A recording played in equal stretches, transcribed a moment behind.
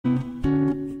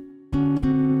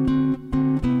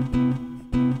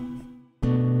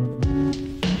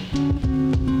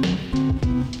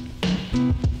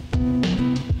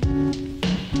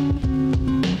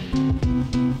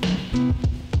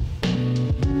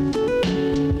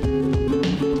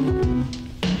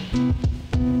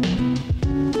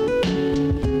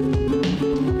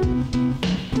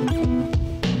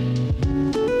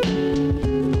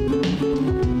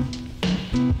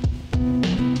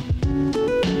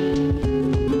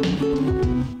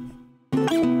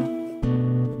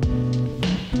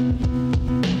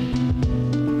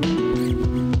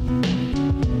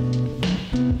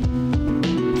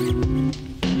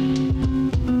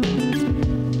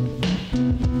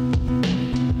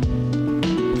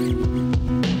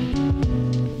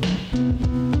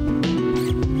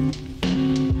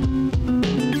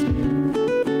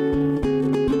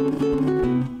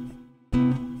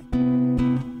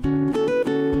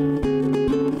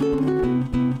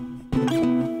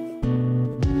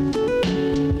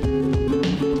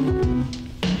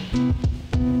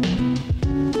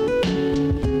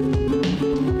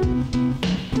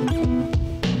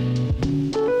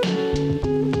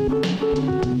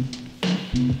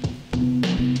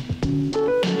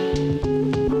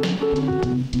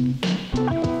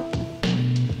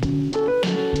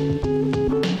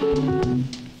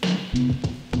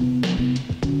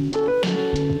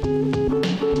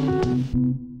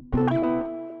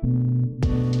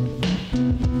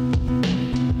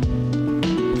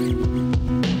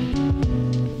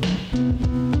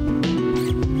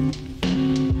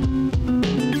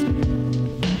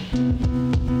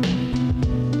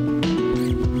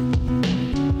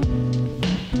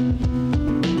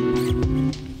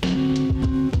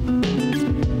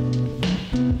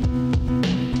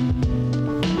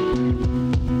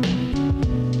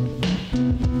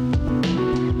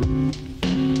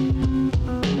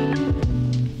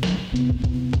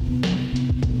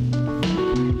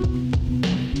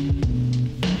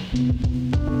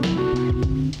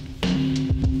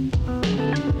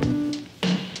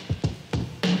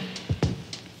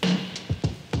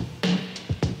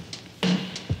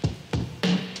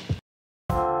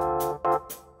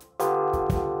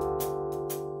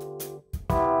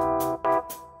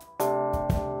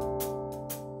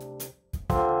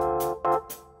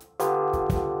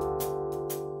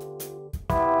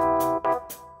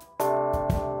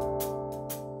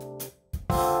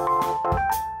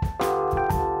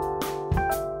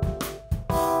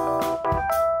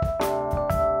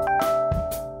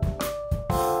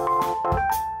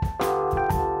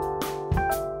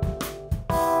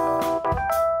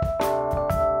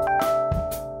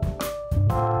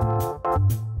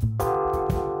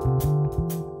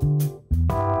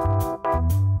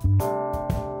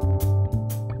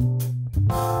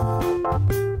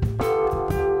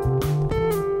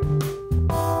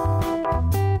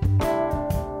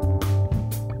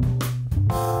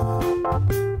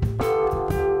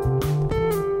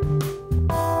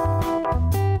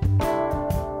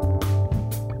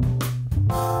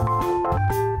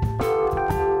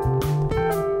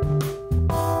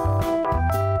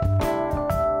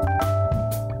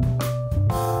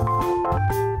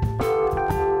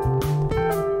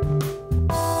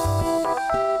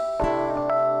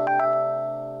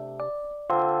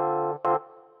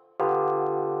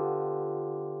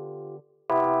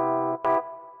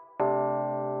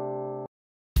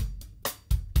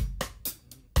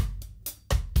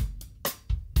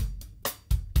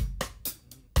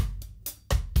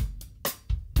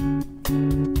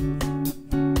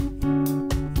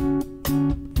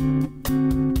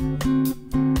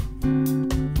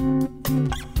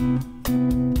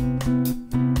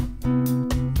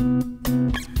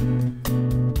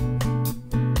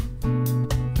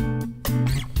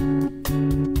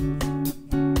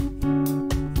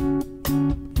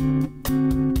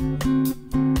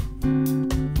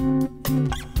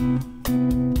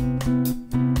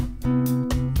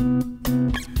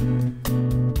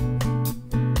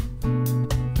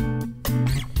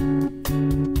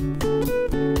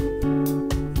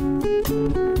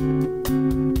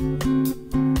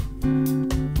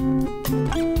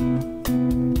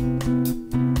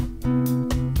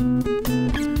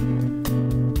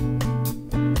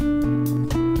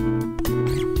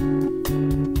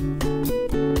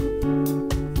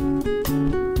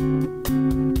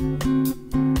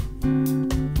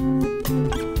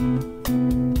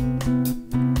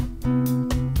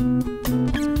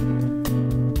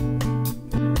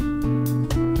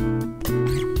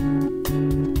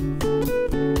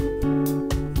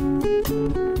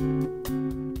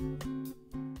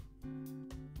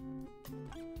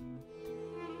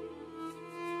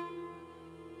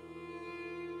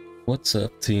What's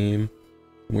up, team?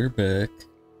 We're back.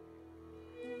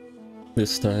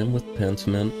 This time with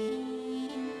Pentiment.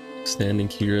 Standing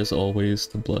here as always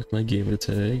to block my gamer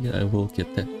tag. I will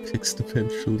get that fixed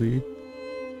eventually.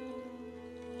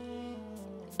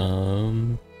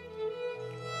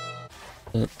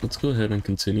 But let's go ahead and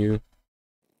continue.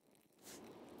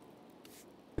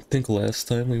 I think last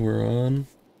time we were on,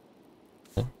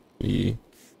 we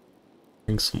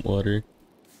drink some water.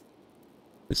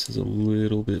 This is a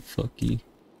little bit fucky.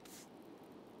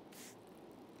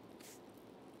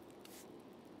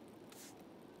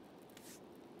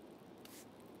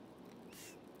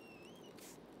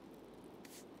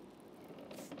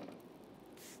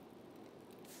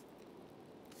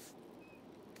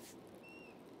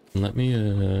 Let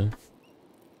me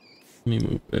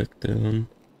move back down.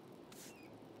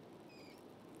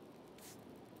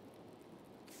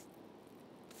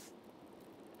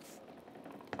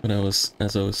 But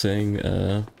as I was saying,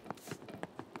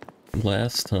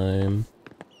 last time,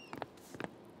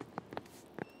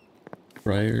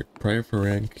 prior for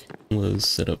rank was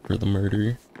set up for the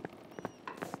murder.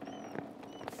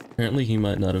 Apparently he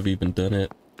might not have even done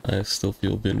it. I still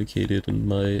feel vindicated in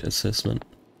my assessment.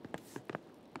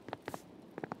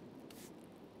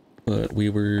 But we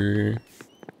were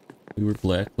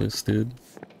blacklisted,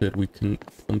 that we couldn't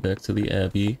come back to the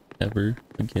Abbey ever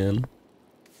again.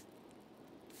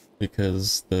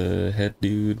 Because the head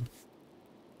dude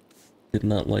did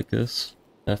not like us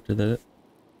after that.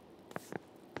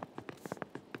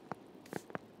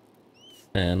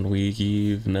 And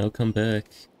we've now come back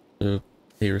to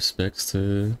pay respects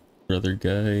to Brother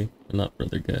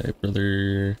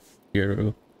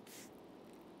Hero,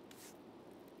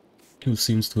 who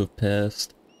seems to have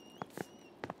passed,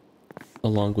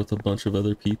 along with a bunch of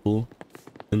other people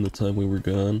in the time we were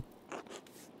gone.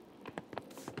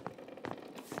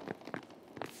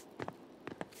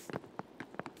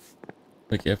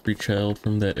 Like, every child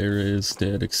from that era is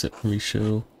dead except for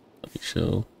Michelle,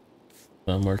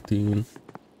 Martine.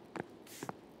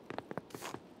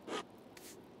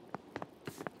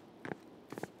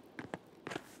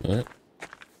 What?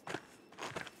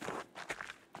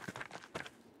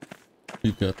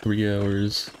 We've got 3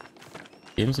 hours.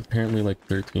 Game's apparently like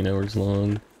 13 hours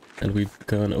long, and we've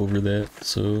gone over that,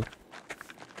 so...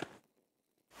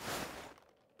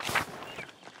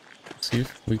 see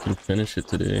if we can finish it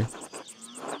today.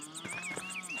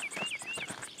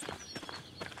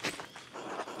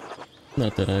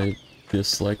 Not that I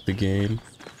dislike the game,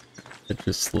 I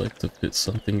just like to fit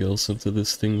something else into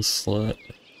this thing's slot.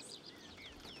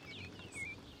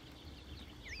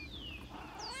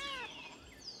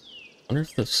 I wonder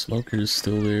if the smoker's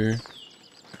still there.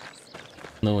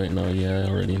 No wait, no, yeah, I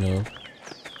already know.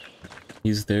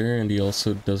 He's there, and he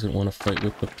also doesn't want to fight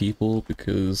with the people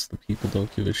because the people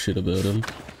don't give a shit about him,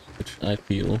 which I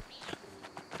feel.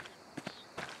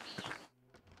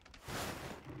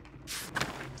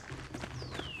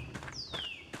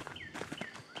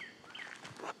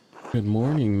 Good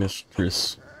morning,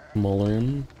 Mistress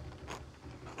Mullen.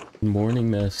 Good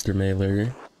morning, Master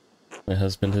Mailer. My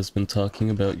husband has been talking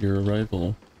about your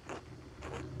arrival.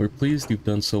 We're pleased you've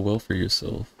done so well for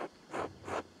yourself.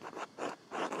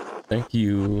 Thank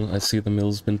you. I see the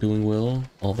mill's been doing well.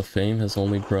 All the fame has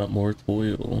only brought more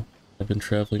toil. I've been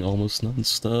traveling almost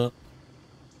non-stop.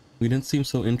 He didn't seem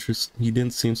so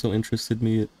interested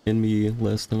in me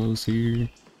last time I was here.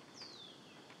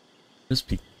 Just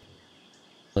be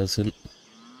pleasant.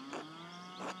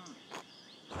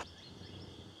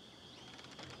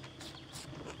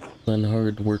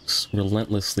 Lenhard works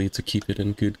relentlessly to keep it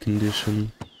in good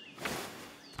condition.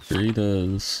 Sure he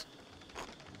does.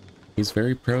 He's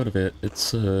very proud of it.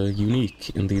 It's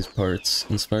unique in these parts,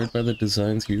 inspired by the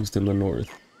designs used in the north.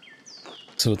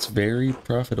 So it's very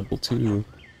profitable too.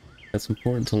 That's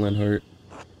important to Lenhart.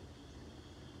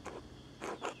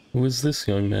 Who is this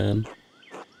young man?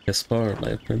 Gaspar, my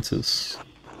apprentice.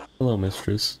 Hello,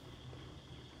 mistress.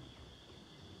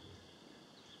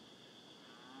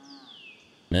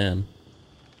 Man.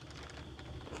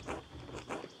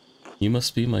 You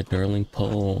must be my darling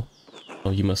Paul.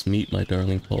 Oh, you must meet my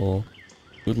darling Paul.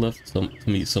 Would love to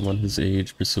meet someone his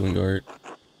age pursuing art.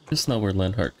 Just not where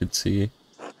Lenhart could see.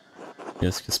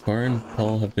 Yes, Gaspar and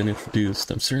Paul have been introduced.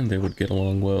 I'm certain they would get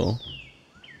along well.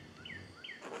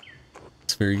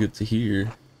 It's very good to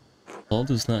hear. Paul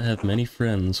does not have many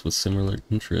friends with similar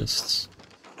interests.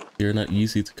 They are not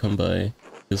easy to come by.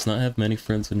 He does not have many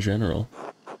friends in general.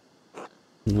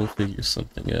 And we'll figure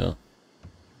something out.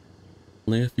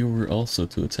 Only if you were also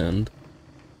to attend.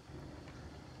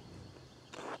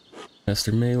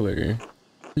 Master Mailer,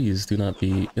 please do not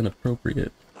be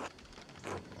inappropriate.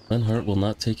 Lenhart will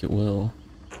not take it well.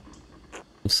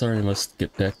 I'm sorry I must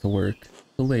get back to work.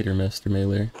 Till later, Master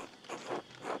Mailer.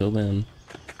 Till then.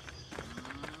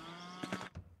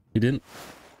 He didn't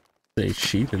say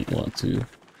she didn't want to.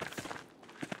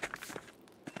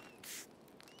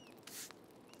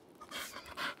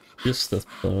 Just a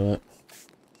thought.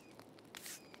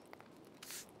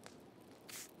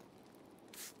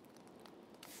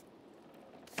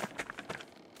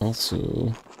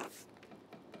 Also...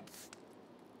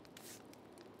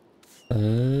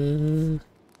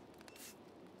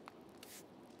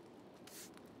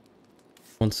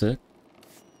 one sec.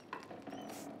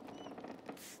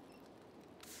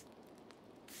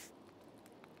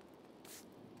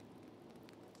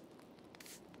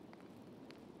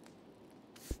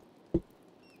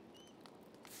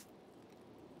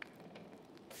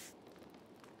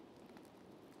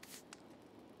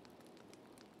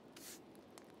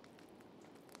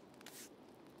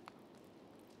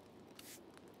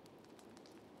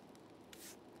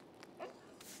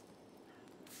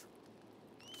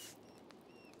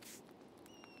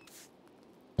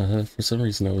 For some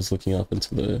reason I was looking up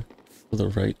into to the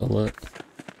right a lot.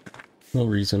 No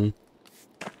reason.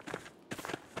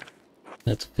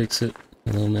 Had to fix it.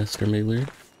 Hello, Master Mailer.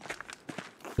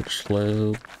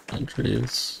 Hello,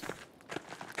 Andreas.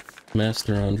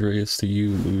 Master Andreas to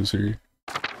you, loser.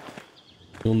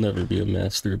 You'll never be a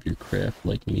master of your craft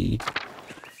like me.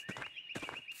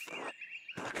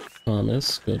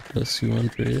 Thomas, God bless you,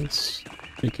 Andreas.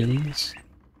 Dickens.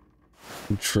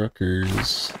 And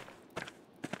truckers.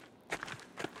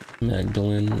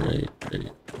 Magdalene, right.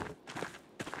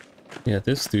 Yeah,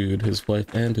 this dude, his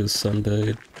wife and his son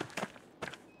died.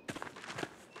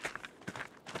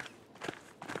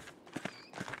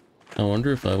 I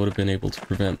wonder if I would have been able to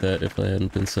prevent that if I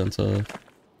hadn't been sent off.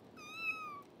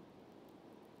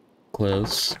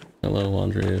 Close. Hello,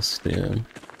 Andreas. Damn.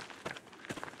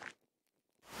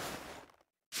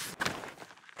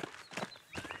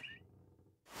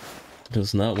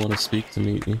 Does not want to speak to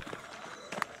me.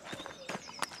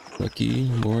 Lucky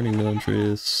morning,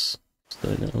 Andreas.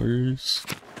 9 hours.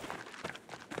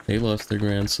 They lost their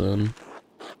grandson.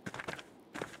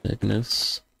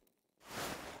 Agnes.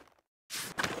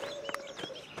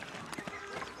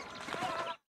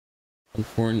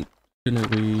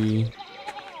 Unfortunately,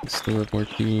 I still have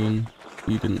Martine.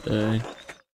 He didn't die.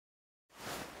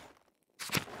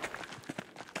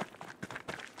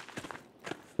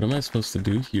 What am I supposed to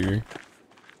do here?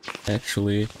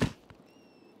 Actually,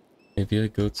 maybe I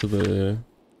go to the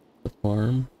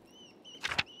farm.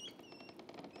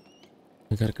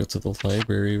 I gotta go to the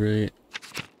library, right?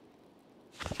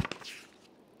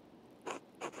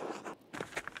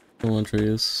 Oh,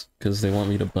 Andreas, because they want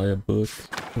me to buy a book.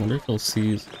 I wonder if I'll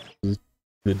see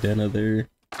the Denna there.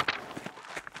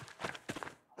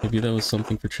 Maybe that was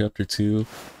something for chapter 2.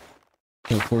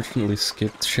 I unfortunately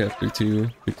skipped chapter 2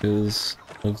 because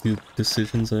of the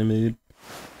decisions I made.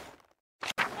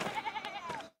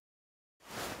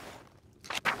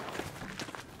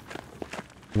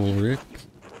 Ulrich.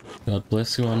 God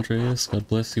bless you, Andreas. God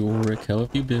bless you, Ulrich. How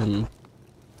have you been?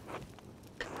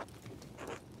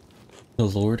 The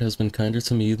Lord has been kinder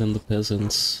to me than the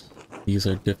peasants. These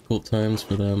are difficult times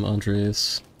for them,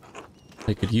 Andreas.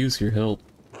 I could use your help.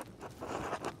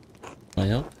 My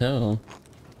help? How?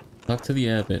 Talk to the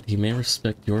abbot. He may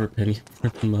respect your opinion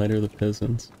more than mine or the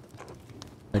peasants.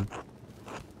 I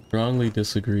strongly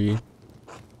disagree.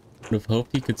 Would have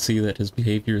hoped he could see that his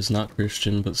behavior is not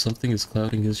Christian, but something is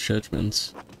clouding his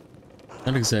judgments.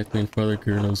 Not exactly in Father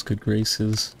Gurno's good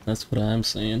graces, that's what I'm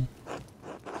saying.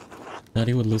 Thought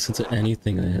he would listen to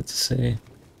anything I had to say.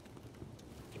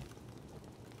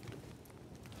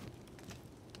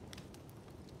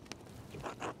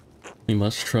 We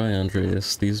must try,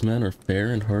 Andreas. These men are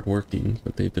fair and hardworking,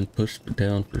 but they've been pushed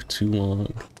down for too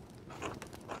long.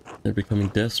 They're becoming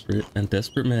desperate, and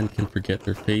desperate men can forget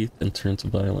their faith and turn to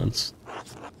violence.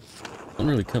 Don't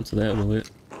really come to that, will it?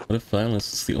 What if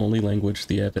violence is the only language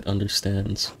the abbot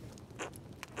understands?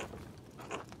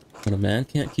 When a man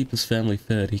can't keep his family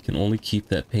fed, he can only keep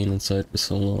that pain inside for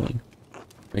so long.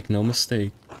 Make no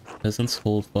mistake, peasants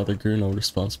hold Father Gurno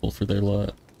responsible for their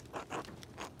lot.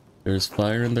 There is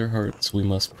fire in their hearts, we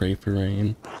must pray for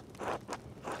rain.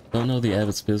 Don't know the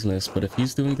abbot's business, but if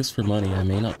he's doing this for money, I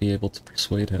may not be able to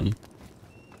persuade him.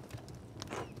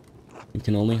 We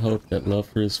can only hope that love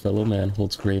for his fellow man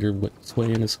holds greater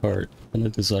sway in his heart than a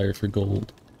desire for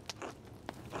gold.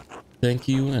 Thank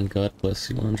you, and God bless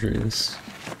you, Andreas.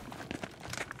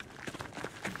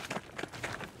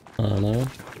 Anna,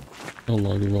 no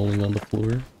longer rolling on the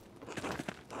floor.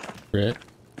 Brett.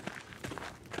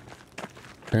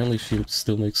 Apparently she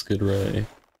still makes good rye.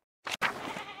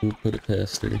 Who put it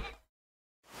past her?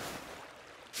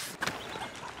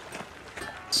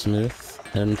 Smith,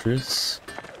 Hendris,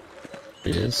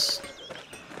 Chris,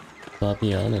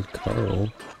 Fabian, and Carl.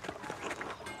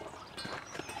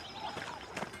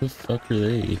 Who the fuck are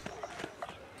they?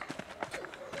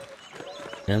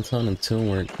 Anton and Till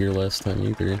weren't here last time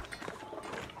either.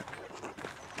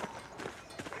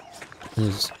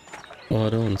 There's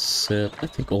Otto and Seth. I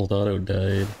think old Otto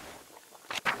died.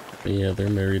 But yeah, they're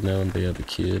married now and they have a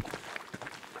kid.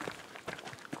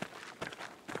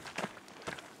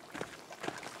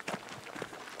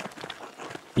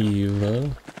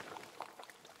 Eva.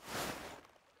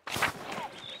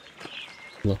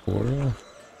 Lahora.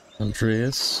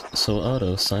 Andreas. So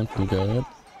Otto, sign from God.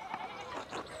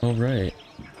 Alright.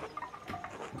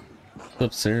 What's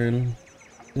up, Saren?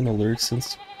 Been alert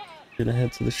since gonna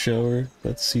head to the shower.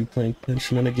 Let's see you playing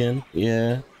Pentiment again.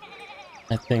 Yeah.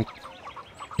 I think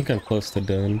I'm close to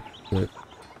done, but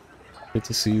good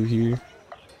to see you here.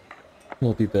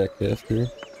 We'll be back after.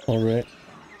 Alright.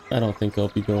 I don't think I'll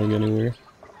be going anywhere.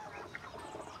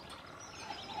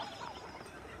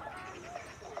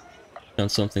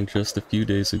 Found something just a few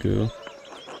days ago.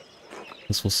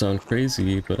 This will sound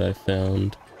crazy, but I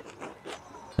found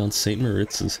St.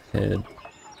 Maritz's head.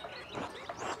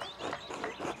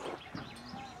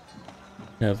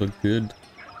 Have a good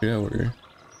shower.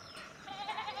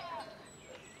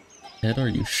 Ed, are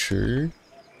you sure?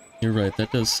 You're right,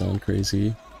 that does sound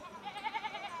crazy.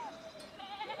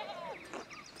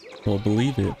 Well,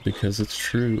 believe it, because it's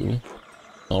true.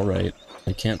 Alright,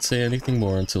 I can't say anything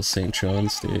more until St.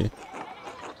 John's Day.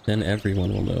 Then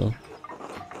everyone will know.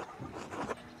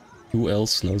 Who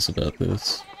else knows about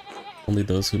this? Only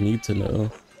those who need to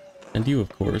know. And you, of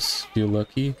course. Feel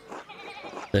lucky?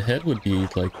 The head would be,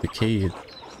 like, decayed.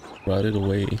 Rotted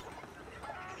away.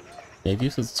 Maybe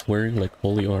if it's wearing, like,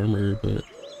 holy armor, but...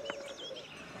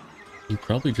 You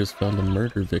probably just found a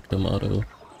murder victim, Otto.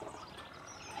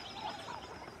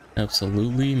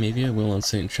 Absolutely. Maybe I will on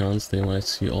St. John's Day when I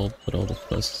see what all the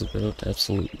fuss is about.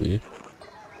 Absolutely.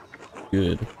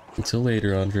 Good. Until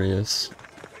later, Andreas.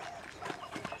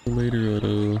 Until later,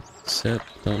 Otto. Seth,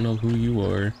 don't know who you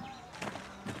are.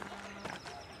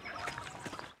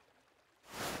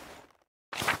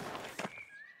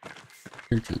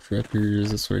 Urgent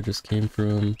records, that's where I just came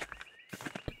from.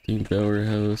 Team Bauer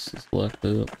House is blocked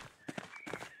up.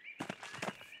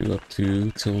 You're up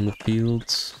to Till in the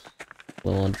Fields.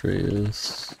 Hello,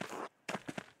 Andreas.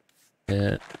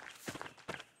 Cat.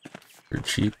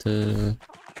 Urchita.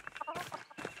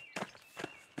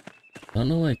 I don't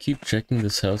know why I keep checking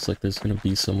this house like there's gonna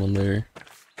be someone there.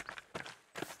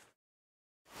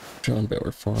 John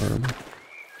Bauer Farm.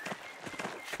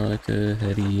 Monica,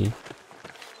 Hetty.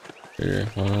 There,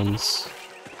 Hans.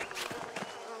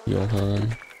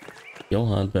 Johann.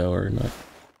 Johann Bauer, not...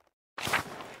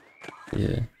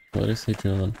 Yeah, why did I say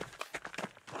John?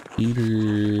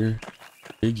 Peter...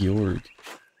 Big Jorg.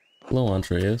 Hello,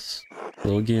 Andreas.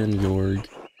 Hello again, Jorg.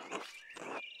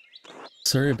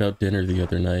 Sorry about dinner the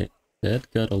other night. Dad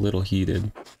got a little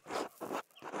heated.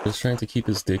 Just trying to keep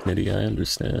his dignity, I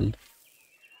understand.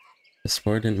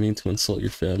 Gaspar didn't mean to insult your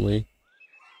family.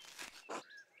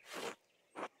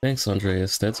 Thanks,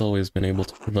 Andreas. Dad's always been able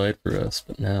to provide for us,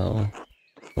 but now...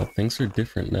 Well, things are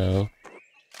different now.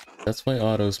 That's why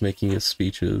Otto's making his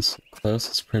speeches. Klaus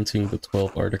is printing the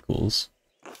 12 articles.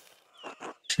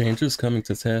 Change is coming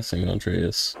to Tassing,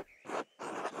 Andreas.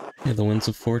 May the winds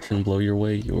of fortune blow your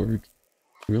way, Jorg.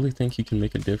 I really think you can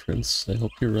make a difference. I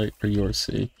hope you're right for your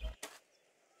sake.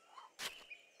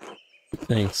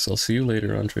 Thanks, I'll see you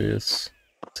later, Andreas.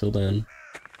 Till then.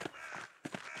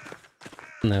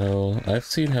 No, I've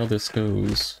seen how this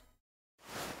goes.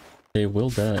 They will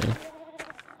die.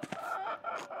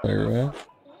 Clara?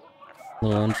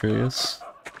 Hello, Andreas.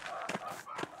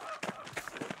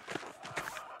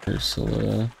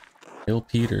 Ursula. Hail,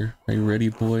 Peter. Are you ready,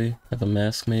 boy? Have a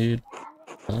mask made?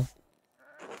 Huh?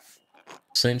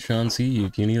 St. John's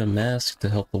Eve, you need a mask to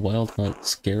help the Wild Hunt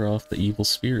scare off the evil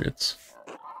spirits.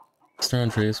 Mr.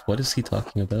 Andreas, what is he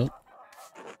talking about?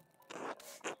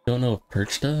 Don't know of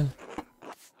Perchta?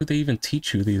 Who do they even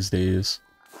teach you these days?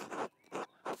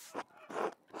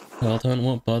 Wild Hunt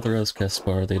won't bother us,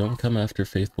 Caspar. They don't come after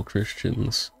faithful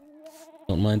Christians.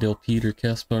 Don't mind El Peter,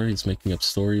 Caspar. He's making up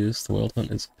stories. The Wild Hunt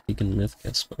is a pagan myth,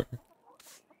 Caspar.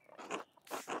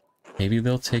 Maybe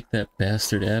they'll take that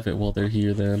bastard Abbot while they're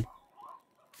here, then.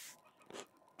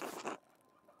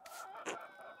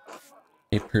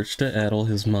 A perch to addle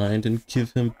his mind and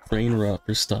give him brain rot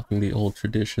for stopping the old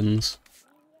traditions.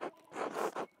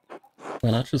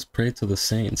 Why not just pray to the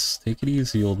saints? Take it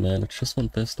easy, old man. It's just one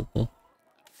festival.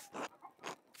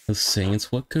 The saints?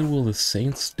 What good will the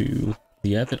saints do?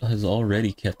 The Abbot has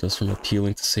already kept us from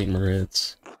appealing to St.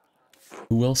 Moritz.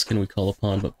 Who else can we call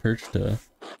upon but Perchta,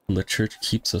 when the church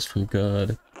keeps us from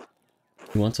God?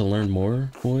 You want to learn more,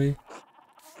 boy?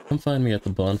 Come find me at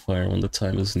the bonfire when the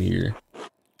time is near.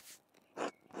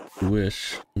 You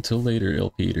wish. Until later,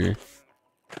 Il Peter.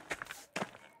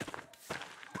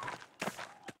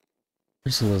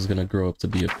 Ursula's gonna grow up to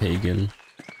be a pagan.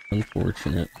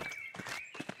 Unfortunate.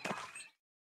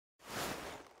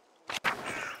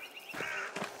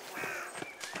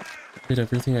 Did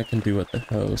everything I can do at the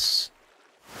house.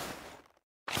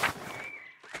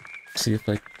 See if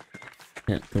I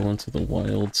can't go into the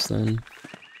wilds then.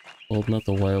 Well, not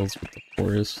the wilds, but the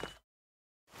forest.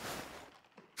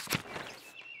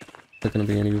 Not gonna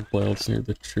be any wilds near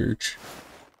the church.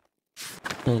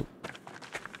 Oh.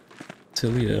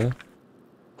 Tilia.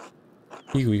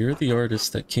 You're the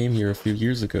artist that came here a few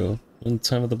years ago, in the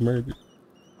time of the murder.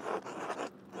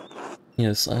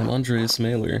 Yes, I'm Andreas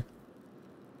Mailer.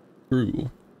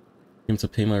 True. Came to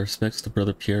pay my respects to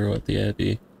Brother Piero at the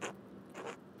Abbey.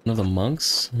 One of the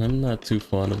monks? I'm not too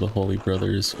fond of the Holy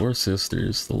Brothers, or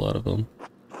Sisters, the lot of them.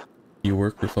 You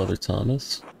work for Father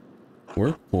Thomas?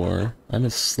 Work for? I'm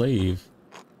his slave.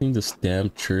 Clean this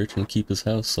damn church and keep his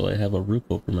house so I have a roof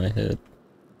over my head.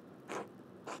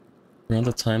 Around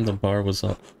the time the bar was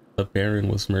up, the Baron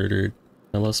was murdered.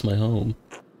 I lost my home.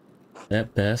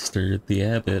 That bastard, the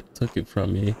Abbot, took it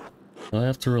from me. I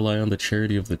have to rely on the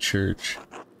charity of the church.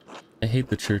 I hate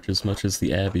the church as much as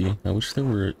the Abbey. I wish there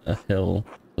were a hell,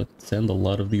 but send a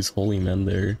lot of these holy men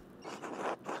there.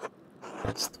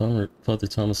 Father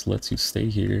Thomas lets you stay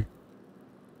here.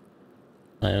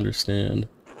 I understand.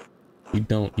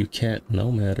 You can't,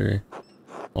 no matter.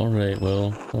 Alright,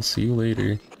 well, I'll see you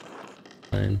later.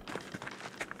 Fine.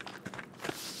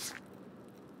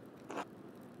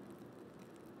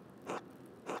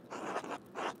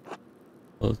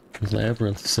 What does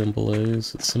labyrinth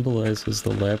symbolize? It symbolizes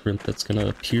the labyrinth that's gonna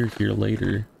appear here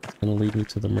later. It's gonna lead me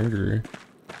to the murderer.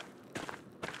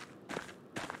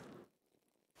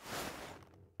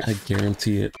 I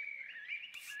guarantee it.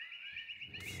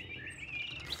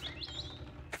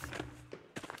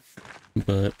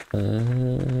 But,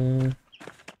 the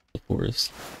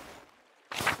forest.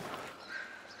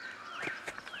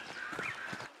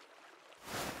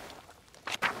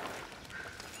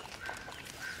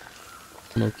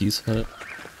 Smokey's hut.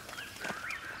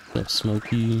 Up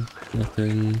Smokey,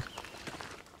 nothing.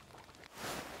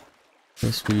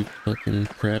 Guess we fucking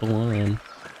prattle on.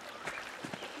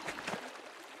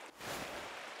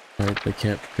 Alright, they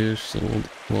can't fish, so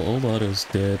well, old Otto's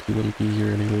dead, he wouldn't be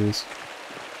here anyways.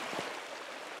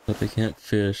 But they can't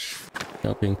fish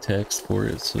without being taxed for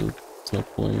it, so there's no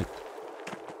point.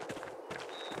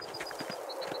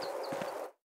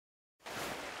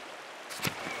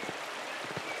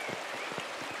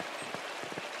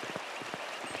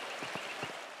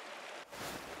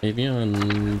 Maybe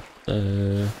on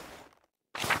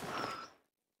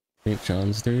St.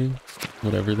 John's Day,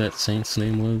 whatever that saint's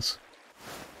name was.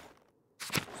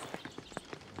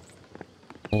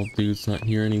 Old dude's not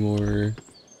here anymore.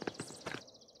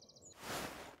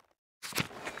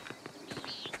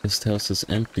 This house is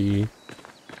empty.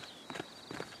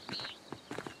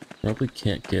 Probably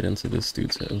can't get into this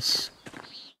dude's house.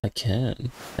 I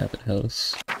can. Abbott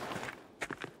house.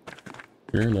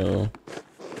 Sure no.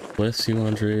 Bless you,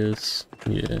 Andreas.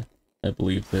 Yeah, I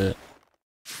believe that.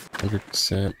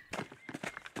 100%.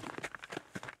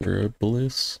 We're a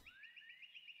bliss.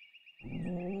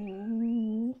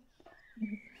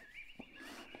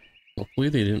 Hopefully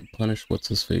they didn't punish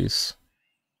what's-his-face.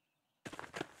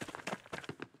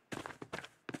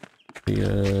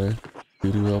 The,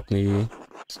 dude who helped me.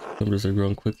 Numbers are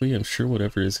growing quickly. I'm sure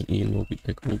whatever isn't eaten will be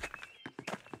pickled.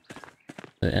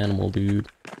 The animal dude.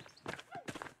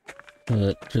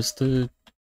 But just to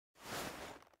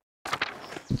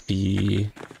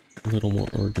be a little more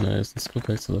organized, let's go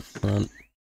back to the front.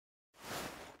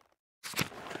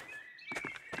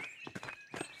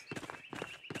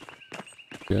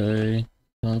 Guy,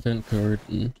 convent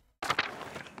garden.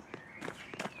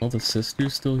 All the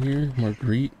sisters still here?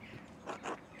 Marguerite?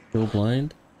 Still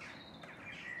blind?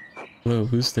 Hello,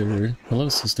 who's there? Hello,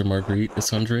 Sister Marguerite.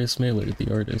 It's Andreas Mailer,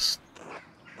 the artist.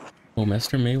 Oh,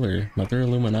 Master Mailer, Mother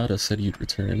Illuminata said you'd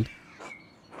returned.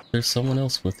 There's someone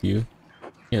else with you.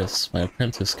 Yes, my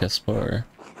apprentice, Caspar.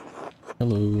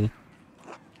 Hello.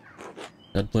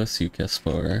 God bless you,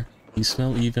 Caspar. You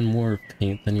smell even more of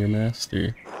paint than your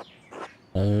master.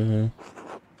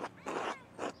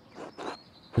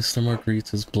 Sister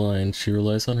Marguerite is blind. She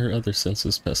relies on her other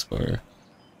senses, Caspar.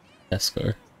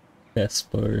 Caspar.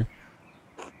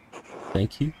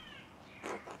 Thank you.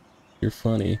 You're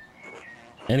funny.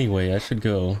 Anyway, I should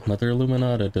go. Mother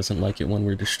Illuminata doesn't like it when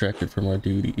we're distracted from our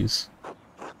duties.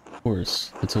 Of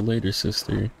course. Until later,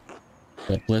 sister.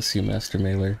 God bless you, Master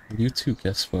Mailer. You too,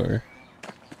 Caspar.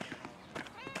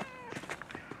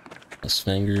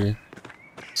 Svanger,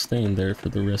 staying there for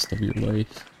the rest of your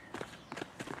life.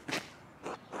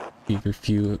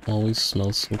 Feverfew, it always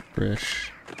smells so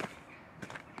fresh.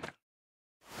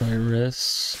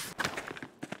 Virus.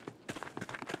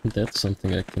 That's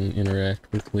something I can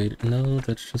interact with later. No,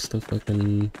 that's just a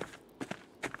fucking...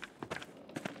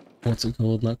 What's it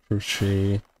called? Not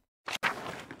crochet.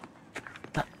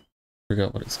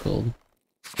 Forgot what it's called.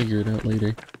 Figure it out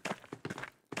later.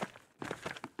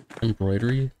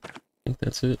 Embroidery? I think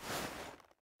that's it.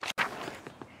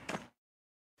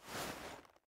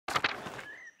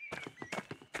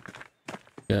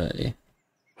 Guy.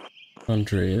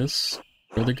 Andreas?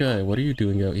 Brother Guy, what are you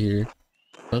doing out here?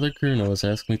 Father Bruno has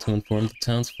asked me to inform the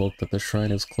townsfolk that the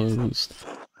shrine is closed.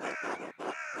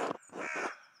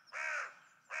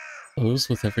 Closed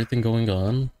with everything going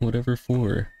on? Whatever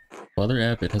for? Father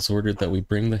Abbot has ordered that we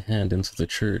bring the hand into the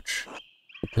church.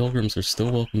 The pilgrims are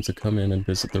still welcome to come in and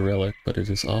visit the relic, but it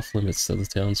is off limits to the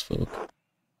townsfolk.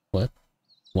 What?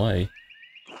 Why?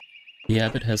 The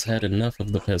abbot has had enough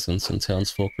of the peasants and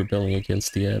townsfolk rebelling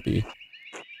against the abbey.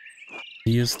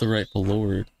 He is the rightful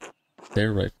lord.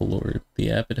 Their rightful lord.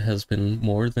 The abbot has been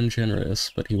more than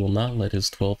generous, but he will not let his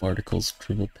 12 articles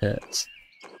drivel past.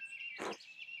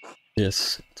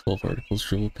 This 12 articles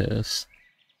drivel past.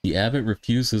 The abbot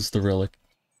refuses the relic.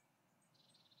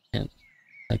 And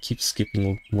I keep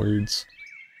skipping words.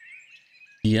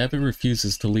 The abbot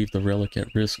refuses to leave the relic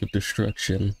at risk of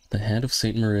destruction. The hand of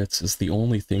St. Moritz is the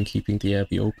only thing keeping the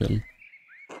abbey open.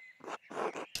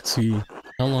 See,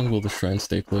 how long will the shrine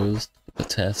stay closed? But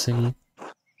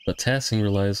Tassing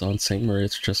relies on St.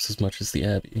 Moritz just as much as the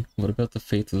abbey. What about the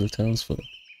faith of the townsfolk?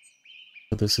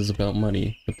 But this is about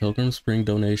money. The pilgrims bring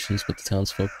donations, but the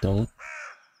townsfolk don't.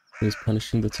 Who is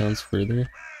punishing the towns further?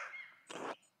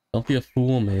 Don't be a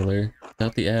fool, Mailer.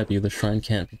 Without the abbey, the shrine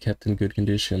can't be kept in good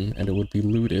condition, and it would be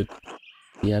looted.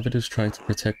 The abbot is trying to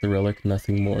protect the relic,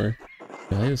 nothing more.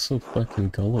 The guy is so fucking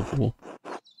gullible.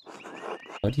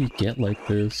 How do you get like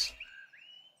this?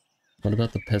 What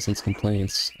about the peasants'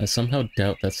 complaints? I somehow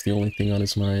doubt that's the only thing on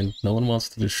his mind. No one wants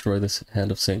to destroy this hand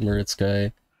of St. Moritz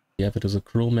guy. The abbot is a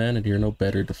cruel man, and you're no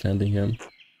better defending him.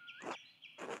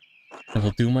 I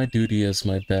will do my duty as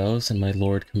my vows and my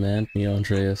lord command me,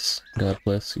 Andreas. God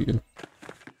bless you.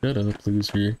 Shut up,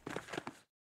 loser.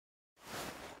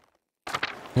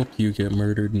 Hope you get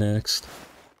murdered next.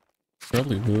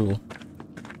 Probably will.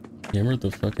 Hammer the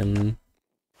fucking...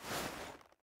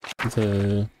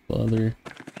 the father...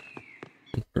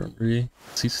 infirmary.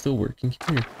 Is he still working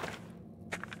here?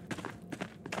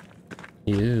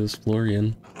 He is,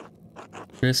 Florian.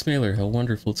 Grace Mailer, how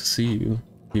wonderful to see you.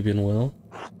 You been well?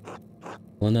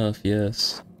 Well enough,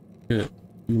 yes. Good.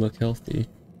 You look healthy.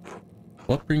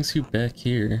 What brings you back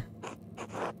here?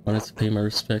 Wanted to pay my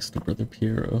respects to Brother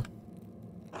Piero.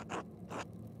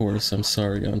 Of course, I'm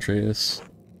sorry, Andreas.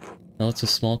 Now it's a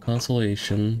small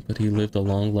consolation, but he lived a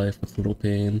long life with little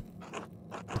pain.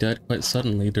 He died quite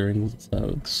suddenly during the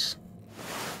clouds.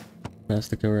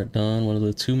 Monastic hour at dawn, one of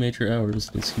the 2 major hours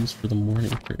that is used for the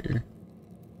morning prayer.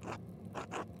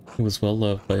 He was well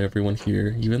loved by everyone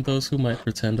here, even those who might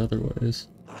pretend otherwise.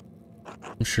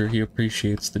 I'm sure he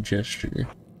appreciates the gesture.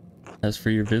 As for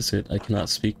your visit, I cannot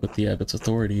speak with the abbot's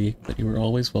authority, but you are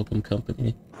always welcome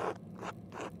company.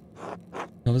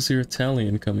 How is your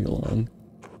Italian coming along?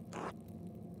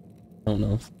 Don't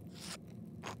know.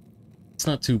 It's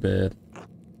not too bad.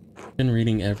 Been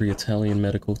reading every Italian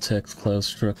medical text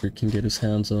Klaus Strucker can get his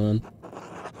hands on.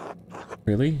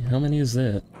 Really? How many is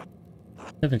that?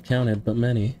 Haven't counted, but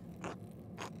many.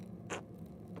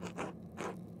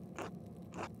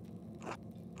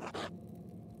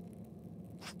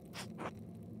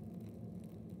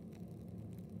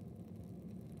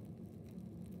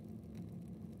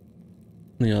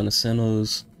 Leon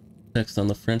Aseno's text on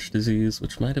the French disease,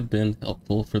 which might have been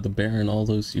helpful for the Baron all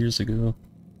those years ago.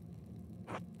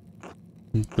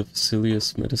 The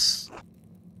Facilius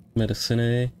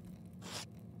Medicinae.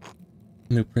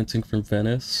 New printing from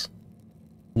Venice.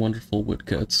 Wonderful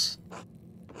woodcuts.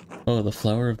 Oh, the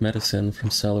Flower of Medicine from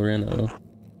Salerno.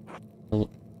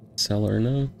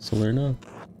 Salerno?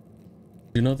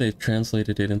 You know they've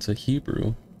translated it into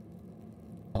Hebrew.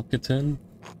 Alcaten?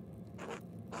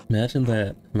 Imagine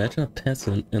that. Imagine a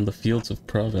peasant in the fields of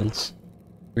Provence,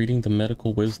 reading the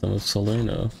medical wisdom of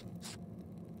Salerno.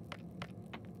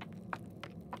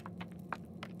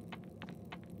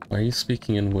 Why are you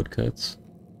speaking in woodcuts?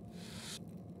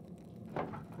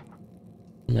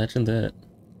 Imagine that.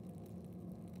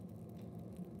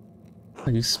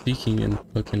 Are you speaking in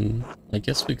fucking... I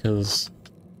guess because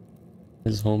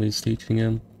his homie's teaching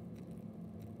him.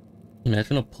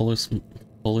 Imagine a Polish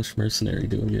mercenary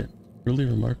doing it. Really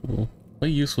remarkable. What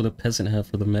use would a peasant have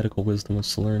for the medical wisdom of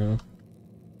Salerno?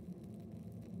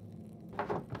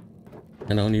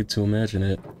 I don't need to imagine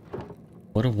it.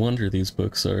 What a wonder these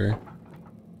books are.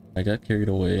 I got carried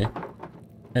away.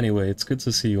 Anyway, it's good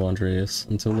to see you, Andreas.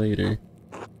 Until later.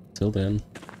 Till then.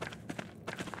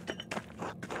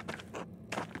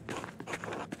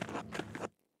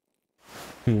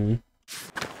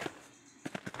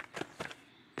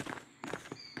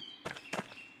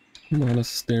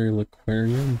 Monastery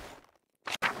Aquarium.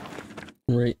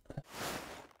 Right.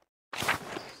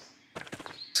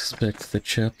 Back to the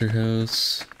chapter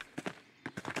house.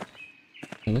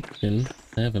 I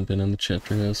haven't been in the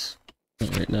chapter house.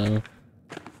 Not right now.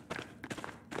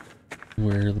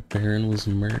 Where the Baron was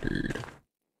murdered.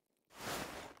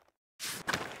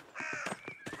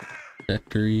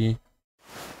 Factory.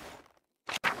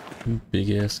 Big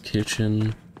ass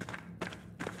kitchen.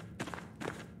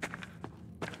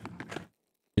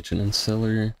 Kitchen and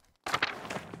cellar.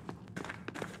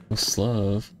 A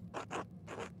Slav.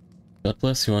 God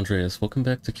bless you, Andreas. Welcome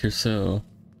back to Curacao.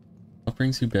 What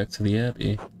brings you back to the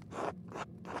Abbey?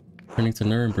 Returning to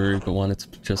Nuremberg, but wanted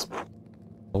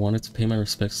to pay my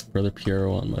respects to Brother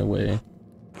Piero on my way.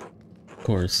 Of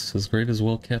course, his grade is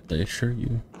well kept, I assure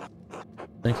you.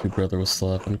 Thank you, Brother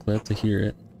Waslav. I'm glad to hear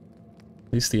it.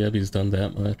 At least the Abbey's done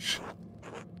that much.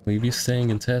 Will you be staying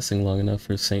in Tassing long enough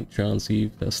for St. John's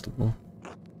Eve festival?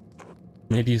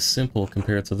 Maybe simple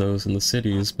compared to those in the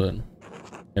cities, but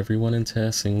everyone in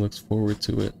Tassing looks forward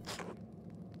to it.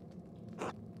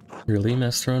 Really,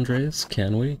 Master Andreas?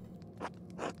 Can we?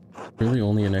 Really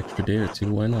only an extra day or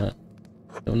two, why not?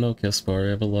 Don't know, Caspar, I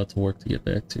have a lot to get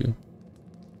back to.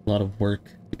 A lot of work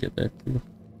to get back to.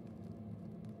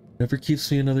 Never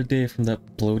keeps me another day from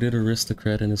that bloated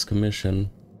aristocrat and his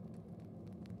commission.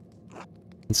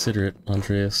 Consider it,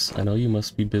 Andreas. I know you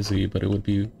must be busy, but it would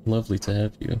be lovely to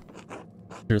have you.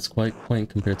 Sure, it's quite quaint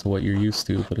compared to what you're used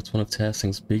to, but it's one of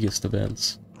Tassing's biggest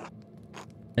events.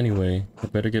 Anyway, I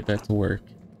better get back to work.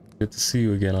 Good to see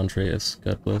you again, Andreas.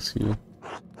 God bless you.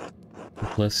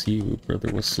 God bless you, Brother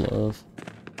Waslav.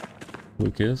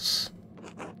 Lucas.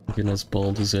 Looking as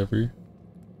bald as ever.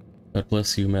 God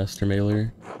bless you, Master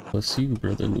Mailer. Bless you,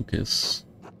 Brother Lucas.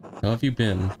 How have you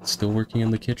been? Still working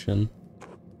in the kitchen?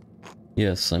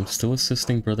 Yes, I'm still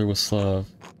assisting Brother Waslav.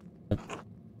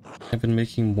 I've been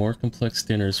making more complex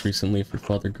dinners recently for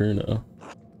Father Gurno.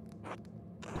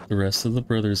 The rest of the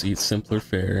brothers eat simpler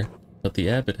fare, but the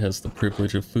abbot has the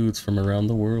privilege of foods from around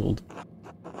the world.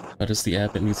 How does the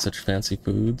abbot need such fancy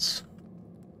foods?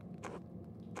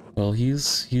 Well,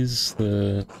 he's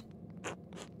the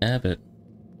abbot.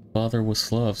 Father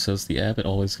Waslav says the abbot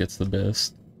always gets the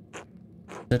best.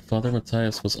 Said Father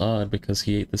Matthias was odd because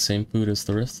he ate the same food as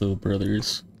the rest of the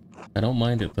brothers. I don't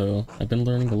mind it though. I've been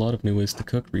learning a lot of new ways to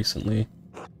cook recently.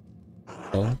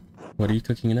 Oh? What are you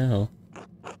cooking now?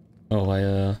 Oh,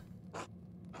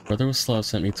 Brother Waslav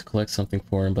sent me to collect something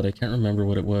for him, but I can't remember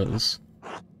what it was.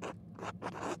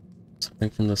 Something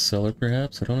from the cellar,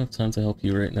 perhaps? I don't have time to help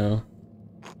you right now.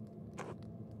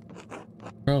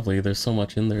 Probably, there's so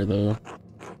much in there though.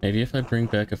 Maybe if I bring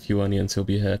back a few onions, he'll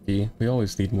be happy. We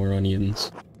always need more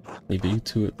onions. Leave you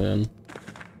to it then.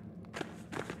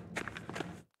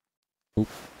 Oop.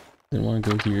 Didn't want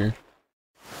to go here.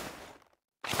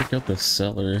 Check out the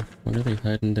cellar. What are they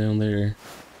hiding down there?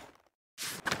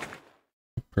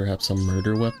 Perhaps a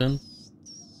murder weapon?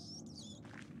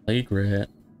 Plague rat.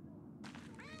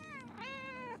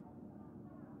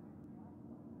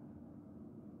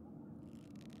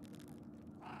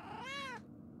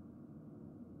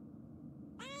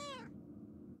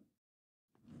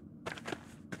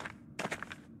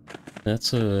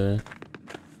 That's a...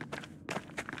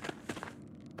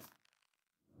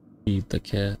 Feed the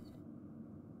cat.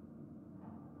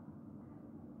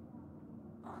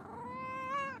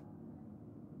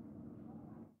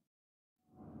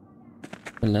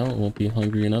 And now it won't be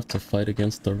hungry enough to fight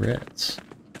against the rats.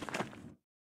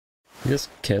 I guess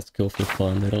cats kill for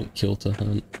fun, they don't kill to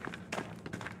hunt.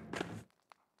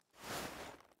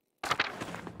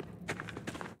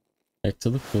 Back to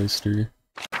the cloister.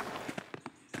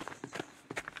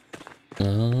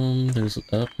 There's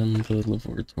up in the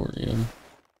laboratorium.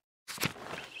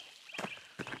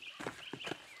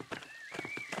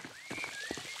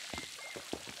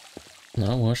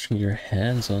 Not washing your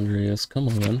hands, Andreas, come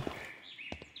on.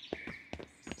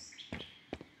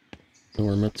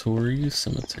 Dormitory,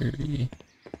 cemetery.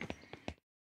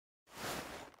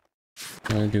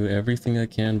 I'm gonna do everything I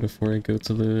can before I go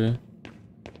to the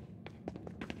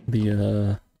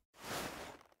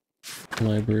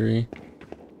library.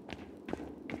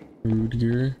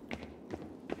 Rudier.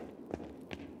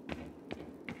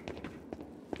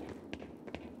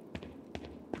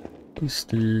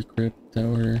 Easter Crypt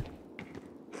Tower.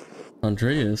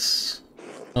 Andreas.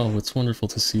 Oh, it's wonderful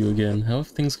to see you again. How have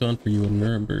things gone for you in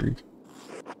Nuremberg?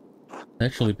 I've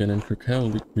actually been in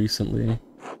Krakow recently.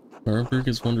 Nuremberg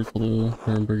is wonderful though.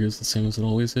 Nuremberg is the same as it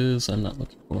always is. I'm not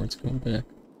looking forward to going back.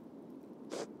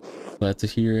 Glad to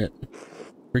hear it.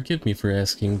 Forgive me for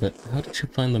asking, but how did you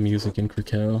find the music in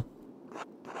Krakow?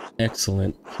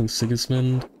 Excellent. King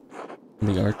Sigismund and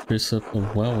the Archbishop of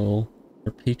Wawel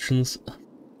are patrons of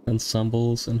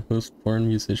ensembles and host foreign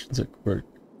musicians at court.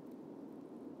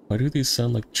 Why do these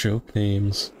sound like joke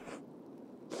names?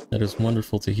 That is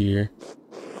wonderful to hear.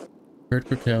 Heard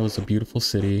Krakow is a beautiful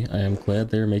city. I am glad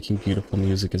they are making beautiful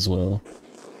music as well.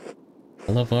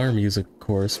 I love our music, of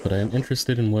course, but I am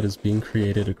interested in what is being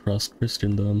created across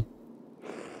Christendom.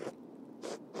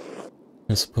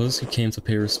 I suppose you came to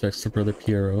pay respects to Brother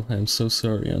Piero. I am so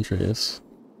sorry, Andreas.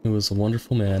 He was a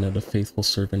wonderful man and a faithful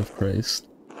servant of Christ.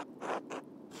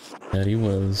 That he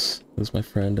was. He was my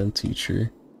friend and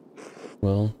teacher.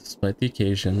 Well, despite the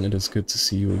occasion, it is good to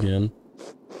see you again.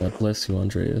 God bless you,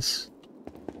 Andreas.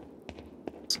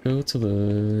 Let's go to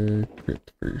the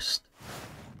crypt first.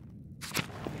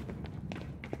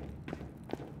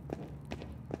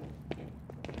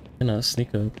 Cannot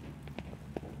sneak up.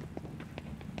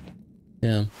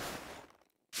 Yeah.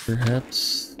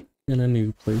 Perhaps in a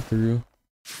new playthrough.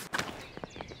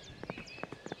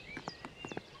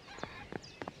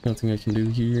 Nothing I can do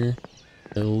here.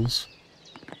 Bells.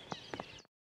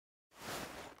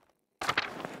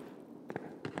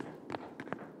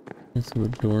 Through a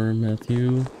door,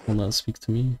 Matthew will not speak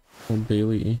to me. Oh,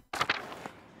 Bailey.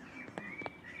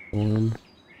 Dorm.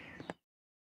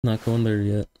 Not going there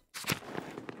yet.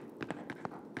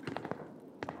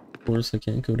 Of course I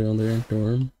can't go down there.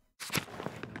 Dorm.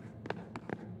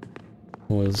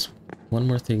 Was one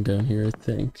more thing down here, I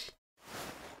think.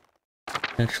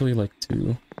 Actually, like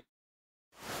two.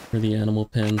 For the animal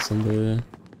pens and the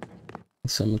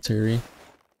cemetery.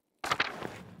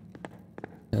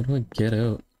 How do I get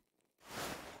out?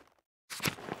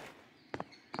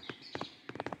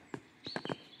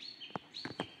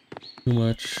 Too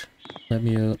much. Let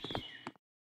me out.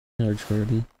 Large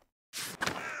garden.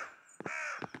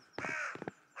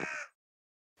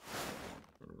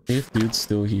 If dude's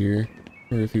still here,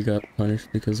 or if he got punished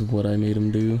because of what I made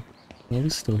him do. Well,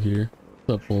 he's still here.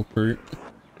 What's up, Volkert?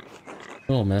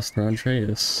 Oh, Master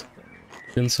Andreas.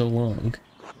 Been so long.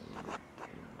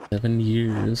 7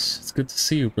 years. It's good to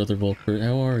see you, Brother Volkert.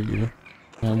 How are you?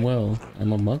 I'm well.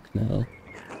 I'm a monk now.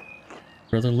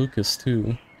 Brother Lucas,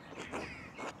 too.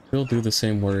 Still do the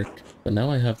same work, but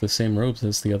now I have the same robes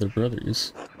as the other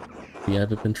brothers. The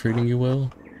abbot been treating you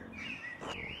well?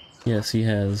 Yes, he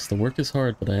has. The work is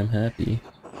hard, but I am happy.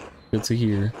 Good to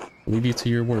hear. I'll leave you to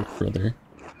your work, brother.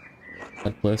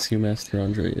 God bless you, Master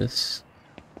Andreas.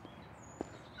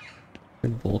 I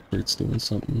think Volkert's doing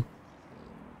something.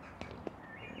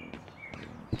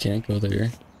 I can't go there.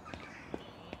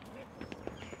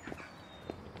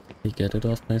 Hey, get it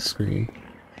off my screen.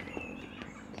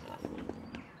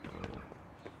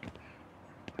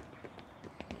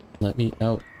 Let me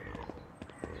out.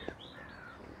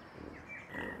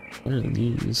 What are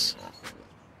these?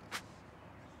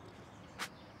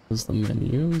 Is the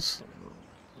menus?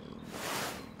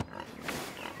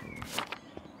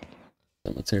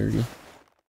 Cemetery.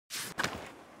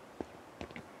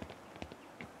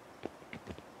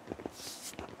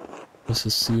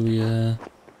 Cecilia.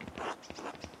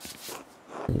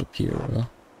 Oh, Piero.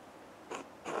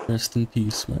 Rest in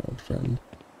peace, my old friend.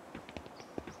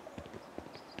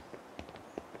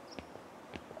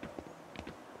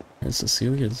 And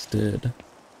Cecilia's dead.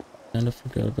 Kinda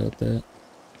forgot about that.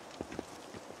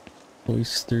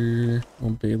 Oyster,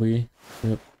 Old Bailey.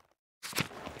 Yep.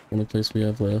 Only place we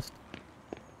have left.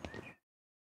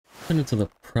 Went into the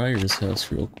Prior's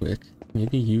house real quick.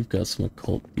 Maybe you've got some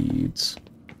occult beads.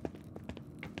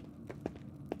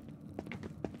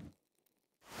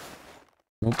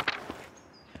 Nope.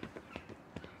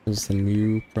 There's the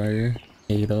new Prior.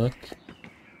 Adok.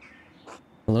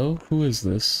 Hello? Who is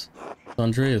this? It's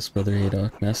Andreas, Brother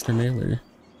Adok, Master Mailer.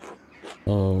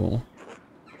 Oh.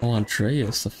 Oh,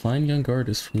 Andreas, a fine young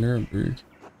artist from Nuremberg.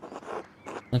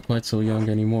 Not quite so young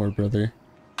anymore, brother.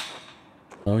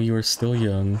 Oh, you are still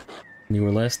young. When you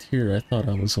were last here, I thought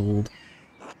I was old.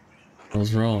 I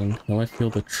was wrong. Now I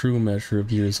feel the true measure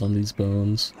of years on these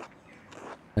bones.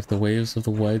 Like the waves of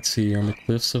the wide sea on the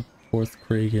cliffs of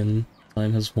Porthcragen,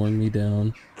 time has worn me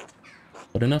down.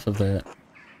 But enough of that.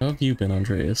 How have you been,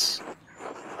 Andreas?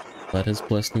 God has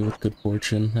blessed me with good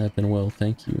fortune. I have been well,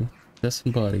 thank you. Success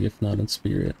in body, if not in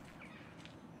spirit.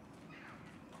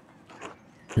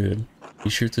 Good. Be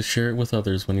sure to share it with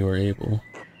others when you are able.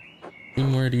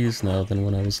 I'm more at ease now than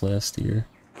when I was last year.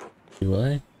 Do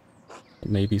I? It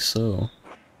may be so.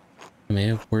 I may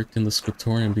have worked in the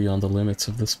scriptorium beyond the limits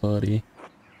of this body.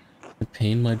 It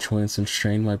pained my joints and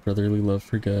strained my brotherly love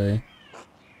for Guy.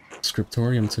 The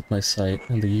scriptorium took my sight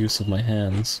and the use of my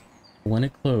hands. But when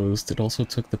it closed, it also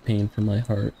took the pain from my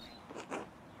heart.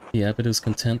 The abbot is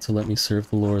content to let me serve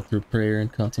the Lord through prayer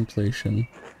and contemplation,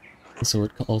 and so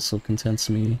it also contents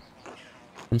me.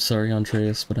 I'm sorry,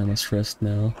 Andreas, but I must rest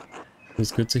now. It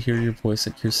was good to hear your voice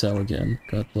at Curacao again.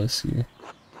 God bless you.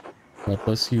 God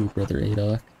bless you, Brother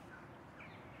Adok.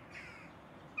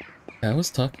 I was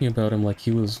talking about him like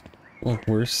he was a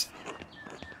worse,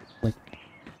 like,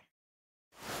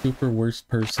 super worst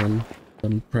person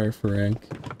than Prior Ferenc.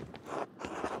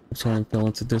 Scriptorium fell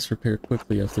into disrepair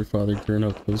quickly after Father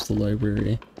Gurno closed the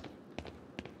library.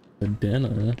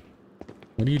 Adena?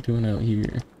 What are you doing out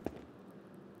here?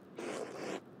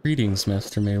 Greetings,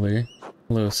 Master Mailer.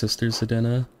 Hello, Sister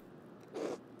Zedena.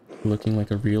 Looking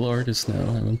like a real artist now.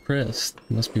 I'm impressed.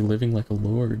 You must be living like a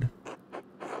lord.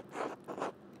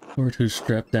 Lord who's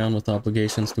strapped down with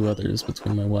obligations to others.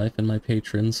 Between my wife and my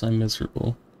patrons, I'm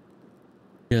miserable.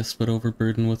 Yes, but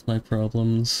overburdened with my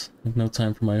problems. I have no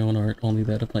time for my own art, only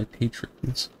that of my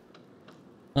patrons.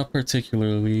 Not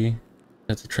particularly.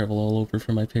 I had to travel all over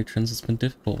for my patrons. It's been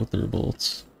difficult with the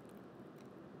revolts.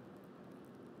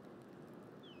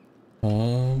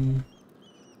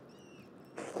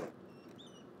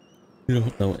 You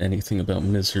don't know anything about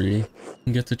misery.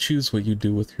 You get to choose what you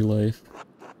do with your life.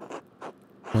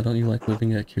 Why don't you like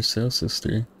living at Curacao,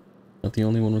 sister? Not the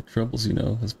only one with troubles, you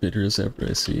know, as bitter as ever,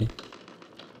 I see.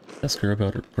 Ask her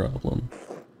about her problem.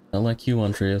 Not like you,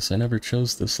 Andreas, I never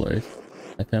chose this life.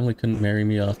 My family couldn't marry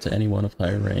me off to anyone of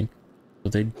higher rank, so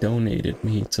they donated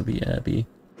me to the Abbey.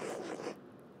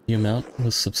 The amount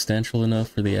was substantial enough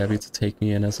for the Abbey to take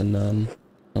me in as a nun.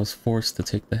 I was forced to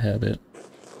take the habit.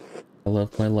 I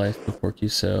loved my life before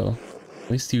Curacao.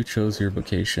 At least you chose your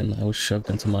vocation. I was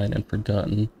shoved into mine and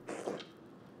forgotten.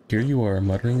 Here you are,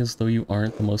 muttering as though you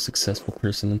aren't the most successful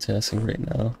person in Tassing right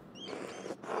now.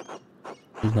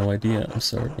 I have no idea, I'm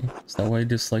sorry. Is that why you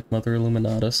dislike Mother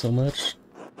Illuminata so much?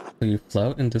 So you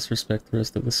flout and disrespect the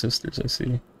rest of the sisters, I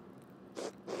see.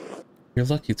 You're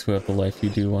lucky to have the life you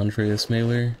do, Andreas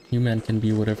Mailer. You men can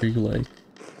be whatever you like.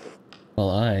 While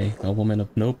I, a woman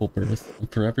of noble birth, am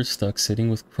forever stuck sitting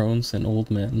with crones and old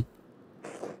men.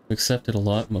 I've accepted a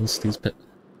lot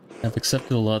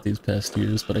these past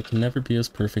years, but I can never be as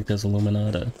perfect as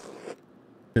Illuminata.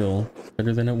 Still, it's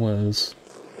better than it was.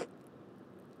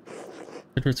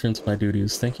 I'd return to my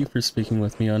duties. Thank you for speaking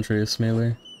with me, Andreas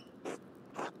Mailer.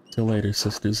 Till later,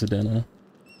 Sister Zedena.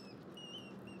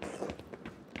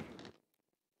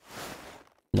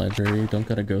 Library, don't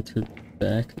gotta go through the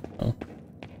back. No.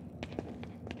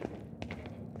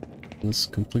 This is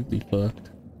completely fucked.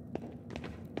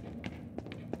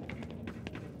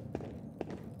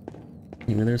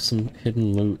 Maybe there's some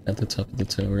hidden loot at the top of the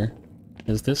tower.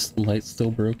 Is this light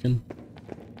still broken?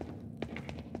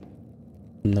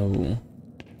 No.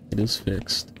 It is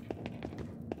fixed.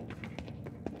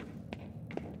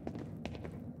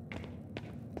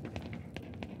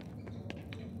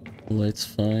 The light's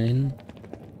fine.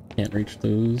 Can't reach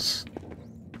those.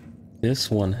 This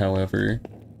one, however...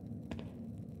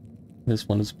 This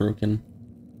one is broken.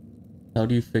 How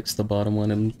do you fix the bottom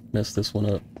one and mess this one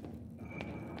up?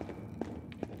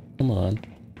 Come on.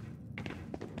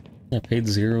 I paid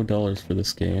 $0 for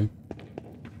this game.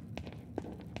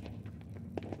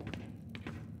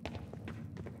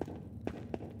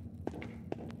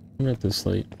 I read this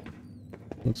late.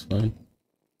 Looks fine.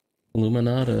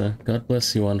 Illuminata, God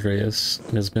bless you, Andreas.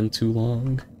 It has been too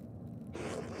long.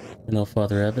 I know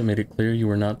Father Abbot made it clear you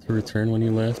were not to return when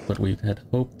you left, but we had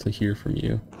hoped to hear from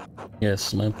you.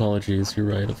 Yes, my apologies, you're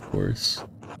right, of course.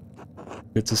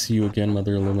 Good to see you again,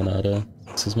 Mother Illuminata.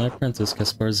 This is my apprentice,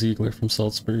 Kaspar Ziegler from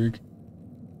Salzburg.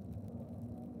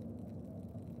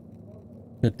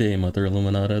 Good day, Mother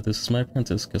Illuminata. This is my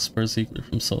apprentice, Kaspar Ziegler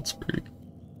from Salzburg.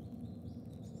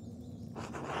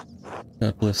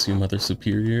 God bless you, Mother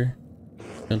Superior.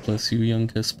 God bless you, young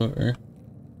Kaspar.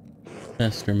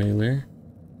 Master Mailer.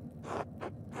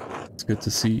 It's good to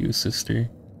see you, sister.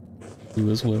 You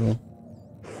as well.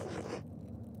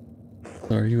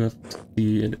 Sorry you have to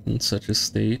be in such a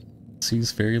state. It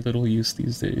sees very little use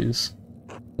these days.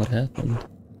 What happened?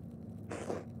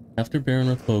 After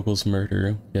Baron Vogel's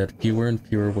murder, we had fewer and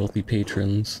fewer wealthy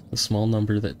patrons. A small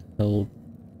number that held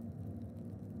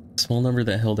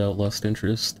out lost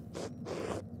interest.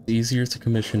 It's easier to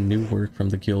commission new work from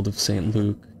the Guild of St.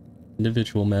 Luke,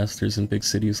 individual masters in big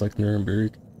cities like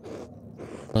Nuremberg.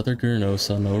 Father Gurno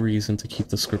saw no reason to keep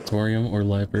the scriptorium or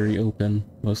library open.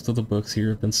 Most of the books here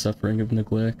have been suffering of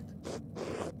neglect.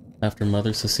 After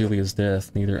Mother Cecilia's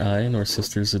death, neither I nor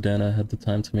Sister Zdena had the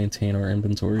time to maintain our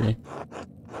inventory.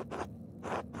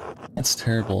 It's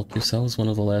terrible. Cursal was one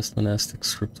of the last monastic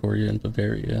scriptoria in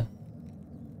Bavaria.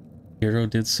 Hero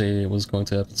did say it was going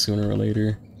to happen sooner or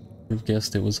later. I would have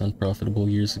guessed it was unprofitable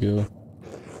years ago.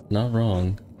 Not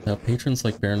wrong. Without patrons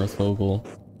like Baron Vogel,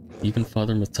 even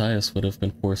Father Matthias would have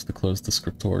been forced to close the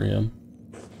scriptorium.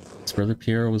 His brother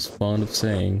Piero was fond of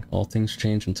saying, all things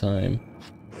change in time.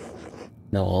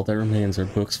 Now all that remains are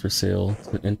books for sale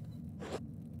to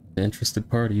interested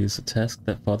parties, a task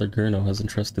that Father Gurno has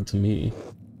entrusted to me.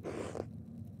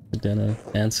 Zdena,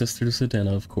 and Sister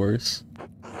Zdena, of course.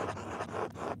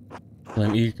 But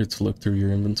I'm eager to look through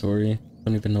your inventory.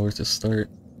 Don't even know where to start.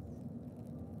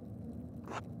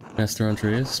 Master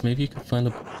Andreas, maybe you could find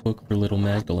a book for little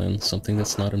Magdalene, something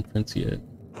that's not in print yet.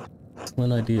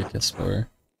 Excellent idea, Kaspar.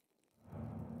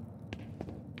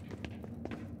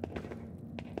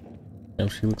 Now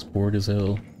she looks bored as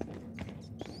hell.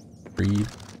 Read.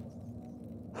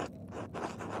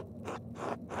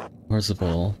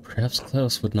 Parzival, perhaps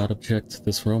Klaus would not object to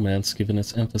this romance given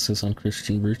its emphasis on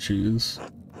Christian virtues.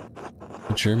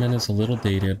 The German is a little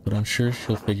dated, but I'm sure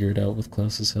she'll figure it out with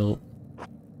Klaus's help.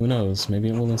 Who knows, maybe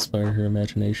it will inspire her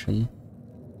imagination.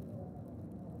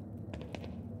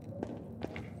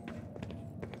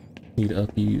 Need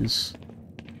uppies.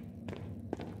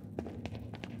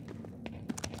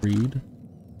 Read.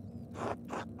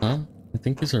 Huh? I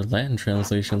think these are Latin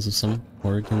translations of some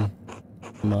Oregon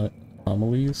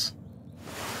homilies.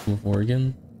 Of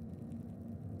Oregon.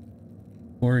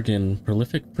 Oregon,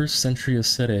 prolific 1st century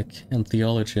ascetic and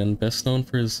theologian, best known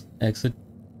for his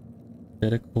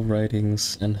exegetical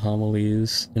writings and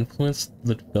homilies, influenced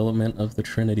the development of the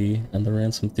Trinity and the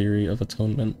ransom theory of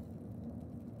atonement.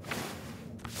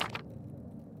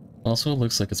 Also, it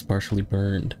looks like it's partially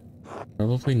burned.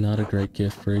 Probably not a great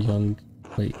gift for a young...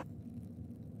 Wait.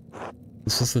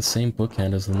 This is the same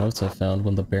bookhand as the notes I found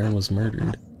when the Baron was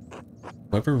murdered.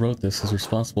 Whoever wrote this is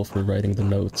responsible for writing the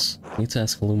notes. I need to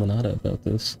ask Illuminata about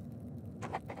this.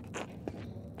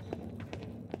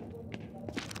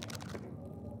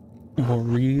 More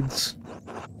reads.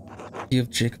 You have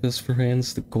Jacobus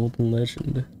Ferrand's The Golden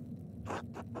Legend.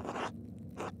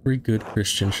 Every good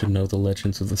Christian should know the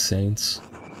legends of the saints,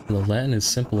 and the Latin is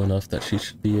simple enough that she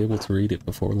should be able to read it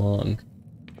before long.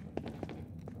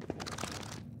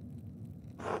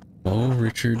 Oh,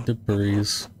 Richard de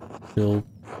Bury's Philo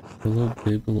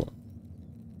Biblo.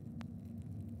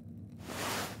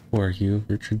 Who are you,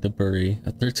 Richard de Bury?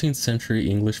 A 13th century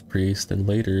English priest and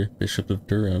later Bishop of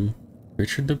Durham,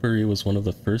 Richard de Bury was one of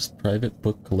the first private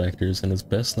book collectors and is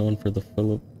best known for the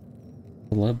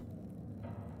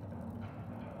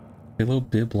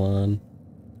Philobiblon,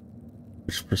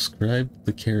 which prescribed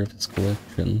the care of his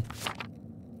collection.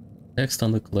 Text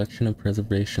on the collection and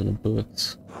preservation of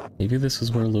books. Maybe this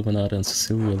is where Illuminata and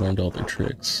Cecilia learned all their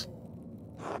tricks.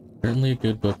 Certainly a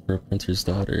good book for a printer's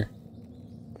daughter.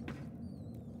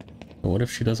 But what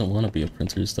if she doesn't want to be a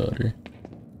printer's daughter?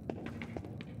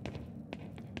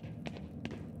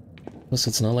 Plus,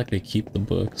 it's not like they keep the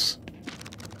books.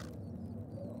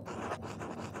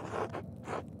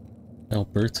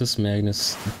 Albertus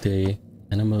Magnus de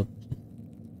Anima.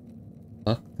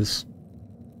 Fuck this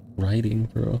writing,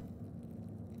 bro.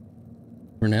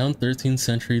 Renowned 13th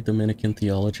century Dominican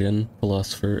theologian,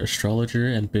 philosopher, astrologer,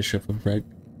 and bishop of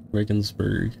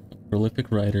Regensburg. A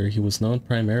prolific writer, he was known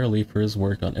primarily for his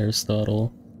work on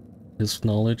Aristotle, his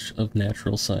knowledge of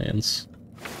natural science.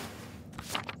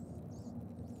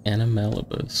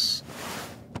 Animalibus.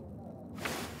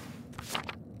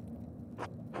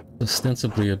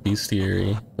 Ostensibly a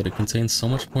bestiary, but it contains so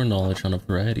much more knowledge on a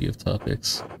variety of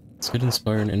topics. This could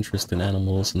inspire an interest in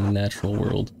animals and the natural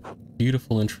world.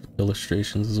 Beautiful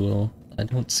illustrations as well. I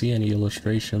don't see any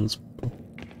illustrations.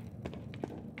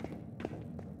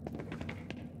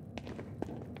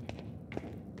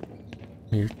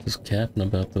 You're just capping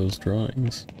about those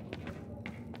drawings.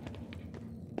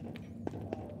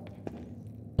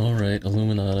 Alright,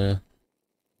 Illuminata.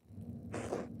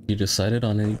 You decided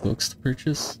on any books to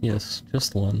purchase? Yes,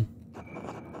 just one.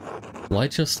 Why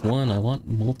just one? I want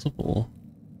multiple.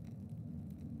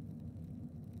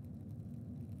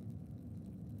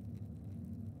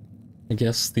 I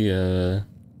guess the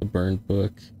burned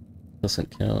book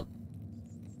doesn't count.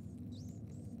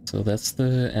 So that's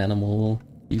the animal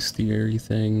bestiary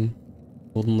thing.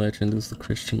 Golden Legend is the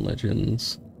Christian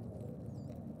Legends.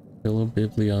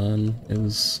 Biblion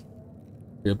is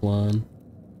Biblon.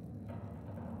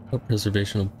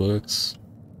 Preservation of books.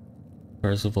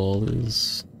 Parzival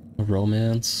is a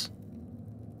romance.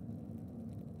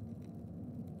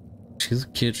 She's a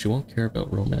kid, she won't care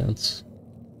about romance.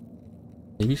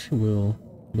 Maybe she will,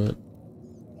 but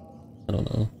I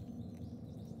don't know.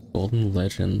 Golden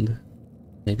Legend.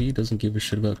 Maybe he doesn't give a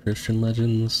shit about Christian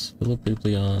legends. Philip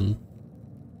Biblion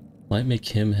might make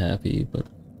him happy, but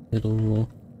it'll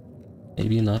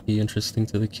maybe not be interesting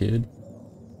to the kid.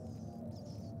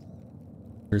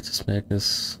 Virtus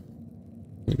Magnus.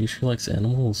 Maybe she likes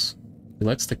animals. She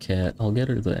likes the cat. I'll get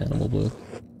her the animal book.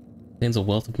 Contains a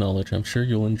wealth of knowledge. I'm sure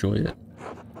you'll enjoy it.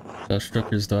 Josh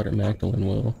Drucker's daughter Magdalene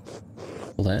will.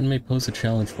 Latin may pose a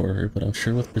challenge for her, but I'm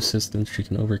sure with persistence she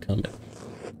can overcome it.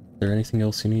 Is there anything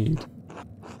else you need?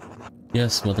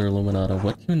 Yes, Mother Illuminata,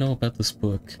 what do you know about this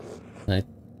book? I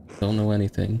don't know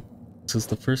anything. This is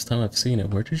the first time I've seen it.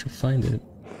 Where did you find it?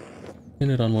 I've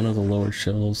seen it on one of the lower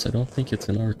shelves. I don't think it's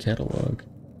in our catalog.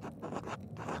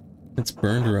 It's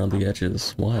burned around the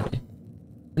edges. Why?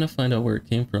 I'm gonna find out where it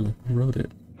came from. Who wrote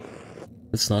it?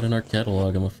 It's not in our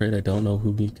catalog. I'm afraid I don't know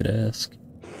who we could ask.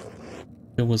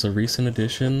 If it was a recent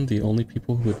edition, the only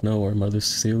people who would know are Mother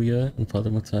Cecilia and Father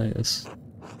Matthias.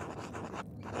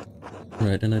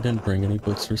 Right, and I didn't bring any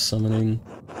books for summoning.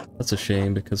 That's a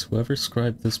shame, because whoever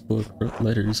scribed this book wrote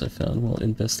letters I found while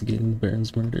investigating the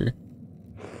Baron's murder.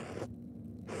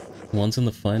 The ones in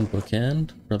the fine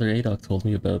bookend? Brother Adok told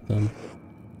me about them.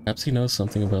 Perhaps he knows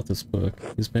something about this book.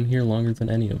 He's been here longer than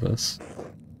any of us.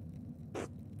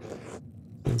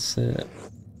 That's it.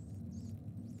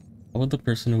 How would the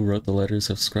person who wrote the letters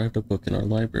have scribed a book in our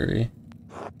library?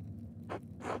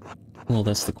 Well,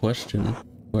 that's the question.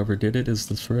 Whoever did it is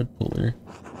the thread puller.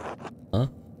 Huh?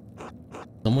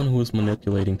 Someone who was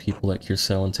manipulating people at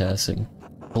Kirsau and Tassing,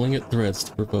 pulling at threads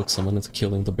to provoke someone into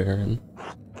killing the Baron.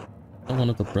 Not one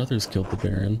of the brothers killed the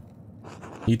Baron.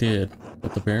 He did,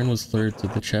 but the Baron was lured to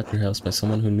the chapter house by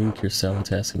someone who knew Kirsau and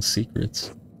Tassing's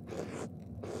secrets.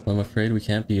 I'm afraid we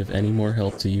can't be of any more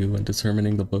help to you in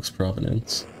determining the book's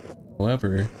provenance.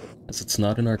 However, as it's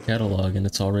not in our catalog and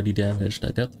it's already damaged, I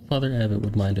doubt that Father Abbot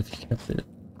would mind if you kept it.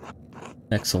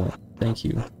 Excellent, thank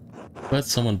you. Glad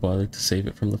someone bothered to save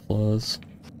it from the flaws.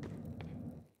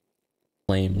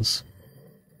 Flames.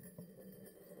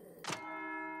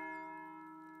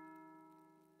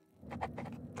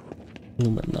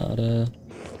 Illuminata.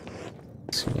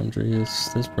 See Andreas.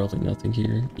 There's probably nothing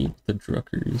here. Eat the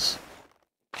Druckers.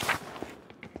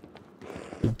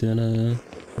 Udena.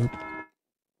 Nope.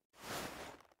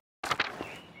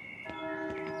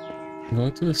 I'm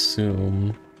going to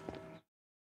assume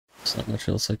there's not much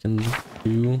else I can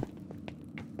do.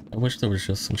 I wish there was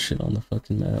just some shit on the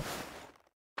fucking map.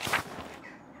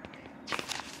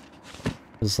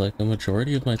 It's like a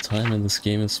majority of my time in this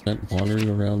game is spent wandering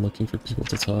around looking for people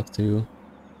to talk to.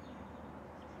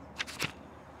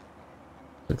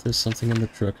 Like there's something in the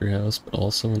Drucker house, but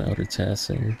also in Outer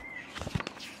Tassing.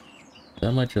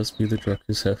 That might just be the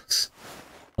Drucker's house,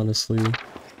 honestly.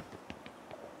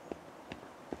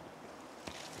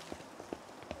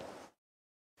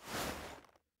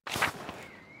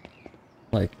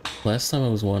 Like, last time I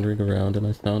was wandering around and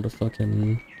I found a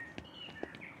fucking...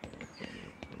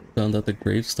 found that the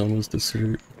gravestone was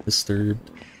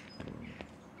disturbed.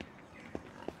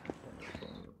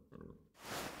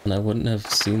 And I wouldn't have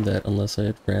seen that unless I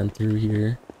had ran through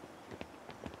here.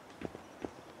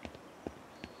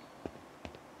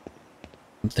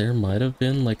 There might have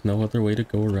been, like, no other way to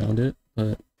go around it,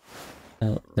 but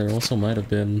there also might have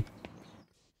been.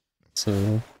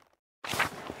 So...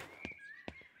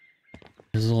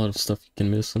 There's a lot of stuff you can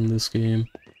miss in this game.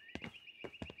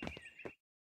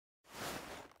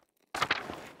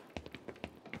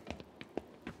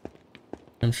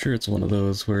 I'm sure it's one of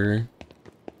those where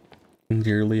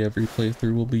nearly every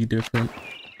playthrough will be different.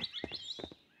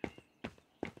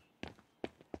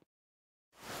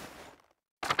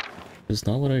 It's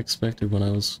not what I expected when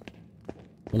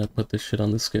I put this shit on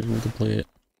the schedule to play it.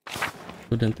 I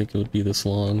didn't think it would be this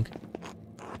long.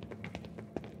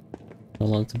 How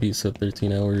long to beat said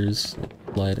 13 hours?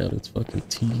 It lied out its fucking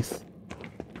teeth.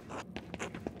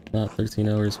 Not 13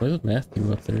 hours. Why is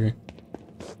Matthew up there?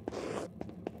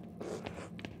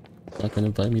 Not gonna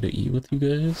invite me to eat with you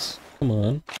guys? Come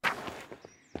on.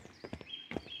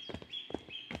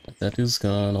 That dude's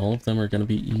gone. All of them are gonna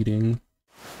be eating.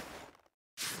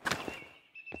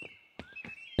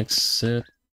 Except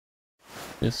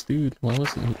this dude. Why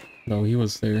wasn't he? No, he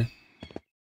was there.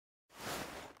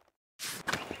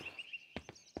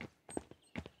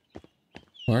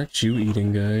 Why aren't you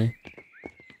eating, guy?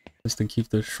 Just to keep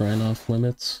the shrine off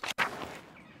limits.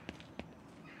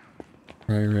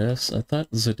 IRS? I thought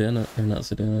Zadena, or not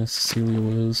Zadena, Cecilia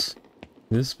was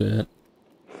this bit.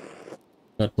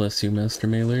 God bless you, Master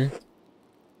Mailer.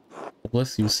 God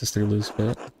bless you, Sister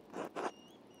Lisbeth.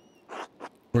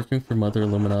 Working for Mother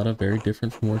Illuminata, very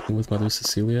different from working with Mother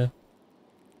Cecilia?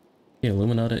 Yeah,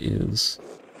 Illuminata is.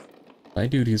 My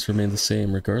duties remain the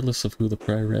same, regardless of who the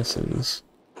Prioress is.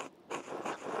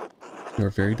 You are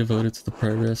very devoted to the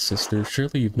Prioress, Sister.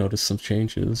 Surely you've noticed some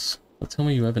changes. But tell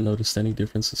me you haven't noticed any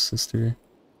differences, Sister. You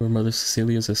were Mother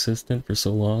Cecilia's assistant for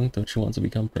so long, don't you want to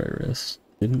become Prioress?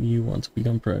 Didn't you want to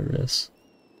become Prioress?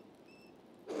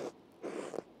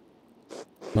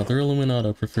 Mother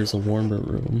Illuminata prefers a warmer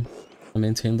room. I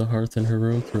maintain the hearth in her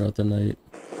room throughout the night.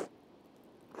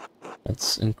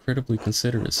 That's incredibly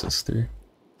considerate, Sister.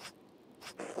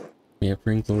 May it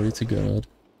bring glory to God.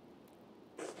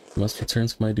 I must return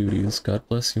to my duties. God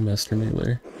bless you, Master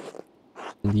Mailer.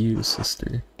 And you,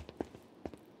 Sister.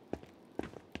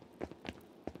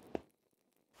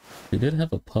 We did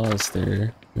have a pause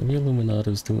there. Maybe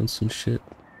Illuminato's doing some shit.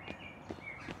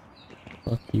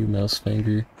 Fuck you,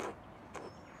 Mousefanger.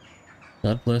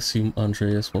 God bless you,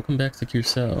 Andreas. Welcome back to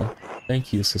Curacao.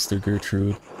 Thank you, Sister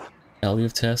Gertrude. Alley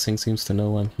of Tassing seems to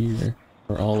know I'm here.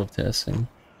 Or all of Tassing.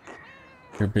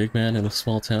 You're a big man in a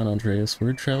small town, Andreas.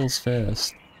 Word travels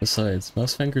fast. Besides,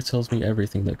 Mousefanger tells me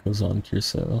everything that goes on in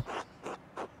Curacao.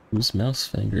 Who's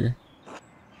Mousefanger?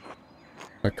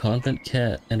 Our convent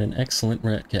cat and an excellent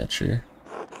rat catcher.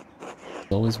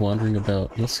 He's always wandering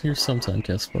about. You'll see her sometime,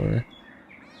 Caspar.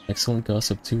 Excellent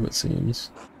gossip too, it seems.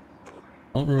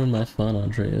 Don't ruin my fun,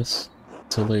 Andreas.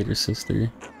 Till later,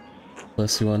 Sister.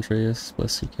 Bless you, Andreas.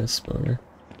 Bless you, Caspar.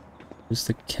 Just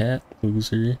a cat,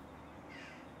 loser.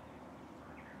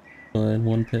 Fine,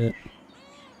 one pet.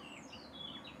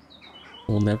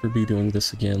 We'll never be doing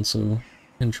this again, so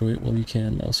enjoy it while you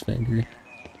can, Mousefanger.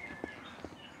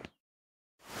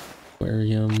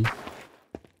 Aquarium.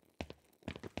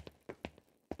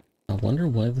 I wonder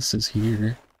why this is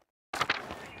here.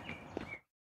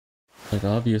 Like,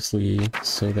 obviously,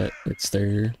 so that it's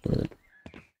there, but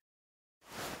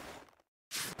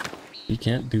you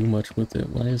can't do much with it.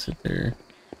 Why is it there?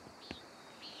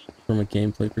 From a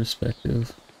gameplay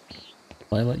perspective.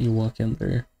 Why let you walk in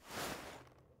there?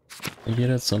 Maybe it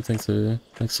had something to,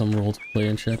 like, some role to play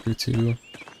in Chapter 2.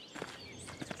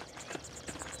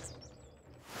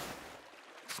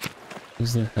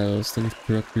 There's the house, there's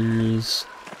Bruckers.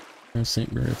 There's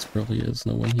St. Moritz probably is,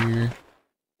 no one here.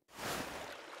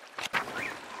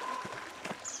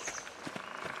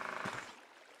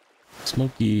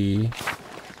 Smokey.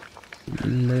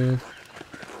 In there.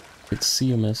 Good to see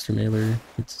you, Master Mailer.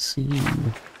 Good to see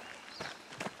you.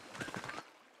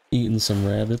 Eating some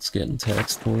rabbits, getting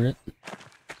taxed for it.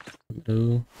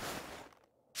 No.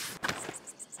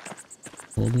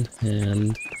 Golden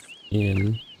hand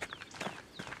in.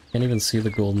 Can't even see the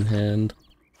golden hand.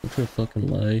 Such a fucking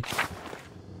lie.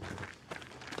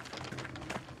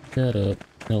 Shut up,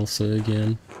 Elsa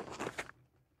again.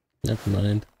 Never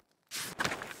mind.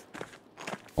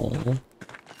 Oh.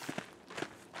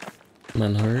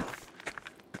 Manhart.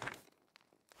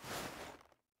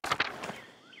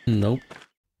 Nope.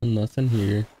 Nothing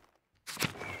here.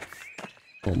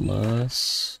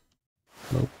 Tomas.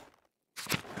 Nope.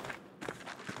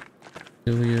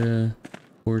 Philia.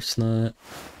 Course not.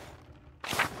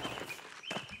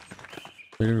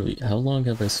 Literally, how long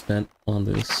have I spent on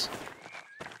this?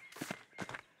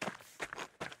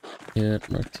 Yeah,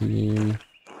 Martine.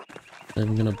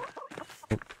 I'm gonna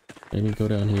maybe go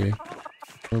down here.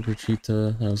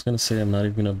 Oberchita. I was gonna say I'm not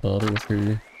even gonna bother with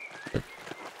her, but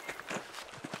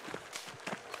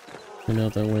Turned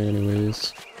out that way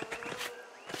anyways.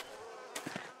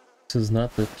 This is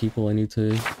not the people I need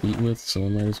to eat with, so I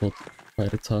might as well try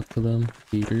to talk to them.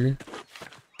 Peter.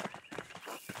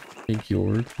 Big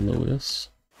Jorg, Lois.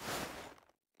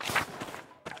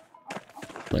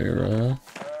 Clara.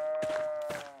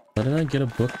 Why did I get a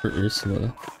book for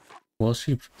Ursula? Well,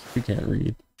 she can't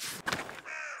read.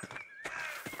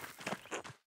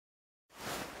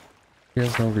 She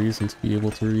has no reason to be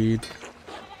able to read.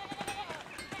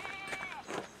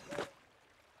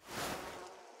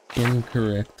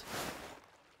 Incorrect.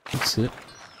 That's it.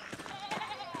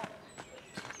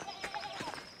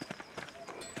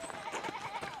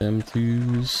 Them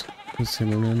twos. The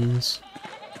Zimmermans.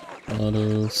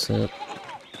 Auto set.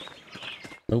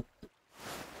 Nope.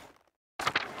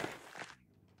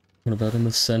 What about in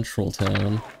the central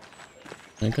town?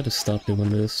 I gotta stop doing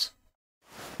this.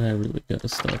 I really gotta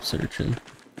stop searching.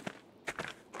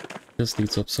 This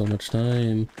eats up so much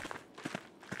time.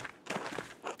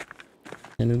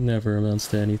 And it never amounts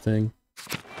to anything.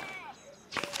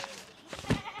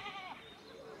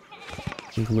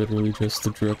 Literally just the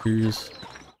Druckers.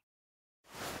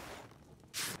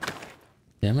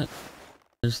 Damn it.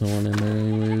 There's no one in there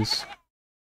anyways.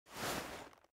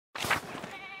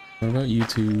 What about you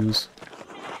twos?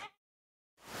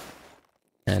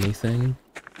 Anything?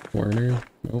 Warner?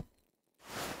 Nope.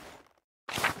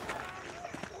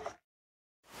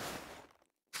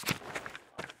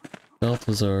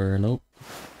 Balthazar? Nope.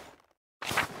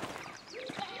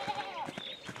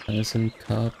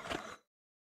 Eisenkopf?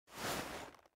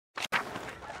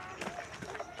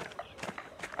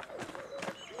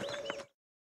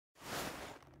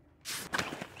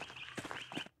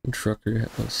 Trucker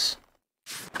House.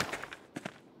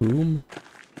 Whom?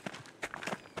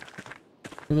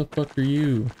 Who the fuck are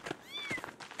you?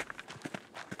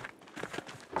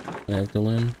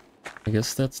 Magdalene? I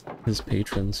guess that's his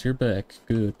patrons. You're back.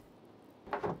 Good.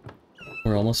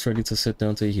 We're almost ready to sit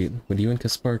down to eat. Would you and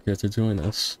Kaspar care to join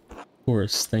us? Of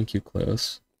course. Thank you,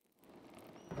 Klaus.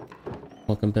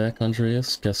 Welcome back,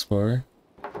 Andreas, Gaspar.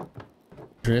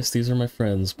 Andreas, these are my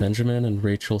friends, Benjamin and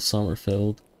Rachel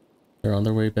Sommerfeld. They're on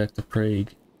their way back to Prague.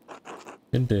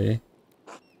 Good day.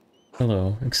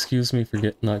 Hello. Excuse me for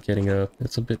not getting up.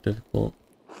 It's a bit difficult.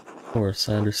 Of course,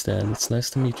 I understand. It's nice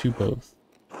to meet you both.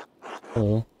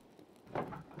 Hello.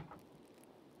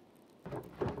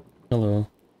 Hello.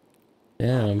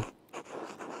 Damn.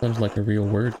 Sounds like a real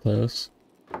word, Klaus.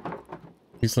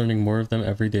 She's learning more of them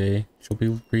every day. She'll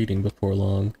be reading before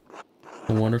long.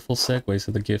 A wonderful segue to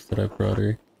the gift that I've brought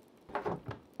her.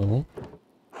 Oh?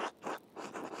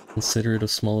 Consider it a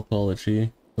small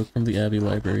apology. Book from the Abbey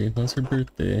Library. When's her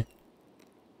birthday?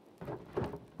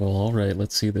 Well, alright,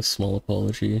 let's see this small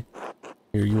apology.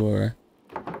 Here you are.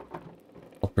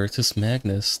 Albertus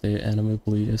Magnus, de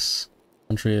Animabilis.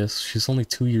 Andreas, she's only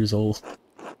 2 years old.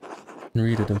 Can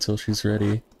read it until she's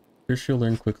ready. Sure she'll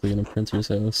learn quickly in a printer's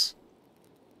house.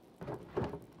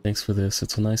 Thanks for this,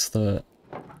 it's a nice thought.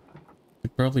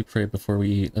 We'd probably pray before we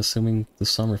eat, assuming the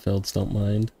Sommerfelds don't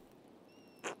mind.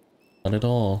 Not at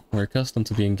all. We're accustomed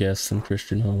to being guests in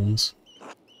Christian homes.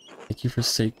 Thank you for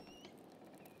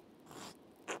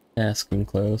asking,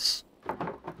 Klaus.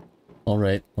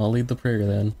 Alright, I'll lead the prayer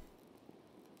then.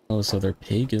 Oh, so they're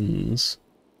pagans.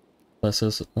 Bless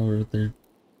us, or they're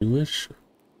Jewish?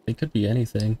 They could be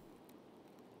anything.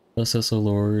 Bless us, O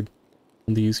Lord,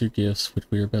 and these your gifts which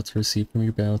we are about to receive from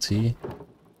your bounty.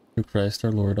 Through Christ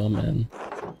our Lord, Amen.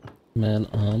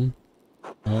 Amen,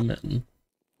 Amen.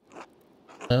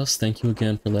 Klaus, thank you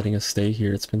again for letting us stay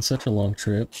here. It's been such a long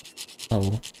trip.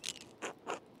 Oh.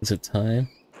 Is it time?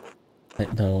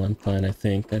 No, I'm fine, I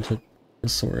think. I just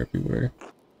sore everywhere.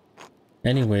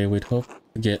 Anyway, we'd hoped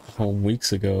to get home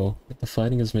weeks ago, but the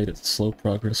fighting has made it slow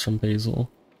progress from Basel.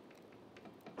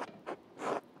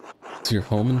 Is your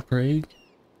home in Prague?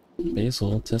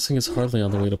 Basel? Testing is hardly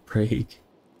on the way to Prague.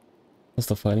 Has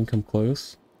the fighting come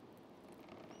close?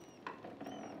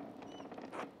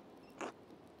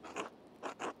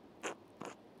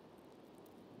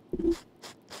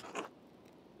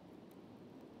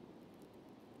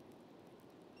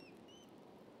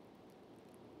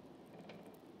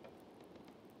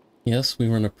 Yes, we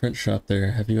run a print shop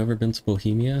there. Have you ever been to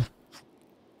Bohemia?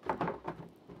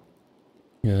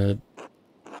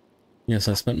 Yes,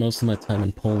 I spent most of my time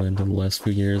in Poland in the last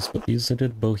few years, but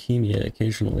visited Bohemia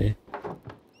occasionally.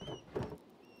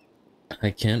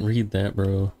 I can't read that,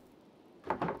 bro.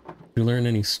 Did you learn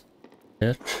any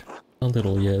sketch? A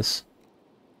little, yes.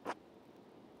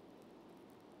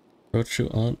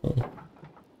 Rochuano.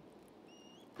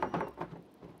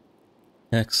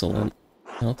 Excellent.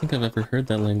 I don't think I've ever heard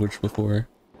that language before.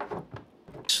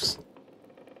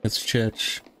 It's Czech.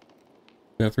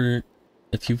 Never,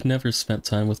 if you've never spent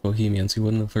time with Bohemians, you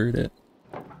wouldn't have heard it.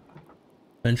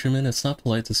 Benjamin, it's not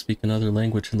polite to speak another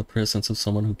language in the presence of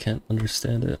someone who can't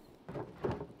understand it.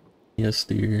 Yes,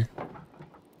 dear.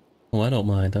 Oh, I don't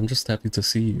mind. I'm just happy to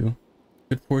see you.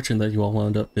 Good fortune that you all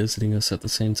wound up visiting us at the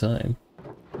same time.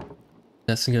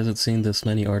 Testing hasn't seen this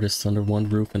many artists under one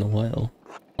roof in a while.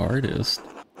 Artist?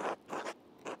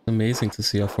 It's amazing to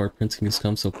see how far printing has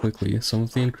come so quickly. Some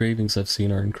of the engravings I've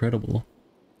seen are incredible.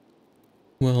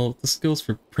 Well, the skills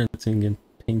for printing and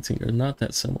painting are not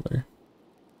that similar.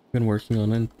 Been working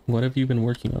on it. What have you been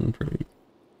working on, Prague?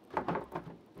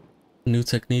 New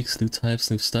techniques, new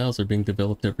types, new styles are being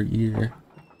developed every year.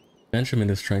 Benjamin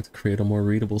is trying to create a more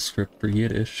readable script for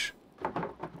Yiddish.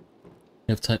 We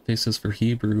have typefaces for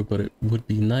Hebrew, but it would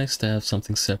be nice to have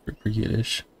something separate for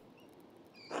Yiddish.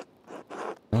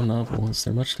 No novel, is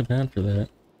there much demand for that?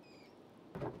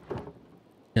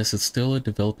 Yes, it's still a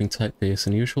developing typeface,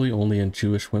 and usually only in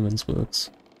Jewish women's books.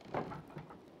 I'd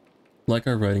like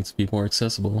our writing to be more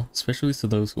accessible, especially to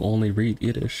those who only read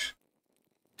Yiddish.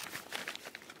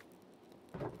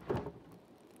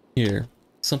 Here,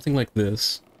 something like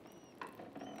this.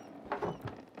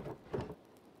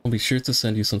 I'll be sure to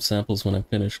send you some samples when I'm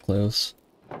finished, Klaus.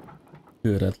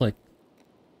 Good, I'd like...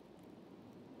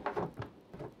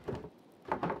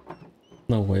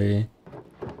 No way.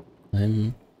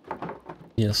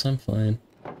 Yes, I'm fine.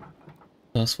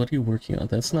 Klaus, what are you working on?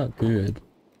 That's not good.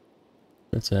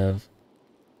 Let's have...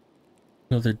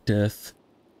 another death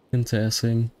in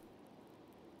Tassing.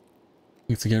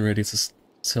 Need to get ready to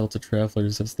sell to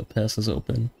travelers as the pass is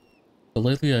open. But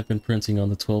lately I've been printing on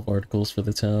the 12 articles for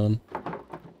the town.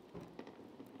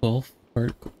 12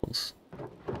 articles.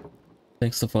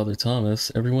 Thanks to Father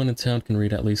Thomas, everyone in town can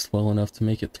read at least well enough to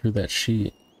make it through that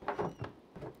sheet.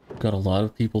 Got a lot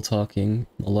of people talking,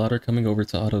 a lot are coming over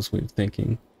to Otto's way of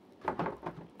thinking.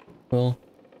 Well,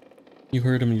 you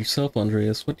heard him yourself,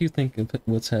 Andreas. What do you think of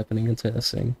what's happening in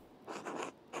Tassing?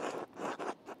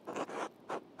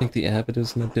 I think the abbot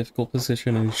is in a difficult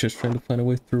position and he's just trying to find a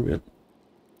way through it.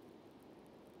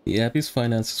 The abbey's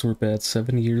finances were bad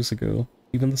 7 years ago.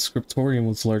 Even the scriptorium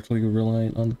was largely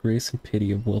reliant on the grace and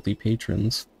pity of wealthy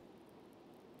patrons.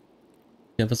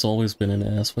 Kevin's always been an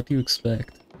ass. What do you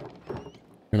expect?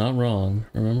 You're not wrong.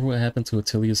 Remember what happened to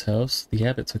Attilia's house? The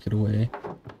abbot took it away.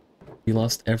 He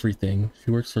lost everything.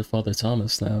 She works for Father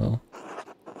Thomas now.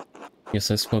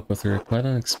 Yes, I spoke with her. Quite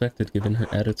unexpected given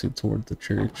her attitude toward the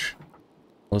church.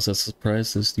 I was as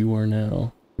surprised as you are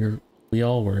now. We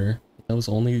all were. That was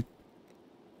only...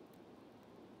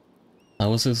 I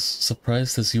was as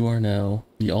surprised as you are now.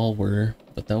 We all were.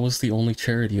 But that was the only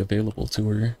charity available to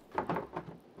her.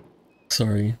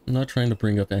 Sorry, I'm not trying to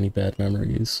bring up any bad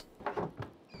memories.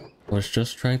 I was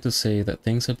just trying to say that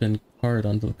things have been hard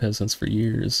on the peasants for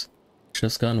years. It's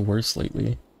just gotten worse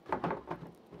lately.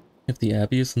 If the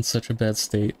abbey is in such a bad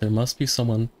state, there must be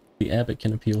someone the abbot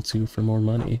can appeal to for more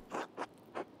money.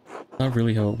 Not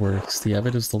really how it works. The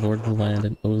abbot is the lord of the land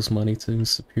and owes money to his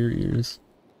superiors.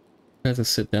 I had to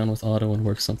sit down with Otto and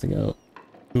work something out.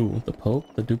 Who? The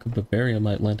Pope? The Duke of Bavaria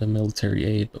might lend him military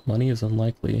aid, but money is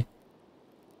unlikely.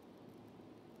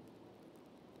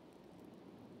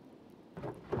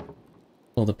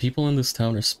 Well, the people in this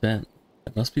town are spent.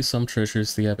 There must be some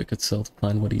treasures the abbot could sell to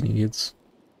find what he needs.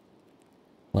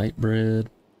 White bread,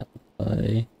 apple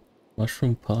pie,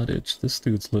 mushroom pottage. This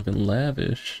dude's living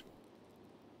lavish.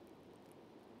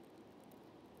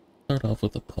 Start off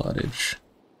with the pottage.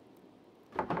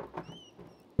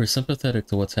 We're sympathetic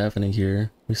to what's happening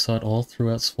here. We saw it all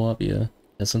throughout Swabia.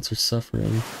 Peasants are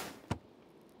suffering.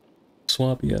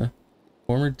 Swabia,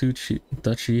 former duchy,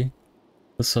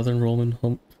 the Southern Roman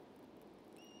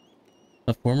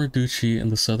a former duchy in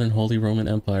the Southern Holy Roman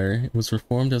Empire. It was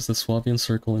reformed as the Swabian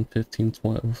Circle in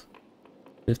 1512.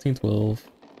 1512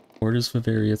 borders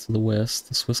Bavaria to the west,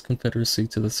 the Swiss Confederacy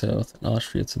to the south, and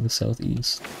Austria to the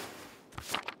southeast.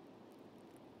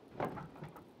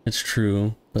 It's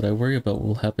true, but I worry about what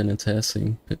will happen in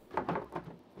Tassing.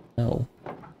 No.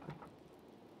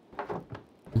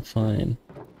 I'm fine.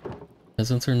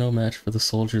 Peasants are no match for the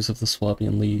soldiers of the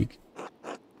Swabian League.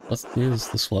 What is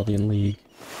the Swabian League?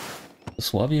 The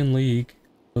Swabian League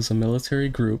was a military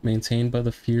group maintained by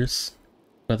the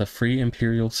free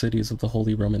imperial cities of the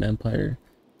Holy Roman Empire.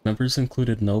 Members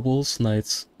included nobles,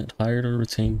 knights, and hired or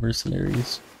retained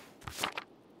mercenaries.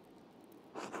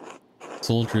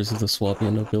 Soldiers of the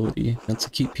Swabian nobility, meant to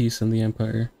keep peace in the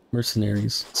empire.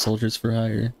 Mercenaries, soldiers for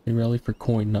hire. They rally for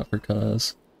coin, not for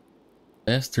cause.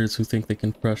 Bastards who think they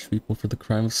can crush people for the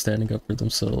crime of standing up for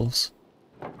themselves.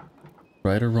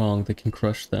 Right or wrong, they can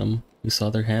crush them. We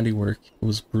saw their handiwork. It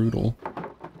was brutal.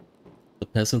 The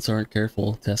peasants aren't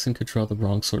careful, testing could draw the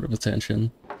wrong sort of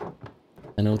attention.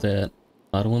 I know that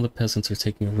Otto and the peasants are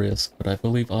taking a risk, but I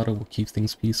believe Otto will keep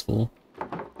things peaceful.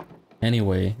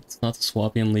 Anyway, it's not the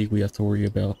Swabian League we have to worry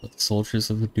about, but the soldiers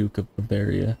of the Duke of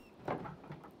Bavaria.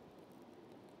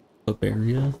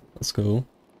 Bavaria? Let's go.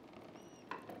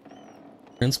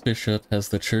 Prince Bishop has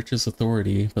the church's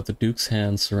authority, but the Duke's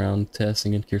hands surround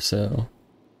Tassing and Kirsau.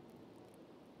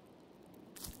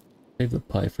 Save the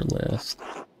pie for last.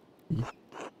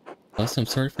 Klaus, I'm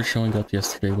sorry for showing up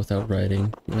yesterday without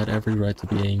writing. You had every right to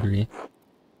be angry.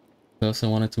 Klaus, I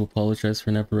wanted to apologize for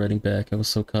never writing back. I was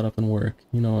so caught up in work.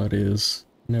 You know how it is.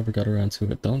 I never got around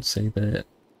to it. Don't say that.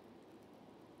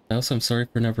 Klaus, I'm sorry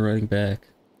for never writing back.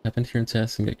 Happened here in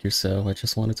Tassing at Kirsau. I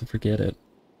just wanted to forget it.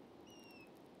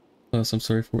 Klaus, I'm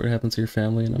sorry for what happened to your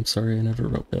family, and I'm sorry I never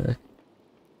wrote back.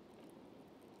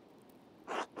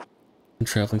 I'm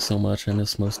traveling so much, I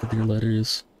missed most of your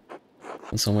letters.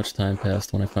 And so much time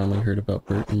passed when I finally heard about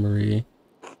Bert and Marie.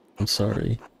 I'm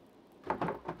sorry.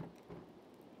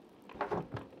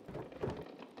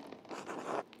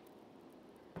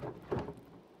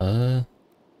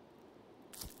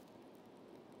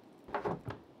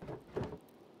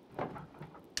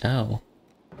 Ow.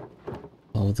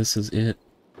 Oh, this is it.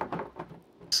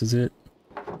 This is it.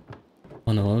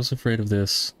 Oh no, I was afraid of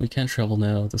this. We can't travel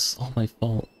now. This is all my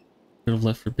fault. Should have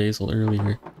left for Basel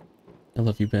earlier. I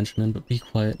love you, Benjamin, but be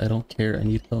quiet. I don't care. I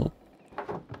need help.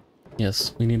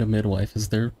 Yes, we need a midwife. Is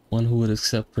there one who would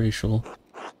accept Rachel?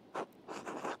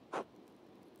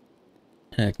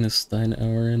 Agnes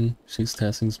Steinauerin. She's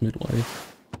Tassing's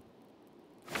midwife.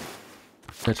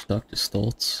 Fetch Dr.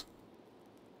 Stoltz.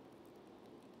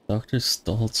 Dr.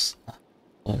 Stoltz.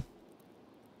 What?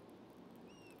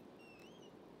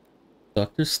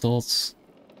 Dr. Stoltz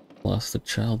lost a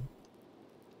child.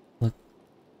 What?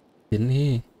 Didn't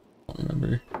he? I don't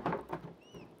remember.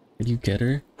 Did you get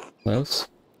her, Klaus?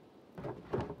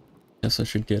 Guess I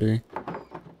should get her.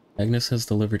 Agnes has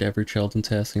delivered every child in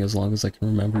Tassing as long as I can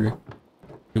remember.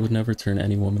 She would never turn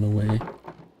any woman away.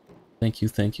 Thank you,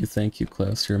 thank you, thank you,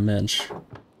 Klaus. You're a mensch.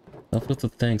 Enough with the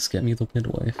thanks, get me the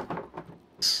midwife.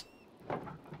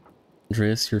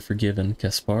 Andreas, you're forgiven.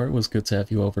 Caspar, it was good to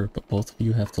have you over, but both of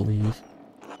you have to leave.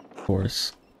 Of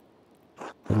course.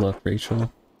 Good luck,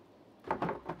 Rachel.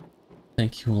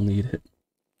 Thank you, I'll need it.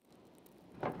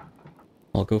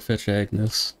 I'll go fetch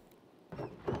Agnes.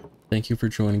 Thank you for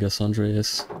joining us,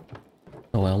 Andreas.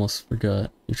 Oh, I almost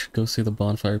forgot. You should go see the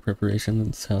bonfire preparation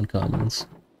in the town commons.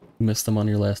 You missed them on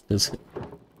your last visit.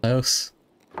 Klaus!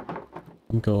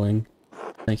 I'm going.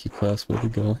 Thank you, Klaus. We'll be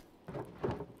going.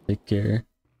 Take care.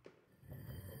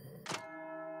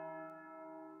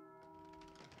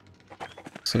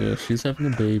 So yeah, she's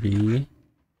having a baby.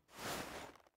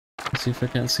 Let's see if I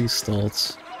can't see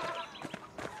Stoltz.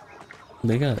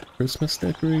 They got Christmas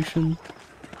decoration.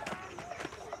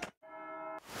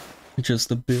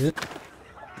 Just a bit.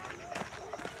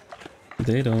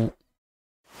 They don't.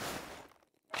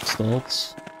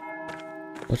 Stoltz.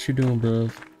 What you doing,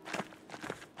 bruv?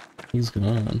 He's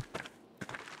gone.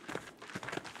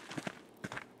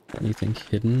 Anything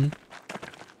hidden?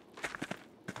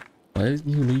 Why did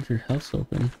you leave your house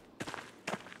open?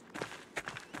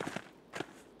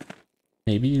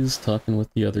 Maybe he's talking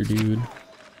with the other dude.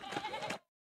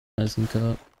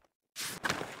 Eisenkopf.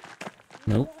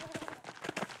 Nope.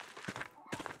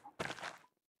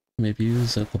 Maybe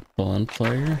he's at the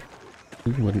bonfire?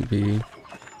 He wouldn't be.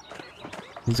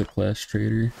 He's a class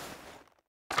trader.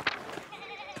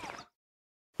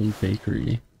 In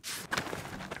bakery.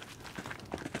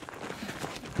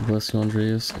 Bless you,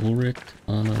 Andreas. Ulrich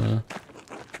on a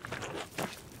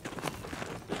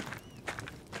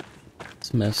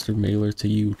master mailer to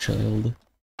you, child.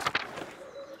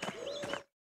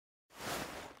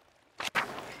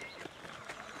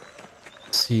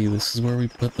 See, this is where we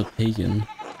put the pagan.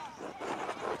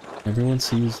 Everyone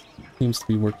seems to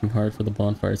be working hard for the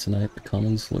bonfire tonight. The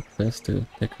commons look best to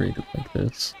decorate it like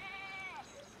this.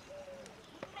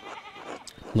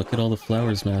 Look at all the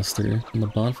flowers, Master, and the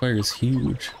bonfire is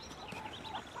huge.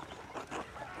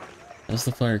 How's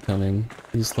the fire coming?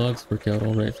 These logs work out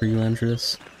alright for you,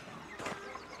 Andres?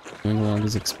 Going along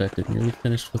as expected. Nearly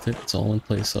finished with it. It's all in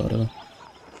place, Otto.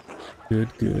 Good,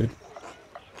 good.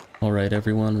 Alright,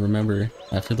 everyone, remember,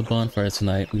 after the bonfire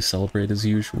tonight, we celebrate as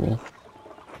usual.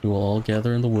 We will all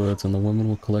gather in the woods, and the women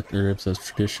will collect herbs as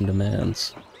tradition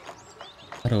demands.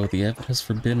 Otto, the abbot has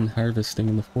forbidden harvesting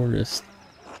in the forest.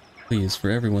 Please,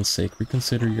 for everyone's sake,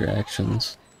 reconsider your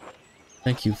actions.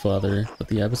 Thank you, Father, but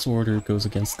the abbot's order goes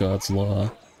against God's law.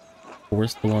 The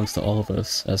forest belongs to all of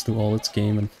us, as do all its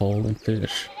game and fowl and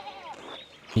fish.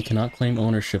 He cannot claim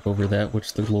ownership over that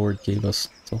which the Lord gave us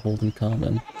to hold in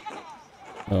common.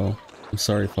 Oh, I'm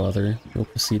sorry, Father. We'll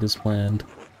proceed as planned.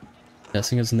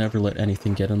 Passing has never let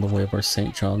anything get in the way of our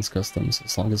St. John's customs,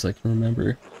 as long as I can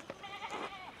remember.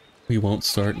 We won't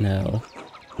start now.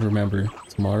 Remember,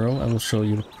 tomorrow I will show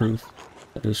you the proof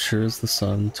that as sure as the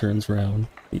sun turns round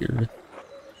the earth,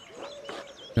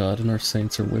 God and our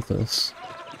saints are with us.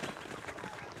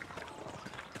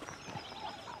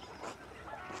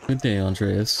 Good day,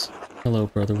 Andreas. Hello,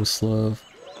 brother with Slav.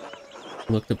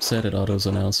 He looked upset at Otto's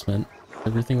announcement.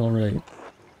 Everything alright?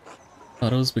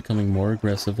 Otto is becoming more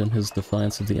aggressive in his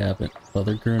defiance of the abbot.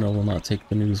 Father Gurno will not take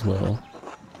the news well.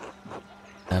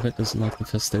 Abbot doesn't like the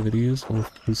festivities? Well,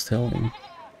 who's telling?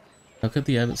 How could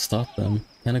the abbot stop them?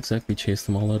 Can't exactly chase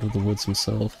them all out of the woods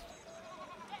himself.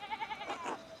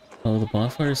 Oh, the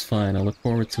bonfire's fine. I look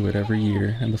forward to it every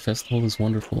year, and the festival is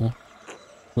wonderful.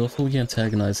 Willfully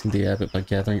antagonizing the abbot by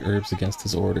gathering herbs against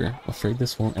his order. Afraid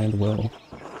this won't end well.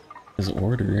 His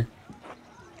order?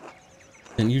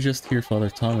 Didn't you just hear Father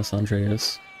Thomas,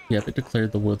 Andreas? The abbot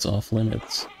declared the woods off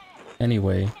limits.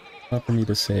 Anyway, not for me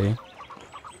to say.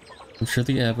 I'm sure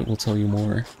the abbot will tell you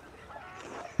more.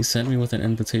 He sent me with an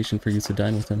invitation for you to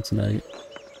dine with him tonight.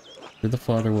 Sure, the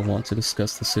father will want to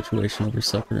discuss the situation over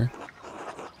supper.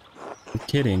 You're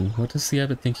kidding. What does the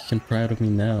abbot think he can pry out of me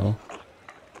now?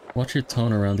 Watch your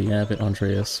tone around the abbot,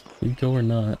 Andreas. Will you go or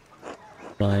not?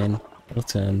 Fine. I'll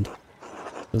attend.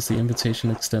 Does the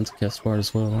invitation extend to Caspar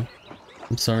as well?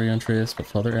 I'm sorry, Andreas, but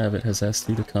Father Abbot has asked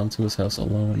you to come to his house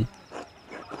alone.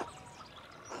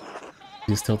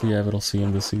 Please tell the abbot I'll see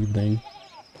him this evening.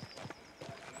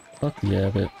 Fuck the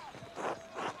abbot.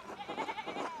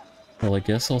 Well, I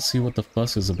guess I'll see what the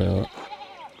fuss is about.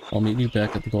 I'll meet you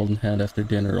back at the Golden Hand after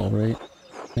dinner, alright?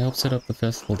 I help set up the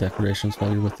festival decorations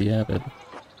while you're with the abbot.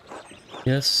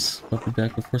 Yes, I'll be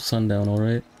back before sundown,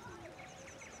 alright?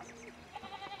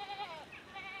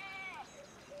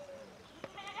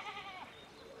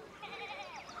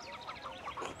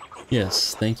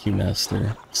 Yes, thank you,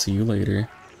 Master. See you later.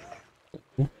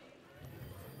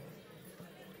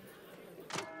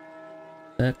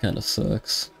 That kinda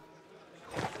sucks.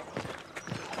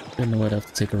 Didn't know I'd have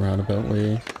to take a roundabout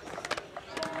way.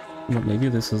 But maybe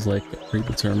this is like a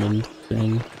predetermined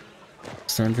thing.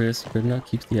 Mr. Andreas, you better not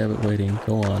keep the abbot waiting.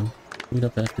 Go on. Meet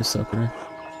up after supper.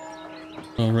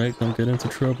 Alright, don't get into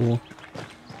trouble.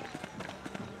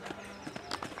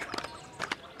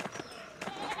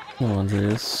 Come on,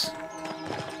 Andreas.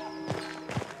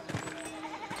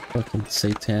 Fucking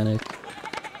satanic.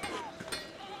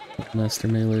 Master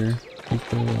Mailer.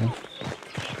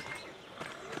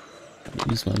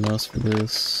 Use my mouse for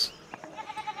this.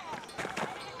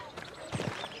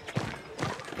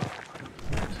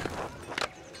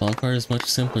 Bonfire is much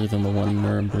simpler than the one in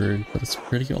Nuremberg, but it's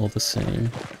pretty all the same.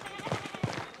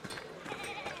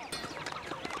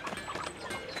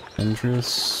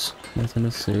 Dangerous, nothing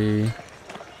to say.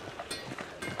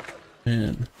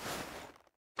 Man.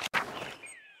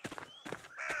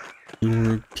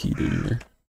 Georg Peter.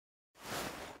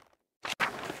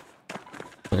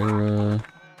 Clara.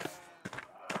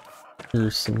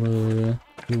 Ursula.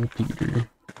 Little Peter.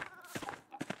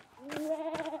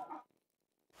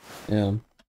 Yeah.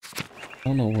 I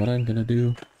don't know what I'm gonna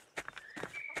do.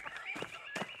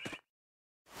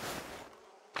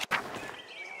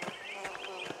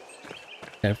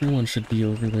 Everyone should be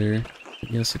over there, I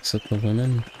guess, except the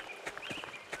women.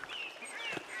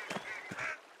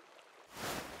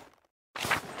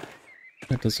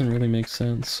 That doesn't really make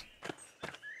sense.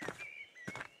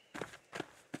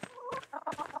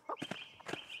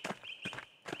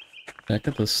 Back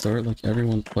at the start, like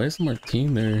everyone, why isn't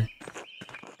Martine there?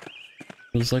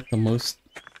 It was like the most,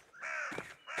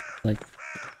 like,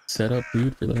 set up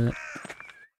dude for that.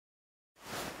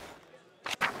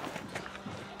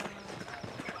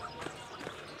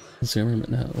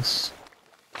 Zimmerman house.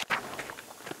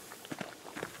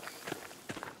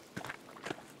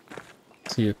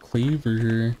 See a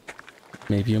cleaver,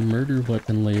 maybe a murder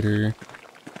weapon later.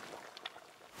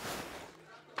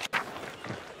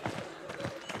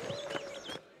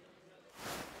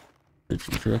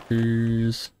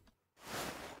 Truckers.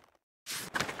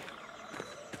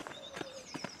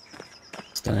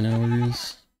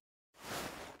 Steinhours.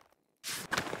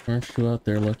 Aren't you out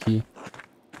there, Lucky?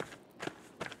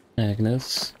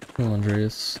 Agnes. Oh,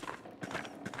 Andreas.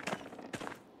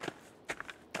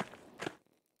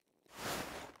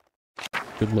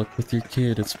 Good luck with your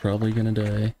kid, it's probably gonna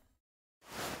die.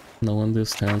 Knowing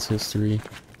this town's history.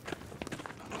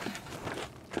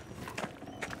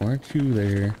 Aren't you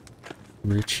there?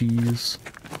 Richies.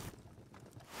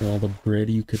 All the bread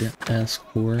you could ask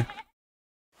for.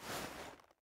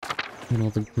 And all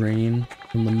the grain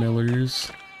from the millers,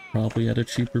 probably at a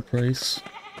cheaper price.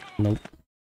 Nope.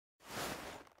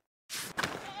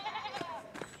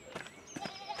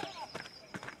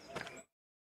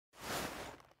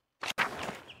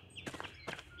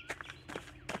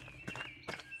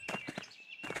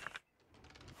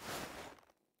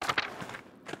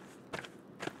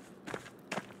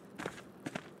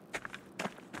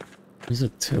 There's a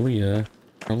Tilia,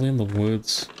 probably in the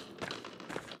woods.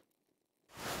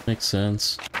 Makes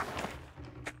sense.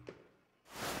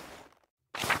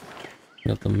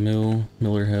 Got the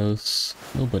Miller house.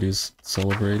 Nobody's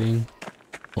celebrating.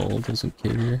 Paul doesn't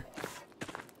care.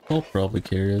 Paul probably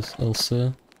cares.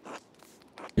 Elsa.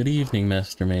 Good evening,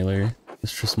 Master Mailer.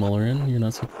 Mistress Mullerin, you're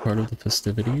not taking part of the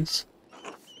festivities?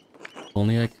 If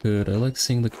only I could. I like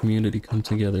seeing the community come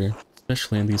together,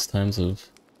 especially in these times of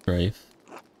strife.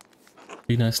 It'd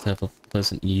be nice to have a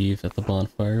pleasant eve at the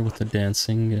bonfire with the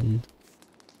dancing and...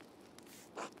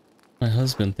 My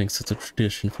husband thinks it's a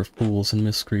tradition for fools and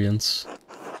miscreants.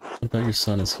 What about your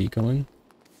son? Is he going?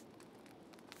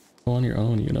 Go on your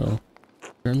own, you know.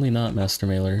 Certainly not, Master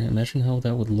Mailer. Imagine how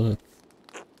that would look.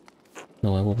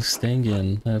 No, I will be staying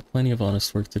in. I have plenty of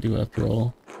honest work to do after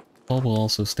all. Paul will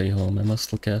also stay home. I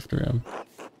must look after him.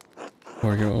 You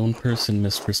are your own person,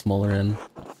 Mistress Mullerin.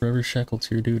 Forever shackled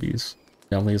to your duties.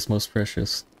 Family is most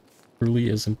precious. Truly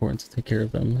is important to take care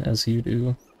of them, as you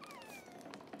do.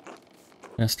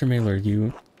 Master Mailer,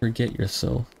 you forget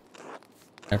yourself.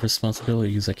 I have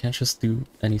responsibilities. I can't just do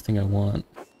anything I want.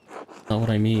 Not what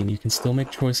I mean. You can still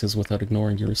make choices without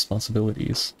ignoring your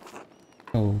responsibilities.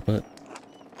 Oh, but...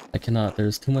 I cannot. There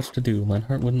is too much to do. Mine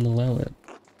heart wouldn't allow it.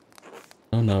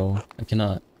 Oh no, I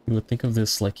cannot. He would think of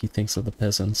this like he thinks of the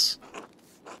peasants.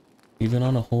 Even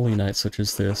on a holy night such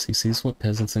as this, he sees what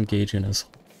peasants engage in as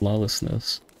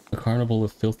lawlessness. A carnival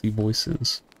of filthy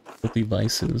voices. Filthy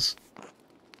vices.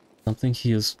 Something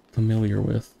he is familiar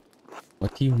with.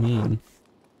 What do you mean?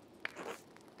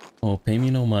 Oh, pay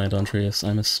me no mind, Andreas.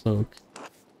 I misspoke.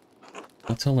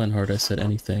 Don't tell Lenhard I said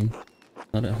anything.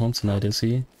 Not at home tonight, is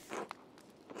he?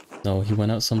 No, he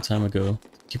went out some time ago.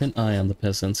 Keep an eye on the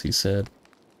peasants, he said.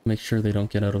 Make sure they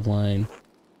don't get out of line.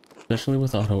 Especially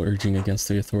with Otto urging against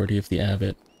the authority of the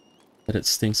abbot. That it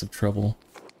stinks of trouble.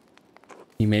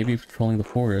 He may be patrolling the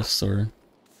forests, or...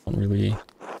 don't really...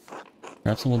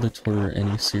 Perhaps it will deter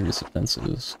any serious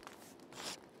offenses.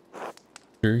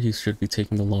 Sure, he should be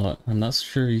taking the law. I'm not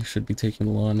sure he should be taking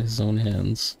the law in his own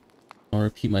hands. I'll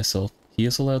repeat myself. He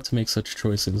is allowed to make such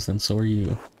choices, and so are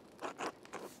you.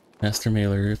 Master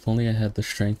Mailer, if only I had the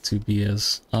strength to be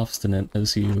as obstinate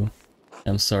as you.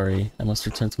 I'm sorry. I must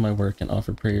return to my work and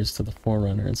offer prayers to the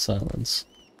Forerunner in silence.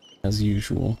 As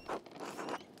usual.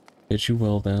 Bid you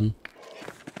well, then.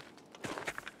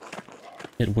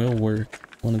 It will work.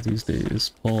 One of these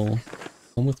days. Paul,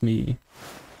 come with me.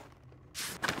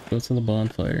 Go to the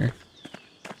bonfire.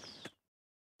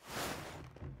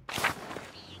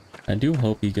 I do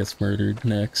hope he gets murdered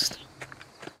next.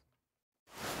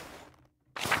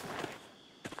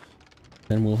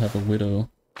 Then we'll have a widow.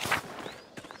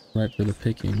 Right for the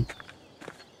picking.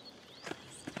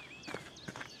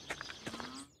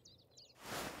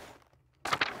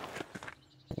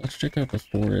 Let's check out the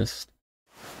forest.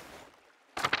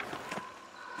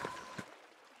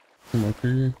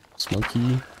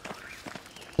 Smokey.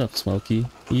 What's up, Smokey?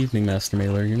 Evening, Master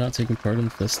Mailer. You're not taking part in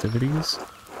the festivities?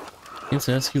 I came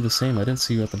to ask you the same. I didn't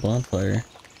see you at the bonfire.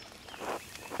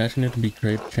 Imagine it'd be a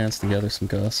great chance to gather some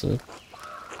gossip.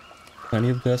 Plenty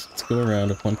of gossip to go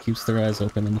around if one keeps their eyes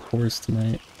open in the forest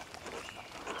tonight.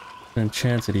 An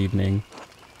enchanted evening.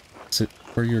 So,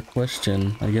 for your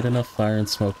question, I get enough fire and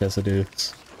smoke as it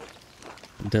is.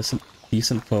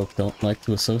 Decent folk don't like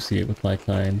to associate with my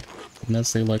kind, and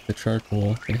as they like the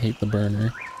charcoal, they hate the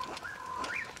burner.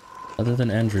 Other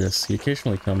than Andreas, he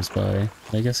occasionally comes by.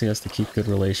 I guess he has to keep good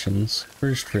relations for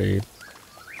his trade.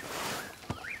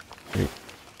 Wait.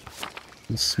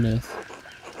 The smith.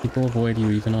 People avoid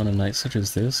you even on a night such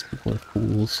as this? People are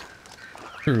fools.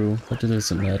 True, but it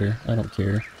doesn't matter. I don't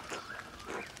care.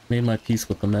 Made my peace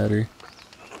with the matter.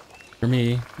 For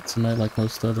me, it's a night like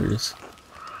most others.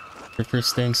 Prefer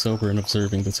staying sober and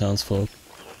observing the townsfolk.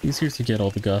 Easier to get all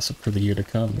the gossip for the year to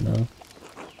come, you know?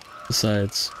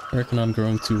 Besides, I reckon I'm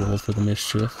growing too old for the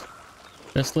mischief.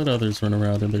 Best let others run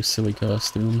around in their silly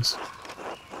costumes.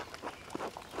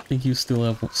 Think you still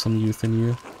have some youth in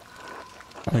you?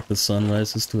 Like the sun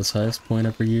rises to its highest point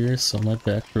every year, so my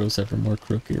back grows ever more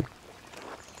crooked.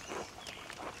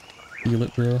 Feel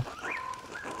it, bro?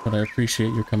 But I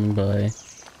appreciate your coming by.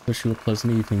 Wish you a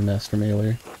pleasant evening, Master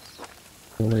Mailer.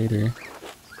 Till later.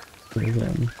 Till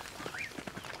then.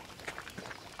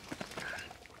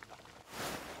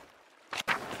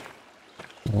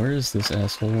 Where is this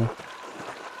asshole?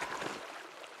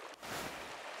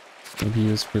 Maybe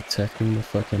he was protecting the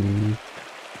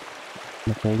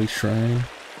holy shrine.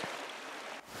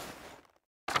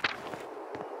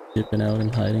 Dipping out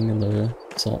and hiding in the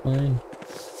salt mine.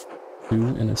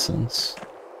 True innocence.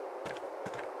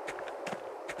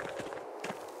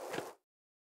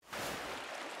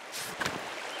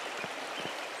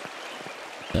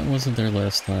 That wasn't their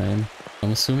last time.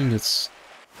 I'm assuming it's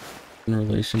in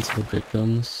relation to the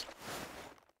victims.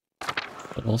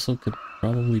 But also could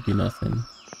probably be nothing.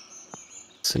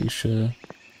 Seisha.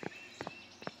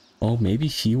 Oh, maybe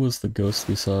he was the ghost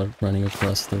we saw running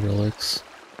across the relics.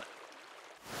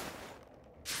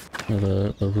 Or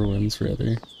the ruins,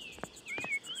 rather.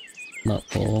 Not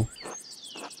Paul.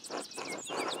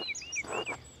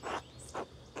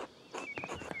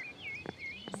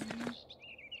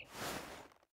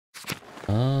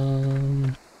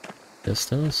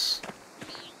 Guest house?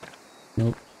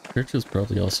 Nope. Church is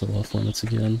probably also off limits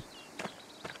again.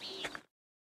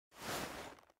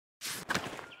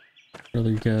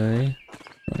 Other guy.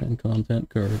 Ryan Convent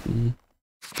Garden.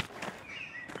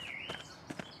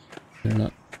 They're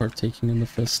not partaking in the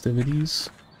festivities.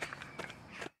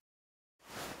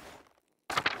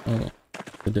 Oh,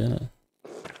 Cadena.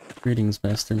 Greetings,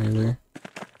 Master Mailer.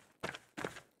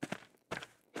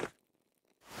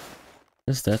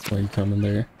 Guess that's why you come in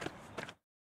there.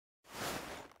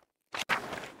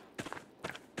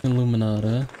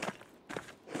 Illuminata.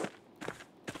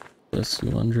 Bless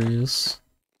you, Andreas.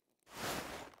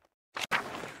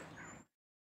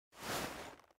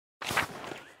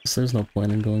 Guess there's no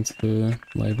point in going to the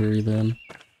library then.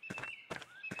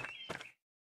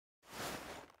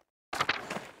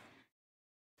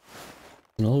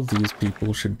 And all of these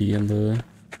people should be at the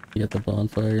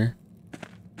bonfire.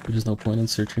 There's no point in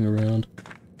searching around.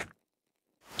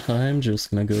 I'm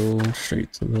just gonna go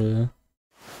straight to the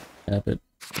abbot.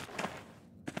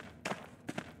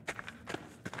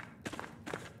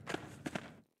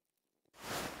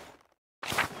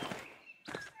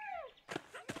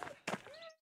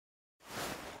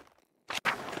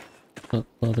 Up,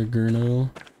 Father Gurno.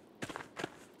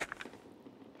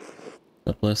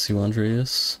 God bless you,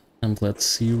 Andreas. I'm glad to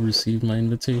see you received my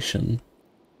invitation.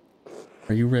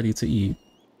 Are you ready to eat?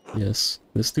 Yes.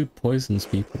 This dude poisons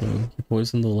people, though. He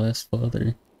poisoned the last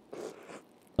father.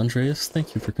 Andreas,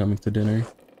 thank you for coming to dinner.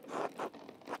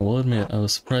 I will admit, I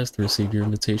was surprised to receive your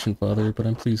invitation, Father, but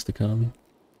I'm pleased to come.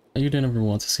 You didn't ever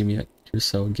want to see me at your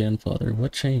cell again, Father.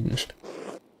 What changed?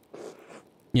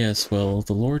 Yes, well,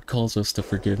 the Lord calls us to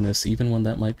forgiveness, even when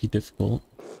that might be difficult.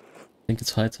 I think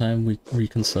it's high time we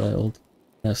reconciled.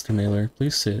 Master Mailer,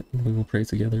 please sit, and we will pray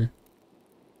together.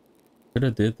 Could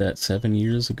have did that 7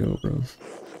 years ago, bruv.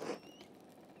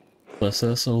 Bless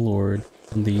us, O Lord,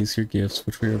 and these your gifts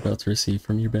which we are about to receive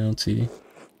from your bounty.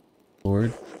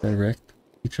 Lord, direct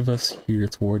each of us here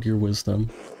toward your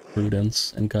wisdom,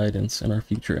 prudence, and guidance in our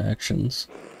future actions.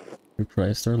 Through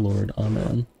Christ our Lord.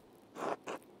 Amen.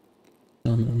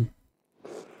 Amen.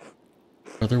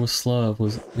 Brother Waslav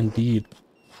was indeed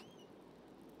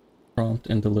prompt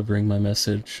in delivering my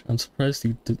message. I'm surprised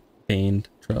you deigned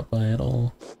drop by at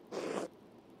all.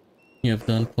 You have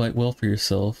done quite well for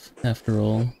yourself. After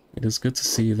all, it is good to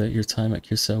see that your time at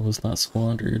Cursell was not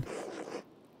squandered.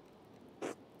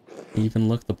 You even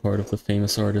look the part of the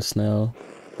famous artist now.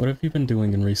 What have you been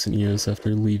doing in recent years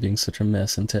after leaving such a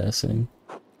mess in Tassing?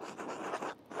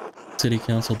 City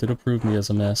Council did approve me as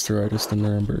a master artist in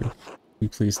Nuremberg. Be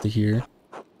pleased to hear.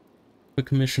 A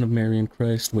commission of Marian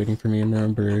Christ waiting for me in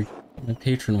Nuremberg. My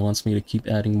patron wants me to keep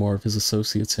adding more of his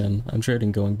associates in. I'm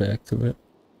dreading going back to it.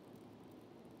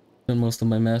 Spent most of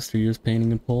my master years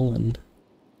painting in Poland.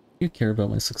 You care about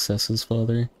my successes,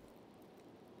 Father?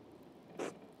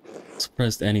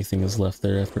 Surprised anything is left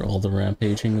there after all the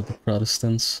rampaging of the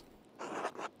Protestants.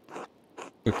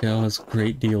 Krakow has a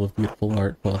great deal of beautiful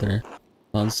art, Father.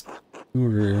 Hans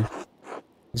Dürer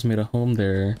has made a home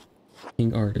there.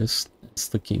 King artist. As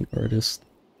the king artist.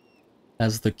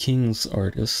 As the king's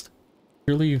artist.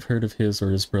 Surely you've heard of his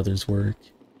or his brother's work.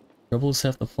 Trouble is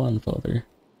half the fun, Father.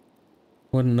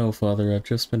 Wouldn't know, Father. I've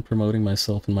just been promoting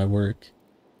myself in my work.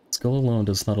 Skill alone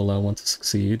does not allow one to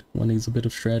succeed. One needs a bit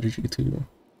of strategy, too.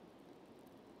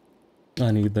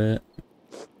 I need that.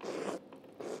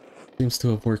 Seems to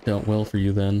have worked out well for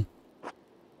you, then.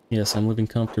 Yes, I'm living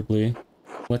comfortably.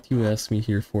 What do you ask me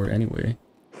here for, anyway?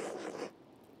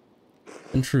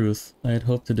 In truth, I had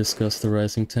hoped to discuss the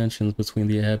rising tensions between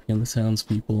the Abbey and the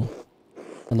townspeople.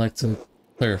 I'd like to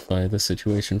clarify the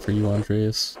situation for you,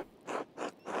 Andreas.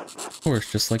 Of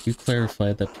course, just like you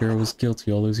clarified that Piero was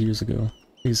guilty all those years ago.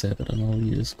 Please, Abbot, on all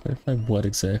years. Clarify what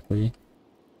exactly?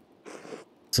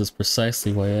 This is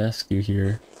precisely why I asked you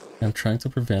here. I'm trying to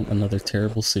prevent another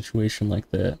terrible situation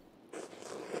like that.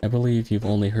 I believe you've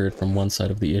only heard from one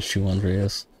side of the issue,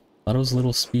 Andreas. Otto's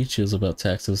little speeches about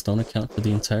taxes don't account for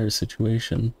the entire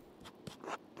situation.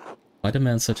 Why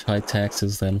demand such high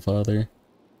taxes then, father?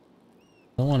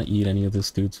 I don't want to eat any of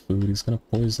this dude's food, he's gonna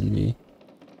poison me.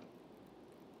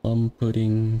 Plum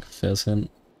pudding, pheasant,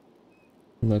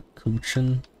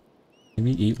 lakuchen.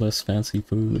 Maybe eat less fancy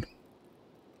food.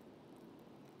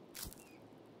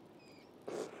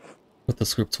 With the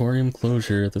scriptorium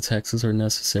closure, the taxes are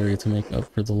necessary to make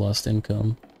up for the lost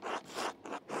income.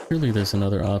 Surely there's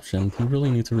another option. Do you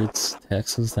really need to raise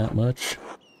taxes that much?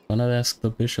 Why not ask the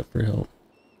bishop for help?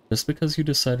 Just because you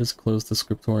decided to close the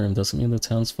scriptorium doesn't mean the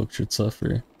townsfolk should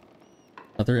suffer.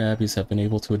 Other abbeys have been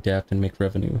able to adapt and make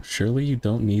revenue. Surely you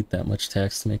don't need that much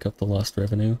tax to make up the lost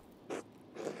revenue.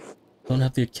 I don't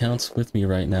have the accounts with me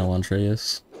right now,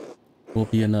 Andreas. It will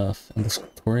be enough, and the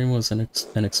scriptorium was an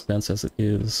expense as it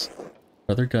is.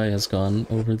 Other guy has gone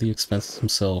over the expenses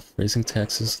himself. Raising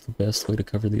taxes is the best way to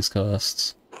cover these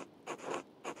costs.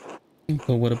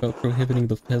 But what about prohibiting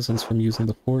the peasants from using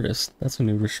the forest? That's a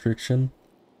new restriction.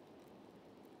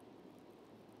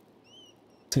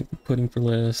 Take the pudding for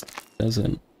last.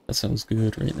 Pheasant. That sounds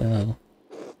good right now.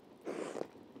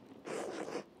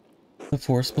 The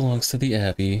forest belongs to the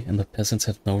abbey, and the peasants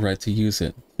have no right to use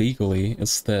it. Legally,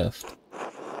 it's theft.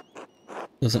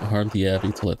 Doesn't harm the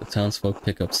abbey to let the townsfolk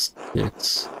pick up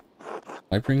sticks.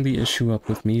 Why bring the issue up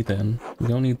with me then? You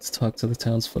don't need to talk to the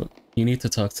townsfolk. You need to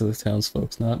talk to the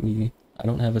townsfolk, not me. I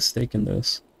don't have a stake in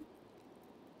this.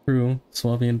 True,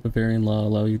 Swabian and Bavarian law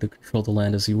allow you to control the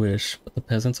land as you wish, but the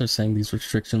peasants are saying these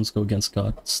restrictions go against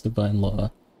God's divine law.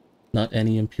 Not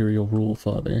any imperial rule,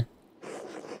 father.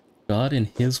 God in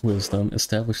his wisdom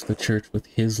established the church with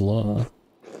his law.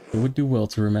 It would do well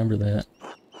to remember that.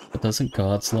 But doesn't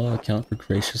God's law account for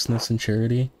graciousness and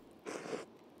charity?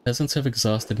 Peasants have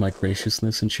exhausted my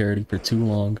graciousness and charity for too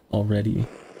long already.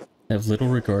 I have little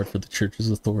regard for the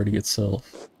church's authority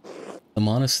itself. The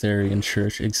monastery and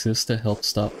church exist to help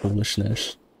stop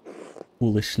foolishness,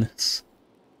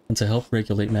 and to help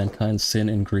regulate mankind's sin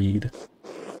and greed.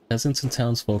 Peasants and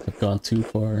townsfolk have gone too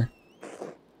far.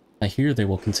 I hear they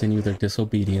will continue their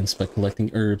disobedience by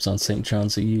collecting herbs on St.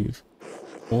 John's Eve.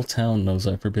 The whole town knows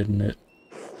I've forbidden it.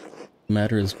 The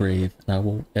matter is grave, and I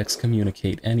will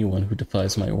excommunicate anyone who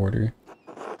defies my order.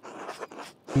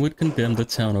 Who would condemn the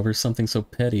town over something so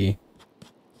petty?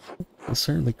 It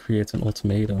certainly creates an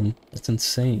ultimatum. That's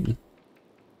insane.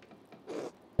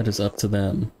 That is up to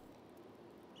them.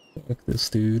 Fuck this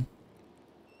dude.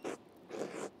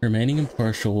 Remaining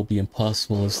impartial will be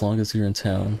impossible as long as you're in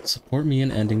town. Support me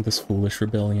in ending this foolish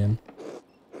rebellion.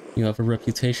 You have a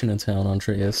reputation in town,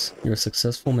 Andreas. You're a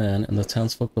successful man, and the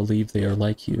townsfolk believe they are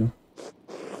like you.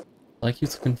 I'd like you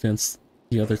to convince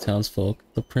the other townsfolk,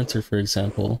 the printer for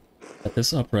example, that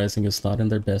this uprising is not in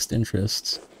their best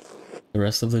interests. The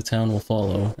rest of the town will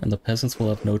follow, and the peasants will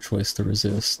have no choice to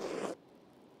resist.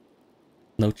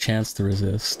 No chance to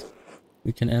resist.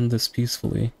 We can end this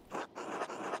peacefully.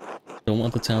 Don't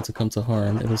want the town to come to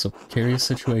harm. It is a precarious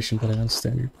situation, but I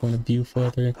understand your point of view,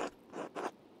 father.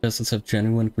 Peasants have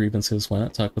genuine grievances. Why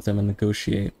not talk with them and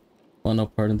negotiate? I want no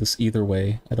part in this either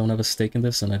way. I don't have a stake in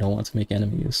this, and I don't want to make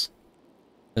enemies.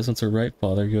 Peasants are right,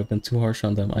 father. You have been too harsh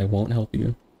on them. I won't help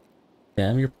you.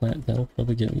 Damn your plant. That'll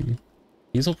probably get me.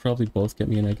 These will probably both get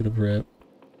me a negative rep.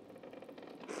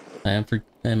 I am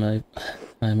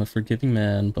a forgiving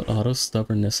man, but Otto's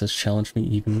stubbornness has challenged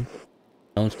even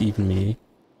me.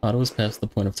 Otto is past the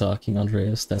point of talking,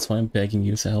 Andreas. That's why I'm begging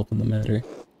you to help in the matter.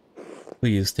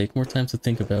 Please, take more time to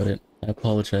think about it. I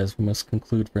apologize, we must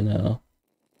conclude for now.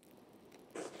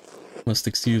 Must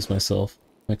excuse myself.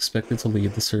 I'm expected to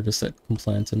lead the service at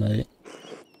Compline tonight.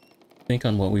 Think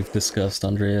on what we've discussed,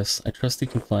 Andreas. I trust you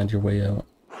can find your way out.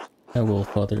 I will,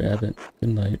 Father Abbot. Good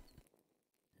night.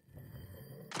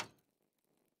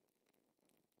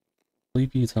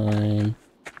 Sleepy time.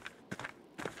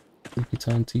 Sleepy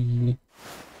time tea.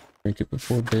 Drink it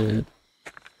before bed.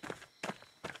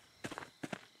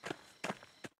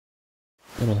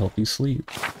 It'll help you sleep.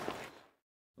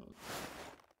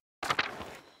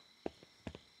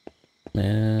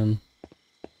 Man.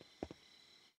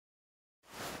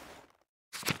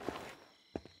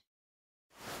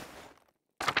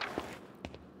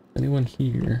 Anyone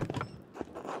here?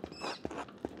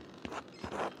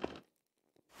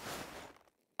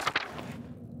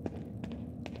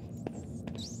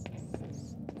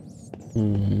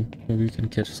 Maybe we can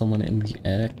catch someone in the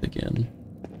act again.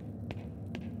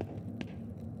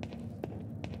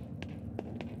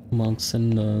 Monks and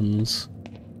nuns,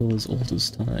 still as old as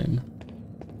time.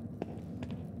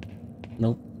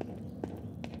 Nope.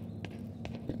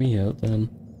 Me out then.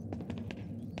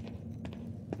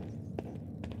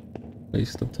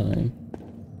 Waste of time.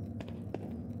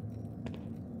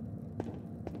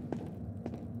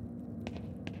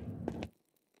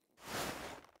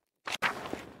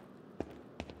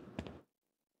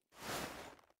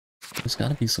 There's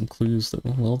gotta be some clues though.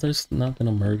 Well, there's not been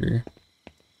a murder.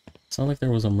 It's not like there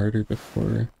was a murder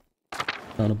before.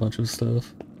 Found a bunch of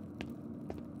stuff.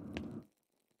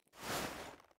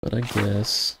 But I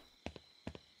guess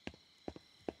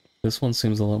this one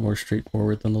seems a lot more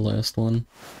straightforward than the last one.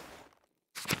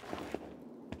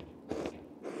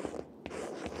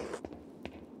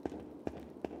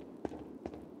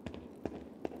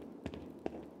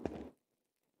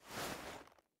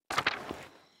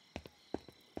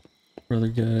 Brother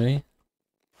guy,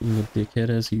 being a dickhead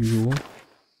as usual.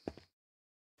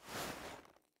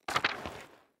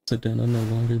 Sedena no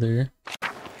longer there.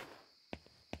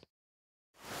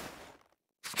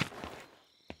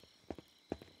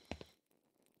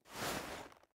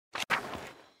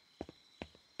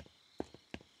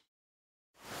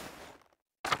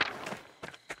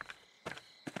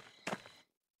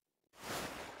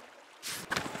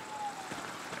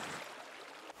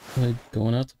 Like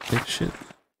going out to pick shit.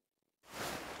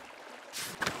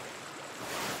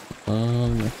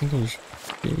 I think it was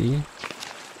Jay.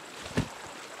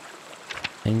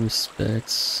 Paying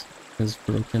respects is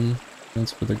broken.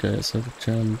 That's for the guy outside the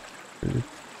town.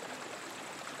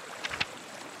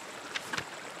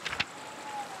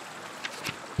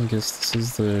 I guess this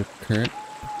is the current,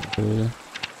 the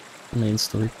main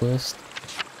story quest.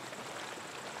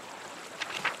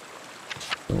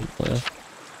 Don't laugh.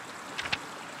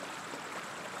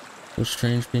 So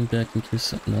strange being back in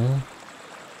Crescent. No.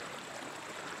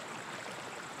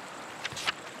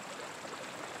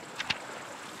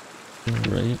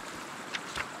 Right.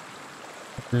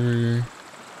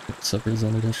 Suffers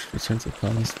on the dish returns to the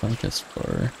colonies to find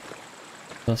Gaspar.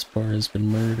 Gaspar has been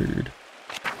murdered.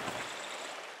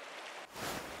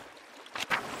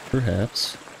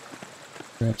 Perhaps.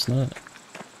 Perhaps not.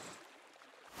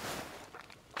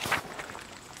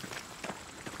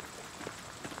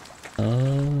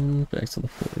 Back to the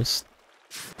forest.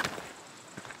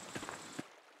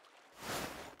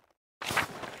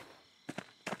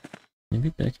 Maybe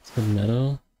back to the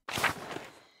meadow?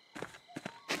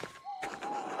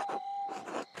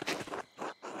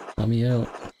 Let me out.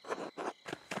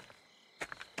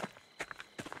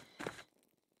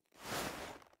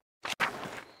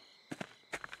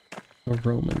 Or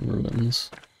Roman ruins.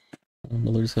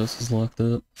 Miller's house is locked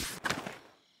up.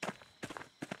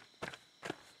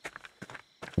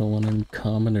 No one in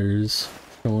commoners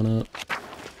showing up.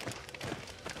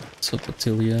 What's up,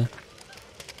 Attilia?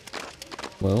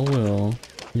 Well, well.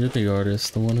 You're the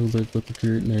artist, the one who lived with the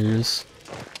Puritaneers.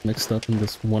 Mixed up in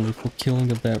this wonderful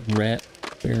killing of that rat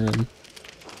baron.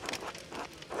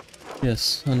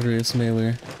 Yes, Andreas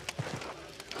Mailer.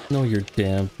 Know your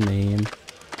damn name.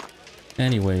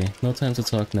 Anyway, no time to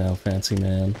talk now, fancy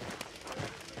man.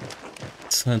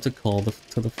 It's time to call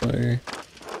to the fire.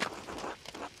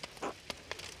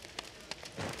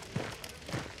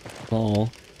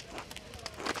 Call.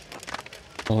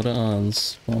 Call to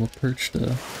Ans, Mama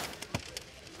Perchta.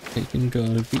 Taken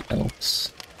god of the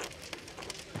Alps.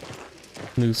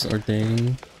 Noose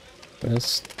Ardane.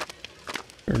 West.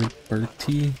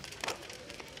 Bertie.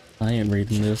 I ain't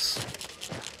reading this.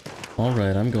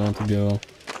 Alright, I'm going to go.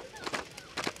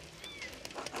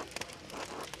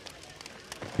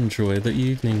 Enjoy the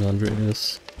evening,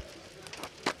 Andreas.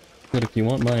 But if you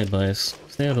want my advice,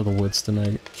 stay out of the woods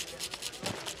tonight.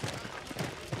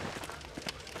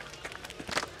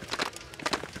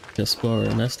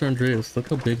 Gaspar, Master Andreas, look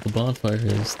how big the bonfire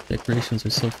is. The decorations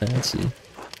are so fancy.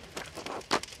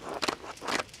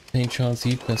 St. John's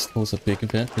Eve Festival is a big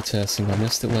event for testing. I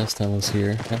missed it last time I was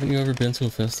here. Haven't you ever been to a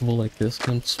festival like this,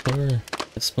 Gaspar?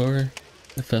 Gaspar?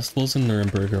 The festivals in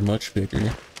Nuremberg are much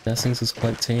bigger. Testings is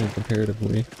quite tame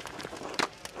comparatively.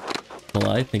 Well,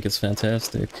 I think it's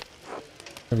fantastic.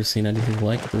 Never seen anything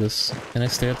like this. Can I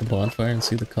stay at the bonfire and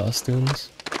see the costumes?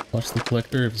 Watch the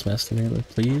collector of his Master Mailer,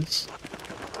 please?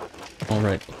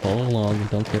 Alright, follow along and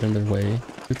don't get in their way.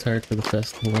 Too tired for the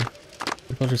festival. I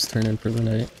think I'll just turn in for the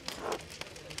night.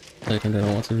 Like, I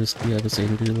don't want to risk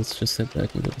devastating. Let's just sit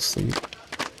back and go to sleep.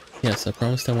 Yes, I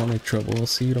promised I won't make trouble. I'll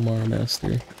see you tomorrow,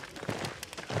 Master.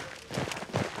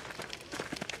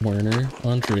 Werner,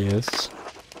 Andreas.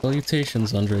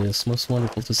 Salutations, Andreas. Most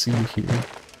wonderful to see you here.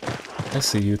 I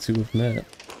see you two have met.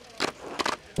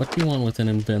 What do you want with an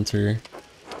inventor?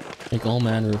 Make all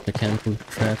manner of mechanical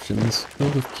contraptions,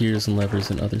 filled with gears and levers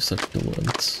and other such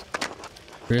delights.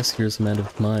 Andreas here is a man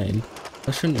of mind.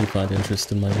 Why shouldn't you find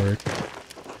interest in my work?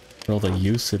 for all the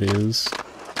use it is.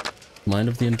 The mind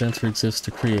of the inventor exists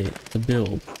to create, to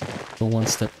build. Go one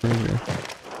step further.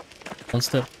 One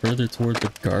step further toward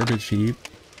the garbage heap.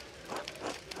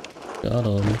 Got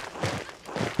him.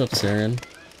 What's up, Saren?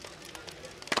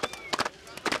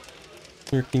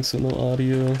 Working so no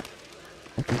audio.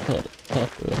 I can pop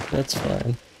up, that's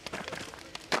fine.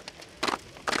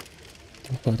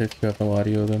 But if you have no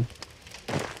audio, then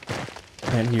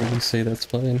can't hear me say that's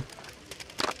fine.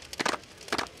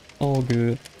 All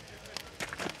good.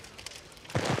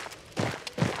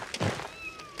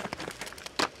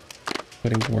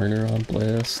 Putting Werner on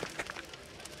blast.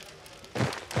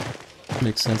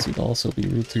 Makes sense you'd also be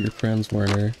rude to your friends,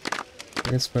 Werner.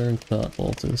 Very inspiring thought,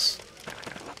 Baltus.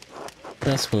 What's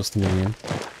that supposed to mean?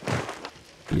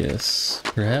 Yes,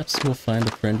 perhaps you'll find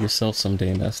a friend yourself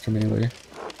someday, Master Mailer.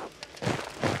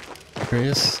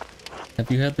 Chris,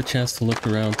 have you had the chance to look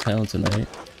around town tonight?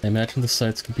 I imagine the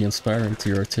sights could be inspiring to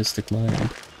your artistic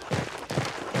mind.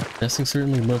 Dressing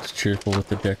certainly looks cheerful with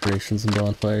the decorations and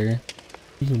bonfire.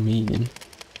 What do you mean?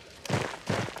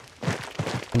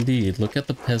 Indeed, look at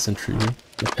the peasantry,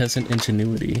 the peasant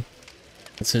ingenuity.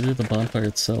 Consider the bonfire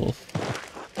itself.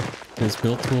 It is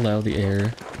built to allow the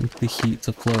air and the heat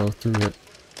to flow through it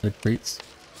at great...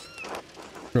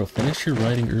 Bro, finish your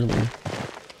writing early.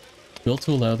 Built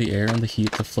to allow the air and the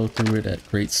heat to flow through it at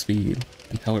great speed,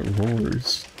 and how it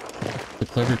roars. It's a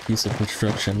clever piece of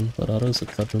construction, but Otto's a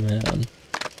clever man.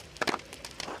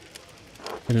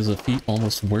 It is a feat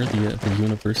almost worthy of a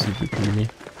university degree.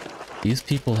 These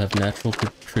people have natural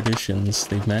traditions.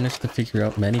 They've managed to figure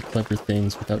out many clever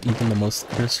things without even the most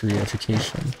cursory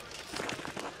education.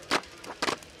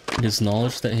 It is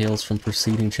knowledge that hails from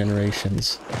preceding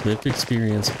generations, lived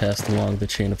experience passed along the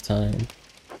chain of time.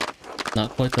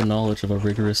 Not quite the knowledge of a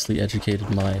rigorously educated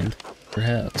mind,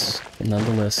 perhaps, but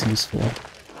nonetheless useful.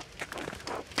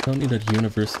 You don't need a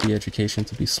university education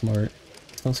to be smart.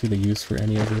 I don't see the use for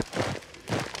any of it.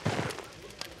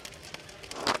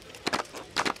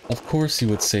 Of course you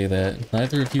would say that.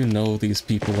 Neither of you know these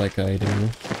people like I do.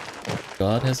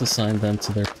 God has assigned them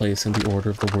to their place in the order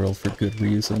of the world for good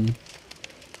reason.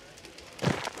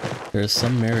 There is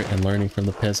some merit in learning from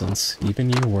the peasants, even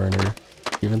you, Werner,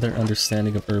 given their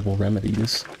understanding of herbal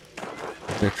remedies.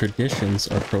 Their traditions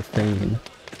are profane.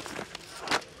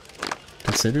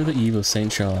 Consider the Eve of St.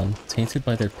 John, tainted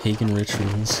by their pagan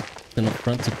rituals, an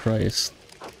affront to Christ.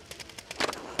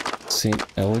 St.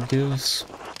 Eligius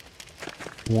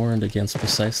warned against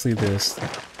precisely this.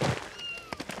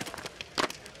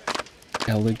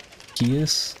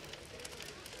 Eligius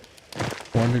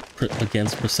warned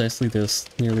against precisely this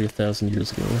nearly 1,000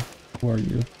 years ago. Who are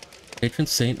you? Patron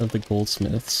saint of the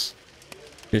goldsmiths,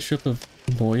 Bishop of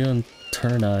Noya and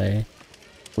Tournai,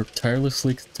 worked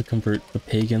tirelessly to convert the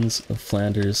pagans of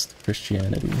Flanders to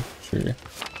Christianity. Sure.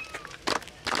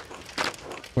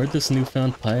 Where'd this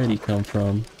newfound piety come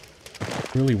from?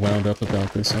 Really wound up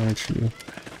about this, aren't you?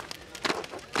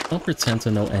 Don't pretend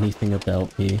to know anything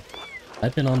about me.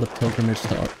 I've been on the pilgrimage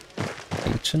to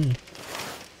Aachen.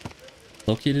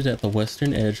 Located at the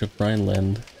western edge of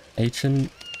Rhineland,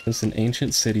 Aachen is an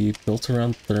ancient city built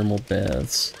around thermal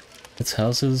baths. It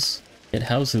houses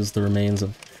the remains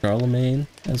of Charlemagne,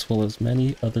 as well as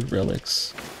many other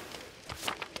relics.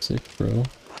 Sick, bro.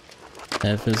 I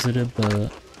have visited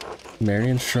the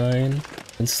Marian Shrine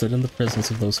and stood in the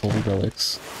presence of those holy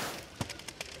relics.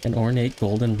 An ornate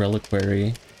golden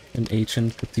reliquary in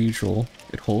Aachen Cathedral.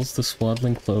 It holds the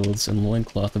swaddling clothes and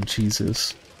loincloth of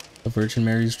Jesus, the Virgin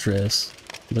Mary's dress,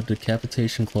 and the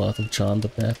decapitation cloth of John the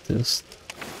Baptist.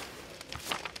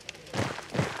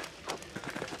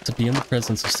 To be in the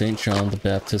presence of St. John the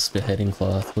Baptist's beheading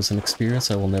cloth was an experience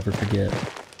I will never forget.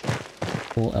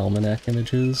 Full almanac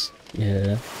images?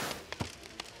 Yeah.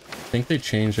 I think they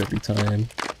change every time,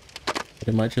 but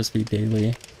it might just be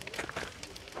daily.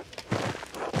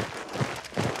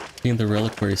 Seen the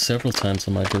reliquary several times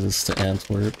on my visits to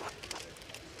Antwerp.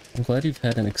 I'm glad you've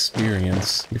had an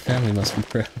experience. Your family must be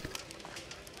proud.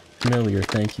 Familiar,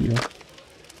 thank you.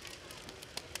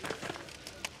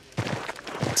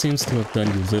 It seems to have done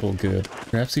you little good.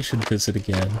 Perhaps you should visit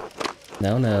again.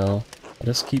 Now, let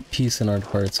us keep peace in our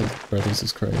hearts as brothers in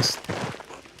Christ.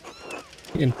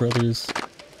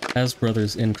 As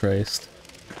brothers in Christ.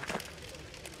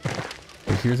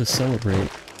 We're here to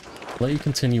celebrate. Let you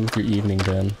continue with your evening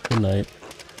then. Good night.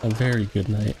 A very good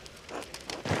night.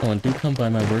 Oh, and do come by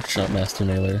my workshop, Master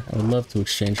Mailer. I would love to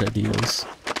exchange ideas.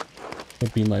 It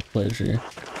would be my pleasure.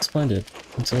 Splendid.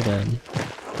 Until then,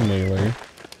 Mailer.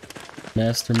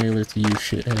 Master Mailer to you,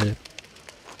 shithead.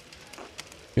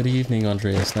 Good evening,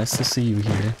 Andreas. Nice to see you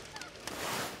here.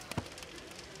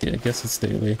 Yeah, I guess it's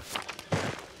daily.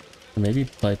 maybe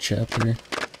by chapter.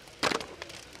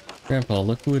 Grandpa,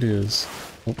 look who it is.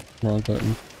 Oh, wrong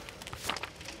button.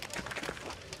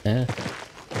 Eh.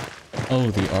 Oh,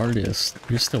 the artist.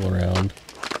 You're still around.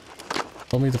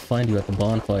 Told me to find you at the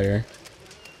bonfire.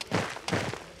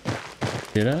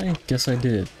 Did I? Guess I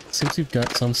did. Seems you've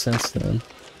got some sense then.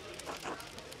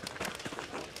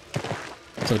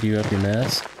 So do you have your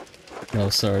mask? No,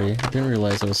 sorry. I didn't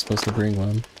realize I was supposed to bring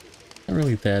one. Not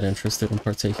really that interested in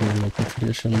partaking in local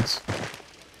traditions.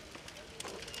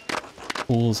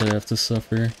 Fools I have to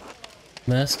suffer.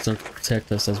 Masks are to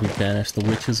protect us as we banish the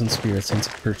witches and spirits into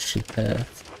Perch's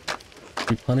path.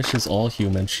 She punishes all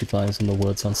humans she finds in the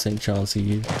woods on St. John's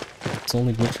Eve. It's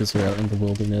only witches are out in the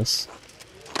wilderness.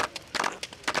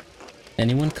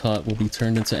 Anyone caught will be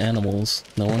turned into animals.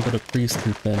 No one but a priest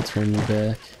can then turn you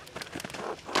back.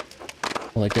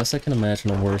 Well, I guess I can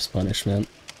imagine a worse punishment.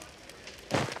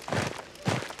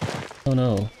 Oh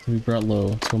no, to be brought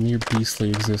low to a mere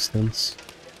beastly existence.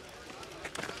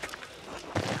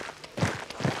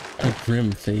 A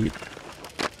grim fate.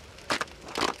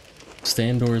 Stay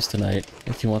indoors tonight.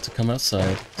 If you want to come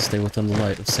outside, stay within the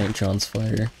light of St. John's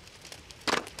fire.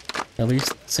 At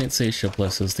least St. Satia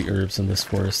blesses the herbs in this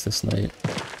forest this night.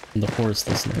 In the forest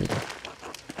this night.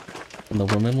 And the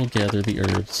women will gather the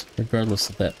herbs, regardless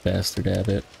of that bastard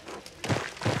abbot.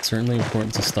 It's certainly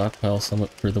important to stockpile some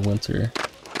for the winter.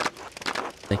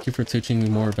 Thank you for teaching me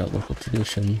more about local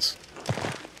traditions.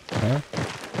 Huh?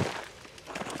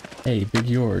 Hey, Big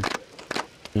Yord.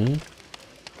 Hmm?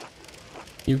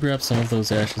 You grab some of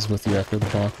those ashes with you after the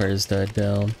bonfires died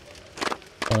down.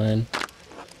 Fine.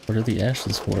 What are the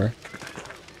ashes for?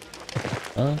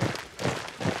 Huh?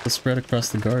 To spread across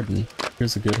the garden.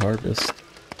 Here's a good harvest.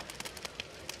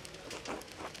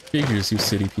 Figures you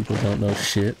city people don't know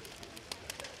shit.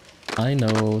 I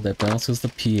know, that balances the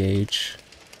pH.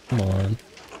 Come on.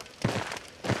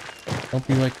 Don't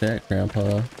be like that,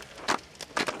 Grandpa.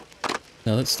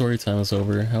 Now that story time is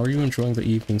over, how are you enjoying the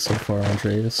evening so far,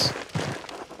 Andreas?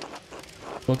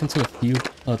 Spoken to a few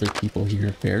other people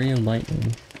here, very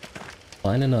enlightening.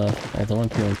 Fine enough, although I'm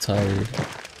feeling tired.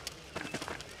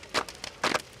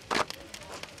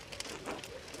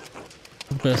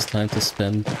 The best time to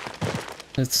spend...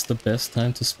 It's the best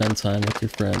time to spend time with your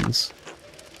friends.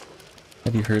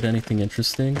 Have you heard anything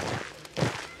interesting?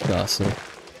 Gossip.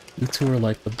 You two are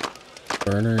like the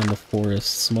burner in the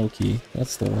forest, Smokey.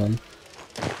 That's the one.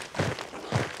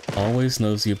 Always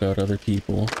nosy about other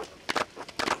people.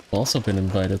 I've also been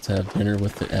invited to have dinner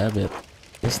with the abbot.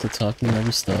 Guess the talking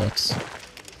never stops.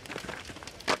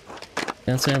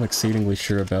 Can't say I'm exceedingly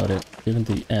sure about it, given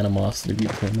the animosity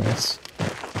between us.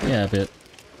 The abbot.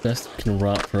 Best can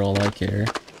rot for all I care.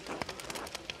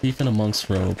 Thief in a monk's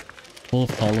robe. Full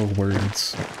of hollow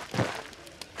words.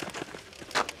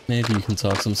 Maybe you can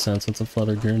talk some sense into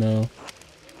Father Gurno.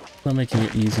 Not making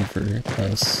it easy for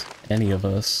us. Any of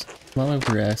us. Not like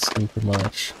we're asking for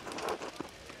much.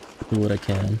 Do what I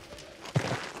can.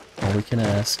 All we can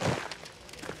ask.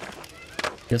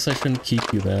 Guess I shouldn't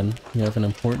keep you then. You have an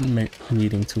important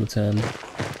meeting to attend.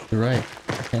 You're right.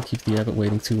 I can't keep the abbot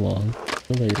waiting too long.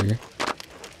 For later.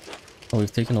 Oh,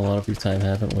 we've taken a lot of your time,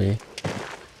 haven't we?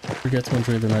 Forget to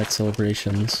enjoy the night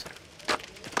celebrations.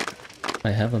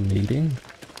 I have a meeting?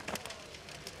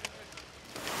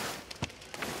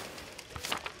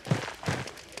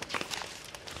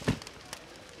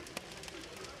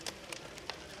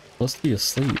 Supposed to be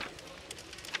asleep.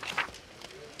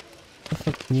 What the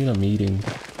fuck do you need a meeting?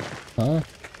 Huh?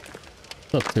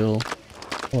 What's up, Till?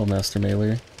 Hello, Master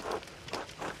Mailer.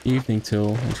 Evening,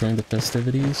 Till. Enjoying the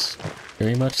festivities?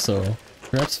 Very much so.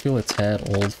 Perhaps feel a tad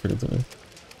old for the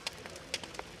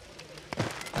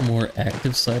more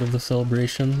active side of the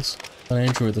celebrations, but I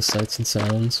enjoy the sights and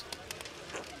sounds.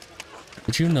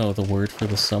 Did you know the word for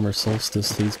the summer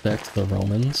solstice leads back to the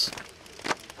Romans?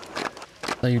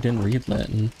 I thought you didn't read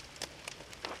Latin.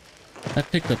 I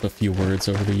picked up a few words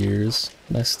over the years,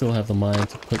 and I still have the mind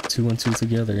to put two and two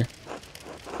together.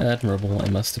 Admirable, I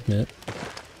must admit.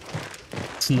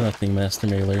 It's nothing, Master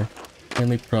Mailer.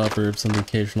 Mainly proverbs and the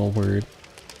occasional word,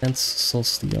 hence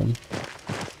solstium.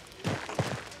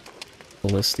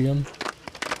 Solstium?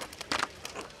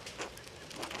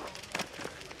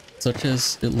 Such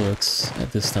as it looks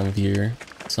at this time of year,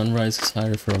 sun rises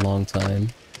higher for a long time,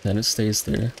 then it stays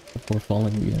there, before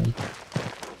falling again.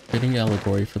 Fitting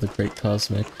allegory for the great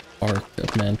cosmic arc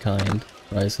of mankind,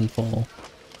 rise and fall.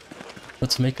 But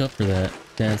to make up for that,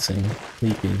 dancing,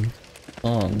 leaping,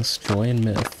 songs, joy and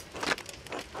myth.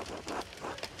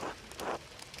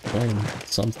 Joy and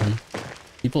something.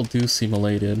 People do seem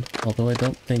elated, although I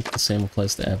don't think the same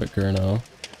applies to Abbot Gurno.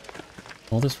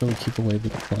 All this really keep away the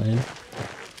decline?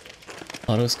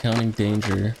 Otto's counting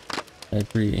danger. I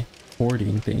agree.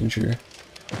 Hoarding danger.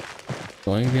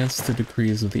 Going against the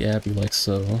decrees of the Abbey like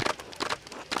so.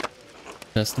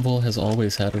 Festival has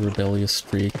always had a rebellious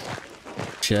streak.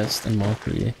 Jest and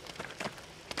mockery.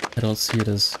 I don't see it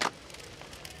as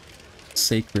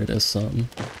sacred as some.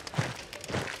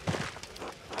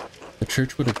 The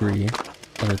church would agree,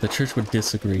 or the church would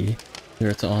disagree, we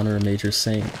are to honor a major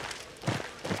saint.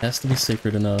 It has to be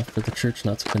sacred enough for the church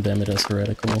not to condemn it as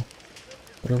heretical.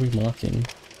 What are we mocking?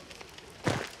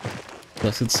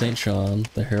 Blessed Saint John,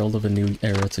 the herald of a new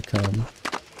era to come.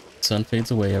 The sun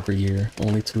fades away every year,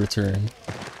 only to return.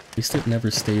 At least it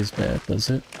never stays bad, does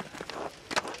it?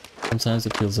 Sometimes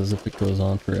it feels as if it goes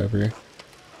on forever.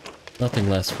 Nothing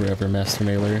lasts forever, Master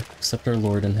Mailer, except our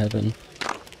Lord in heaven.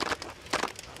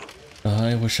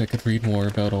 I wish I could read more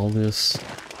about all this.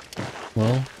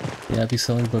 Well, the Abbey's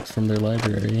selling books from their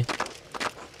library. I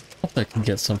hope I can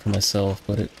get some for myself,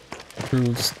 but it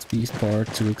proves to be far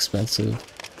too expensive.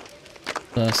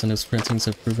 Glass and his printings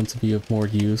have proven to be of more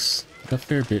use, a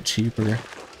fair bit cheaper.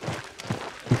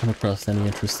 You come across any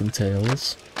interesting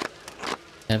tales?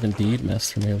 I have indeed,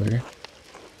 Master Mailer.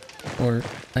 Or,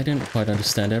 I didn't quite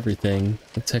understand everything.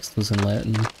 The text was in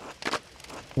Latin.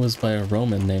 It was by a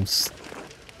Roman named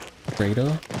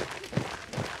Fredo?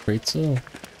 Frezzo?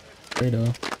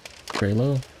 Fredo?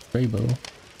 Frelo? Frebo?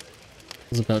 It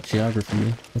was about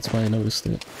geography. That's why I noticed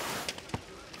it.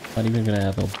 Not even gonna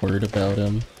have a word about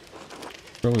him.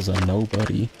 Bro is a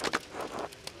nobody.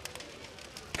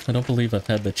 I don't believe I've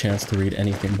had the chance to read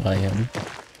anything by him.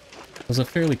 It was a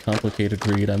fairly complicated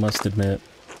read, I must admit.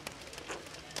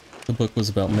 The book was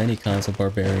about many kinds of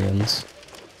barbarians,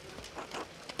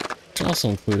 which also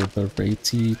included the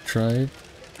Reti tribe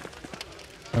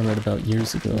I read about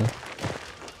years ago.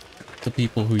 The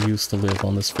people who used to live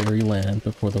on this very land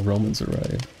before the Romans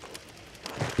arrived.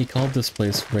 He called this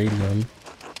place Radium,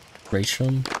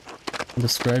 and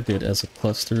described it as a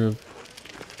cluster of...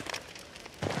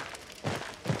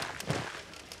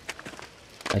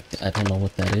 I don't know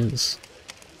what that is.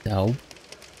 Dao?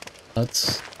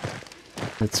 Huts?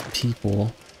 It's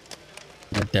people.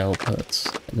 Dao huts.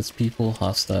 And it's people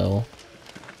hostile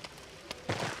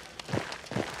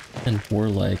and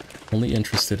warlike, only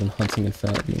interested in hunting and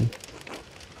fighting.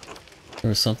 There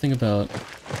was something about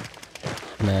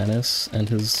Manus and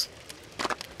his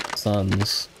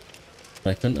sons,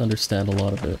 but I couldn't understand a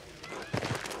lot of it.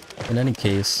 In any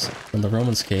case, when the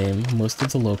Romans came, most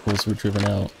of the locals were driven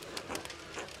out,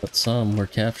 but some were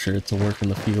captured to work in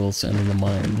the fields and in the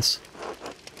mines.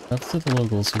 After the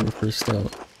locals who were forced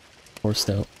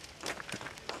out.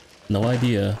 No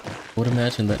idea. I would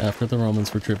imagine that after the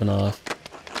Romans were driven off,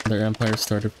 their empire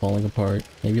started falling apart,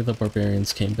 maybe the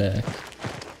barbarians came back.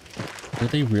 Were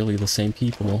they really the same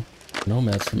people?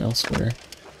 Nomads from elsewhere?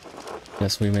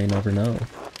 Guess we may never know.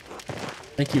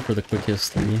 Thank you for the quick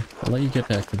history. I'll let you get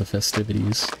back to the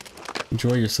festivities.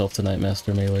 Enjoy yourself tonight,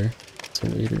 Master Mailer.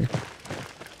 Till later.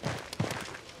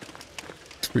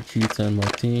 Brigitte and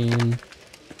Martine.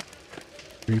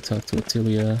 Talk to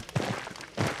Attilia.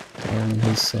 And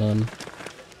his son.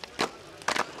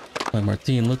 Hi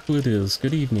Martine, look who it is.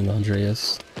 Good evening,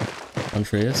 Andreas.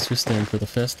 Andreas, you're staying for the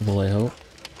festival, I hope.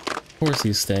 Of course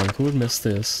he's staying. Who would miss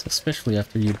this? Especially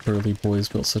after you burly boys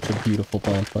built such a beautiful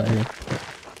bonfire.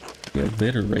 The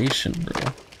alliteration,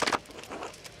 bro.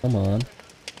 Come on.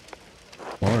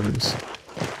 Bars.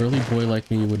 A burly boy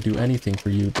like me would do anything for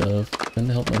you, Dove. Couldn't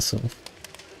help myself.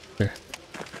 There.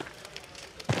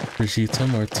 Brigitte,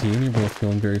 Martine, you're both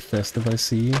feeling very festive, I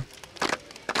see.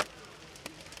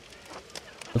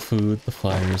 The food, the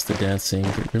fires, the dancing,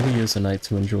 it really is a night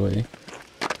to enjoy.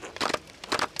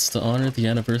 It's to honor the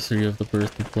anniversary of the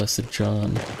birth of Blessed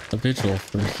John, a vigil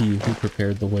for he who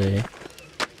prepared the way.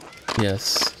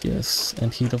 Yes, yes,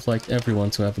 and he'd have liked everyone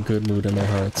to have a good mood in their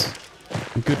hearts,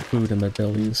 and good food in their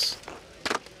bellies.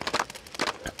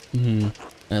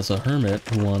 As a hermit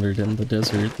who wandered in the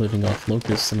desert living off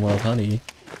locusts and wild honey,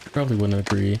 probably wouldn't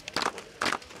agree.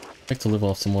 I'd like to live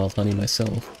off some wild honey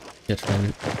myself. Catch my...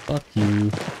 Fuck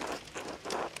you.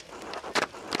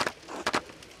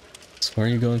 So are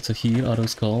you going to heed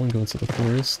Otto's call and go into the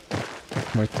forest?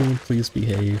 Martine, please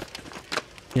behave.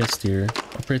 Yes, dear.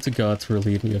 I pray to God to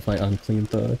relieve me of my unclean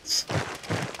thoughts.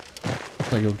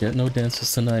 But you'll get no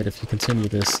dances tonight if you continue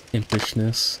this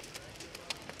impishness.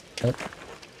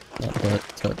 Not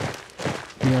but.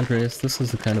 Me, Andreas, this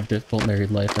is the kind of difficult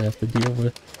married life I have to deal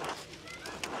with.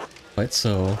 Quite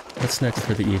so. What's next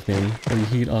for the evening? Will you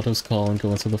heed Otto's call and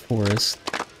go into the forest?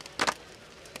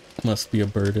 Must be a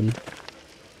burden.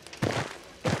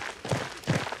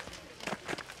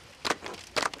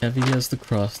 Heavy as the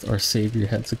cross our Savior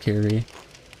had to carry.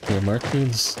 Yeah,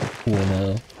 Martin's cool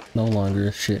now. No longer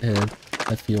a shithead.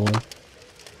 I feel him.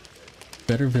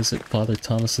 Better visit Father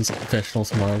Thomas's confessional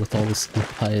tomorrow with all this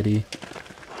impiety.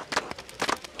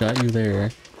 Got you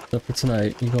there. So for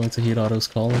tonight, you going to heed Otto's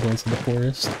call and go into the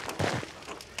forest?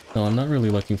 No, I'm not really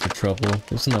looking for trouble.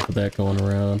 There's enough of that going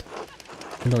around.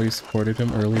 You know you supported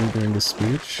him earlier during the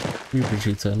speech? You,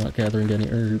 Brigitte, not gathering any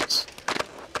herbs.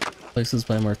 Places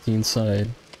by Martine's side.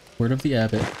 Word of the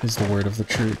abbot is the word of the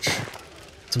church.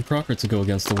 It's improper to go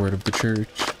against the word of the church.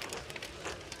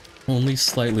 Only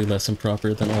slightly less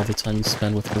improper than all the time you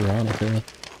spend with Veronica.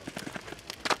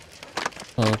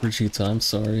 Oh, Brigitte, I'm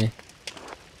sorry.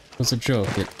 It was a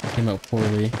joke, it came out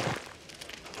poorly.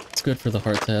 It's good for the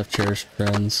heart to have cherished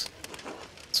friends.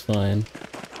 It's fine.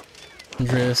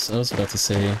 Andreas, I was about to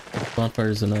say,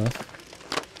 bonfire's enough.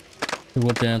 We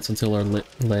will dance until our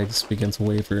legs begin to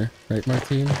waver, right,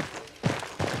 Martine?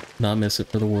 Not miss it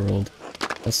for the world.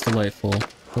 That's delightful.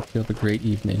 Hope you have a great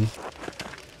evening.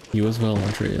 You as well,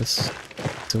 Andreas.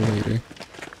 Till later.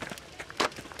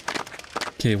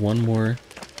 Okay, one more.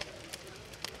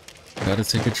 Gotta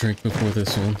take a drink before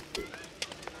this one.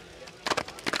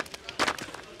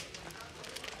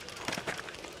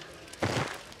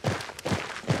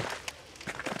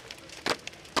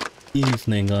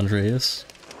 Evening, Andreas.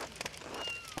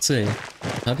 Say,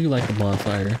 how do you like the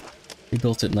bonfire? We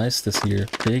built it nice this year,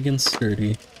 big and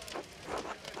sturdy.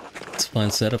 It's a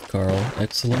fine setup, Carl.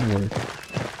 Excellent work.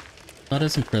 Not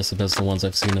as impressive as the ones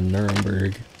I've seen in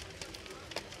Nuremberg.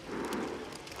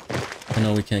 I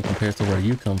know we can't compare to where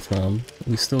you come from, but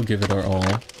we still give it our all,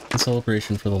 in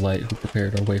celebration for the light who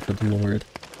prepared our way for the Lord.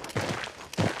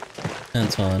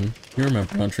 Anton, you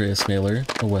remember Andreas Mailer,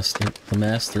 the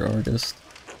master artist.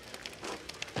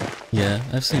 Yeah,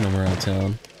 I've seen him around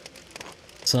town.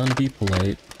 Son, be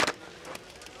polite.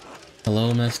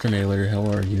 Hello, Master Mailer, how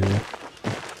are you?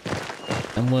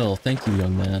 I'm well, thank you,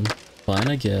 young man. Fine,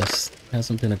 I guess.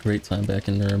 Hasn't been a great time back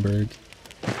in Nuremberg.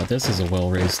 But this is a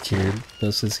well-raised kid,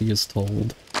 just as he is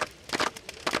told.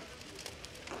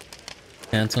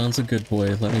 Anton's a good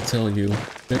boy, let me tell you.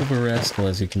 Bit of a rascal,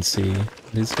 as you can see.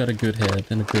 But he's got a good head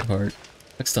and a good heart.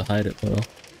 Likes to hide it, though.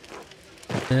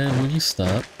 Will you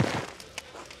stop?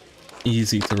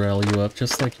 Easy to rally you up,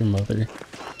 just like your mother.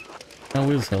 How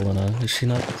is Helena? Is she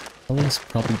not... Helena's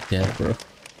probably dead, bro.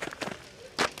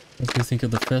 What do you think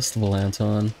of the festival,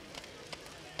 Anton?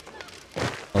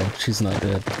 Oh, she's not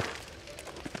dead.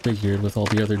 Figured with all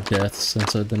the other deaths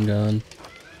since I've been gone.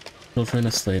 She'll join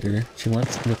us later. She went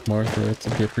with Martha to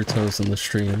dip her toes in the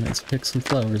stream and to pick some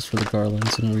flowers for the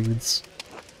garlands and wreaths.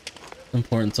 It's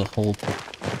important to hold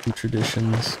to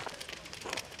traditions.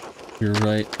 You're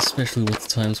right, especially with the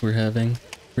times we're having.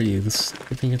 Wreaths,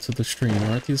 dipping into the stream,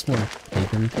 aren't these more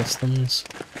pagan customs?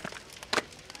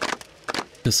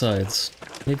 Besides,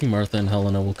 maybe Martha and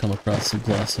Helena will come across some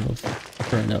blossom of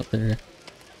fern out there.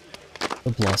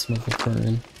 The blossom of a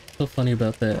fern. So funny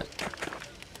about that.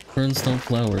 Ferns don't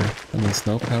flower. That means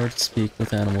no power to speak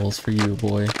with animals for you,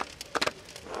 boy.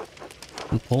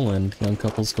 In Poland, young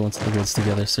couples go into the woods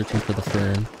together searching for the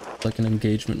fern. It's like an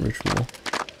engagement ritual.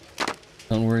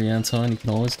 Don't worry, Anton, you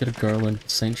can always get a garland with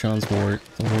St. John's wort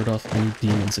to ward off any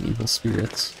demons and evil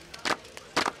spirits.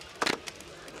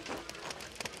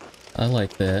 I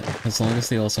like that, as long as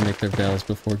they also make their vows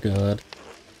before God.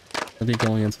 I'll be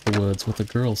going into the woods with a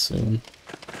girl soon.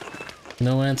 You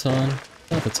know, Anton,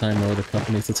 not the time nor the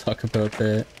company to talk about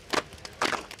that.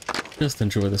 Just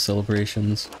enjoy the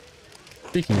celebrations.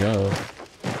 Speaking of,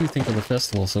 what do you think of the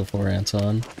festival so far,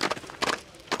 Anton?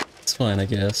 It's fine, I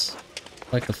guess.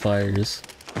 Like the fires,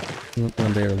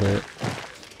 when they are lit.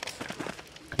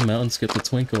 The mountains get to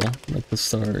twinkle, like the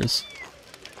stars.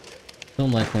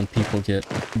 Don't like when people get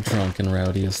drunk and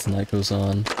rowdy as the night goes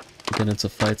on. They get into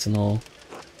fights and all.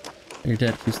 Your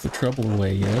dad keeps the trouble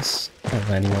away, yes?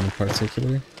 Or anyone in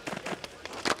particular?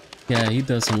 Yeah, he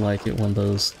doesn't like it when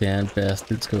those damned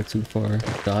bastards go too far.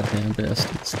 Goddamn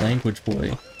bastards. Language,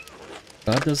 boy.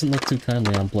 God doesn't look too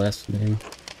kindly on blaspheming.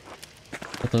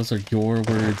 But those are your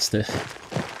words that...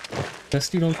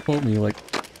 Best you don't quote me, like,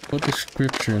 quote the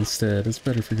scripture instead. It's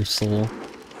better for your soul.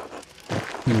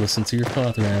 You listen to your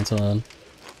father, Anton.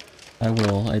 I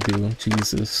will, I do.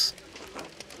 Jesus.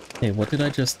 Hey, what did I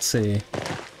just say?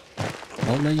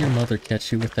 Don't let your mother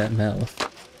catch you with that mouth.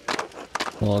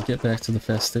 Well, I'll get back to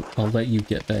the I'll let you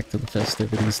get back to the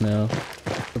festivities now.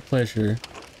 It's a pleasure.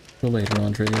 Till later,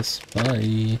 Andreas.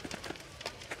 Bye.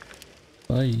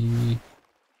 Bye.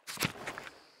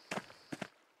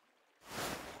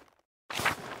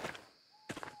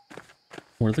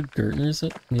 Were the Gertners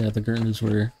at? Yeah, the Gertners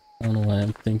were. I don't know why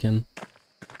I'm thinking.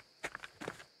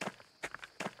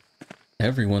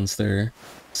 Everyone's there.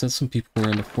 Said some people were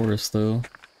in the forest though.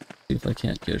 See if I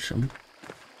can't catch them.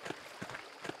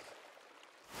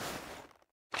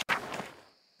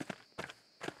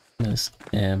 Nice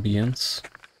ambience.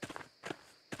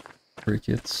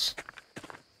 Crickets.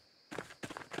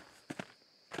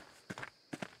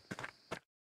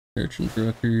 Urgent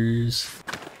Druckers.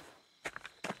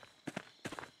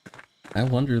 I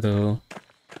wonder though.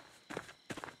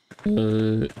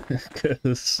 Because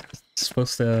it's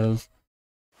supposed to have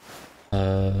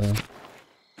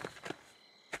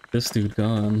this dude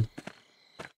gone.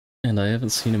 And I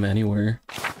haven't seen him anywhere.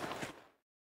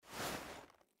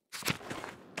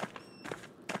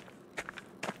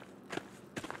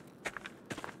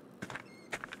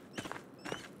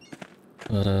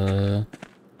 But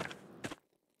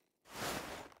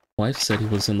wife said he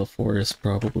was in the forest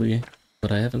probably,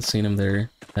 but I haven't seen him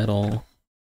there at all.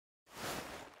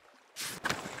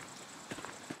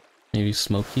 Maybe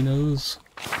Smokey knows?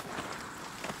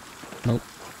 Nope.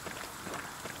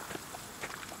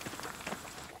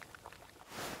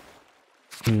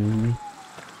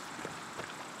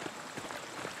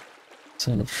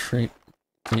 Son of Shrate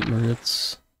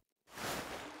Maritz.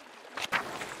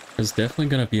 There's definitely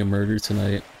gonna be a murder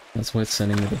tonight. That's why it's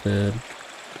sending me to bed.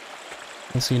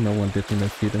 I see no one dipping their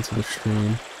feet into the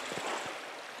stream.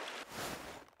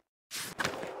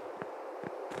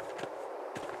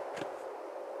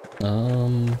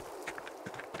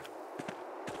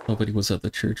 Nobody was at the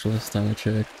church last time I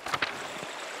checked.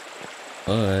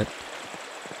 But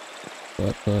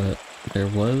there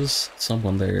was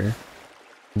someone there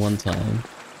one time.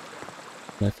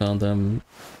 And I found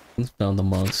the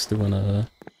monks doing a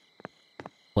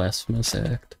blasphemous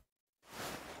act.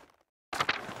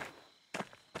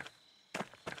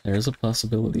 There's a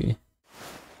possibility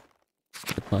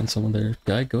to find someone there.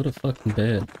 Guy, go to fucking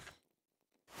bed.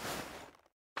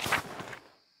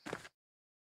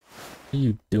 What are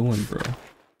you doing, bro?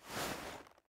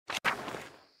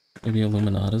 Maybe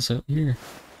Illuminata's out here?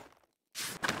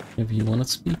 Maybe you want to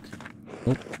speak?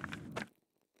 Nope.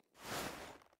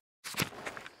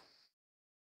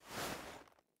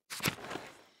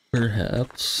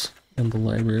 Perhaps in the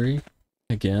library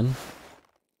again.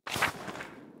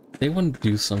 They wouldn't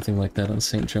do something like that on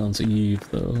St. John's Eve,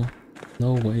 though.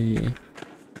 No way.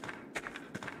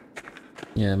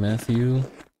 Yeah, Matthew.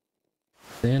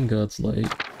 Stay in God's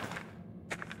light.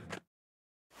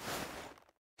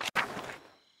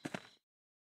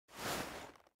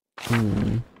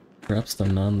 Perhaps the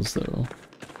nuns, though.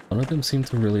 One of them seemed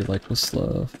to really like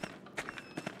Slav.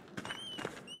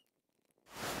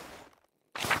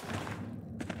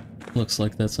 Looks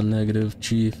like that's a negative,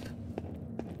 Chief.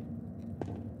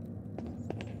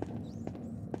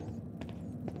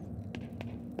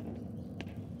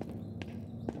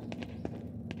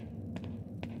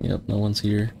 Yep, no one's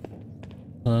here.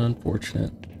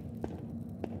 Unfortunate.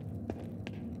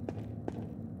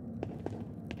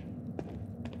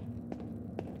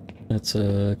 Let's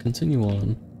continue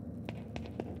on.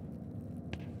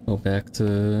 Go back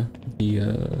to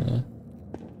the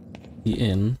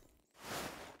inn.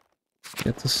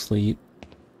 Get to sleep.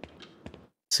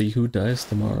 See who dies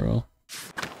tomorrow.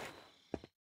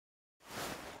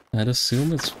 I'd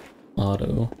assume it's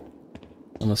Otto.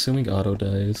 I'm assuming Otto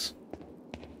dies.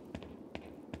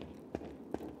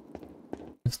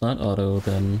 If it's not Otto,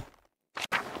 then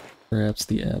perhaps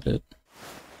the abbot.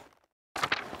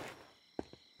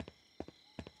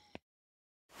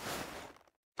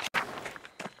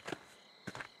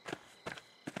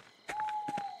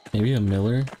 Maybe a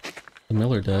Miller? The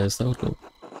Miller dies, that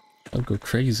would go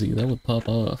crazy, that would pop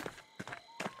off.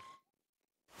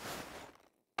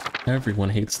 Everyone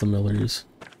hates the Millers.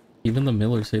 Even the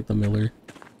Millers hate the Miller.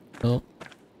 Well,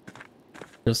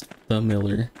 just the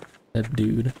Miller. That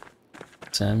dude.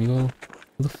 Samuel?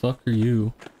 Who the fuck are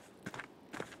you?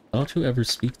 Don't you ever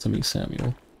speak to me,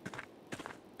 Samuel.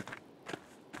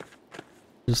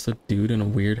 Just a dude in a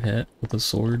weird hat with a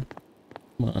sword?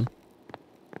 Come on.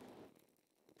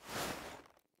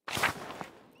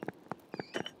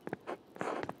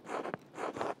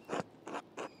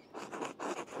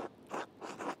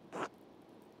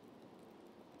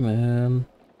 Man.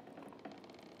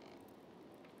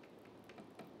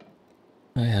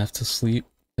 I have to sleep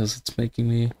because it's making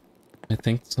me... I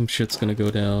think some shit's gonna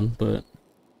go down, but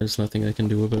there's nothing I can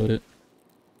do about it.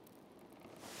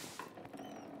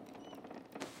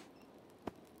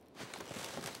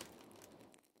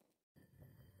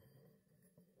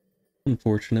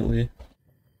 Unfortunately.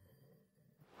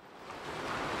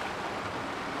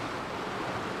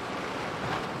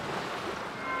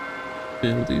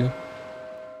 It'll do.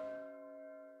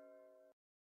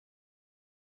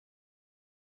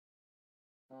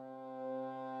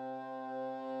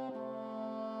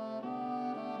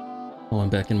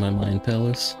 back in my mind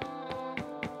palace.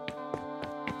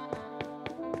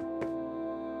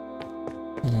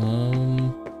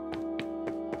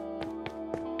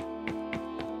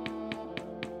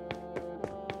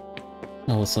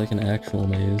 Oh, it's like an actual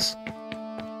maze.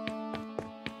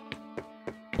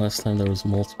 Last time there was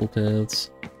multiple paths.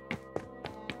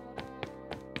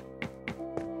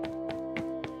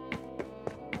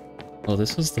 Oh,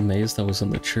 this is the maze that was in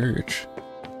the church.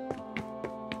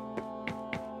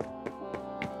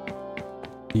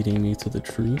 Leading me to the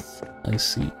truth? I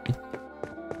see.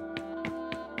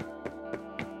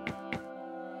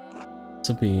 It's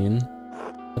a bean.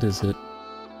 What is it?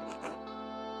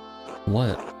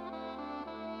 What?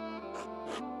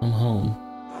 I'm home.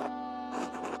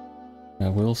 I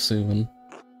will soon.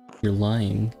 You're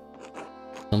lying.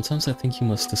 Sometimes I think you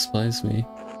must despise me.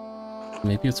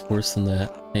 Maybe it's worse than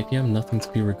that. Maybe I'm nothing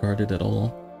to be regarded at all.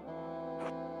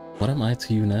 What am I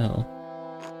to you now?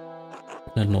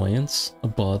 An annoyance? A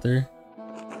bother?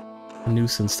 A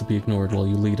nuisance to be ignored while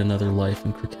you lead another life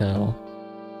in Krakow.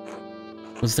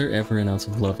 Was there ever an ounce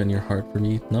of love in your heart for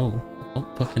me? No. I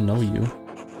don't fucking know you.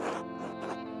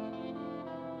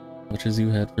 Much as you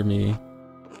had for me,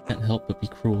 can't help but be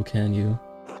cruel, can you?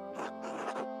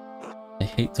 I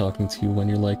hate talking to you when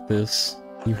you're like this.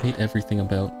 You hate everything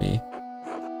about me.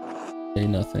 Say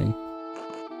nothing.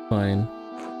 Fine.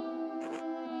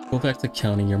 Go back to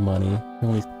counting your money, the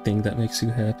only thing that makes you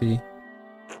happy.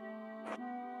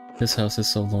 This house is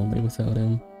so lonely without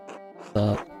him.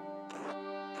 Stop.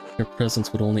 Your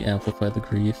presence would only amplify the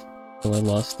grief, so I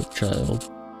lost a child.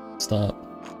 Stop.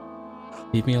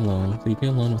 Leave me alone. Leave me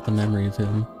alone with the memory of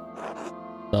him.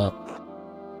 Stop.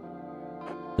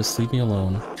 Just leave me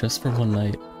alone, just for one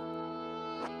night.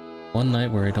 One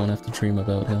night where I don't have to dream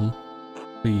about him.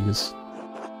 Please.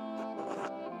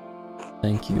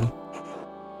 Thank you.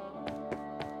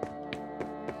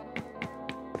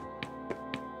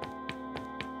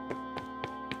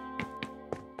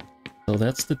 So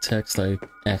that's the text I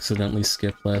accidentally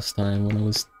skipped last time when I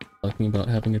was talking about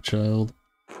having a child.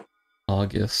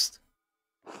 August.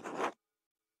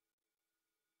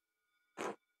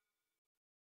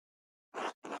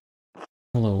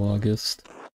 Hello, August.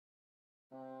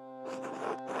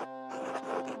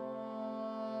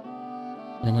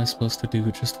 What am I supposed to do?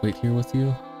 Just wait here with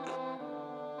you?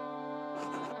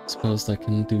 Suppose I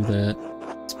can do that.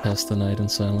 Just pass the night in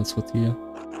silence with you.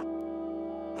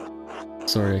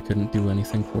 Sorry I couldn't do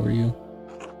anything for you.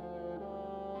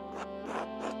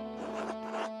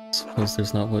 Suppose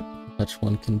there's not much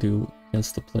one can do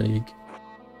against the plague.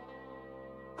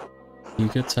 You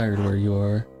get tired where you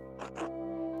are.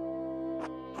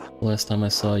 The last time I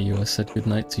saw you, I said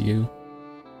goodnight to you.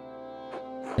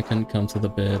 I couldn't come to the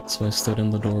bed, so I stood in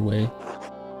the doorway.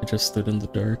 I just stood in the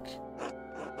dark.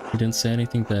 You didn't say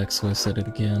anything back, so I said it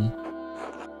again.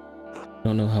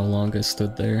 Don't know how long I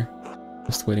stood there,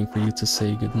 just waiting for you to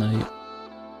say goodnight.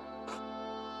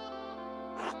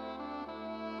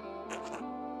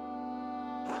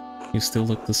 You still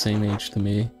look the same age to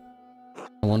me.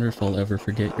 I wonder if I'll ever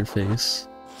forget your face.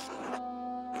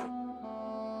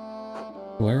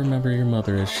 Do I remember your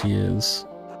mother as she is?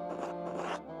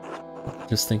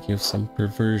 Just thinking of some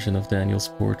perversion of Daniel's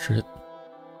portrait.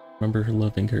 Remember her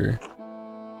loving her.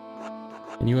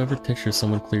 Can you ever picture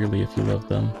someone clearly if you love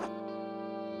them?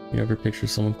 Can you ever picture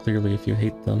someone clearly if you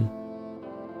hate them?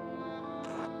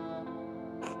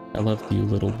 I loved you,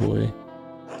 little boy.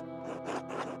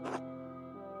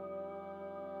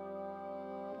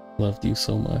 Loved you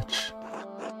so much.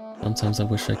 Sometimes I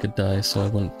wish I could die so I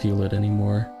wouldn't feel it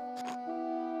anymore.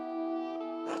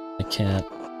 I can't.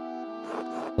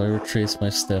 So I retrace my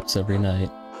steps every night.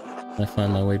 I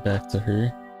find my way back to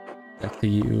her, back to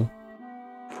you.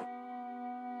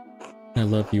 I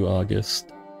love you,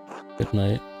 August. Good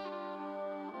night.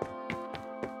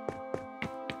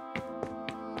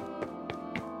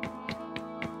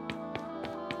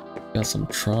 Got some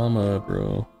trauma,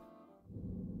 bro.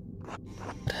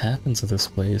 What happened to this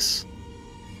place?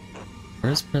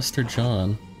 Where's Prester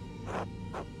John?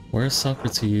 Where's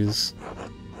Socrates?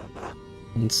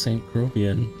 And Saint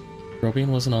Grobian? Grobian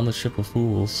wasn't on the ship of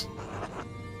fools.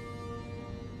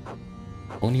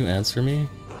 Won't you answer me?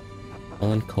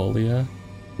 Melancholia?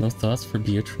 No thoughts for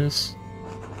Beatrice?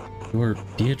 You are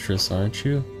Beatrice, aren't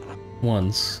you?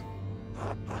 Once.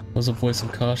 It was a voice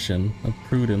of caution, of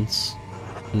prudence.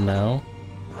 And now?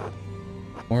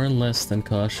 More and less than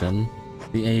caution.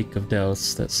 The ache of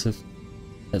doubts that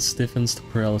stiffens to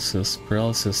paralysis,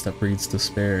 paralysis that breeds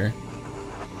despair.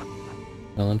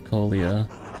 Melancholia.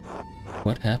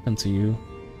 What happened to you?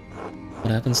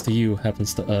 What happens to you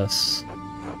happens to us.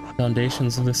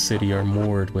 Foundations of the city are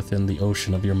moored within the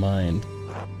ocean of your mind.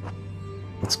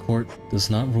 Its court does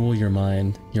not rule your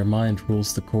mind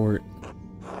rules the court.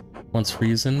 Once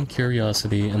reason,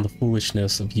 curiosity, and the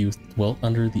foolishness of youth dwelt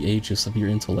under the aegis of your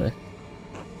intellect.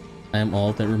 I am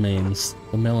all that remains,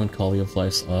 the melancholy of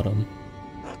life's autumn.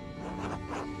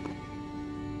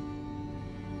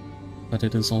 But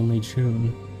it is only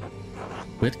June.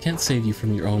 Wit can't save you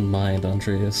from your own mind,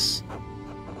 Andreas.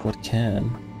 What can?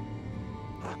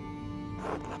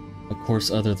 A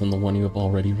course other than the one you have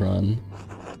already run.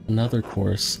 Another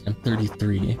course. I'm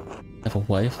 33. I have a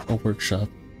wife, a workshop,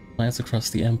 plans across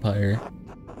the empire.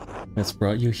 And it's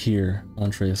brought you here,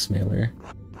 Andreas Mailer.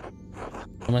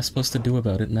 What am I supposed to do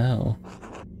about it now?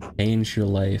 Change your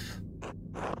life.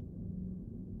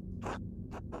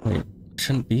 Wait, I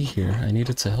shouldn't be here. I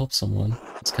needed to help someone.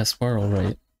 Is Caspar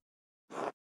alright?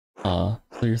 Ah,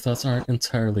 so your thoughts aren't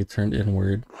entirely turned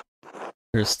inward.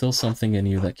 There is still something in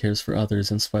you that cares for others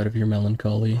in spite of your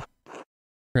melancholy.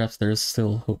 Perhaps there is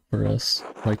still hope for us.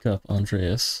 Wake up,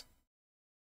 Andreas.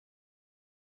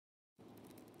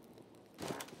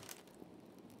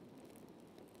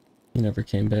 He never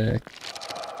came back.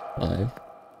 5.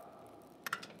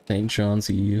 St. John's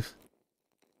Eve.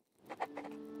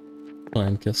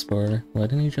 Fine, Caspar. Why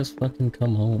didn't he just fucking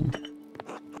come home?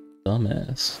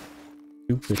 Dumbass.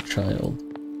 Stupid child.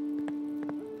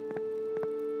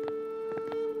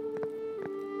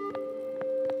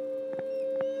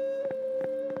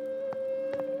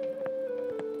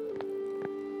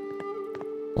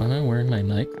 Why am I wearing my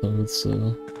night clothes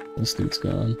so this dude's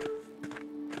gone?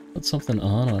 Put something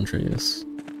on, Andreas.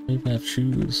 I don't even have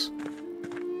shoes.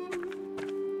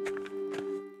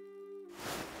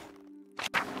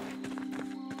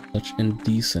 Such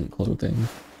indecent clothing.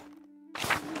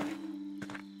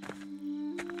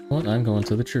 Well, I'm going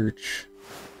to the church.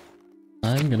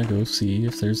 I'm gonna go see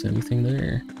if there's anything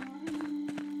there.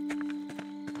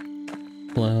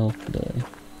 Well, today.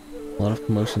 A lot of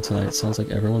commotion tonight. Sounds like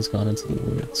everyone's gone into the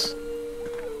woods.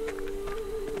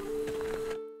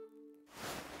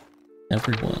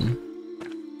 Everyone.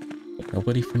 But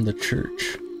nobody from the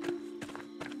church.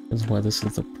 That's why this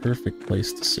is the perfect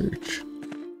place to search.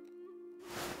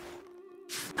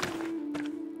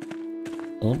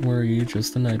 Don't worry,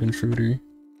 just a night intruder.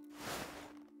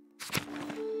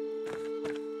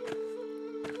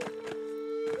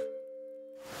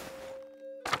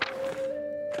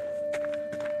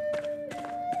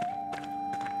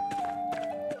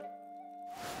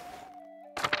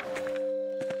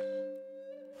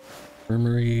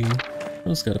 Infirmary.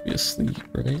 Those gotta be asleep,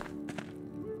 right?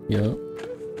 Yep.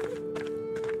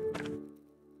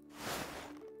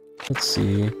 Let's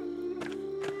see.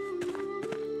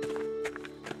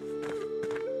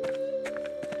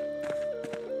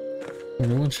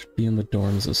 Everyone should be in the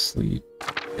dorms asleep.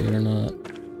 They are not.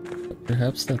 But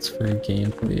perhaps that's for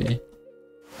gameplay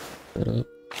setup.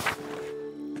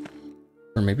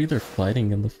 Or maybe they're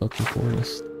fighting in the fucking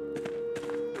forest.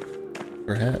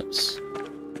 Perhaps.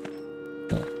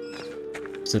 Oh.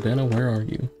 Sedana, where are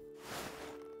you?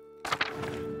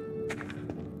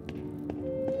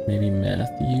 Maybe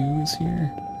Matthew is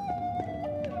here?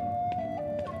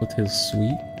 With his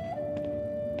suite?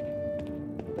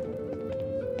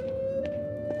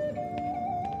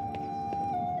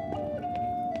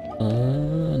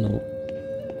 No.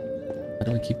 How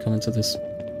do I keep coming to this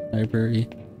library?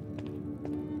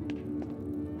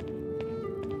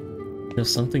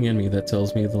 There's something in me that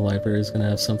tells me the library is gonna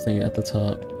have something at the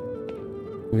top.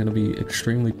 I'm gonna be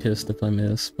extremely pissed if I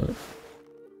miss, but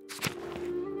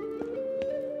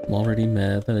I'm already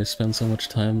mad that I spend so much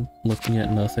time looking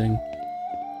at nothing.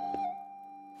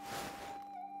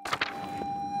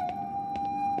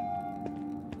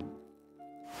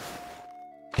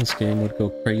 This game would go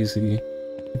crazy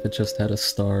if it just had a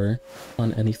star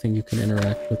on anything you can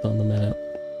interact with on the map.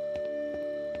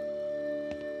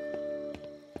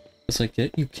 Because I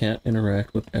get you can't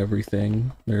interact with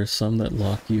everything. There are some that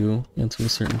lock you into a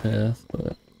certain path,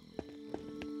 but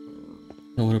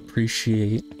I would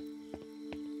appreciate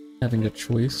having a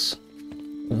choice.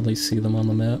 Or at least see them on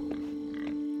the map.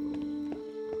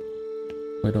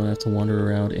 I don't have to wander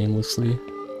around aimlessly,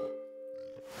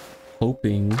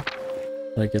 hoping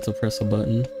I get to press a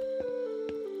button.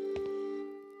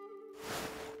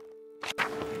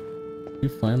 You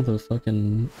find the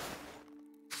fucking...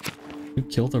 You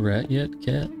killed the rat yet,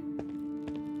 cat?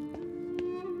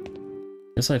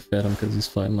 Guess I fed him because he's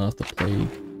fighting off the plague.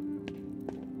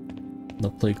 The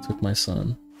plague took my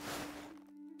son.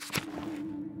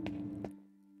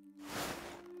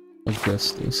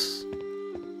 Augustus.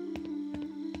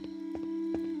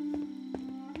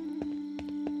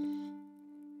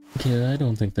 Yeah, I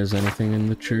don't think there's anything in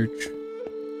the church.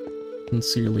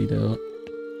 Sincerely doubt.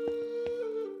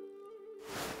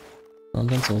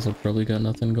 Convent's also probably got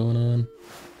nothing going on.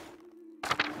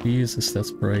 Jesus, that's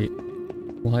bright.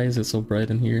 Why is it so bright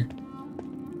in here?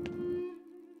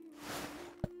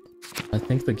 I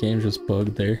think the game just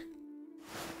bugged there.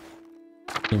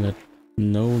 Game had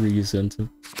no reason to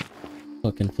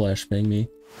fucking flashbang me.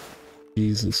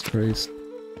 Jesus Christ.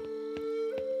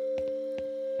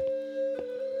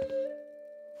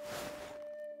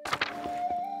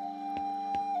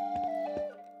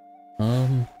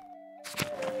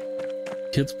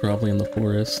 Kid's probably in the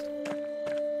forest.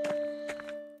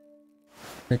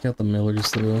 Check out the millers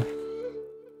though.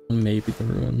 And maybe the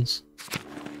ruins.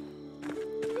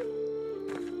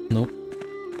 Nope.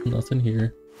 Nothing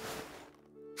here.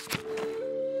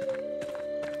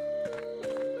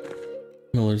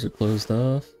 Millers are closed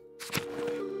off.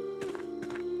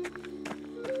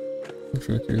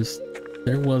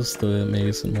 There was the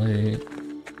maze in my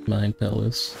mine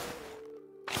palace.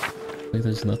 Like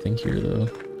there's nothing here though.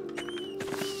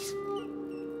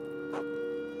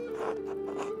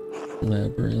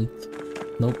 Labyrinth.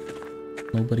 Nope.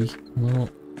 Nobody. Well.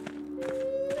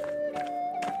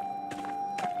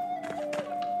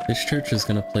 This church is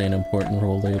gonna play an important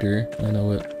role later. I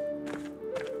know it.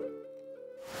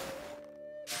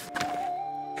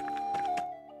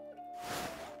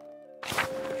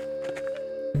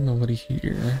 Nobody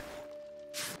here.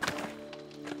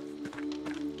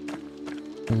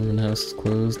 The house is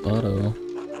closed. Auto.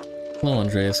 Hello,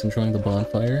 Andreas. Enjoying the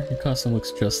bonfire? Your costume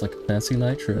looks just like a fancy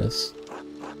night dress.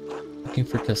 Looking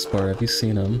for Caspar. Have you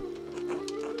seen him?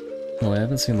 No, I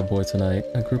haven't seen the boy tonight.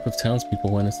 A group of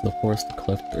townspeople went into the forest to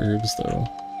collect herbs, though.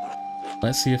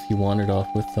 Might see if you wandered off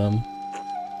with them.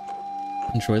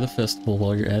 Enjoy the festival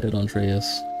while you're at it,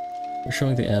 Andreas. We're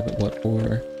showing the abbot what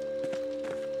for.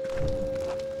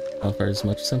 Bonfire is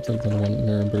much simpler than the one in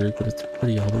Nuremberg, but it's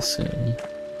pretty all the same.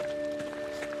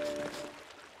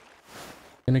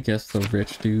 I'm gonna guess the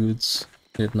rich dudes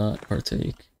did not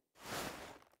partake.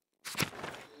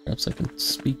 Perhaps I can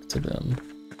speak to them.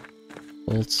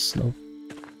 Bolts, nope.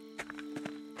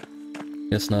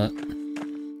 Guess not.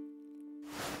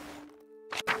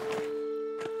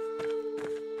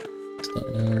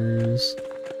 Stars.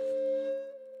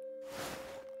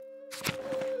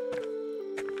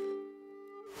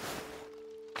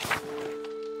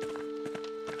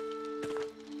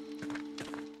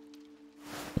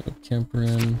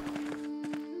 Camperin.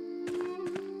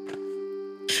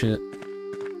 Shit.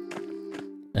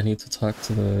 I need to talk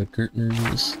to the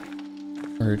Gertners.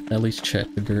 Or at least check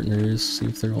the Gertners, see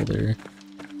if they're all there.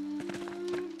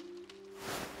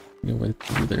 Go way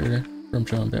through there from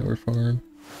John Bauer Farm.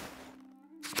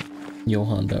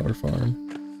 Johann Bauer Farm.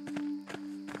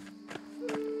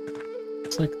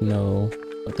 It's like no,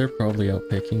 but they're probably out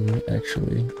picking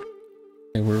actually.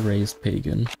 They were raised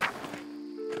pagan.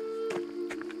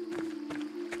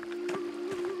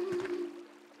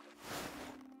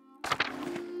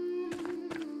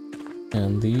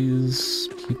 And these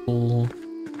people... I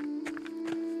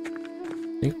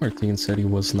think Martin said he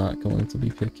was not going to be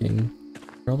picking.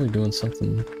 Probably doing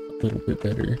something a little bit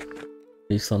better,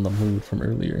 based on the mood from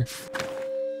earlier.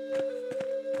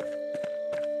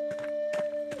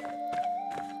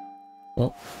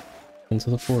 Well, into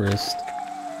the forest.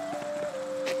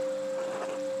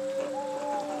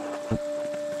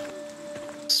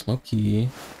 Smokey.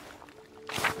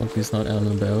 Smokey's not out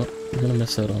and about. You're gonna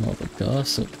miss out on all the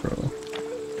gossip, bro.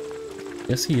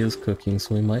 Guess he is cooking,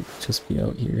 so he might just be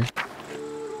out here.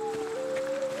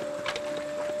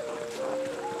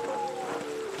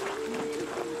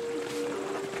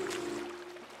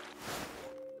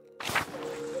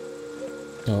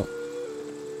 Oh.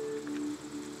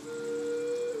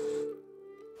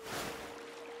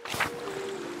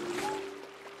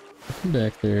 Come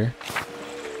back there.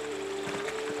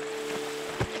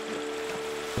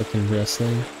 Fucking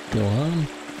wrestling. Johan?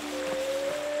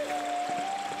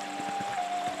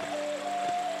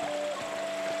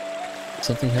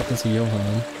 Something happened to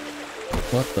Johan.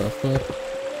 What the fuck?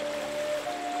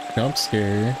 Jump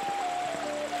scare.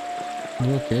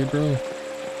 You okay, bro?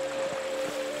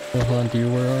 Johan, dear,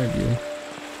 where are you?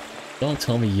 Don't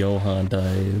tell me Johan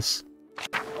dies.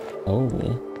 Oh.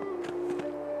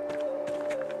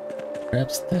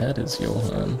 Perhaps that is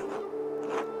Johan.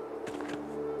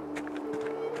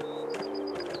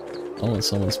 Oh, and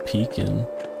someone's peeking.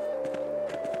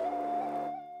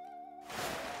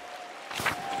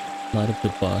 Night of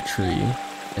debauchery.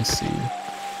 I see.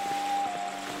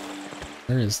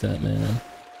 Where is that man?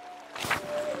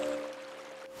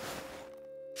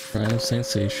 Shrine of Saint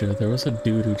Satia. There was a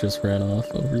dude who just ran off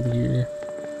over here.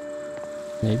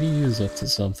 Maybe he was up to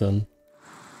something.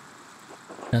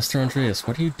 Master Andreas,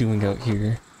 what are you doing out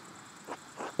here?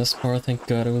 Gaspar, thank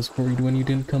God I was worried when you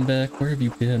didn't come back. Where have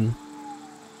you been?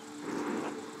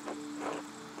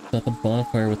 At the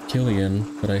bonfire with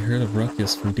Killian, but I heard a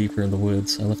ruckus from deeper in the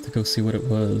woods. I left to go see what it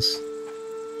was.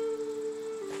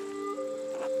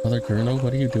 Mother Gurno,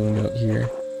 what are you doing out here?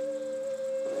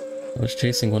 I was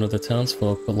chasing one of the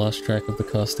townsfolk, but lost track of the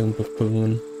costumed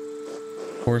buffoon.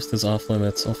 Forest is off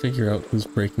limits. I'll figure out who's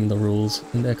breaking the rules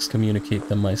and excommunicate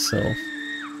them myself.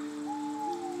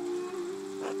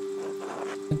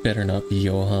 It better not be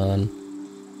Johann.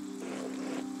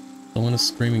 Someone is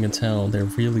screaming in town. They're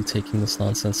really taking this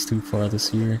nonsense too far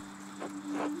this year.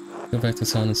 Go back to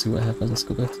town and see what happens. Let's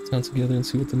go back to town together and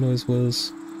see what the noise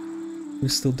was. What are we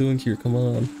still doing here? Come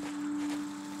on.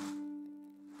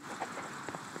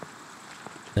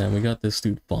 Damn, we got this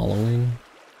dude following.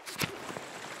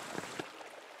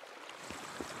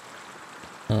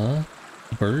 Huh?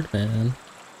 Birdman.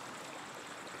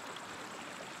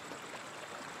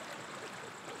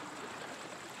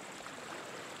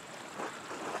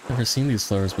 Never seen these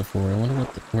flowers before. I wonder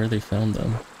where they found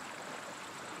them.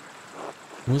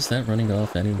 What was that running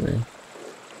off anyway?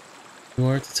 Too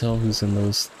hard to tell who's in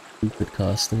those stupid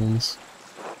costumes.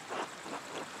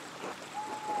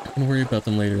 I can worry about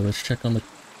them later. Let's check on the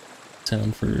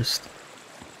town first.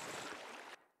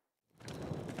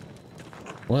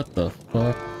 What the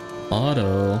fuck?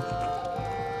 Otto?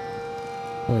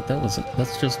 Wait,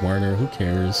 that's just Warner. Who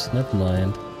cares? Never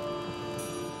mind.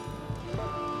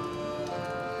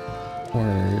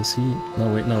 Warner, is he?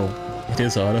 No, wait, no. It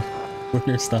is Otto.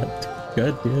 Warner's not.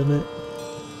 God damn it.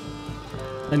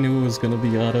 I knew it was gonna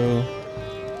be Otto.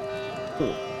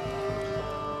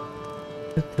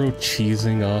 Throw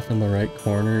cheesing off in the right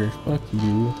corner. Fuck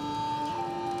you.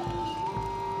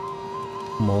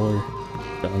 Muller.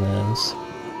 Dumbass.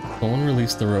 Someone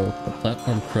released the rope. The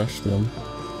platform crushed him.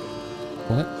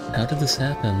 What? How did this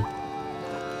happen?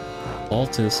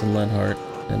 Altus and Lenhart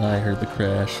and I heard the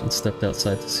crash and stepped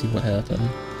outside to see what happened.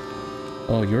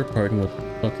 Oh, you're partying with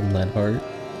fucking Lenhart.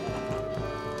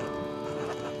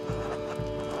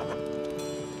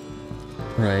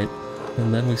 Right.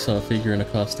 And then we saw a figure in a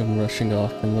costume rushing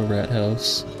off from the rat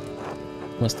house.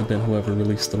 Must have been whoever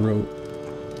released the rope.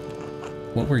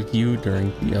 What were you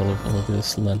during the all of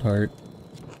this, Lenhart?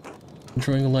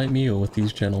 Enjoying a light meal with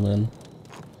these gentlemen.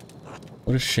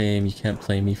 What a shame you can't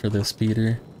play me for this,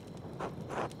 Peter.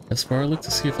 As far, look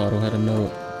to see if Otto had a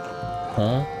note.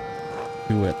 Huh?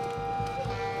 Do it.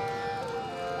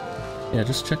 Yeah,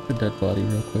 just check the dead body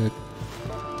real quick.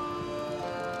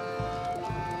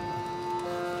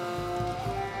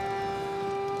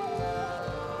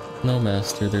 No,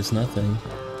 Master, there's nothing.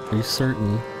 Are you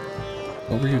certain?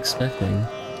 What were you expecting?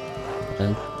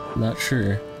 I'm not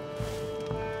sure.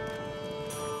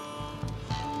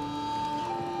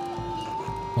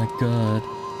 My god.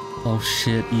 Oh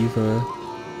shit, Eva.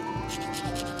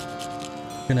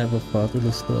 You're gonna have a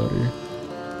fatherless daughter.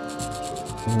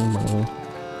 Oh no.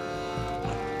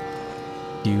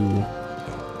 You...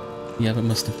 Yeah, but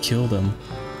must have killed him.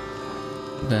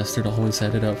 The bastard always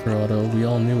had it out for Otto. We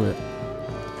all knew it.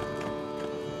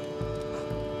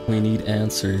 We need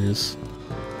answers.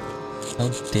 How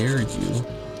dare you?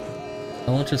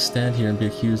 I won't just stand here and be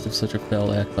accused of such a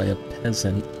foul act by a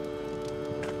peasant.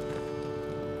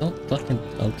 Don't fucking...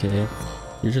 Okay.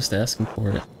 You're just asking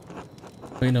for it.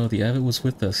 Wait, no, the abbot was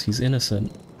with us. He's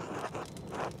innocent.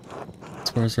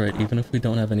 Spar's right, even if we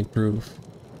don't have any proof.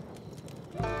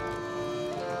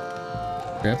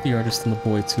 Grab the artist and the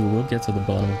boy too. We'll get to the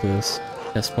bottom of this.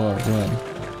 Gaspar, run.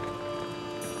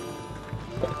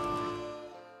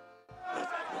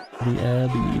 The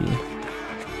Abbey.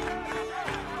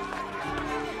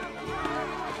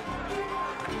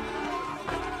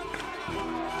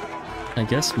 I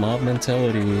guess mob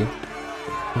mentality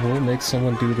will make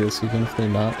someone do this even if they're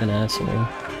not an asshole.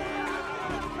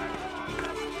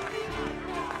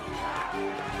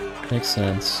 Makes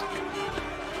sense.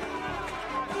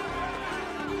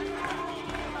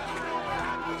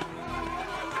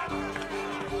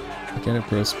 Get it,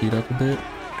 bro, speed up a bit.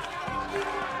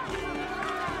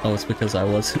 Oh, it's because I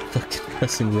wasn't fucking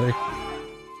pressing right.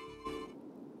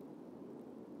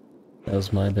 That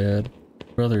was my bad.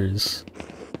 Brothers,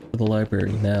 to the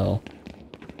library, now.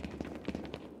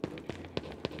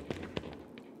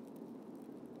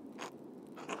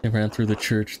 They ran through the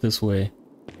church this way.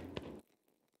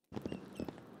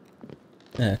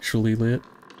 Actually lit.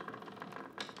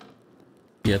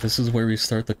 Yeah, this is where we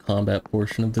start the combat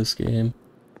portion of this game.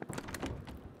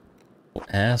 Oh,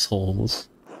 assholes.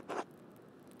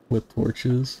 With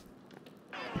torches.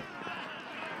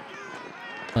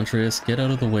 Andreas, get out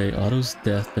of the way. Otto's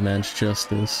death demands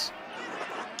justice.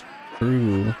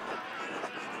 True.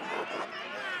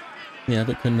 Yeah,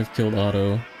 but couldn't have killed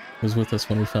Otto. He was with us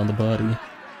when we found the body.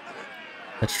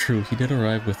 That's true, he did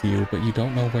arrive with you, but you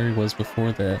don't know where he was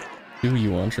before that, do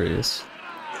you, Andreas?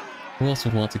 Who else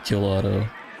would want to kill Otto?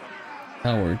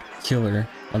 Howard, killer,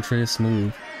 Andreas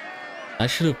move. I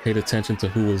should have paid attention to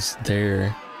who was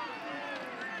there.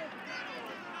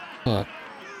 Fuck.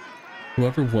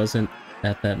 Whoever wasn't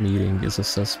at that meeting is a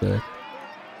suspect.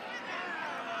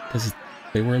 Because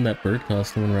they were in that bird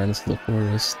costume and ran into the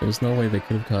forest. There's no way they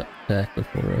could have got back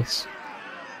before us.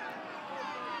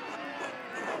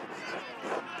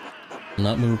 I'm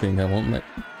not moving, I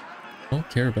don't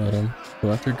care about him.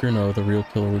 Go after Gurno, the real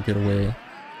killer would get away.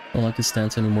 I don't like his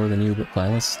stance any more than you, but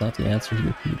violence is not the answer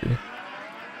here, Peter.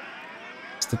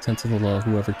 Just attend to the law,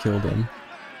 whoever killed him.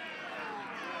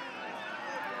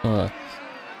 Fuck.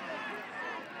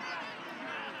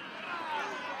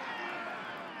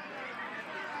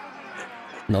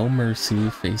 No mercy,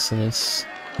 faceless.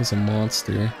 He's a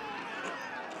monster.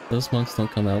 If those monks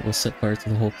don't come out, we'll set fire to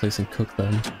the whole place and cook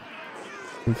them.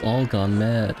 We've all gone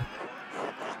mad.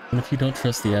 And if you don't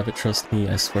trust the abbot, trust me.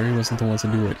 I swear he wasn't the one to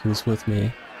do it. He was with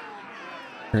me.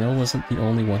 Colonel wasn't the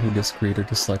only one who disagreed or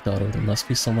disliked Otto. There must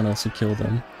be someone else who killed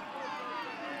him.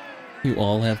 You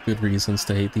all have good reasons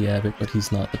to hate the abbot, but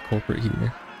he's not the culprit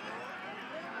here.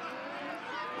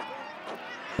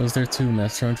 I was there too.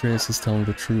 Master Andreas is telling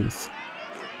the truth.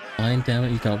 Fine, damn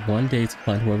it, you got 1 day to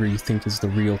find whoever you think is the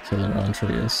real killer,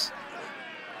 Andreas.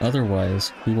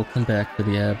 Otherwise, we will come back for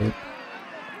the abbot.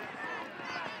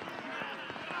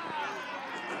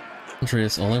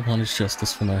 Andreas, all I want is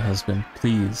justice for my husband.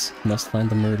 Please, you must find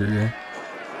the murderer.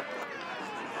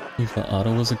 If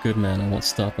Otto was a good man, I won't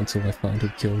stop until I find who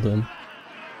killed him.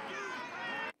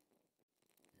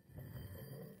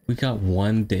 We got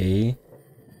 1 day?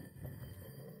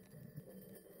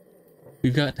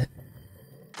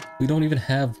 We don't even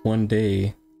have 1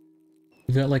 day.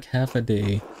 We've got like half a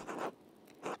day.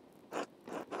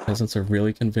 Peasants are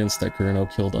really convinced that Gurno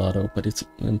killed Otto, but it's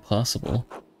impossible.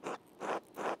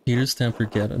 Peter's temper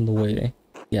got in the way.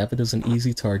 The abbot is an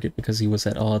easy target because he was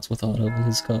at odds with Otto and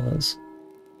his cause.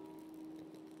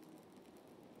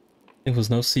 It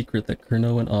was no secret that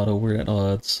Gurno and Otto were at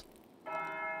odds.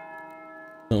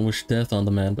 Don't wish death on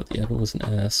the man, but the abbot was an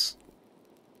ass.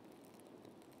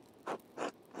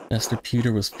 Master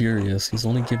Peter was furious. He's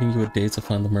only giving you a day to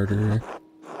find the murderer.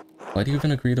 Why do you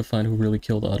even agree to find who really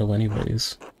killed Otto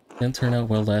anyways? Didn't turn out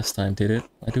well last time, did it?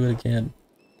 Why do it again?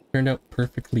 Turned out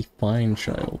perfectly fine,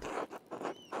 child.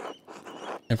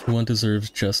 Everyone deserves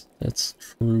just... That's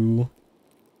true.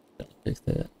 Gotta pick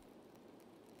that.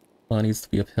 Law needs to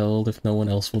be upheld. If no one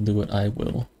else will do it, I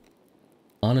will.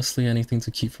 Honestly, anything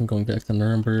to keep from going back to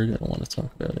Nuremberg, I don't want to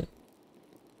talk about it.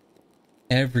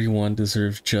 Everyone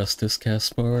deserves justice,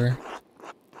 Caspar.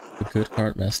 A good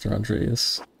heart, Master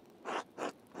Andreas.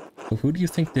 So who do you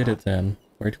think did it then?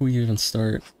 Where do we even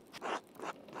start?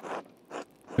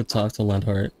 Good talk to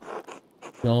Lenhart.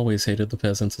 He always hated the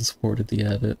peasants and supported the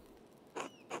abbot.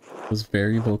 He was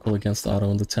very vocal against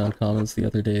Otto in the town commons the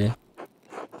other day.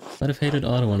 Might have hated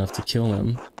Otto enough to kill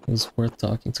him. It was worth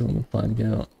talking to him and finding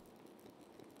out.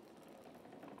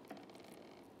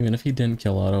 Even if he didn't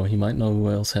kill Otto, he might know who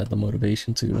else had the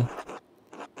motivation to.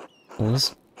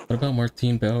 What about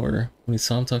Martin Bauer? When he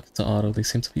saw him talking to Otto, they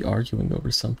seemed to be arguing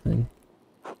over something.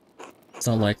 It's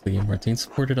not likely. Martin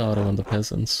supported Otto and the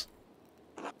peasants.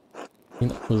 He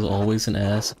was always an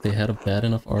ass. If they had a bad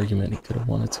enough argument, he could have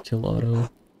wanted to kill Otto.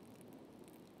 It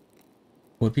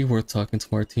would be worth talking to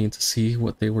Martin to see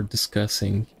what they were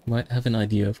discussing. He might have an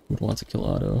idea of who would want to kill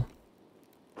Otto.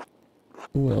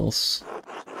 Who else?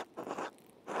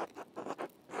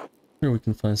 Sure, we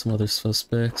can find some other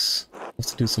suspects. We'll have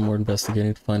to do some more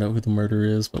investigating to find out who the murderer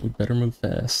is, but we'd better move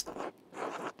fast.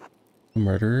 The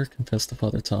murderer confessed to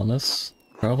Father Thomas?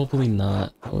 Probably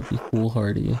not. That would be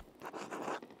foolhardy.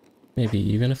 Maybe,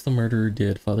 even if the murderer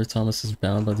did, Father Thomas is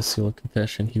bound by the seal of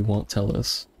confession. He won't tell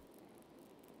us.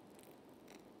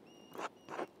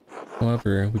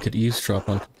 However, we could eavesdrop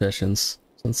on confessions.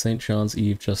 Since St. John's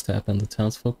Eve just happened, the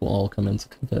townsfolk will all come in to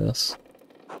confess.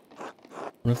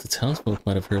 What if the townsfolk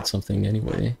might have heard something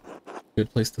anyway?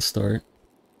 Good place to start.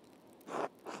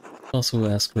 Also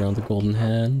ask around the Golden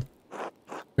Hand.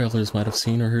 Travelers might have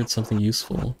seen or heard something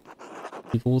useful.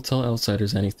 People will tell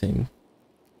outsiders anything.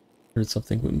 Heard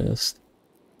something we missed.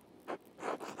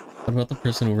 What about the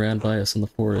person who ran by us in the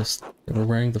forest? They were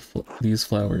wearing these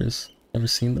flowers. Never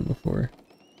seen them before.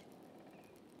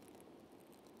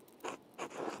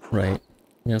 Right.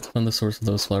 We have to find the source of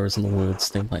those flowers in the woods.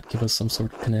 They might give us some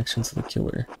sort of connection to the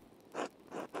killer.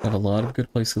 We have a lot of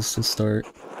good places to start.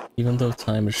 Even though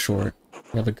time is short,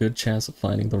 we have a good chance of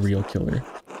finding the real killer.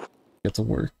 Get to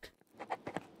work.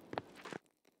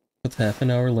 With half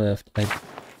an hour left, I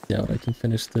doubt I can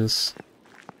finish this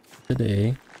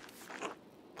today.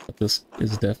 But this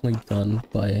is definitely done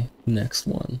by next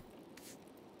one.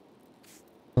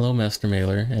 Hello, Master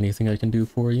Mailer. Anything I can do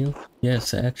for you?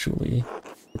 Yes, actually.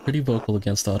 We're pretty vocal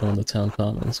against Otto in the town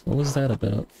commons. What was that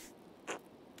about?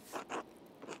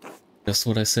 Just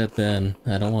what I said then.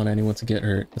 I don't want anyone to get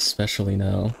hurt, especially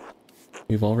now.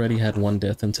 We've already had one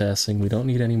death in Tassing. We don't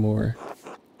need any more.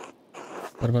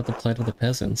 What about the plight of the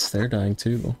peasants? They're dying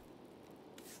too.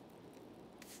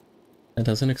 That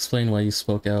doesn't explain why you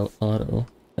spoke out, Otto.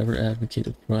 Never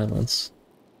advocated violence.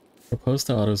 Opposed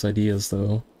to Otto's ideas,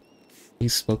 though. He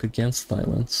spoke against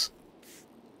violence.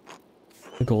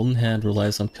 The Golden Hand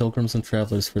relies on pilgrims and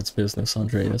travelers for its business,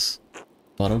 Andreas.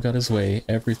 If Otto got his way,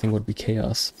 everything would be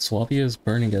chaos. Swabia is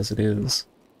burning as it is.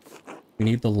 We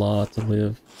need the law to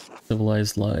live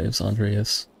civilized lives,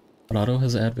 Andreas. What Otto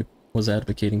was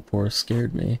advocating for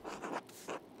scared me.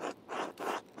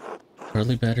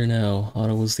 Hardly better now.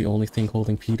 Otto was the only thing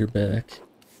holding Peter back.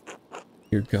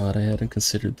 Dear God, I hadn't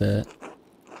considered that.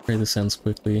 Pray this ends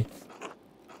quickly.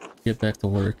 Get back to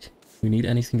work. If you need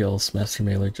anything else, Master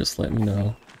Mailer, just let me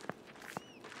know.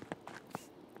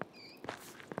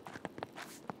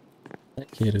 That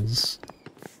kid is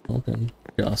open.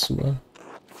 Joshua.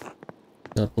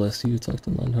 God bless you. Talk to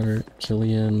Munhart.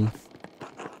 Killian.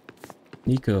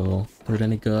 Nico. Heard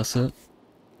any gossip?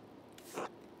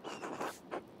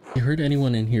 You heard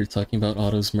anyone in here talking about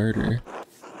Otto's murder?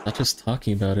 Not just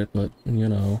talking about it, but, you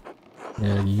know.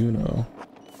 Yeah, you know.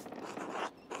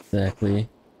 Exactly.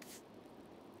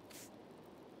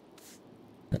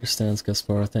 Understands,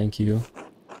 Gaspar, thank you.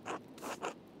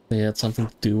 They had something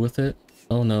to do with it?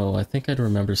 Oh no, I think I'd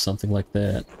remember something like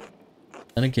that.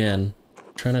 And again,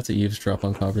 try not to eavesdrop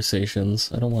on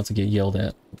conversations. I don't want to get yelled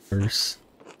at first.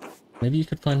 Maybe you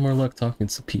could find more luck talking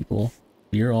to people.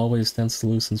 Beer always tends to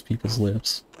loosen people's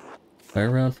lips. Buy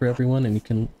around for everyone and you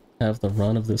can have the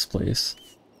run of this place.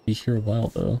 Be here a while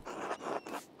though.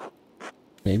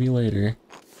 Maybe later.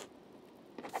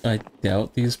 I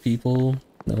doubt these people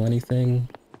know anything.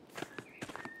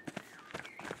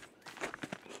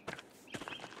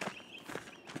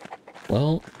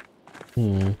 Well,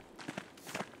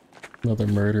 another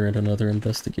murder and another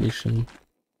investigation.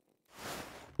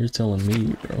 You're telling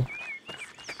me, bro.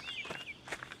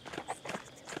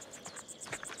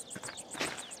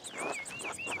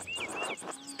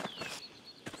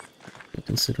 I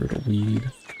consider it a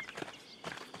weed.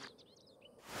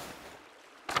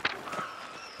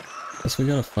 Guess we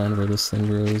gotta find where this thing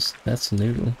grows. That's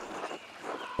new.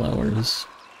 Flowers.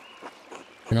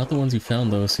 They're not the ones you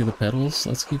found though. See the petals?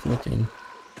 Let's keep looking.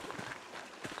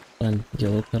 Find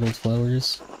yellow petaled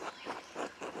flowers.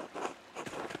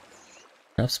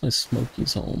 Perhaps my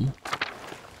Smokey's home.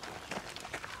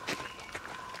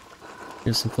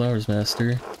 Here's some flowers,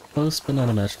 Master. Close, but not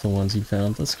a match to the ones you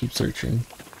found. Let's keep searching.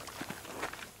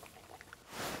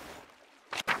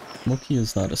 Smokey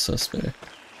is not a suspect.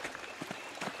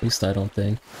 At least I don't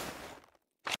think.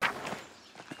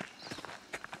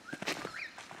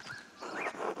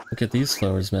 Look at these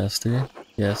flowers, Master.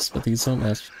 Yes, but these don't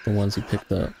match the ones you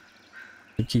picked up.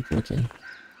 So keep looking.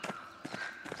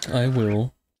 I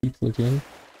will keep looking.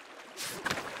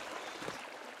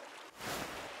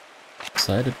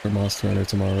 Excited for Monster Hunter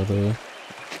tomorrow, though.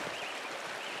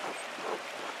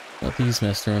 Not these,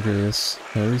 Master Andreas.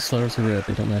 No, these flowers are red.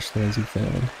 They don't match the ones you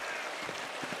found.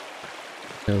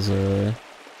 Because,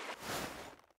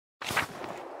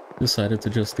 decided to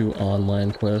just do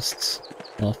online quests.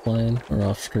 Offline or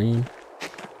off stream.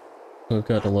 So I've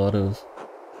got a lot of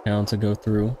town to go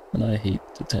through, and I hate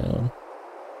the town.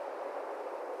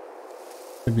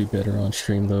 Could be better on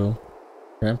stream though.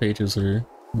 Rampages are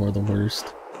more the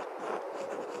worst.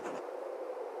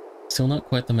 Still not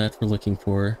quite the match we're looking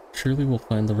for. Surely we'll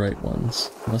find the right ones.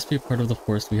 Must be a part of the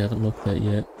forest we haven't looked at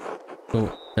yet.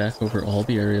 Go back over all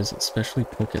the areas, especially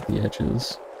poke at the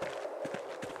edges.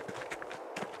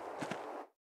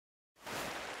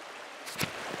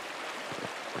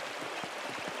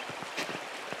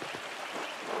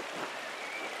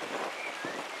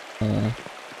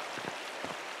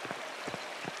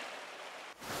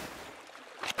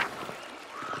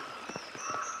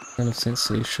 Kind of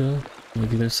Sensatia.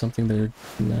 Maybe there's something there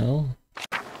now?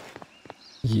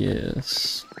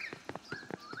 Yes.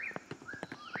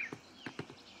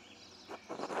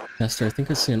 Master, I think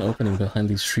I see an opening behind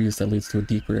these trees that leads to a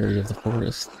deeper area of the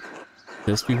forest.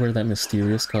 Could this be where that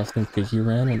mysterious costumed figure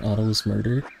ran when Otto was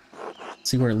murdered?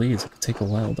 See where it leads. It could take a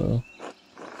while though.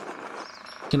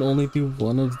 Can only do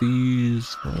one of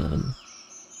these.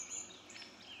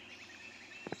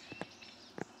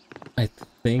 I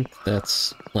think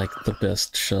that's like the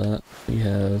best shot we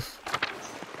have.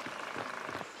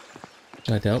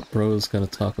 I doubt Bro's gonna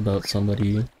talk about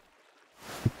somebody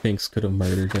he thinks could have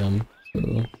murdered him,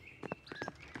 so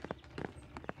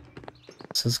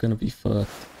this is gonna be fucked.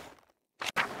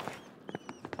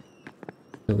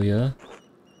 So yeah,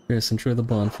 Chris, enjoy the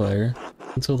bonfire.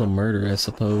 Until the murder, I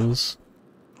suppose.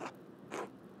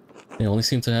 It only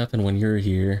seems to happen when you're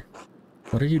here.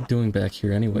 What are you doing back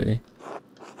here anyway?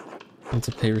 And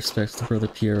to pay respects to Brother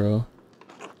Piero.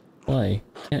 Why?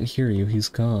 Can't hear you, he's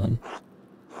gone.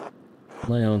 For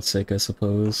my own sake, I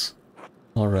suppose.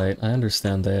 Alright, I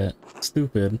understand that.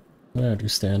 Stupid, but I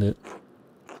understand it.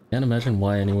 Can't imagine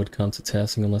why anyone would come to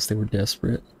Tassing unless they were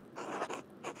desperate.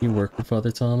 You work for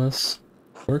Father Thomas?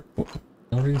 Work for...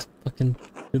 I already fucking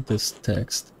did this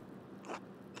text.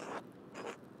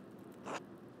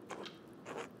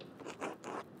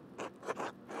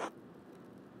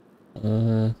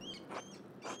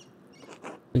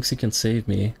 Thinks he can save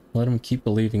me. Let him keep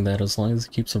believing that as long as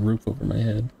he keeps a roof over my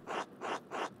head.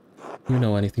 You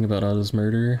know anything about Otto's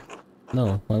murder?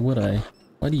 No, why would I?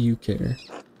 Why do you care?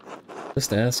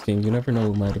 Just asking, you never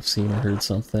know who might have seen or heard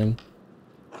something.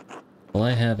 Well,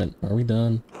 I haven't. Are we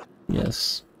done?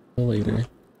 Yes. Till later.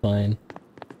 Fine.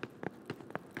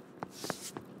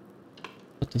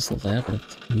 What does the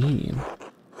labyrinth mean?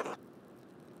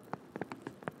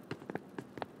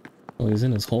 Oh, he's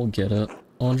in his whole getup.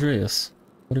 Oh, Andreas,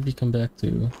 what have you come back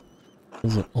to?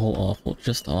 This is all awful,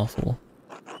 just awful.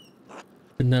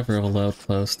 Could never have allowed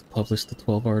Klaus to publish the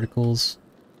 12 articles.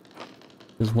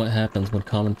 This is what happens when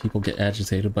common people get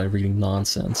agitated by reading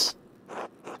nonsense.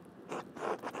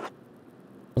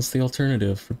 What's the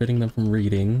alternative? Forbidding them from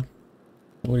reading?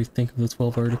 What do you think of the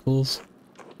 12 articles?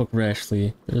 Book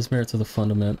rashly. There is merit to the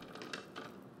fundament.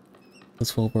 The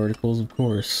 12 articles, of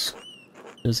course.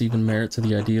 There's even merit to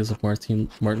the ideas of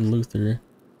Martin Luther.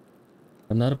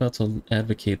 I'm not about to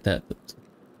advocate that. I'm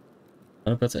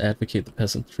not about to advocate the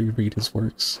peasantry read his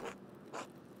works.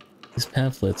 These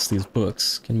pamphlets, these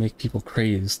books, can make people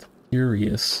crazed,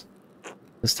 furious.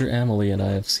 Sister Amelie and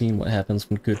I have seen what happens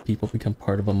when good people become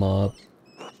part of a mob.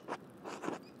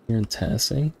 You're in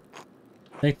Tassing?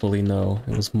 Thankfully, no.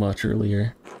 It was much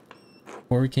earlier.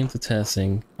 Before we came to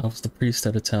Tassing, I was the priest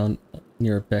at a town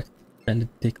near a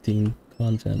Benedictine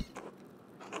convent.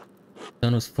 The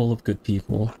town was full of good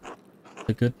people.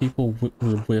 The good people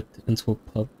were whipped into a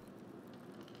pub.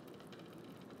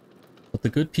 But the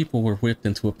good people were whipped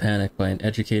into a panic by an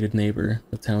educated neighbor,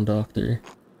 the town doctor.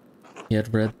 He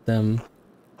had read them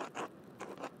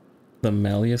the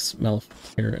Malleus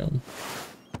Maleficarum,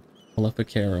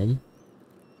 The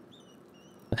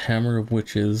Hammer of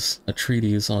Witches, a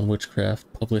treatise on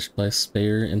witchcraft published by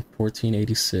Speyer in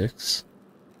 1486.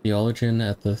 Theologian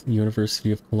at the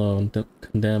University of Cologne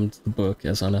condemned the book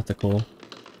as unethical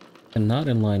and not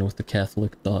in line with the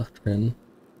Catholic doctrine.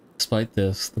 Despite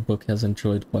this, the book has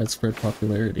enjoyed widespread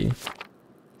popularity.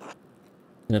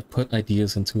 It had put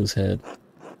ideas into his head.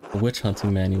 A witch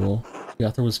hunting manual. The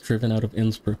author was driven out of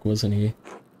Innsbruck, wasn't he?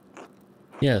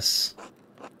 Yes.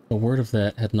 A word of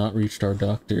that had not reached our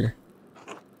doctor.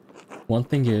 One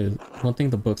thing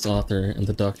the book's author and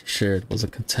the doctor shared was a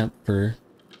contempt for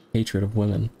hatred of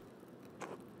women.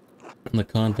 In the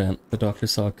convent, the doctor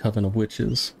saw a coven of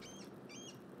witches.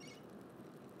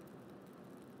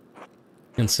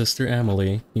 In Sister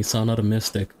Amelie, he saw not a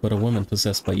mystic, but a woman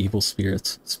possessed by evil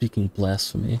spirits, speaking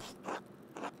blasphemy.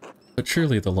 But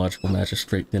surely the logical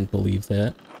magistrate didn't believe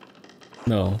that.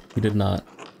 No, he did not.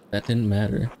 That didn't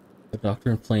matter. The doctor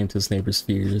inflamed his neighbor's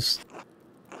fears.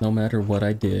 No matter what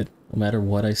I did, no matter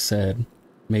what I said,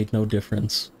 made no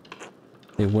difference.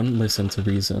 They wouldn't listen to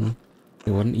reason.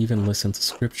 They wouldn't even listen to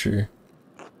scripture.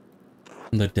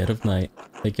 In the dead of night,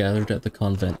 they gathered at the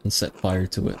convent and set fire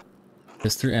to it.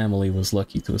 Sister Amelie was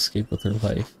lucky to escape with her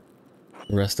life.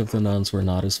 The rest of the nuns were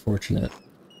not as fortunate,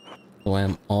 though I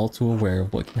am all too aware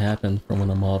of what can happen from when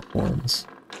a mob forms.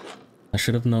 I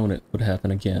should have known it would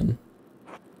happen again.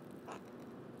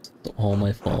 It's all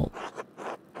my fault.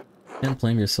 Can't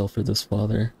blame yourself for this,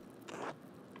 Father.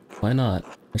 Why not?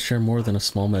 I share more than a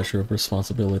small measure of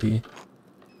responsibility.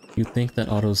 You'd think that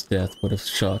Otto's death would have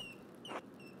shocked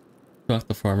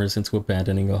the farmers into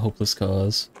abandoning a hopeless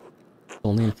cause. It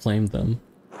only inflamed them.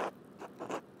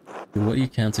 Do what you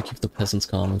can to keep the peasants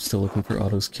calm. I'm still looking for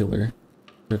Otto's killer.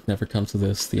 It would have never come to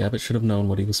this. The abbot should have known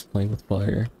what he was playing with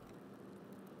fire.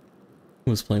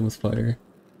 Who was playing with fire?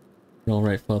 You're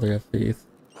alright, Father, have faith.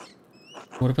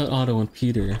 What about Otto and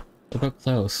Peter? What about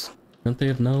Klaus? Couldn't they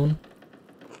have known?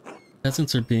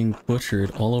 Peasants are being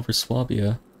butchered all over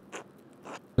Swabia.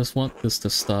 Just want this to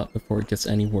stop before it gets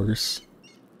any worse.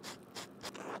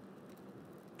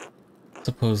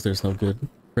 Suppose there's no good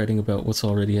fretting about what's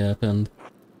already happened.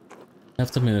 I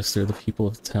have to minister the people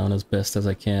of the town as best as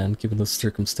I can, given the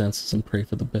circumstances, and pray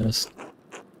for the best.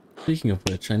 Speaking of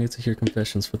which, I need to hear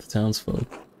confessions for the townsfolk.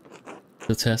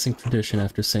 The tasking tradition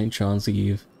after St. John's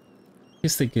Eve, in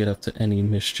case they get up to any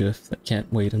mischief that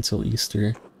can't wait until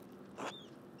Easter.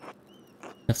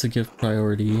 I have to give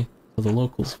priority to the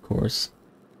locals, of course.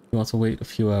 If you want to wait a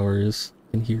few hours,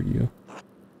 I can hear you.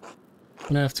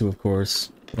 I have to, of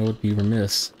course, but I would be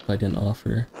remiss if I didn't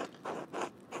offer.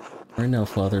 Right now,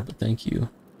 Father, but thank you.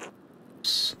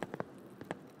 So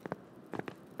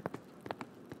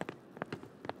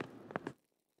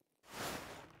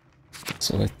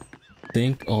I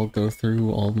think I'll go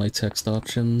through all my text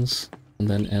options and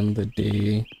then end the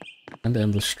day and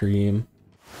end the stream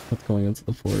with going into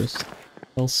the forest.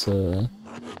 Elsa,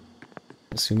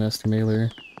 miss you, Master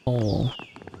Mailer. Paul,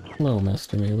 hello,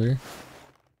 Master Mailer.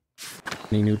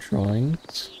 Any new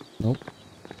drawings? Nope.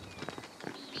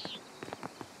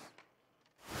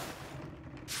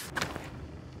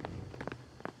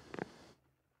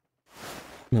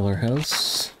 Miller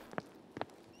House.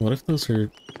 What if those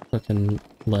are fucking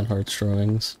Lenhart's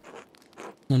drawings?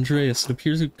 Andreas, it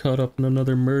appears you caught up in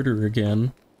another murder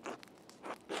again.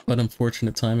 But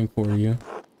unfortunate timing for you.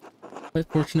 Quite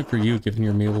fortunate for you, given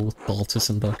your meal with Baltus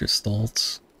and Dr.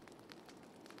 Stoltz.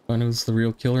 Find who's the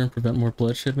real killer and prevent more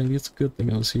bloodshed, maybe it's a good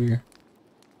thing I was here.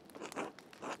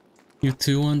 You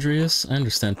too, Andreas? I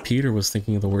understand Peter was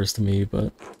thinking of the worst of me,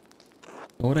 but...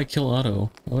 why would I kill Otto?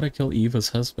 Why would I kill Eva's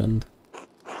husband?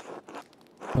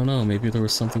 I don't know, maybe there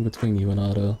was something between you and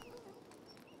Otto.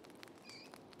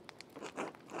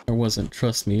 There wasn't,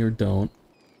 trust me or don't.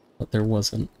 But there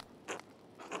wasn't.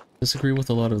 Disagree with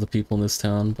a lot of the people in this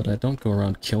town, but I don't go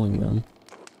around killing them.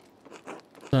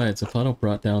 Besides, if Otto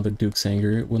brought down the Duke's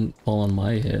anger, it wouldn't fall on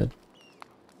my head.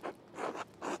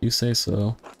 You say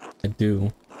so. I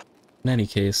do. In any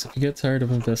case, if you get tired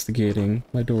of investigating,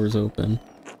 my door is open.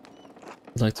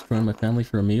 If you'd like to join my family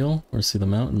for a meal, or see the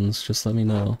mountains, just let me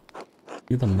know.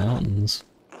 See the mountains?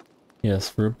 Yes,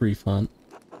 for a brief hunt.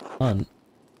 Hunt?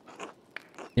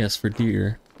 Yes, for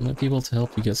deer. I might be able to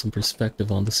help you get some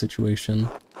perspective on the situation.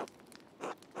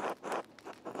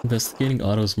 Investigating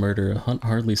Otto's murder, a hunt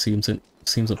hardly seems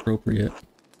appropriate.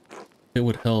 If it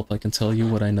would help, I can tell you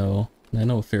what I know, and I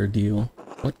know a fair deal.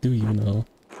 What do you know?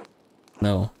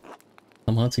 No.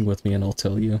 Come hunting with me and I'll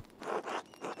tell you.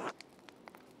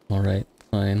 Alright,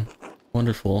 fine.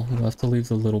 Wonderful. We'll have to leave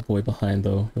the little boy behind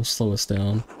though, he'll slow us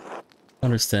down.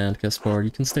 Understand, Gaspard,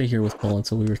 you can stay here with Paul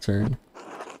until we return.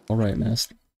 Alright,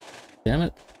 Master. Damn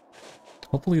it.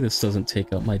 Hopefully this doesn't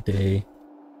take up my day.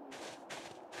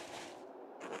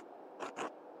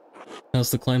 How's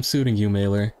the climb suiting you,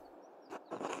 Mailer?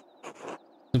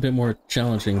 It's a bit more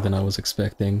challenging than I was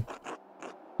expecting.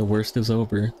 The worst is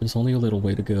over, there's only a little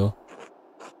way to go.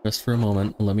 Rest for a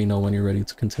moment and let me know when you're ready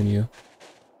to continue.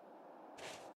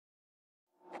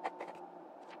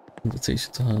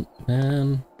 Invitation to hunt.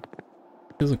 Man,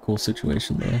 this is a cool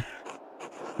situation though.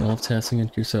 You all have tasking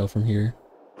into yourself from here.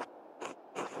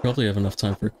 Probably have enough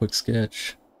time for a quick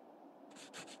sketch.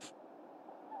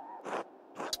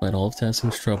 Despite all of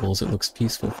Tassing's troubles, it looks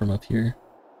peaceful from up here.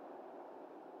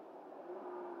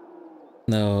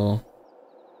 No.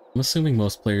 I'm assuming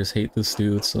most players hate this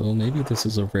dude, so maybe this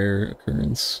is a rare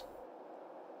occurrence.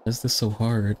 Why is this so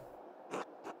hard?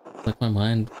 Like my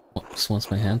mind just wants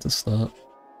my hand to stop.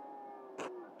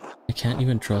 I can't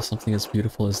even draw something as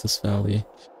beautiful as this valley.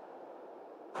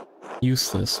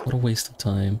 Useless, what a waste of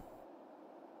time.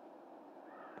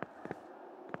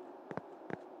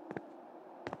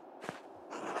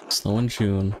 Snow in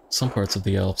June. Some parts of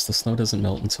the Alps, the snow doesn't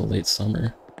melt until late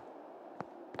summer.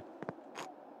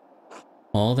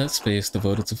 All that space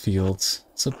devoted to fields.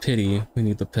 It's a pity we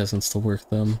need the peasants to work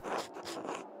them.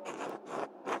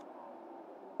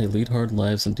 They lead hard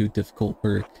lives and do difficult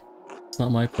work. It's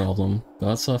not my problem.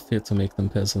 God saw fit to make them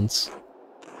peasants.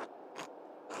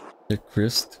 They're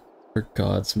grist for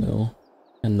God's mill.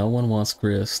 And no one wants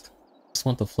grist. Just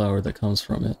want the flour that comes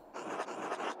from it.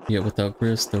 Yet without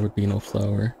grist, there would be no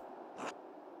flour.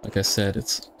 Like I said,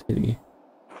 it's a pity.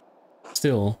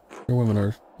 Still, your women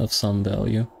are of some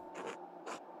value.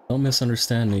 Don't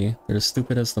misunderstand me, they're as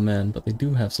stupid as the men, but they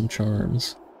do have some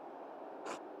charms.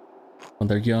 When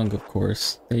they're young, of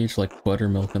course, they age like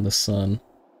buttermilk in the sun.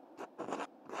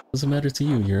 Doesn't matter to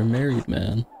you, you're a married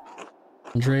man.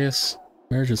 Andreas,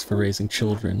 marriage is for raising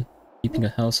children, keeping a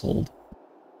household.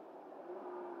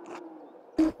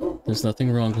 There's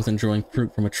nothing wrong with enjoying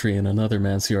fruit from a tree in another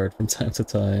man's yard from time to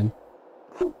time.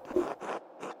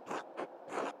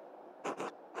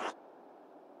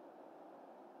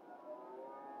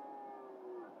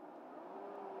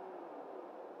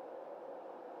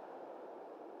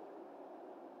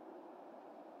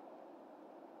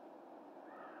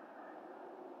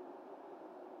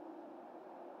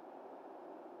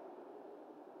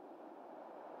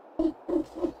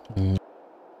 Mm.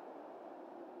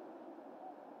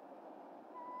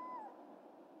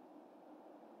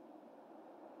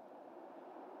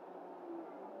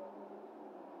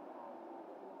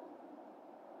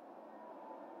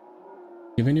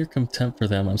 Given your contempt for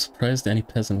them, I'm surprised any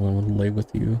peasant woman would lay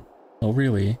with you. Oh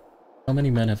really? How many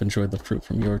men have enjoyed the fruit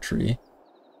from your tree?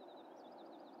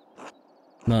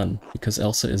 None, because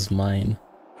Elsa is mine.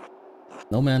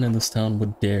 No man in this town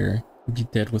would dare. He'd be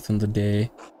dead within the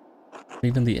day.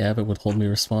 Even the abbot would hold me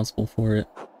responsible for it.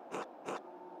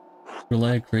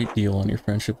 Rely a great deal on your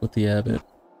friendship with the abbot.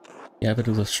 The abbot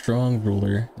is a strong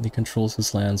ruler, and he controls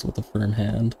his lands with a firm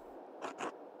hand.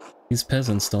 These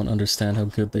peasants don't understand how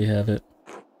good they have it.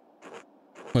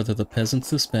 Whether the peasants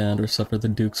disband or suffer the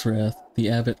Duke's wrath, the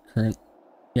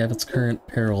abbot's current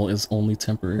peril is only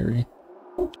temporary.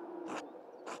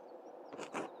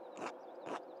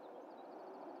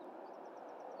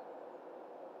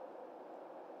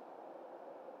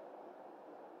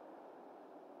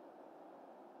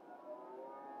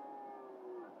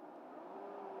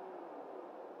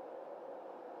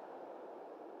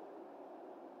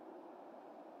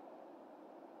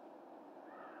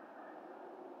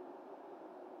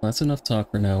 That's enough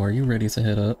talk for now. Are you ready to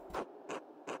head up?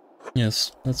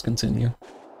 Yes, let's continue.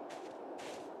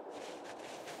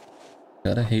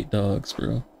 Gotta hate dogs,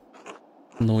 bro.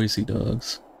 Noisy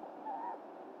dogs.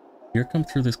 Deer come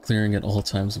through this clearing at all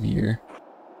times of year.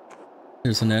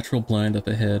 There's a natural blind up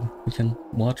ahead. We can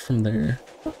watch from there.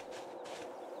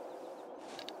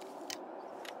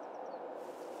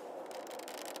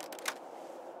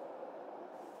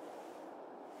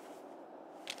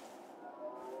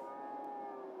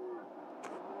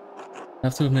 I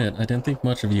have to admit, I didn't think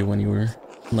much of you when you were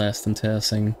last in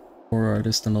Tassing, horror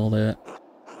artist and all that.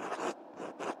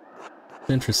 It's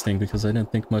interesting because I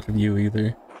didn't think much of you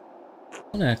either.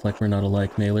 Don't act like we're not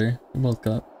alike, Mailer.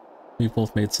 We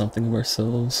both made something of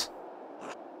ourselves.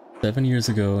 7 years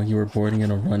ago, you were boarding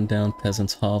in a run-down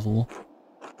peasant's hovel.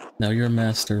 Now you're a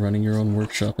master running your own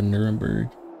workshop in Nuremberg.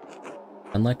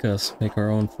 Unlike us, make our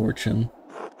own fortune.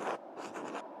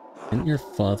 Didn't your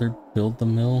father build the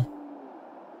mill?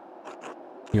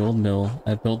 The old mill.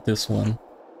 I built this one.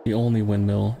 The only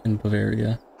windmill in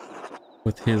Bavaria.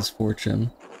 With his fortune.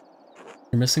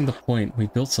 You're missing the point. We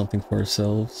built something for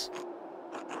ourselves.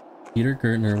 Peter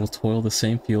Gertner will toil the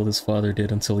same field his father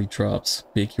did until he drops.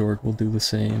 Big Jorg will do the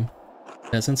same.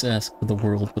 Peasants ask for the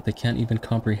world, but they can't even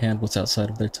comprehend what's outside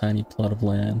of their tiny plot of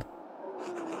land.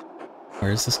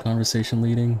 Where is this conversation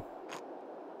leading?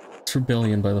 It's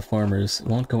rebellion by the farmers. It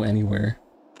won't go anywhere.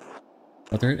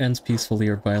 Whether it ends peacefully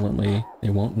or violently, they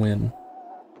won't win.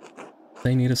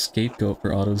 They need a scapegoat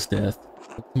for Otto's death.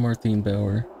 Look to Martine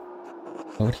Bauer.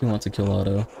 Why would he want to kill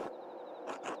Otto?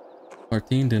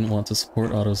 Martine didn't want to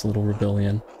support Otto's little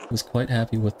rebellion. He was quite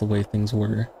happy with the way things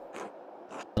were.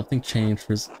 Something changed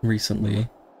recently. I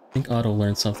think Otto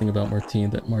learned something about Martine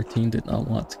that Martine did not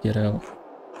want to get out.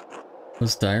 It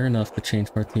was dire enough to change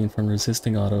Martine from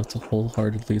resisting Otto to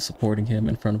wholeheartedly supporting him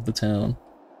in front of the town.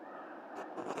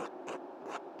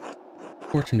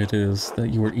 Fortunate is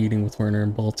that you were eating with Werner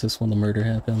and Baltus when the murder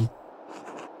happened.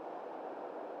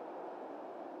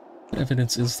 What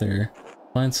evidence is there?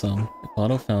 Find some. If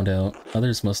Otto found out,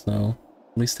 others must know.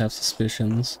 At least have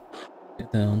suspicions.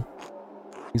 Get down.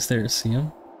 He's there, see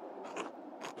him?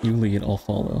 You lead, I'll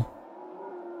follow.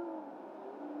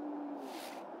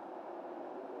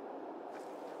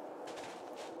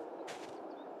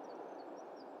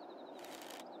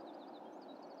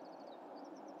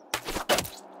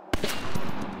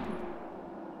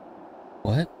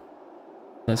 What?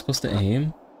 Was I supposed to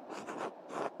aim?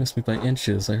 Missed me by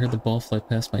inches. I heard the ball fly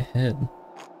past my head.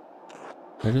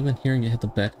 Better than hearing it hit the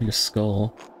back of your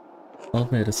skull. I'll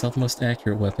admit, it's not the most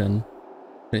accurate weapon,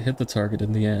 but it hit the target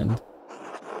in the end.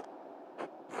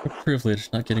 What a privilege,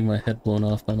 not getting my head blown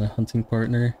off by my hunting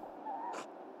partner.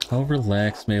 Oh,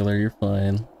 relax, Mailer, you're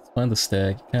fine. Let's find the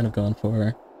stag. You can't have gone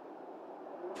far.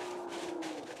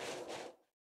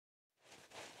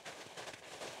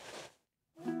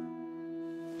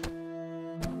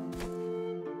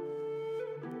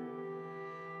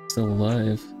 Still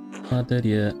alive. Not dead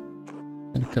yet.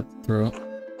 Gonna cut the throat.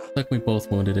 Looks like we both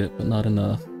wounded it, but not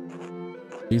enough.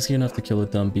 Easy enough to kill a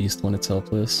dumb beast when it's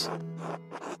helpless.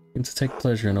 Seem to take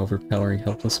pleasure in overpowering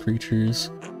helpless creatures.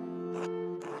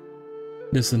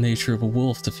 It is the nature of a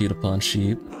wolf to feed upon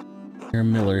sheep. You're a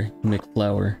miller, you make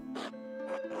flour.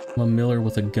 I'm a miller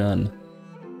with a gun.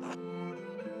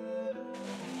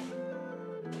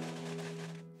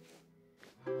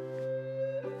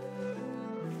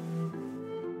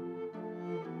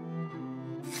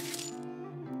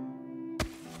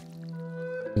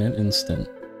 In an instant.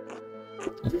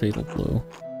 A fatal blow.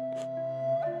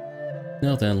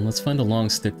 Now then, let's find a long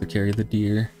stick to carry the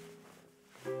deer.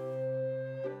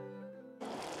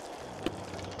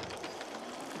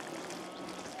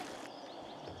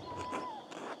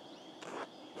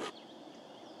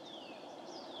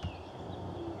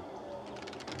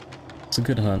 It's a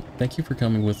good hunt. Thank you for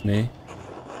coming with me.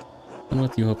 I'm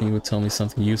with you hoping you would tell me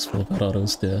something useful about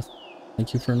Otto's death.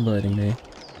 Thank you for inviting me.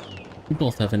 We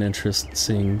both have an interest in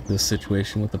seeing this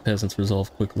situation with the peasants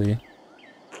resolved quickly.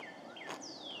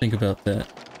 Think about that.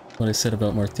 What I said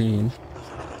about Martine.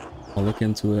 I'll look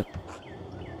into it.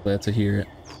 Glad to hear it.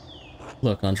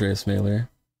 Look, Andreas Mailer.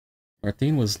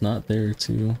 Martine was not there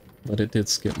too, but it did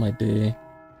skip my day.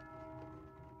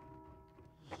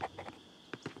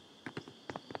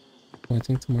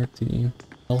 Pointing to Martine.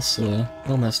 Elsa.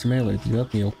 Oh, Master Mailer, do you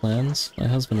have meal plans? My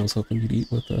husband was hoping you'd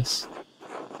eat with us.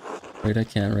 Right, I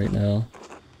can't right now.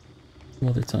 Some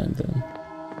other time then.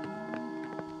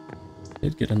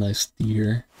 Did get a nice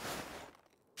deer.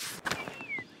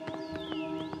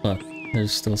 Fuck,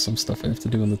 there's still some stuff I have to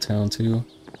do in the town too.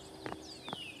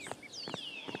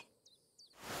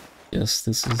 Yes,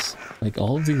 this is, like,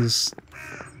 all of these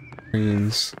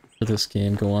streams for this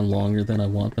game go on longer than I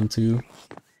want them to.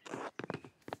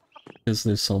 Because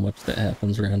there's so much that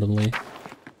happens randomly.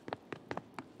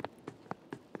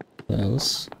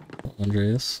 Klaus,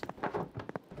 Andreas,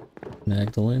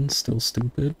 Magdalene, still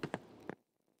stupid.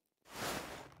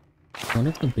 I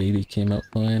wonder if the baby came out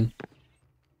fine.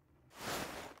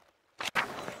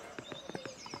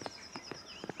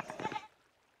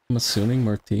 I'm assuming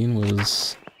Martine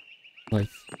was, like,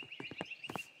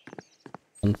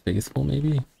 unfaithful,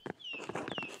 maybe?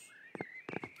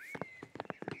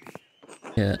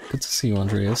 Cat, good to see you,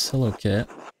 Andreas. Hello, Cat.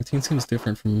 Martine seems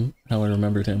different from how I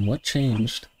remembered him. What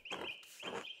changed?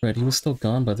 Right, he was still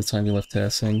gone by the time he left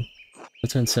Tassing.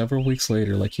 Returned several weeks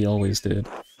later, like he always did.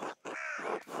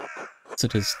 Was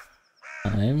it his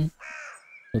time?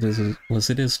 Was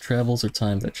it his travels or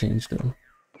time that changed him?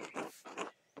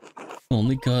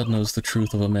 Only God knows the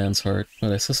truth of a man's heart,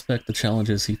 but I suspect the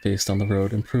challenges he faced on the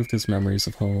road improved his memories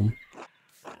of home.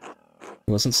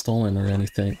 He wasn't stolen or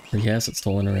anything, or he hasn't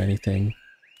stolen or anything.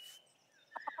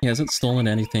 He hasn't stolen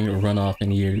anything or run off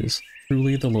in years.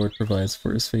 Truly, the Lord provides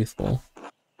for his faithful.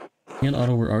 He and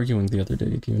Otto were arguing the other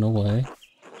day. Do you know why?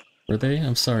 Were they?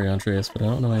 I'm sorry, Andreas, but I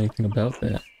don't know anything about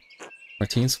that.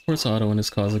 Martine supports Otto in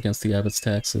his cause against the abbot's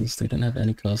taxes. They didn't have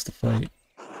any cause to fight.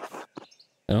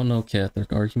 I don't know, Cat. Their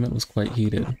argument was quite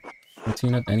heated.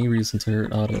 Martine have any reason to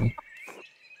hurt Otto?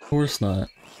 Of course not.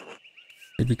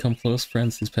 They'd become close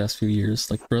friends these past few years,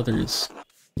 like brothers.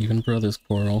 Even brothers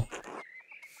quarrel.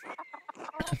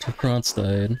 After Krantz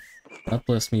died, God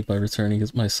blessed me by returning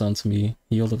my son to me,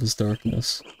 healed of his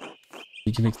darkness.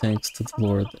 Be giving thanks to the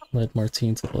Lord that led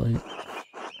Martine to the light.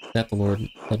 That the Lord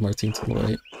led Martine to the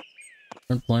light.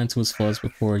 Weren't blind to his flaws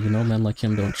before, you know men like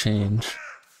him don't change.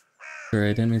 Sorry,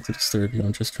 I didn't mean to disturb you,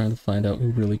 I'm just trying to find out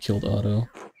who really killed Otto.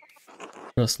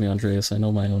 Trust me, Andreas, I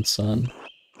know my own son.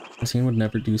 Martine would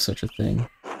never do such a thing.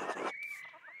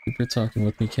 Thank you for talking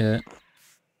with me, Cat.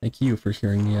 Thank you for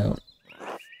hearing me out.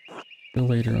 See you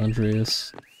later,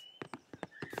 Andreas.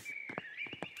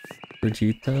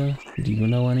 Brigitte, do you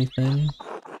know anything?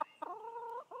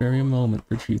 Very a moment,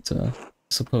 Brigitte.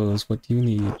 Suppose, what do you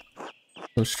need?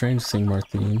 So strange seeing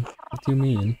Martine. What do you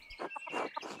mean?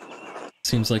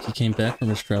 Seems like he came back from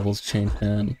his travels changed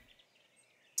man.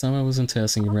 Last time I was in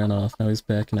Tassing, he ran off. Now he's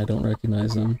back and I don't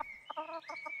recognize him.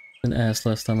 Been asked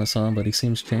last time I saw him, but he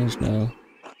seems changed now.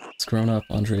 He's grown up,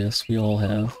 Andreas. We all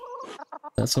have.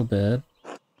 That's so bad?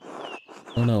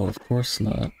 Oh no, of course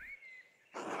not.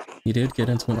 He did get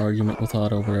into an argument with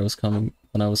Otto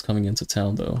when I was coming into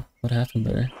town, though. What happened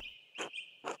there?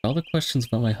 All the questions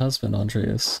about my husband,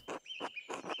 Andreas.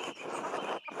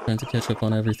 Trying to catch up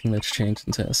on everything that's changed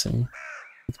in Tassing.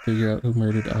 To figure out who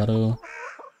murdered Otto.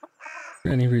 For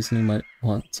any reason he might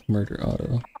want to murder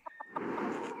Otto.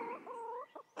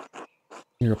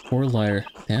 You're a poor liar.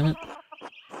 Damn it.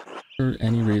 For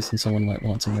any reason someone might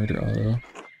want to murder Otto.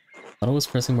 Otto was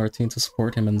pressing Martine to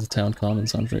support him in the town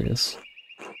commons, Andreas.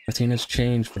 Martine has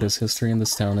changed, but his history in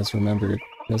this town is remembered.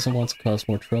 He doesn't want to cause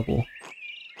more trouble.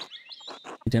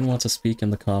 He didn't want to speak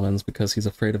in the commons because he's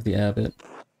afraid of the abbot.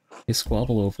 They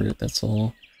squabble over it, that's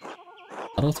all.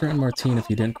 Otto threatened Martine if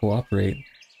he didn't cooperate.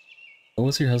 What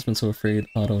was your husband so afraid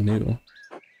Otto knew?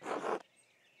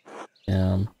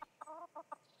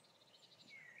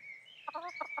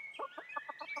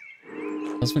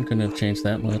 Husband couldn't have changed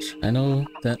that much. I know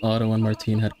that Otto and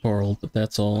Martine had quarreled, but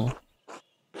that's all.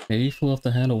 Maybe he flew off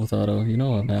the handle with Otto. You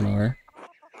know how men are.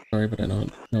 Sorry, but I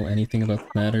don't know anything about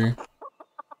the matter.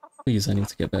 Please, I need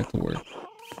to get back to work.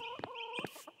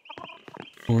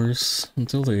 Of course,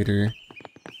 until later.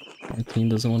 Martine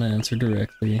doesn't want to answer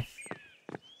directly.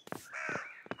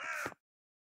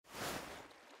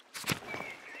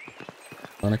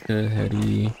 Monica,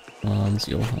 Hetty, Hans,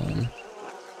 Johan.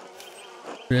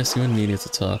 Chris, you and me need to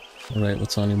talk. Alright,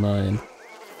 what's on your mind?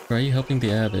 Why are you helping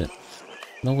the abbot?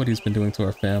 Know what he's been doing to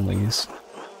our families.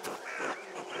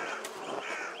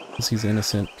 Because he's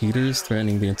innocent. Peter is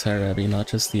threatening the entire abbey, not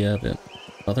just the abbot.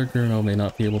 Father Bruno may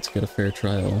not be able to get a fair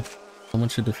trial. Someone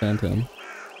should defend him.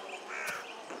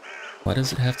 Why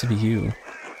does it have to be you?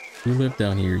 You live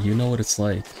down here, you know what it's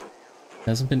like. It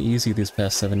hasn't been easy these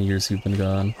past 7 years you've been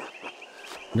gone.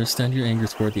 Understand your anger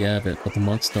toward the abbot, but the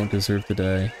monks don't deserve to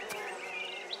die.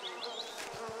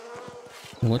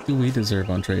 And what do we deserve,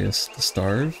 Andreas? To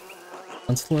starve?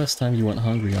 When's the last time you went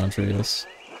hungry, Andreas?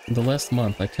 In the last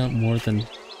month, I count more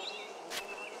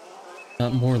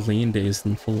lean days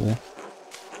than full.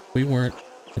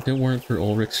 If it weren't for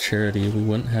Ulrich's charity, we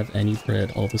wouldn't have any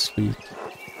bread all this week.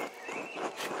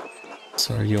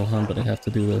 Sorry, Johan, but I have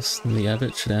to do this. And the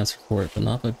abbot should answer for it, but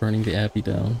not by burning the abbey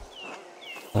down.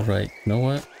 Alright, you know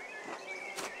what?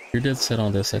 If you're dead set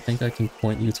on this, I think I can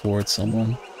point you towards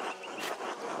someone.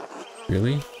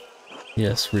 Really?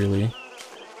 Yes, really.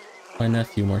 My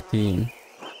nephew, Martin.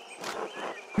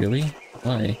 Really?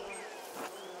 Why?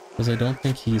 Because I don't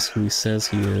think he's who he says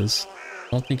he is.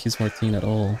 I don't think he's Martin at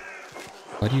all.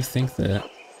 Why do you think that?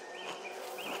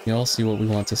 We all see what we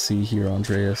want to see here,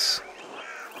 Andreas.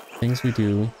 Things we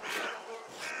don't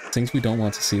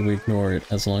want to see, we ignore it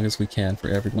as long as we can for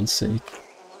everyone's sake.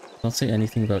 Don't say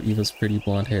anything about Eva's pretty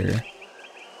blonde hair.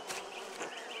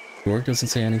 Georg doesn't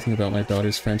say anything about my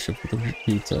daughter's friendship with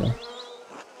Brigitte.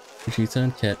 Brigitte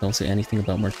and Kat don't say anything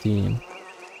about Martin.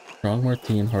 Strong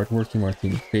Martin, hardworking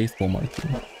Martin, faithful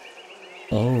Martin.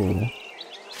 Oh.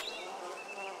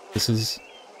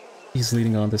 He's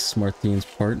leading on this Martin's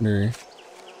partner.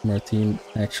 Martin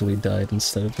actually died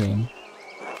instead of him.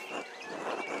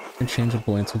 Can change a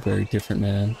boy into a very different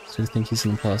man. So you think he's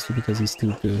an imposter because he's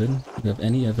too good? Do you have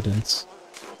any evidence?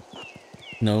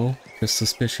 No, there's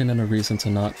suspicion and a reason to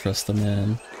not trust the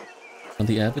man. When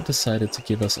the abbot decided to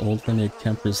give us old Reneg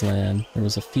Kemper's land, there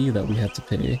was a fee that we had to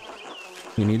pay.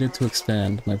 We needed to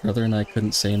expand, my brother and I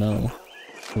couldn't say no.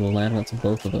 So the land went to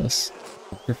both of us.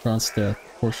 After Franz's death,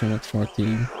 a portion went to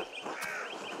Martin.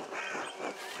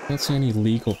 I don't see any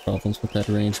legal problems with that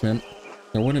arrangement.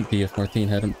 There wouldn't be if Martin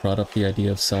hadn't brought up the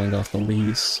idea of selling off the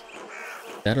lease.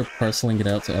 That or parceling it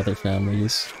out to other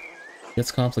families.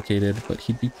 It's complicated, but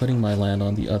he'd be putting my land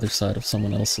on the other side of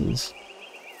someone else's.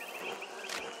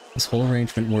 This whole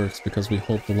arrangement works because we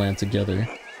hold the land together.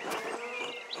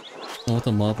 I know what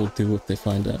the mob will do if they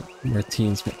find out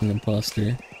Martin's an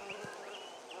imposter.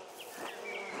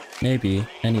 Maybe.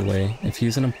 Anyway, if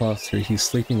he's an imposter, he's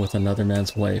sleeping with another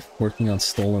man's wife, working on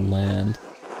stolen land.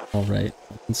 Alright,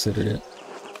 I'll consider it.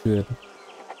 Good.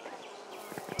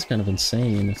 It's kind of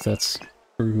insane if that's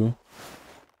true.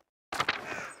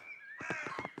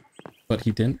 But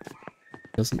he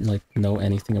doesn't like know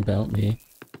anything about me.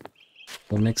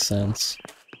 So it makes sense.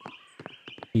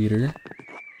 Peter.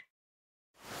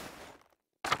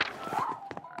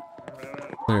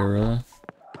 Clara.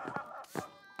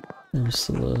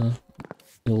 Ursula.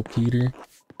 Bill Peter.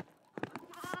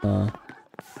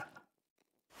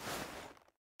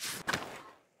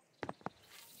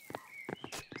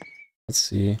 Let's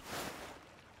see.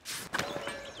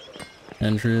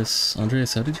 Andreas, how did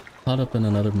you get caught up in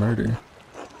another murder?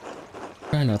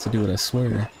 Try not to do it, I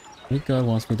swear. I think God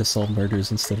wants me to solve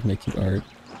murders instead of making art.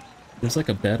 Feels like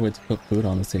a bad way to put food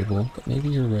on the table, but maybe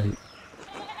you're right.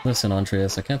 Listen,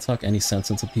 Andreas, I can't talk any sense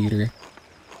into Peter.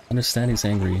 Understand he's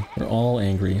angry. We're all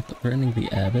angry, but threatening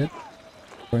the abbot?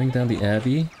 Burning down the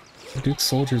abbey? The Duke's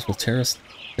soldiers will tear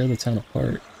the town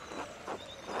apart.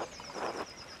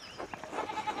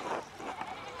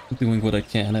 I'm doing what I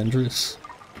can, Andreas.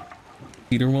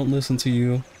 Peter won't listen to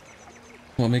you.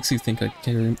 What makes you think I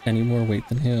carry any more weight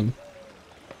than him?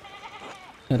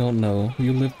 I don't know.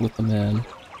 You lived with the man.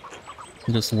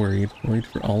 I'm just worried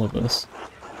for all of us.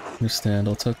 Understand,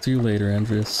 I'll talk to you later,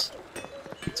 Andreas.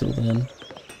 Until then,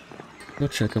 go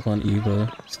check up on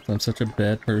Eva, since I'm such a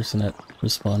bad person at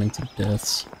responding to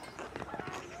deaths.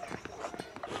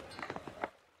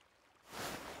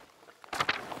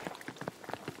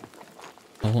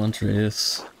 Oh,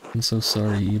 Andreas, I'm so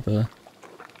sorry, Eva.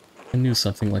 I knew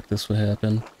something like this would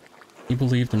happen. He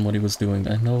believed in what he was doing.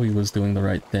 I know he was doing the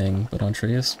right thing, but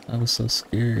Andreas, I was so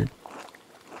scared.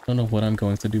 I don't know what I'm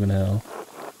going to do now.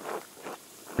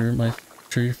 I'm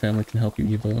sure your family can help you,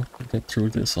 Eva. We'll get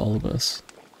through this, all of us.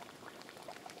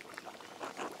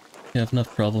 You have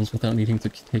enough problems without needing to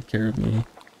take care of me.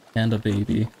 And a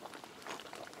baby.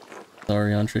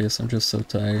 Sorry, Andreas, I'm just so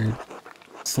tired.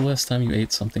 It's the last time you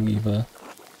ate something, Eva.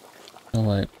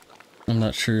 Oh, I'm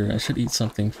not sure. I should eat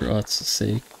something for Otz's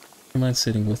sake. Do you mind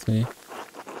sitting with me?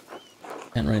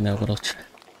 Can't right now, but I'll try to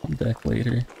come back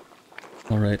later.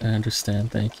 Alright, I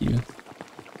understand, thank you.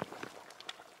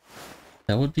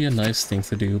 That would be a nice thing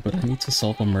to do, but I need to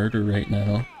solve a murder right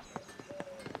now.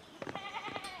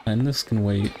 Kindness can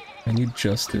wait. I need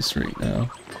justice right now.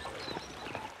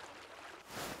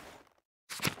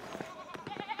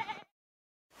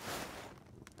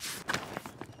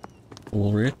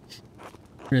 Ulrich?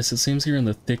 Chris, it seems you're in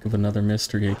the thick of another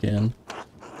mystery again.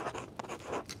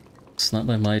 It's not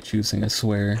by my choosing, I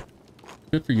swear.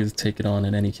 Good for you to take it on.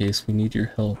 In any case, we need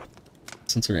your help.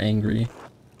 Since we're angry.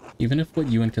 Even if what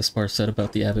you and Kaspar said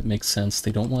about the abbot makes sense,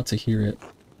 they don't want to hear it.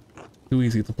 Too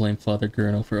easy to blame Father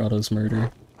Gurno for Otto's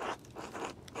murder.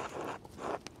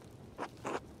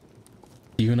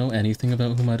 Do you know anything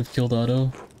about who might have killed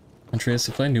Otto? Andreas,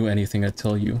 if I knew anything, I'd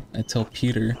tell you. I'd tell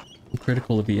Peter. I'm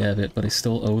critical of the abbot, but I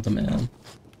still owe the man.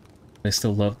 I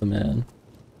still love the man.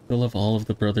 I love all of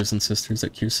the brothers and sisters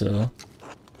at Curso.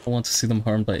 I want to see them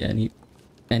harmed by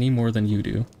any more than you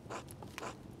do.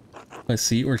 If I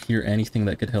see or hear anything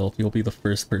that could help, you'll be the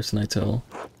first person I tell.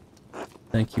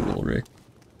 Thank you, Ulrich.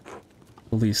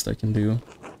 The least I can do.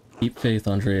 Keep faith,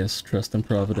 Andreas. Trust in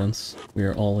Providence. We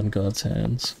are all in God's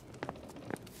hands.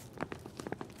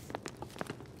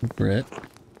 Brett.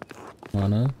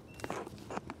 Anna.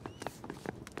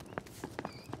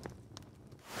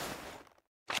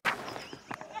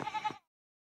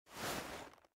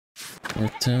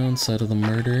 North Town, site of the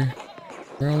murder.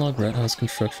 Log Rat House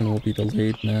construction will be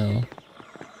delayed now.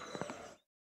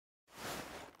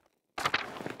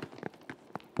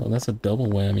 Oh, that's a double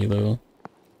whammy though.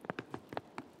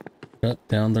 Shut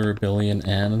down the rebellion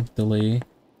and delay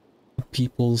the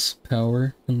people's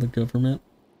power in the government.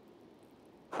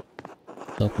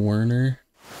 Up Werner.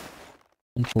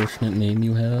 Unfortunate name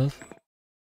you have.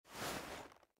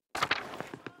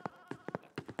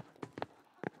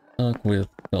 Talk with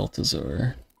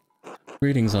Balthazar.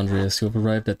 Greetings, Andreas. You have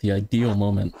arrived at the ideal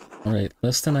moment. Alright,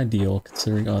 less than ideal,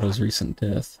 considering Otto's recent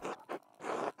death.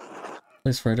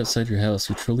 Placed right outside your house.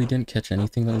 You truly didn't catch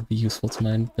anything that would be useful to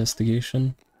my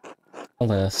investigation?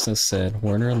 Alas, as said,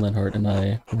 Werner and Lenhart and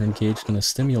I were engaged in a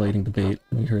stimulating debate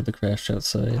when we heard the crash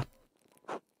outside.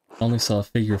 I only saw a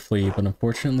figure flee, but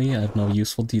unfortunately I have no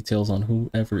useful details on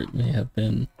whoever it may have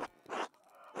been.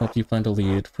 Hope you find a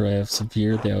lead, for I have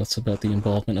severe doubts about the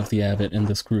involvement of the abbot in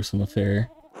this gruesome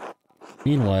affair.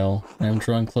 Meanwhile, I am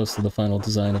drawing close to the final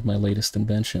design of my latest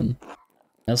invention.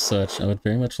 As such, I would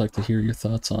very much like to hear your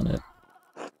thoughts on it.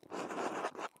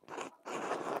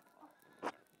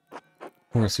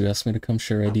 Of course, you asked me to come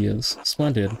share ideas.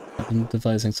 Splendid. I've been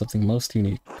devising something most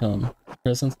unique. Come. At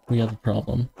present, we have a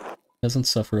problem. Peasants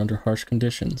suffer under harsh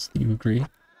conditions. Do you agree?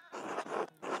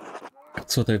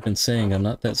 That's what they've been saying. I'm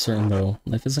not that certain, though.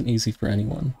 Life isn't easy for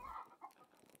anyone.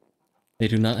 They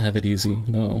do not have it easy,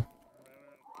 no.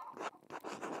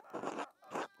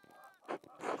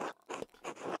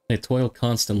 They toil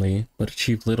constantly, but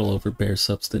achieve little over bare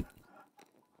subsistence.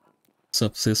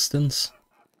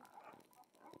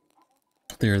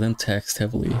 They are then taxed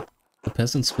heavily. The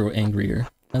peasants grow angrier,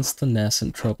 hence the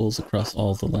nascent troubles across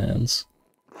all the lands.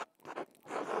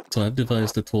 So I've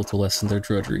devised a tool to lessen their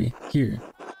drudgery. Here,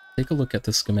 take a look at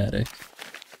this schematic.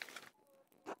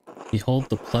 Behold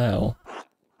the plow.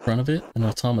 In front of it, an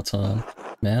automaton,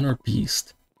 man or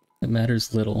beast. It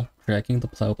matters little, dragging the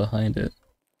plow behind it.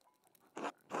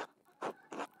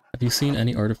 Have you seen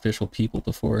any artificial people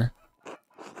before?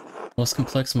 The most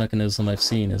complex mechanism I've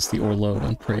seen is the Orlo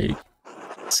in Prague.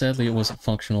 Sadly, it wasn't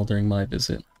functional during my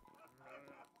visit.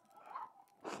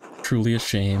 Truly a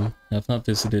shame. I have not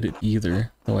visited it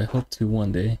either, though I hope to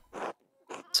one day.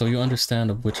 So you understand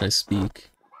of which I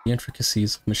speak. The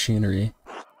intricacies of machinery.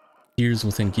 Gears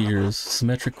within gears,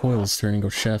 symmetric coils turning a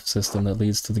shaft system that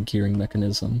leads to the gearing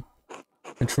mechanism.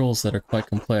 Controls that are quite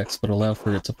complex but allow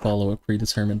for it to follow a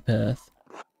predetermined path.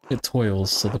 It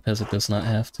toils, so the peasant does not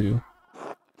have to.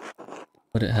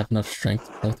 Would it have enough strength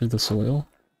to plow through the soil?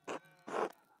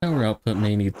 Power output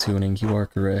may need tuning, you are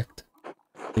correct.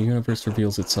 The universe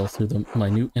reveals itself through the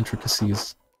minute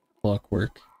intricacies of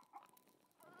clockwork.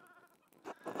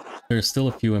 There are still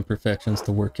a few imperfections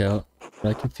to work out, but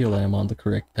I can feel I am on the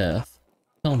correct path.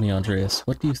 Tell me, Andreas,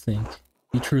 what do you think?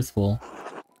 Be truthful.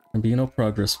 There can be no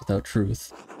progress without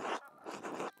truth.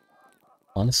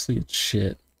 Honestly, it's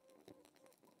shit.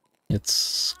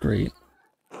 It's great.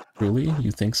 Truly?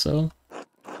 You think so?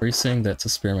 Or are you saying that to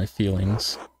spare my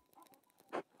feelings?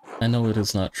 I know it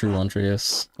is not true,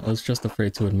 Andreas. I was just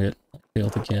afraid to admit I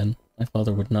failed again. My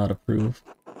father would not approve.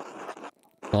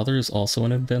 Father is also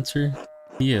an inventor?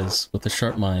 He is, with a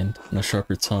sharp mind and a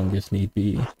sharper tongue if need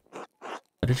be.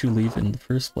 Why did you leave in the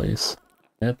first place?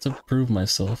 I had to prove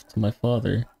myself to my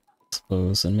father, I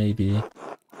suppose, and maybe...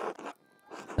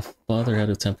 My father had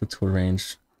attempted to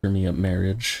arrange for me a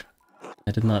marriage.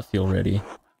 I did not feel ready.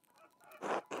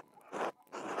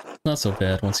 Not so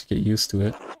bad once you get used to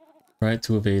it. Tried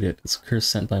to evade it. It's a curse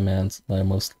sent by man by a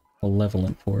most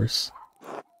malevolent force.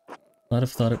 Might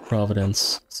have thought it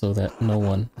providence, so that no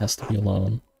one has to be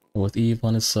alone. But with Eve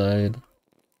on his side...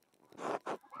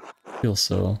 I feel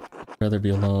so. I'd rather be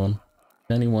alone.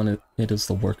 If anyone, it is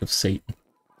the work of Satan.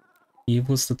 Eve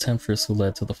was the temptress who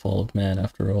led to the fall of man,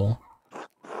 after all.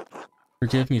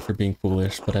 Forgive me for being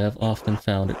foolish, but I have often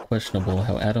found it questionable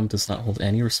how Adam does not hold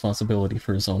any responsibility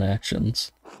for his own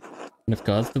actions. And if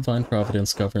God's divine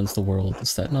providence governs the world,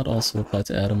 does that not also apply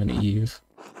to Adam and Eve?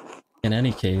 In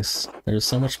any case, there is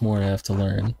so much more I have to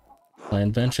learn. My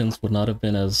inventions would not have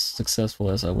been as successful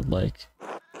as I would like.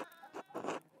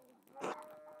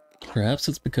 Perhaps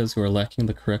it's because you are lacking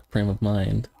the correct frame of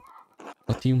mind.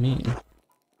 What do you mean?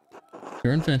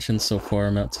 Your inventions so far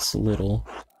amount to so little.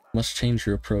 You must change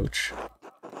your approach.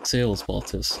 Sales,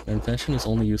 Baltus. Your invention is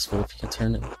only useful if you can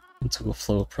turn it into a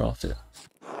flow of profit.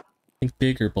 Think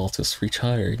bigger, Baltus. Reach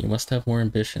higher. You must have more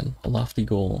ambition, a lofty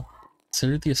goal.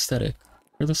 Consider the aesthetic,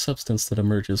 or the substance that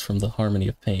emerges from the harmony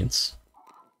of paints.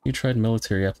 You tried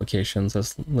military applications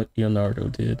as Leonardo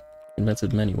did,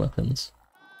 invented many weapons.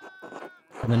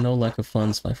 I'm in no lack of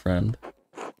funds, my friend.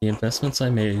 The investments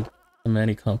I made in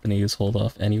many companies hold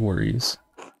off any worries.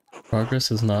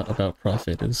 Progress is not about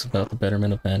profit, it is about the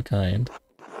betterment of mankind.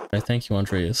 I thank you,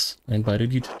 Andreas. I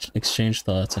invited you to exchange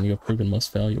thoughts, and you have proven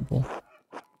most valuable.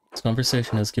 This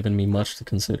conversation has given me much to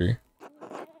consider.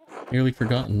 Nearly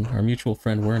forgotten, our mutual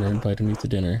friend Werner invited me to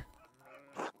dinner.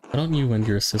 Why don't you and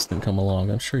your assistant come along?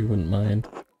 I'm sure you wouldn't mind.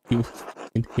 You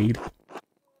would hate it.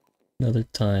 Another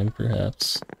time,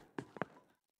 perhaps.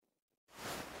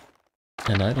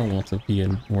 And I don't want to be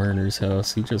in Werner's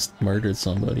house, he just murdered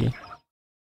somebody.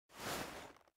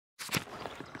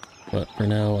 But for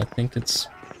now, I think it's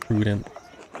prudent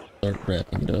to start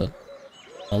wrapping it up.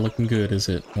 Not looking good, is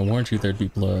it? I warned you there'd be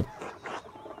blood.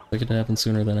 It could happen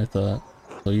sooner than I thought.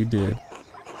 So you did.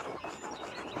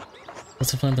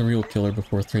 Let's find the real killer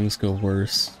before things go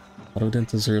worse. Otto didn't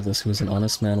deserve this, he was an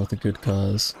honest man with a good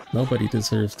cause. Nobody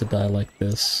deserves to die like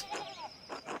this.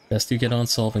 Best you get on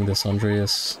solving this,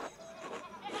 Andreas.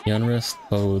 The unrest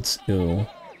bodes ill.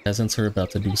 Peasants are about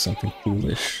to do something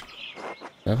foolish.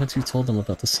 Why haven't you told them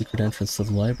about the secret entrance to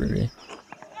the library?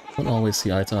 I don't always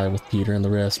see eye to eye with Peter and the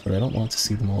rest, but I don't want to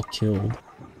see them all killed.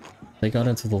 If they got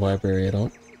into the library, I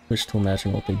don't wish to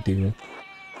imagine what they'd do.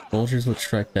 Soldiers would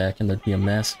strike back and there'd be a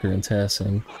massacre in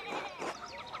Tassing.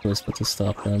 Choice but to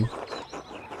stop them.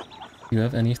 Do you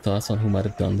have any thoughts on who might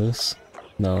have done this?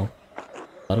 No.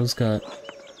 Otto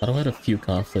had a few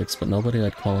conflicts, but nobody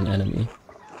I'd call an enemy.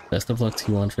 Best of luck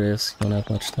to you, Andreas. You don't have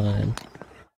much time.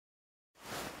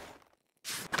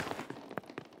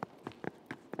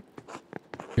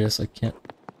 Andreas, I can't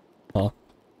talk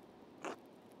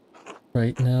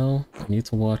right now. I need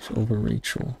to watch over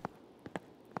Rachel.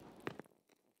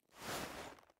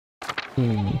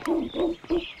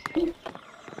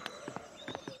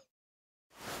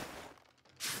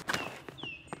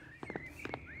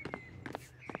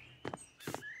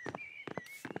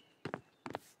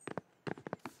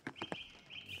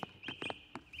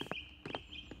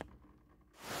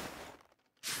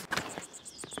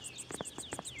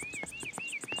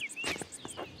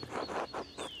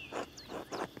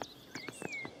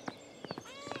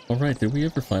 Alright, did we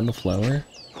ever find the flower?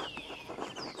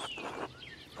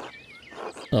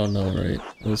 Oh no, right.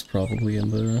 It was probably in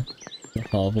the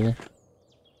hovel.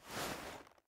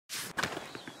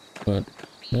 But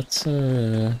let's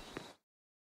oh,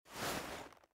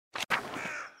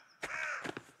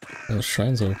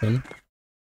 shrine's open.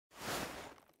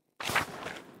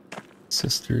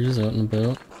 Sisters out and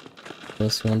about.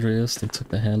 Bless you, Andreas, they took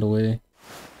the hand away.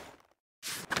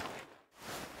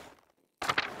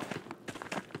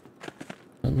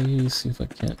 Let me see if I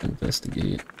can't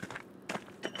investigate.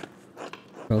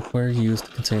 Reliquary used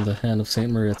to contain the hand of Saint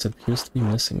Moritz appears to be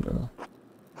missing though.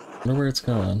 I wonder where it's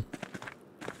gone.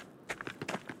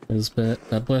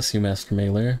 God bless you, Master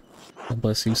Mailer. God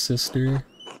bless you, sister.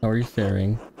 How are you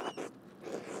faring?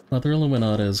 Mother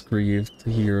Illuminata is grieved to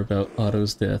hear about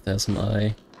Otto's death, as am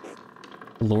I.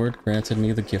 The Lord granted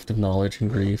me the gift of knowledge and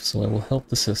grief, so I will help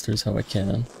the sisters how I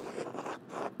can.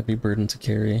 Heavy burden to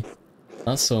carry.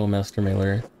 Not so, Master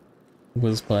Mailer. It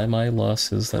was by my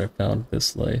losses that I found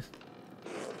this life.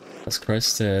 As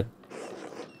Christ said,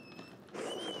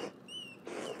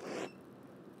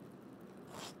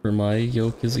 For my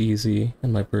yoke is easy,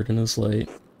 and my burden is light.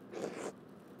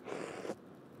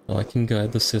 So I can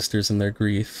guide the sisters in their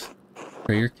grief.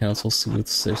 Pray your counsel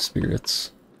soothes their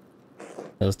spirits.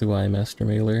 As do I, Master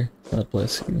Mailer. God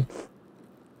bless you.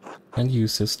 And you,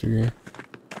 Sister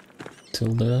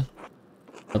Matilda.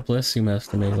 God bless you,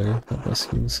 Master Mailer. God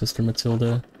bless you, Sister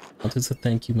Matilda. I wanted to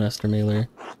thank you, Master Mailer.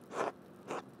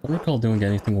 I don't recall doing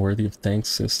anything worthy of thanks,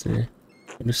 Sister.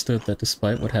 I understood that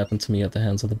despite what happened to me at the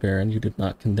hands of the Baron, you did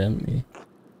not condemn me.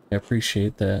 I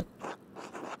appreciate that.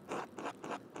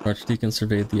 Archdeacon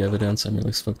surveyed the evidence. I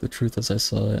merely spoke the truth as I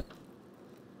saw it.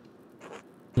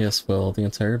 Yes, well, the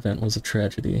entire event was a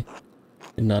tragedy. I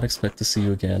did not expect to see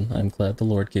you again. I'm glad the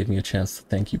Lord gave me a chance to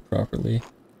thank you properly.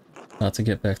 Not to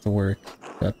get back to work.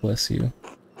 God bless you.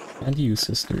 And you,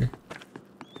 Sister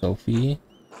Sophie.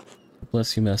 God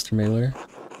bless you, Master Mailer.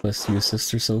 Bless you,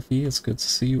 Sister Sophie. It's good to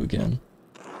see you again.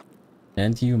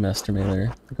 And you, Master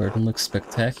Mailer. The garden looks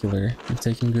spectacular. You've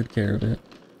taken good care of it.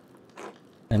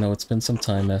 I know it's been some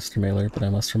time, Master Mailer, but I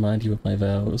must remind you of my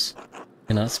vows. I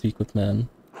cannot speak with men.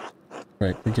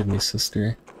 Right, forgive me,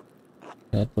 Sister.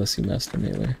 God bless you, Master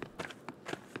Mailer.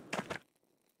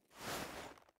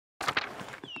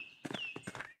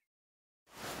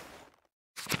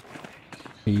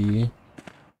 The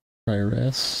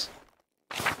Prioress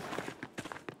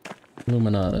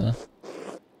Illuminata.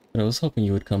 But I was hoping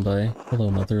you would come by.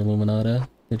 Hello, Mother Illuminata.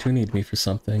 Did you need me for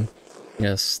something?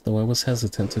 Yes, though I was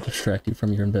hesitant to distract you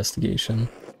from your investigation.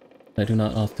 I do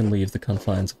not often leave the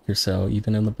confines of Curacao,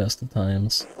 even in the best of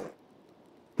times.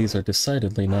 These are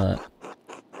decidedly not.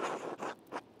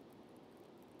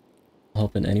 I'll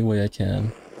help in any way I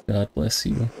can. God bless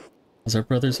you. As our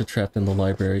brothers are trapped in the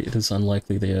library, it is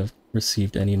unlikely they have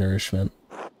received any nourishment.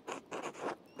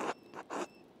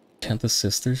 Can't the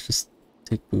sisters just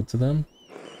take food to them?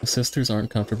 The sisters aren't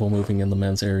comfortable moving in the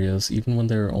men's areas, even when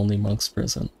there are only monks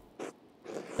present.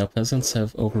 Now peasants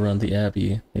have overrun the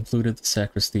abbey, they've looted the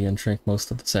sacristy and drank most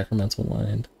of the sacramental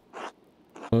wine.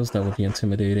 I suppose that would be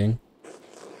intimidating.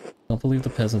 I don't believe the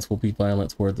peasants will be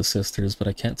violent toward the sisters, but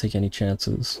I can't take any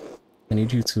chances. I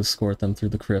need you to escort them through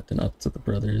the crypt and up to the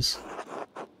brothers.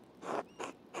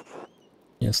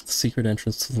 Yes, the secret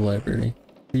entrance to the library.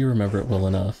 You remember it well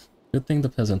enough. Good thing the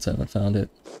peasants haven't found it.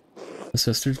 The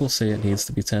sisters will say it needs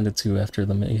to be tended to after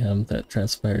the mayhem that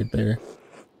transpired there.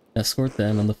 Escort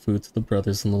them and the food to the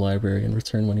brothers in the library and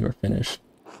return when you are finished.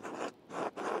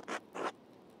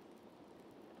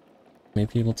 May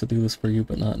be able to do this for you,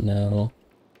 but not now.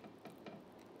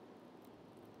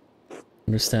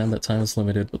 Understand that time is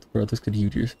limited, but the brothers could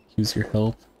use your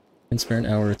help. You can spare an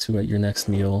hour or two at your next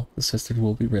meal. The sisters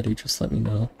will be ready, just let me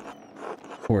know.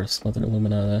 Of course, Mother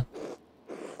Illuminata.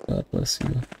 God bless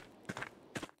you.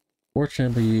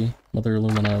 Fortunately, Mother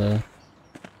Illuminata,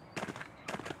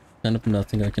 kind of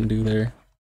nothing I can do there.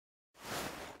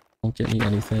 Won't get me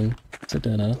anything. It's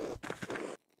Adena.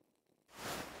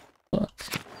 Fuck.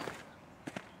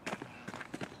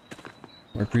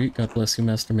 Marguerite, God bless you,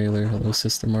 Master Mailer. Hello,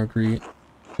 Sister Marguerite.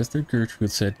 Sister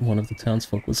Gertrude said one of the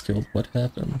townsfolk was killed. What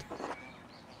happened?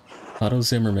 Otto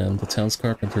Zimmerman, the town's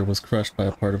carpenter, was crushed by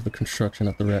a part of the construction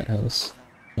at the rat house.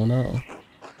 Oh no.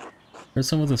 Heard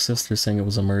some of the sisters saying it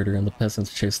was a murder and the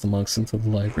peasants chased the monks into the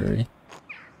library.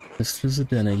 Sister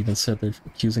Zadena even said they're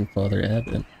accusing Father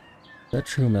Abbot. Is that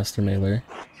true, Master Mailer?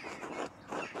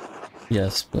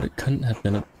 Yes, but it couldn't have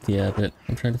been the Abbot.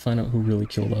 I'm trying to find out who really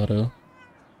killed Otto.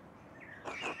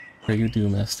 Pray you do,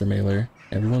 Master Mailer.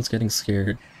 Everyone's getting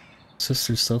scared.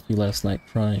 Sister Sophie last night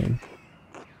crying.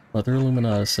 Mother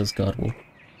Illuminata says God will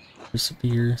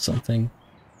persevere something.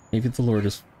 Maybe the Lord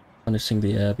is punishing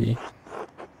the Abbey.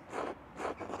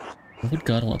 Why would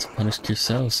God want to punish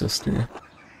Curacao, Sister?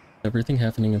 Everything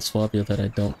happening in Swabia that I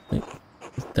don't think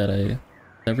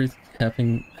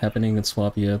happening in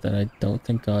Swabia that I don't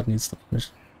think God needs to punish.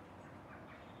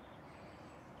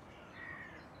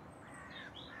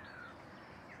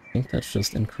 I think that's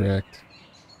just incorrect.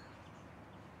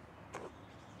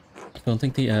 I don't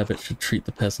think the abbot should treat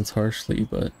the peasants harshly,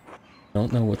 but I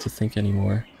don't know what to think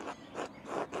anymore.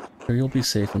 Sure, you'll be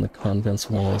safe in the convent's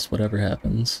walls, whatever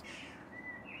happens.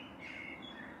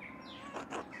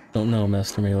 Don't know,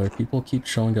 Master Mailer. People keep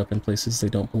showing up in places they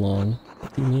don't belong.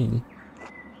 What do you mean?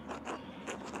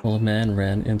 Well, a man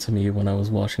ran into me when I was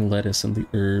washing lettuce in the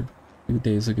herb 2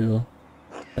 days ago.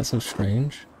 That's so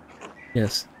strange.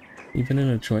 Yes, even in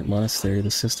a joint monastery,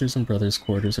 the sisters and brothers'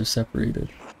 quarters are separated.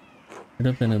 I'd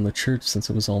have been in the church since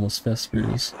it was almost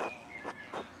Vespers.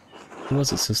 Who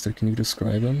was it, Sister? Can you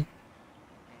describe him?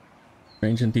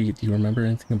 Strange indeed. Do you remember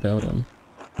anything about him?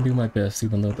 I do my best,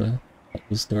 even though the night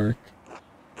was dark.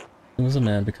 He was a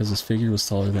man because his figure was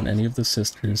taller than any of the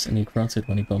sisters, and he grunted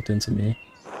when he bumped into me.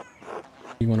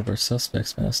 Be one of our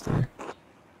suspects, Master.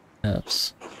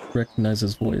 Perhaps. Recognize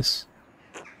his voice.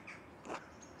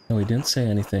 No, he didn't say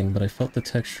anything, but I felt the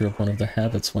texture of one of the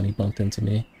habits when he bumped into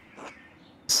me.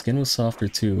 His skin was softer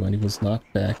too, and he was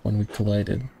knocked back when we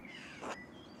collided.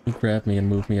 He grabbed me and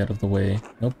moved me out of the way.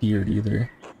 No beard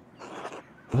either.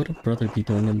 What would a brother be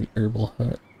doing in the herbal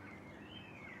hut?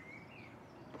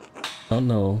 Oh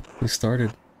no, he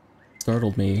startled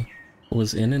me, but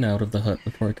was in and out of the hut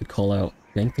before I could call out.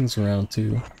 Bang things around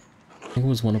too. I think it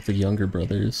was one of the younger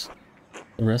brothers.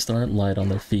 The rest aren't light on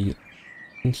their feet.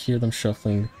 I can hear them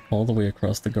shuffling all the way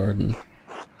across the garden.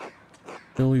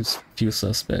 Still leaves few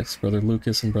suspects. Brother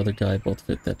Lucas and Brother Guy both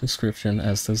fit that description,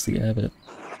 as does the abbot.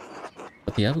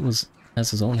 But the abbot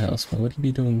has his own house. Why would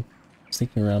he be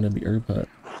sneaking around in the herb hut?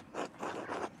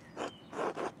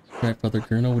 Right, Brother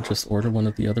Gurno would just order one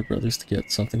of the other brothers to get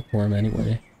something for him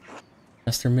anyway.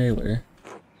 Master Mailer.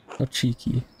 How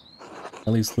cheeky.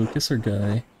 At least Lucas or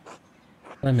Guy.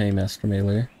 If I may, Master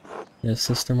Mailer. Yes,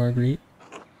 Sister Marguerite?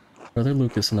 Brother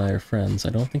Lucas and I are friends.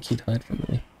 I don't think he'd hide from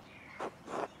me.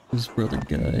 Who's Brother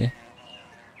Guy?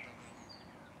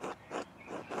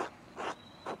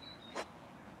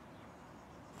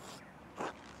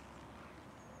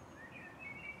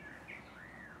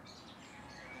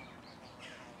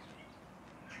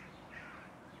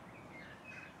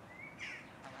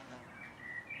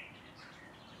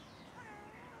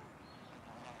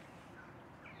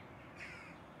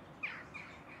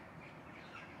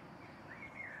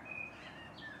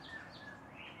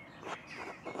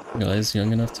 Guy's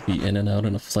young enough to be in and out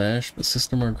in a flash, but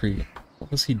Sister Marguerite,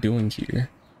 what was he doing here?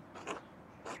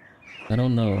 I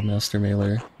don't know, Master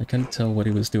Mailer. I couldn't tell what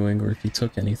he was doing or if he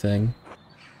took anything.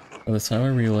 By the time I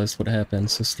realized what happened,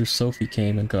 Sister Sophie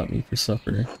came and got me for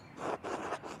supper.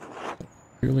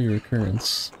 Purely a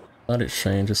recurrence. Thought it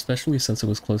strange, especially since it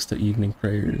was close to evening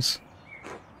prayers.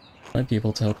 Might be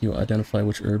able to help you identify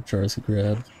which herb jars he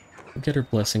grabbed. I'll get her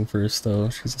blessing first, though.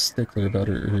 She's a stickler about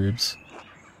her herbs.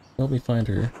 Help me find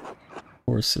her.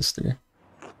 Poor sister.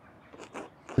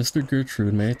 Sister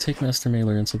Gertrude, may I take Master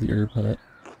Mailer into the herb hut?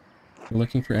 We're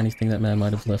looking for anything that man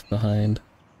might have left behind.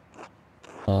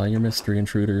 Aw, you're mystery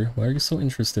intruder. Why are you so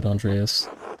interested, Andreas?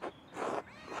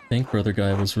 I think Brother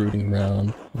Guy was rooting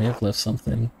around. May have left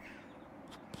something.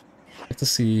 I'd like to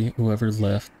see whoever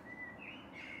left.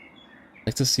 I'd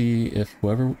like to see if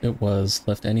whoever it was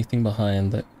left anything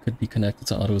behind that could be connected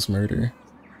to Otto's murder.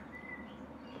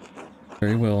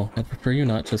 Very well. I'd prefer you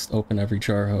not just open every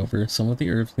jar, however. Some of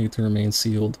the herbs need to remain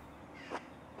sealed.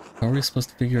 How are we supposed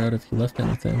to figure out if he left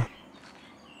anything?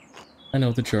 I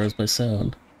know the jars by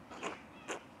sound.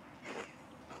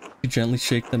 You gently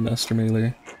shake them, Master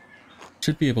Mailer.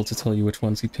 Should be able to tell you which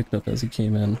ones he picked up as he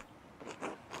came in.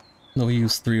 No, he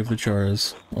used 3 of the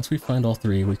jars. Once we find all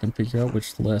 3, we can figure out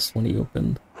which the last one he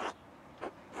opened.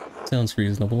 Sounds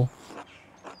reasonable.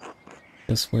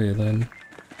 This way, then.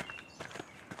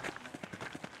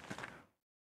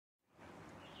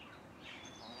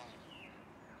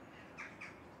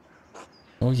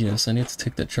 Oh yes, I need to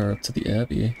take that jar up to the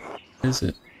Abbey. What is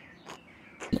it?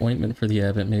 An ointment for the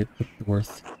abbot made with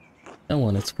dwarf. That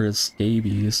one, it's for his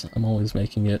scabies. I'm always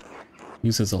making it.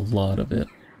 Uses a lot of it.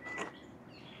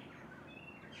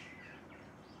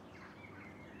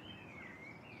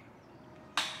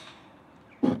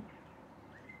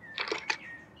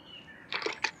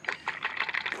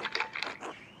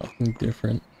 Something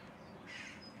different.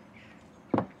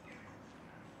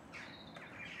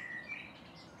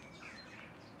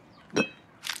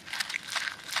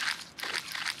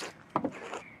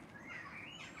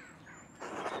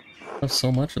 Have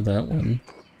so much of that one.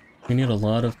 We need a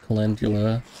lot of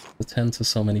calendula to tend to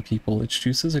so many people. Its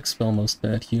juices expel most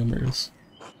bad humors.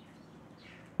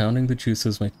 Pounding the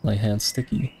juices make my hands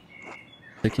sticky.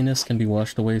 Stickiness can be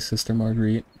washed away, Sister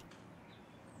Marguerite.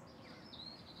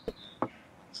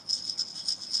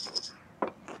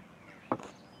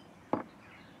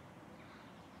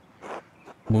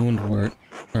 Woundwort.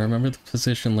 I remember the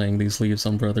physician laying these leaves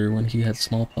on Brother when he had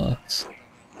smallpox.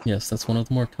 Yes, that's one of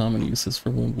the more common uses for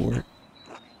woundwort.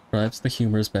 Drives the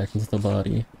humors back into the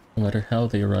body, no matter how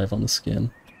they arrive on the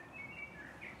skin.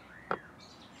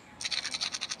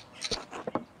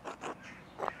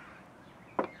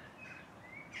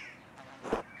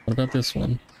 What about this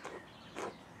one?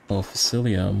 Oh,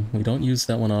 Facilium. We don't use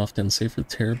that one often, save for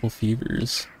terrible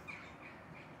fevers.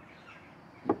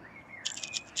 I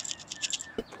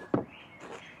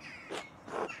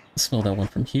smell that one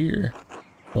from here.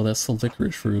 Well, that's the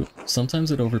licorice root. Sometimes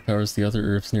it overpowers the other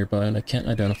herbs nearby and I can't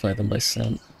identify them by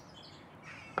scent.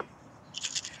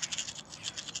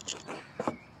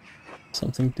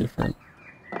 Something different.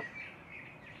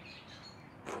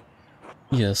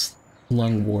 Yes,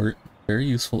 Lungwort, very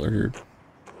useful herb.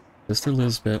 Sister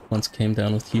Lisbeth once came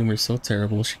down with humor so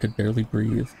terrible she could barely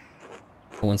breathe.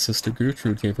 But when Sister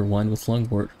Gertrude gave her wine with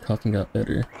lungwort, her coughing got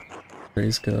better.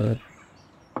 Praise God.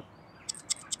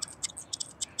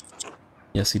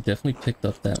 Yes, he definitely picked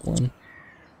up that one.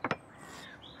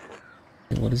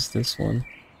 Okay, what is this one?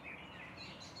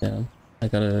 Yeah, I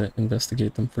gotta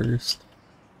investigate them first.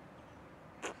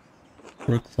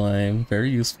 Brookline, very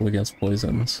useful against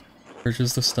poisons.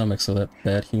 Purges the stomach so that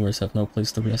bad humors have no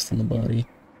place to rest in the body.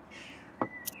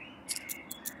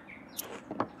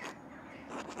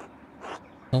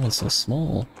 That one's so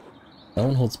small. That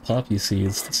one holds poppy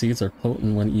seeds. The seeds are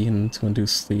potent when eaten to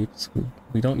induce sleep, so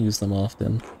we don't use them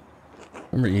often. I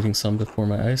remember eating some before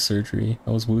my eye surgery.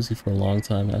 I was woozy for a long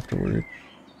time afterward.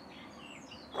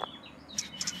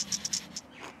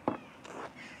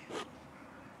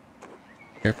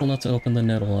 Careful not to open the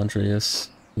nettle,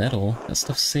 Andreas. Nettle? That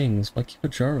stuff sings. Why keep a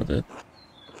jar of it?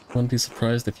 I wouldn't be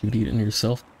surprised if you'd eaten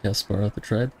yourself, Gaspar. The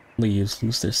dried leaves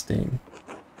lose their sting.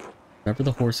 Whenever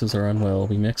the horses are unwell,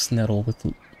 we mix nettle with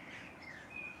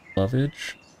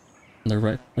lovage,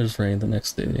 and there's rain the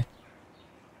next day.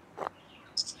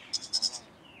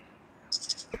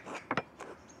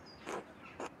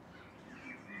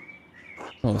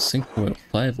 Oh, cinquefoil,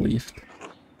 5-leafed.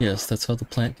 Yes, that's how the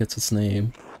plant gets its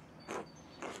name.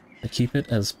 I keep it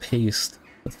as paste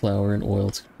with flour and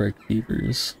oil to break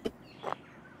fevers.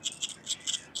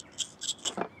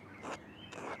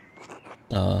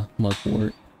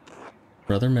 Mugwort.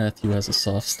 Brother Matthew has a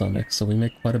soft stomach, so we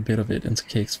make quite a bit of it into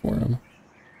cakes for him.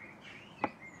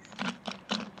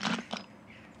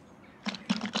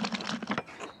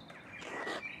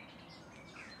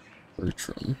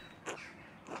 Bertram.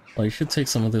 Well, you should take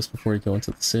some of this before you go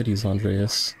into the cities,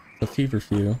 Andreas. The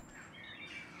feverfew.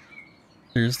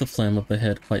 Clears the phlegm of the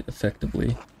head quite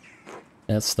effectively.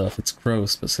 That stuff, it's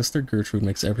gross, but Sister Gertrude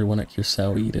makes everyone at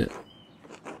Curacao eat it.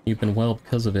 You've been well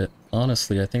because of it.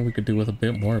 Honestly, I think we could do with a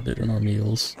bit more of it in our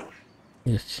meals.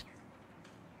 Ick.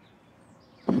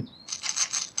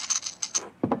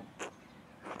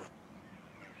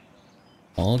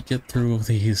 I'll get through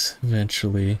these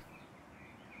eventually.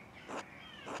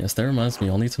 Yes, that reminds me,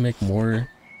 I'll need to make more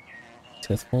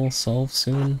Tithball salve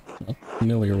soon. I'm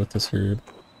familiar with this herb.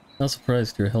 Not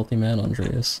surprised you're a healthy man,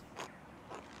 Andreas.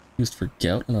 Used for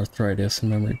gout and arthritis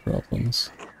and memory problems.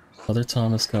 Father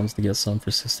Thomas comes to get some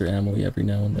for Sister Emily every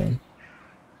now and then.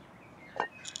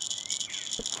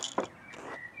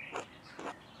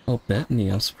 Oh, Bethany,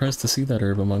 I'm surprised to see that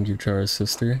herb among your jars,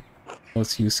 sister. Know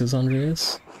its uses,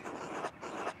 Andreas?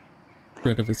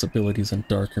 Read of its abilities in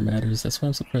darker matters, that's why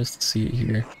I'm surprised to see it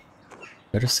here.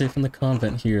 Better safe in the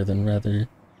convent here than rather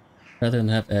than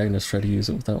have Agnes try to use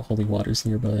it without holy waters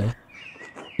nearby.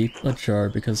 Keep a jar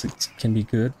because it can be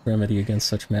good remedy against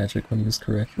such magic when used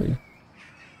correctly.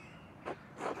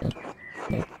 Oh,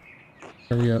 nope.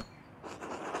 Hurry up.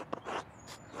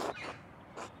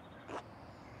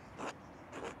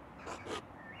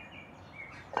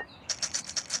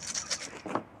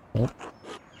 Nope.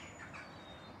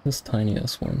 This tiny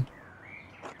ass one.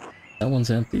 That one's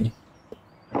empty.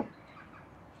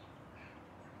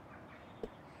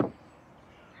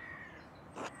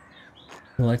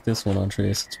 I like this one,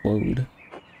 Andreas. It's woad.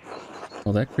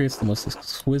 Well, that creates the most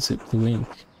exquisite blue ink.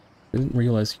 I didn't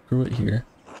realize you grew it here.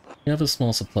 You have a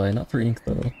small supply, not for ink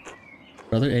though.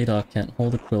 Brother Adolf can't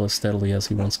hold a quill as steadily as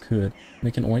he once could.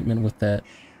 Make an ointment with that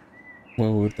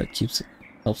woad that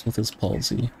helps with his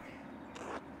palsy.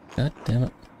 God damn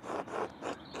it.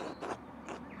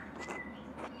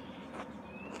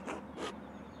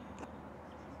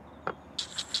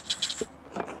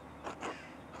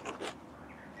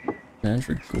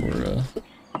 Mandragora.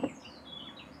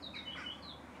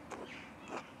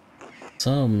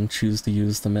 Some choose to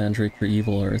use the mandrake for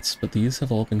evil arts, but these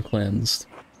have all been cleansed.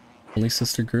 Only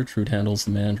Sister Gertrude handles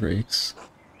the mandrakes.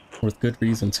 With good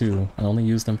reason too. I only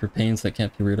use them for pains that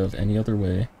can't be rid of any other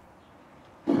way.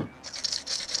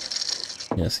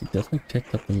 Yes, he definitely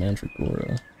picked up the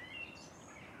mandragora.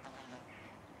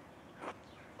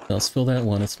 I'll spill that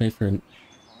one. It's made for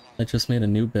I just made a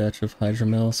new batch of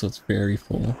hydromel, so it's very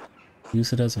full.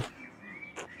 Use it as a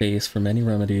base for many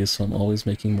remedies, so I'm always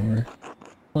making more.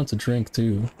 Want to drink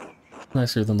too.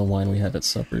 Nicer than the wine we have at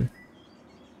supper.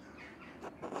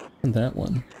 And that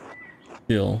one.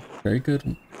 Ill. Very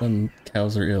good when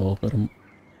cows are ill, but a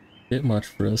bit much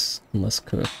for us unless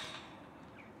cooked.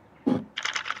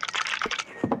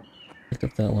 Pick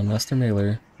up that one. Master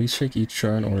Mailer, please shake each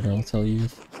jar in order. I'll tell you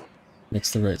if it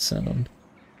makes the right sound.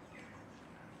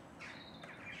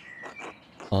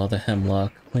 Ah, the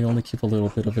hemlock. We only keep a little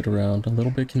bit of it around. A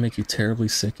little bit can make you terribly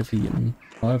sick if eaten.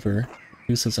 However, if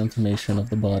reduces inflammation of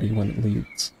the body when it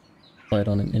leaves. Applied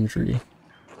on an injury.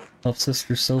 Helped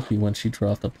Sister Sophie when she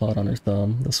dropped a pot on her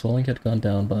thumb. The swelling had gone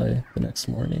down by the next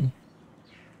morning.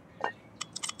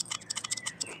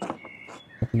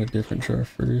 Open a different jar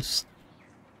first.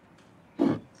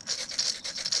 That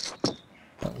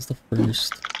was the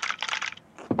first.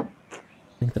 I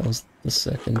think that was the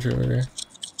second jar.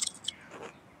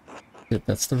 Yep,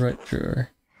 that's the right jar.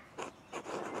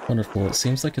 Wonderful. It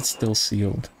seems like it's still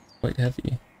sealed. Quite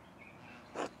heavy.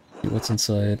 See what's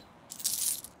inside.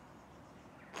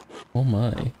 Oh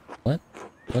my. What?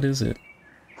 What is it?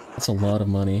 That's a lot of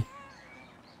money.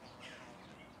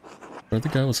 The other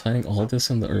guy was hiding all this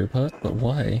in the herb hut, but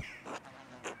why?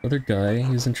 The other guy,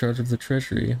 he's in charge of the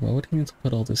treasury. Why would he need to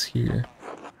put all this here?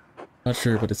 Not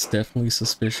sure, but it's definitely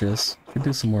suspicious. Should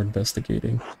do some more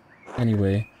investigating.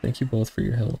 Anyway, thank you both for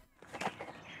your help.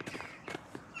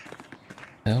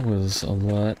 That was a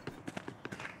lot.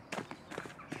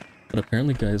 But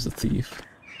apparently guy's a thief.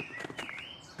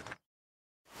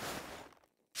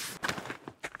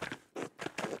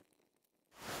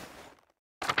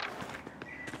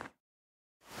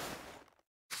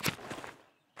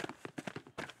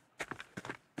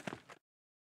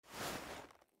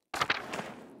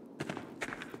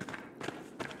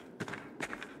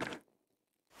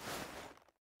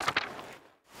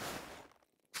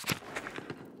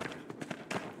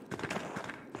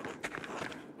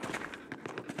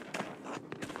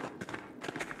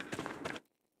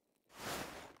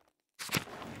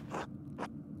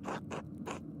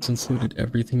 Included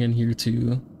everything in here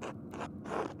too.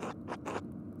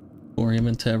 Emporium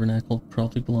and tabernacle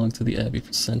probably belonged to the abbey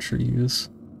for centuries.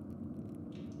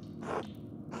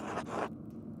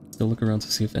 Still look around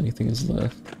to see if anything is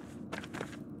left.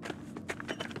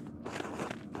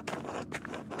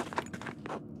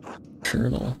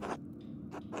 Journal.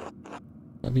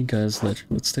 Abbey guy's ledger.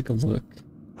 Let's take a look.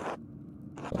 I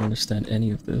don't understand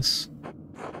any of this.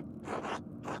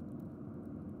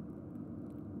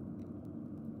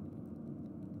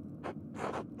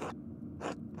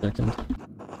 Second.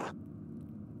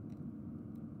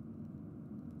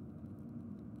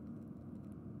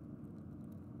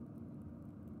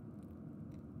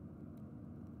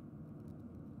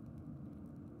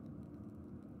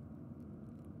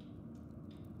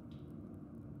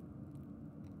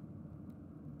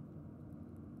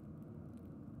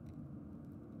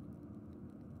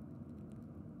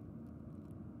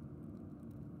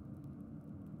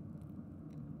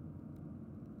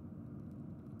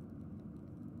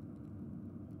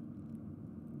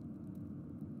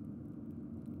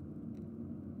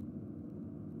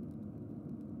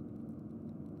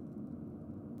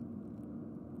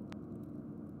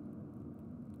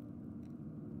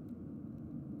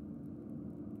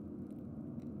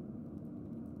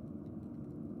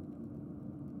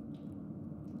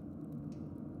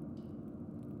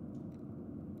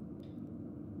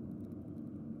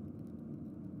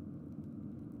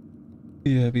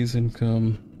 The Abbey's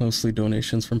income, mostly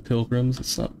donations from pilgrims,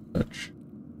 it's not much.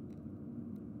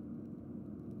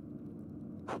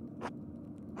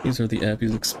 These are the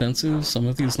Abbey's expenses. Some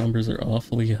of these numbers are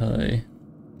awfully high.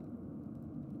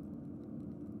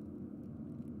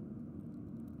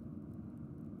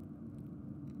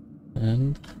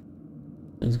 And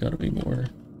there's gotta be more.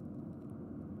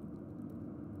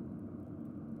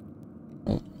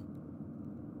 Oh.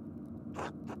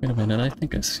 Wait a minute, I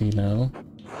think I see now.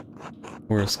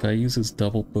 Worse, guy uses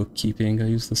double bookkeeping. I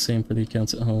use the same for the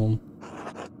accounts at home.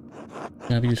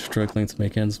 Abby is struggling to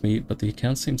make ends meet, but the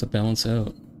accounts seem to balance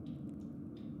out.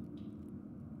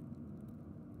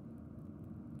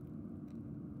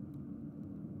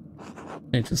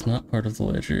 Page is not part of the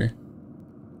ledger.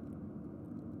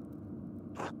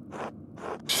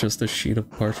 It's just a sheet of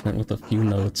parchment with a few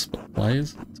notes, but why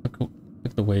is it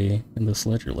tucked away in this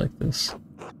ledger like this?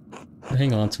 I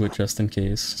hang on to it just in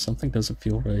case. Something doesn't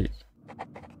feel right.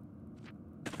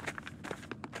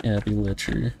 Abbey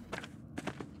ledger.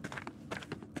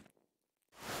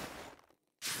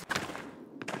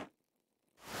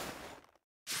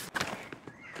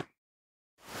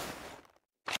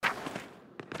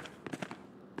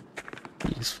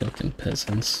 These fucking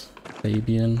peasants.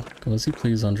 Fabian, go as you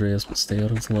please, Andreas, but stay out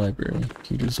of the library.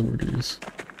 Peter's orders.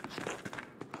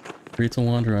 Free to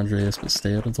wander, Andreas, but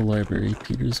stay out of the library.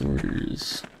 Peter's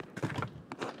orders.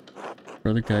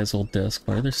 Brother guy's old desk.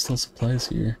 Why are there still supplies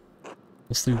here?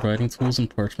 Mostly writing tools and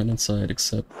parchment inside,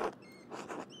 except...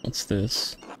 What's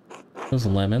this? Those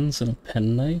lemons and a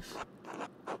penknife?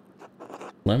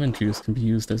 Lemon juice can be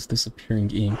used as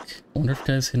disappearing ink. I wonder if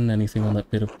guy's hidden anything on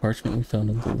that bit of parchment we found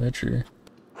in the ledger.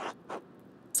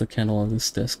 It's the candle on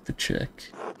this desk to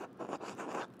check.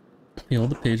 Yeah,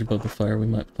 hold the page above the fire, we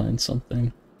might find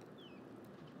something.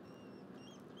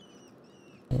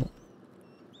 Oh.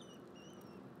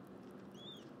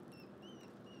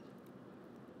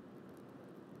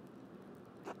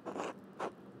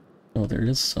 Oh, there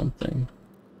is something.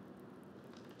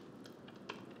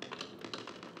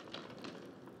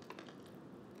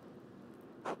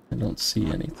 I don't see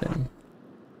anything.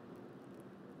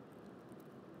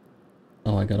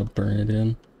 Oh, I gotta burn it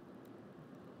in.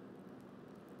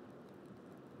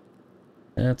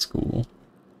 That's cool.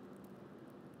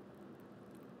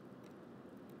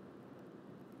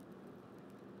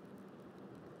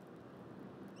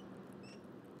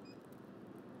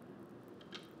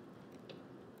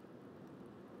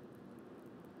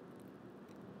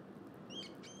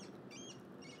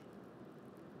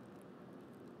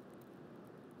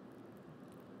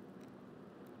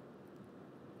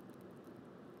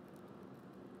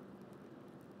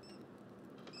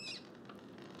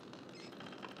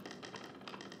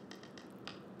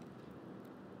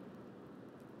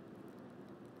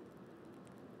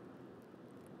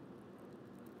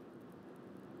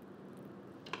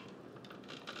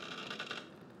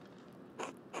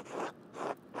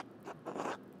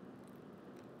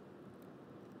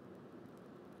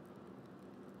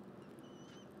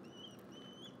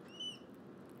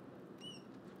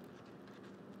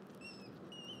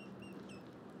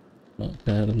 Not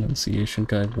bad, Annunciation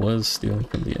guy was stealing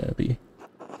from the Abbey.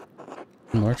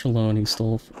 In March alone, he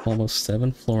stole almost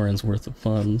 7 florins worth of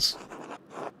funds.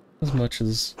 As much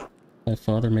as my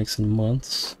father makes in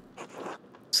months,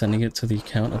 sending it to the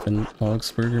account of an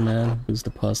Augsburger man who's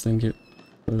depositing it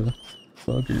for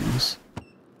buggers.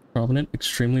 Prominent,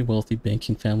 extremely wealthy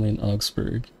banking family in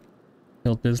Augsburg.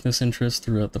 Held business interests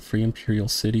throughout the free imperial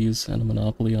cities and a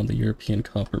monopoly on the European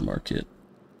copper market.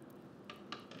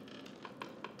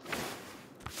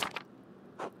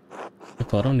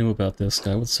 If Otto knew about this,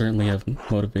 Guy would certainly have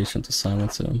motivation to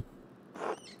silence him.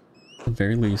 At the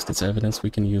very least, it's evidence we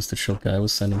can use to show Guy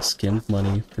was sending skimmed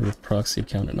money through a proxy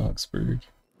account in Augsburg.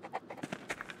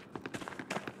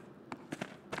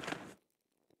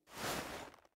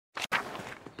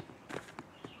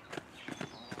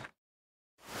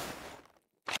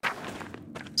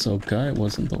 So Guy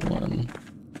wasn't the one.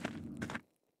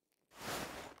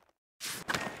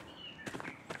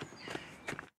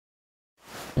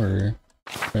 Or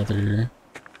rather,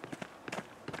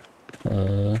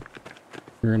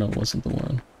 Bruno wasn't the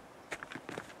one.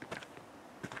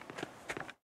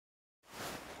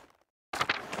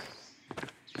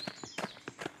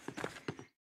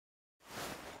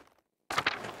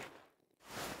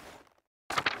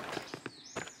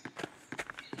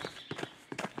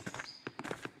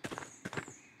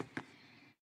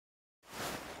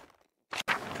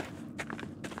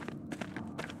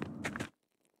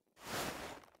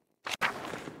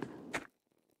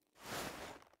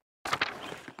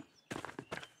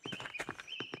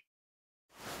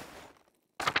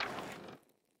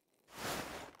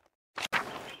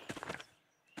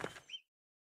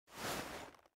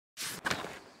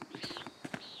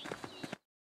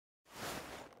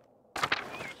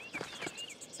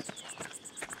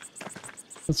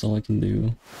 That's all I can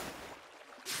do.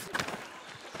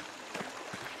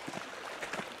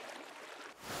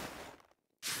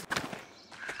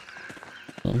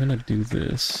 I'm gonna do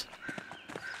this.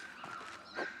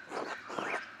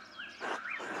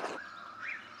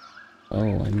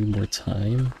 Oh, I need more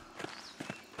time?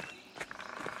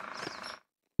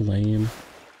 Lame.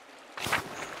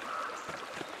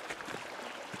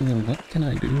 Then what can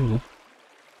I do?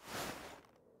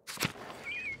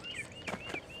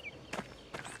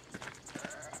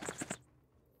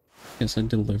 Guess I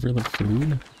deliver the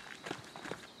food?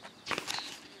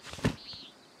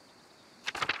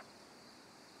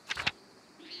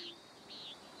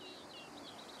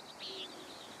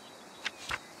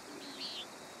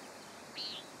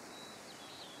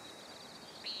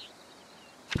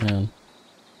 Man.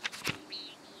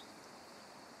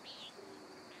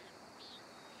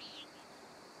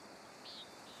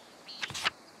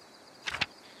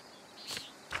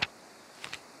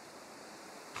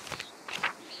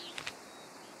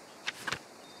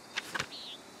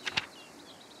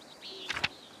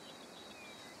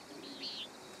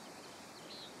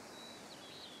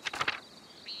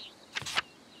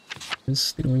 Is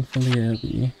stealing from the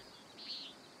Abbey.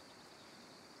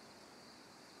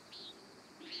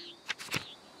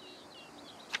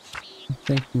 I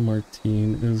think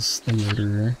Martine is the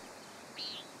murderer.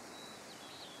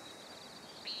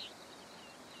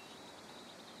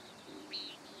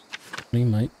 He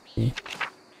might be.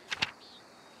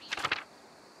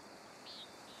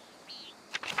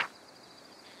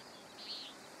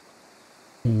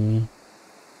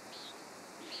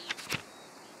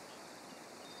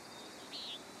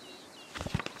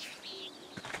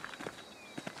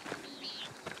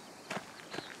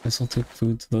 Guess I'll take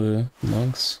food to the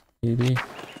monks, maybe.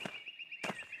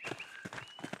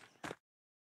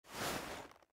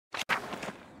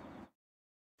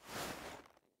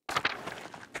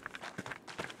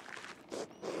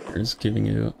 Here's giving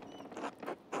it.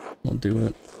 I'll do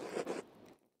it.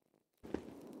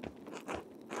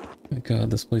 My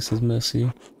god, this place is messy.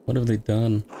 What have they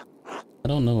done? I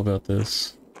don't know about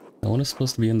this. No one is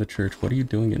supposed to be in the church. What are you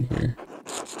doing in here?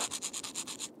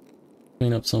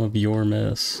 Clean up some of your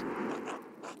mess.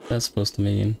 That's supposed to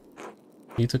mean.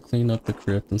 You need to clean up the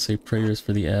crypt and say prayers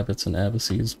for the abbots and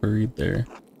abbesses buried there.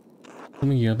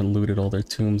 Assuming you haven't looted all their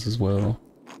tombs as well.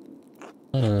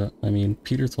 I mean,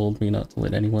 Peter told me not to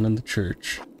let anyone in the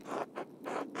church.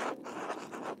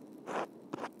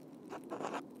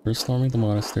 First storming the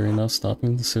monastery, now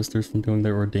stopping the sisters from doing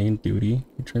their ordained duty.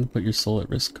 You're trying to put your soul at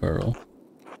risk, Carl.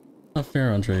 Not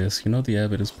fair, Andreas. You know the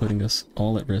abbot is putting us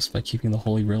all at risk by keeping the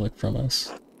holy relic from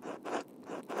us.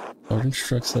 Lord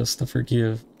instructs us to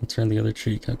forgive and turn the other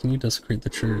cheek. How can you desecrate the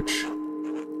church?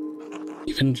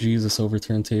 Even Jesus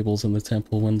overturned tables in the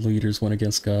temple when leaders went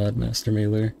against God, Master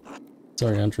Mailer.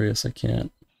 Sorry, Andreas, I can't.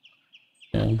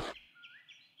 Yeah.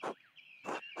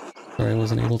 Sorry I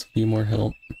wasn't able to be more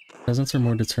help. Peasants are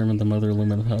more determined than Mother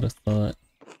Illuminata thought.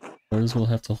 Others will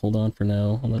have to hold on for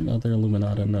now. I'll let Mother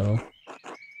Illuminata know.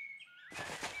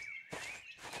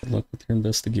 Good luck with your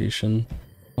investigation.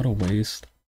 What a waste.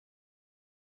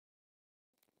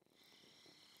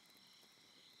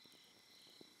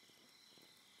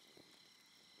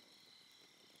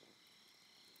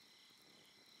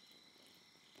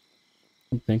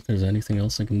 I don't think there's anything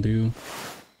else I can do.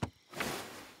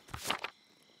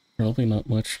 Probably not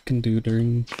much I can do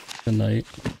during the night.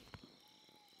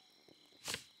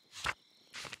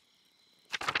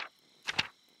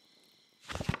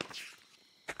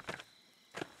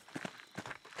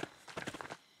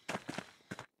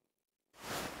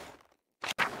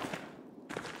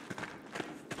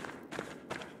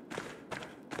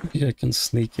 Maybe I can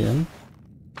sneak in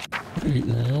right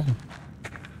now.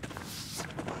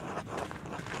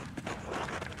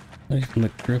 Not even the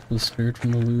crypt was spared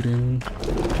from the looting.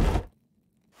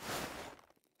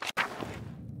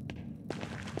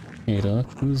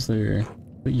 Adok, who's there?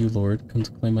 But you, Lord, come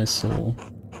to claim my soul.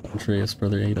 Andreas,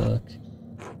 brother Adok.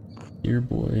 Dear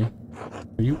boy,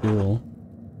 are you ill?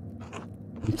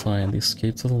 I'm fine. The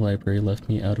escape to the library left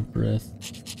me out of breath.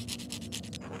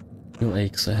 Still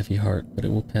aches a heavy heart, but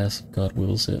it will pass if God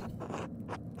wills it.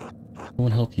 No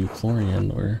one help you,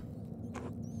 Florian, or...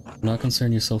 Do not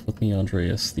concern yourself with me,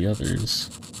 Andreas. The others.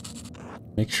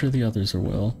 Make sure the others are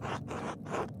well.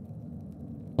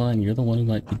 Fine, you're the one who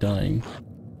might be dying.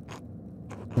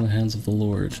 In the hands of the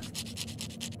Lord.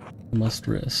 You must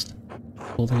rest.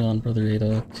 Holding on, brother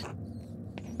Adok.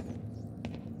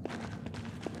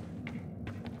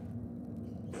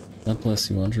 God bless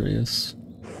you, Andreas.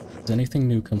 Has anything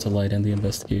new come to light in the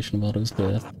investigation of Otto's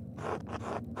death?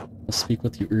 I'll speak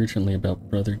with you urgently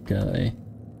about Brother Guy.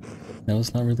 Now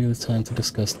is not really the time to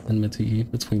discuss the enmity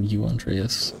between you,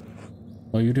 Andreas.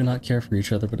 Well, you do not care for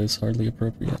each other, but it's hardly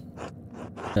appropriate.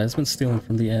 Guy's been stealing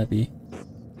from the Abbey.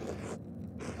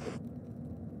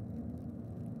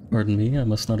 Pardon me, I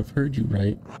must not have heard you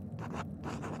right.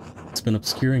 It's been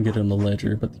obscuring it in the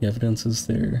ledger, but the evidence is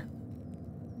there.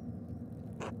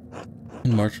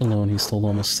 In March alone, he stole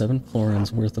almost 7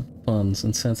 florins worth of funds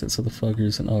and sent it to the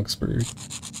Fuggers in Augsburg.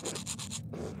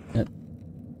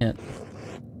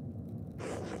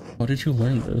 How did you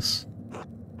learn this?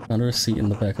 Found a receipt in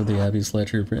the back of the Abbey's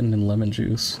ledger written in lemon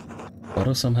juice.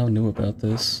 Otto somehow knew about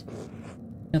this.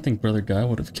 I can't think Brother Guy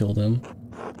would have killed him.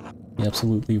 He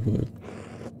absolutely would.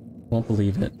 Won't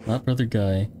believe it. Not Brother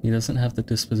Guy. He doesn't have the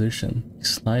disposition.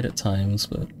 He's snide at times,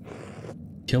 but...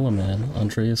 Kill a man.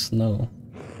 Andreas, no.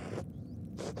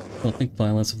 I don't think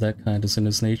violence of that kind is in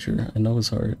his nature. I know his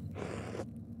heart.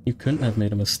 You couldn't have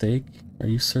made a mistake. Are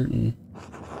you certain?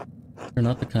 They're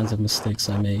not the kinds of mistakes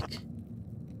I make.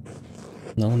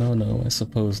 No, I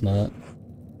suppose not.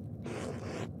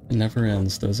 It never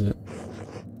ends, does it?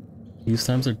 These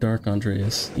times are dark,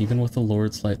 Andreas. Even with the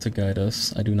Lord's light to guide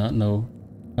us, I do not know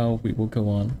how we will go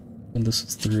on when this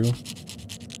is through.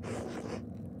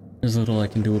 There's little I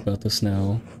can do about this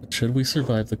now, but should we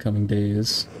survive the coming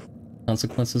days,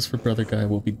 consequences for Brother Guy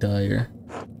will be dire.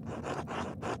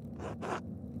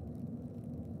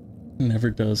 It never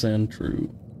does end,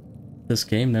 true. This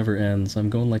game never ends. I'm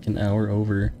going like an hour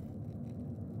over.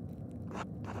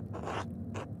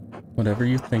 Whatever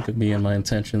you think of me and my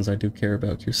intentions, I do care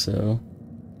about you so.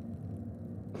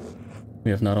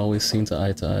 We have not always seen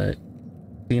eye to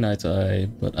eye,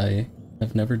 but I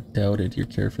have never doubted your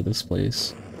care for this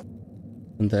place.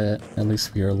 And that, at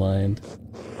least we are aligned.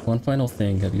 One final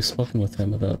thing, have you spoken with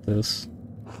him about this?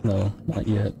 No, not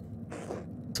yet.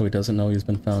 So he doesn't know he's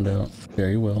been found out.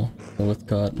 Very well. Go with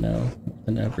God now, more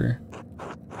than ever.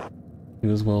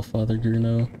 You as well, Father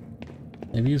Gurno.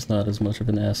 Maybe he's not as much of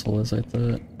an asshole as I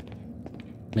thought.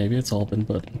 Maybe it's all been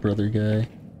but brother guy.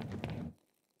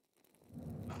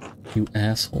 You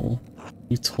asshole.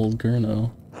 You told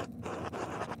Gurno.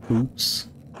 Oops.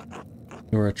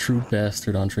 You're a true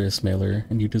bastard, Andreas Mailer,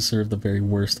 and you deserve the very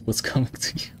worst of what's coming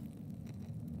to you.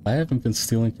 I haven't been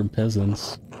stealing from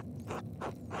peasants.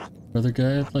 Brother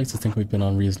guy, I'd like to think we've been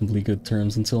on reasonably good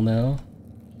terms until now.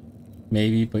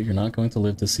 Maybe, but you're not going to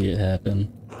live to see it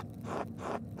happen.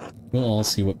 We'll all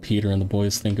see what Peter and the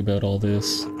boys think about all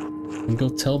this. And go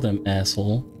tell them,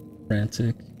 asshole.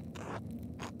 Frantic.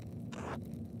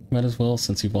 Might as well,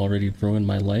 since you've already ruined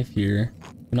my life here.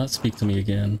 Do not speak to me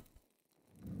again.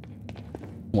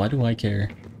 Why do I care?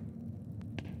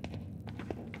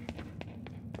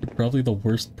 You're probably the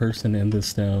worst person in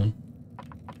this town.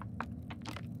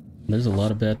 There's a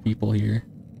lot of bad people here.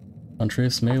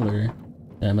 Andreas Mailer,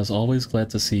 I am as always glad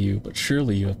to see you, but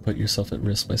surely you have put yourself at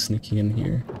risk by sneaking in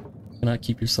here. You cannot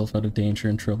keep yourself out of danger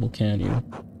and trouble, can you?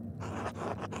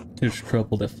 It's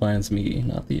trouble that finds me,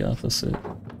 not the opposite.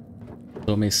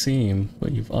 Though it may seem,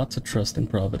 but you've ought to trust in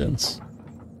Providence.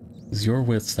 It's your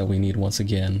wits that we need once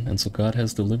again, and so God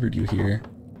has delivered you here.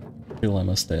 Still, I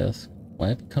must ask, why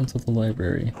have you come to the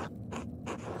library?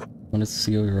 Wanted to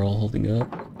see how you're all holding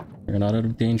up? You're not out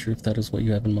of danger if that is what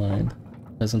you have in mind.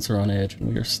 Peasants are on edge and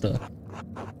we are stuck.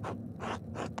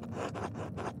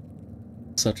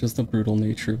 Such is the brutal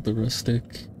nature of the rustic.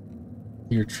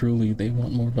 Here truly they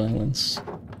want more violence.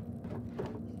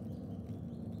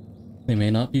 They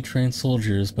may not be trained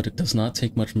soldiers, but it does not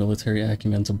take much military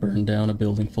acumen to burn down a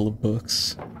building full of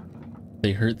books. If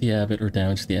they hurt the abbot or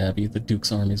damage the abbey, the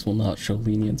Duke's armies will not show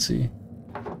leniency.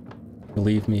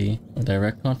 Believe me, a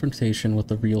direct confrontation with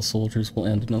the real soldiers will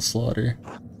end in a slaughter.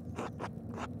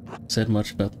 Said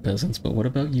much about the peasants, but what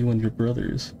about you and your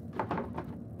brothers?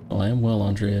 Oh, I am well,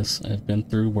 Andreas. I have been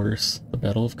through worse. The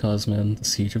Battle of Cosman, the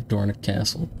Siege of Dornick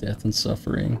Castle, death and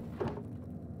suffering.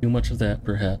 Too much of that,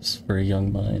 perhaps, for a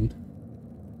young mind.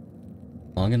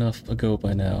 Long enough ago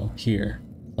by now, here,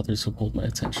 others who hold my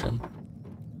attention.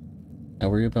 I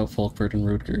worry about Folkvard and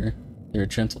Rutger. They are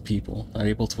gentle people, not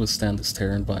able to withstand this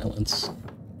terror and violence.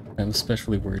 I am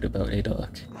especially worried about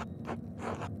Adok.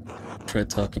 I tried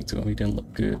talking to him, he didn't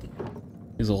look good.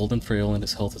 He's old and frail and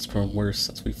his health has grown worse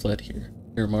since we fled here.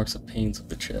 There are marks of pains of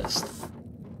the chest.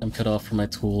 I'm cut off from my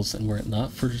tools, and were it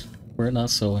not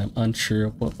so, I am unsure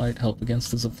of what might help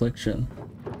against his affliction.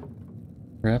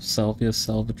 Perhaps Salvia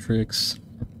Salvatrix,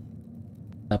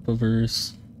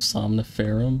 Apaverse,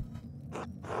 Somniferum?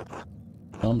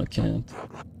 Somnicant.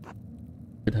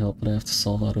 Could help, but I have to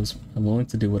solve Otto's. I'm willing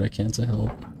to do what I can to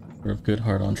help. You're of good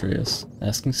heart, Andreas.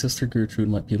 Asking Sister Gertrude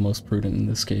might be most prudent in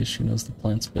this case. She knows the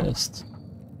plants best.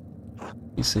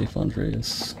 Be safe,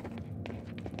 Andreas.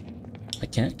 I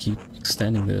can't keep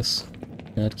extending this.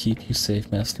 God keep you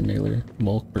safe, Master Mailer.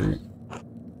 Volkbert.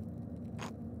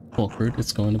 Volkbert,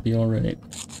 it's going to be alright.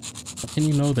 How can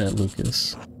you know that,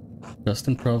 Lucas? Trust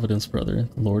in Providence, brother.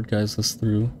 The Lord guides us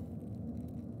through.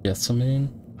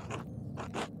 Gethsemane?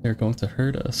 They're going to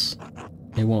hurt us.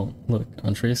 They won't. Look,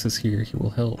 Andreas is here. He will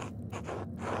help.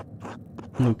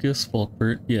 Lucas,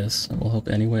 Volkbert, yes, I will help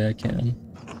any way I can.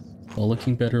 All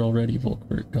looking better already,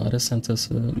 Volkbert. God has sent us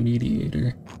a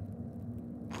mediator.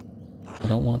 I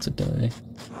don't want to die.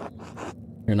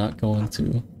 You're not going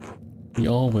to. We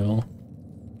all will.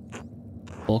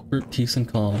 Volkbert, peace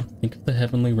and calm. Think of the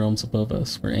heavenly realms above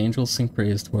us, where angels sing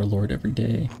praise to our Lord every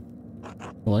day.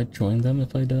 Will I join them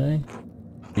if I die?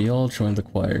 We all join the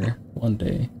choir, one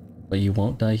day. But you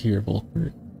won't die here,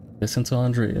 Volkbert. Listen to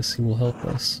Andreas, he will help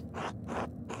us.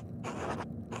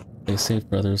 Stay safe,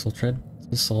 brothers. I'll try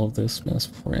to solve this mess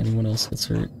before anyone else gets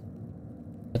hurt.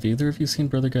 Have either of you seen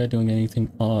Brother Guy doing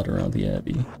anything odd around the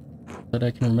Abbey? That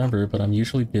I can remember, but I'm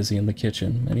usually busy in the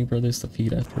kitchen. Many brothers to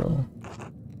feed after all.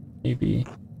 Maybe.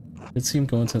 I did see him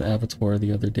go into the abattoir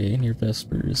the other day near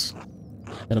Vespers.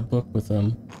 Had a book with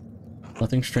him.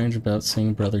 Nothing strange about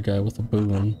seeing Brother Guy with a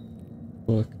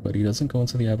book, but he doesn't go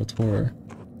into the abattoir.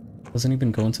 Doesn't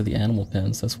even go into the animal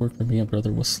pens. That's work for me and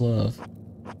Brother Waslav.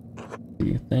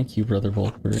 Thank you, Brother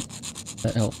Volkbert.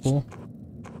 That helpful?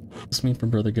 What's mean for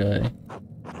Brother Guy?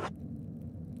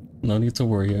 No need to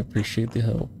worry, I appreciate the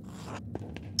help.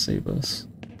 Save us.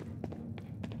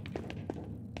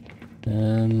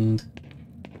 And...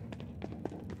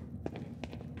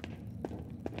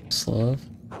 Slav?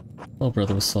 Well,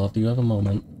 Brother Waslav, do you have a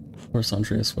moment? Of course,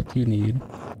 Andreas, what do you need?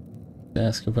 To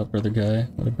ask about Brother Guy,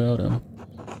 what about him?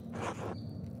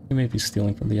 You may be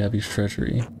stealing from the Abbey's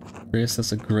treasury. Andreas,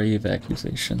 that's a grave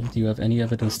accusation. Do you have any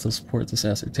evidence to support this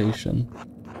assertion?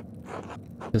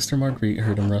 Sister Marguerite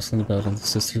heard him rustling about in the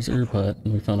sister's herb hut,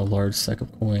 and we found a large sack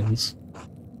of coins.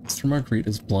 Sister Marguerite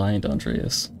is blind,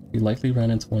 Andreas. He likely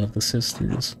ran into one of the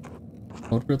sisters.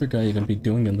 What would Brother Guy even be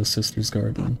doing in the sister's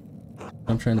garden?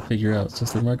 I'm trying to figure out.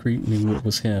 Sister Marguerite knew it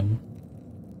was him.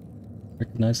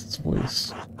 Recognized his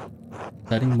voice.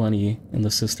 Hiding money in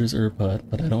the sister's herb hut,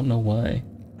 but I don't know why.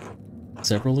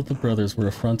 Several of the brothers were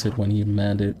affronted when he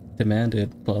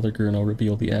demanded Father Gurno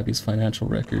reveal the Abbey's financial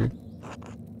record.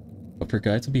 But for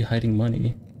Guy to be hiding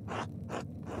money...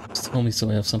 Just tell me so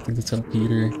I have something to tell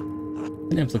Peter.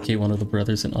 And implicate one of the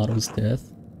brothers in Otto's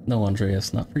death? No,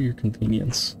 Andreas, not for your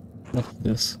convenience. Enough of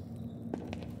this.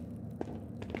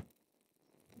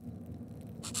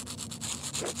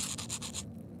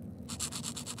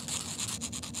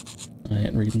 I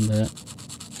ain't reading that.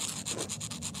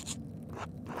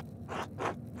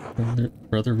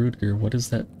 Brother Rutger, what is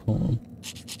that poem?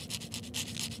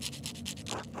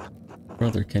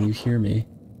 Brother, can you hear me?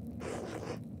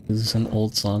 This is an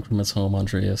old song from his home,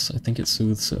 Andreas. I think it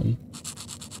soothes him.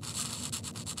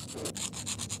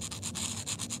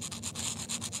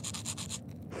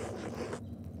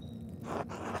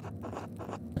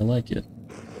 I like it.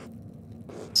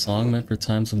 Song meant for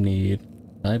times of need.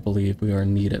 I believe we are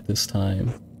in need at this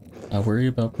time. I worry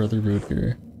about Brother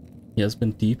Rutger. He has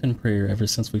been deep in prayer ever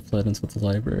since we fled into the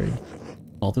library.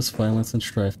 All this violence and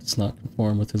strife does not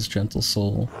conform with his gentle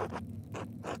soul.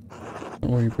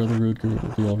 Don't worry, Brother Rutger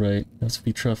will be alright. You have to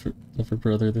be tougher,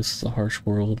 brother. This is a harsh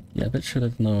world. Yeah, I bet should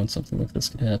have known something like this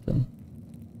could happen.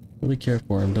 Really care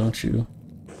for him, don't you?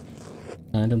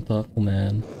 Kind and thoughtful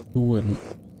man. Who wouldn't?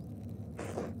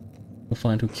 You'll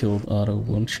find who killed Otto,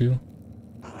 won't you?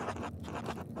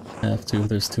 Have to,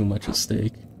 there's too much at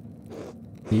stake.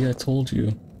 See, I told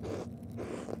you.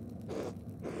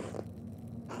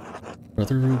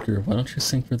 Brother Rutger, why don't you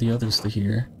sing for the others to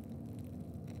hear?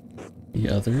 The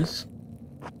others?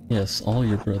 Yes, all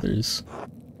your brothers.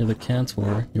 You're the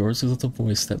cantor, yours is the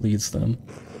voice that leads them.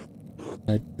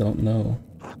 I don't know.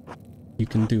 You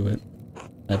can do it.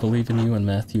 I believe in you and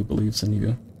Matthew believes in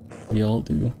you. We all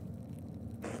do.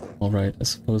 Alright, I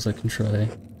suppose I can try.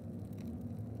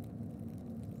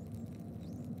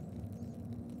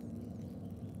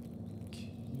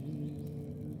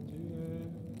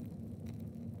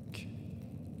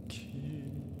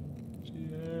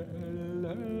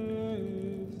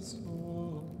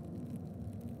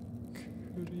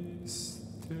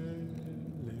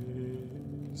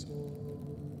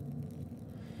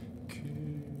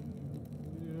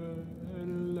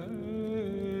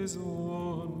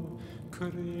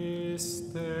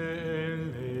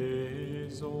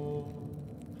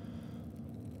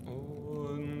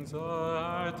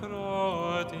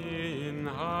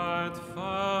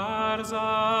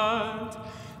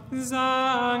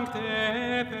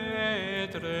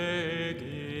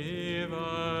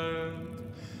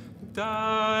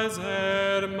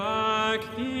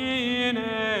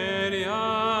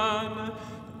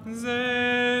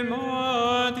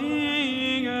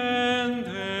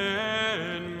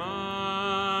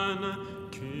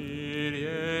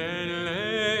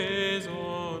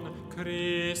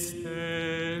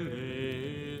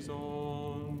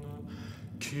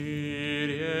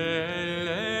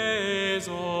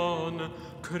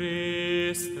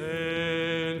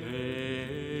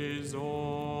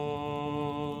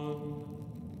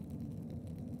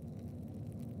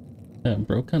 Damn,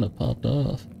 bro kinda popped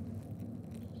off.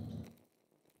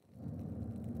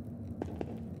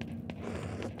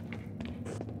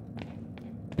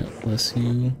 God bless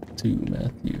you too,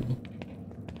 Matthew.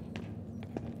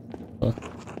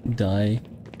 Fuck. Die,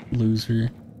 loser.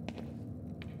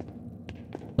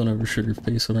 Don't ever sugar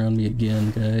face around me again,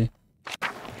 guy.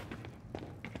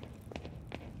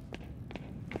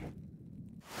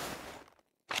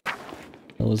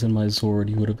 If I was in my Zord,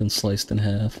 you would have been sliced in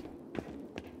half.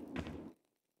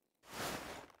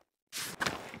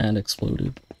 And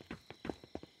exploded.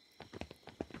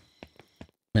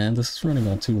 Man, this is running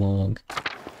on too long.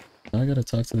 Now I gotta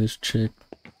talk to this chick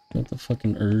about the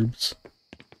fucking herbs.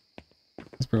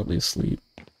 He's probably asleep.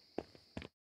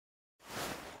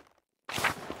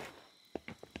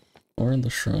 Or in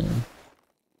the shrine.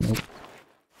 Nope.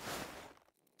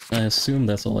 I assume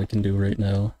that's all I can do right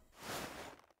now.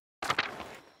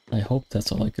 I hope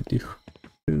that's all I could do.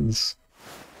 Because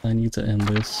I need to end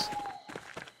this.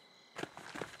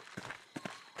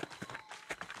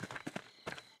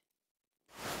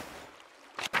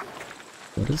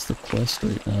 What is the quest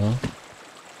right now?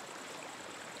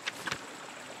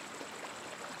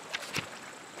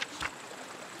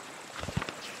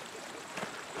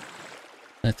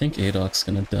 think Adoc's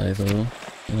gonna die though.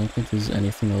 I don't think there's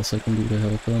anything else I can do to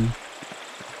help him.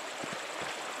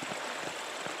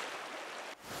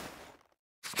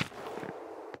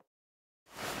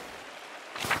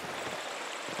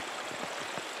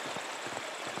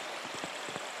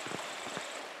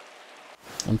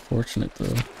 Unfortunate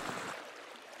though.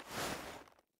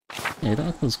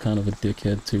 Adoc was kind of a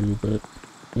dickhead too, but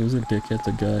he was a dickhead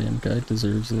to Guy, and Guy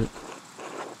deserves it.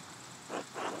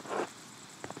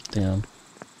 Damn.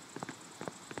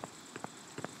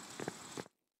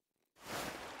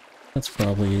 That's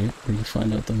probably where you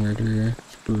find out the murderer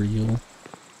for real.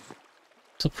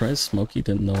 Surprised Smokey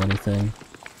didn't know anything.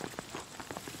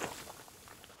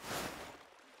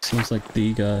 Seems like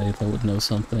the guy that would know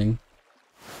something.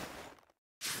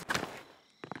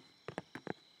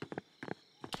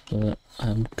 But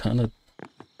I'm kind of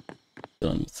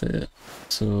done with it,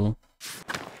 so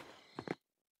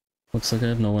looks like I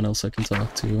have no one else I can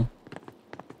talk to.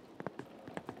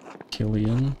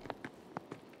 Killian,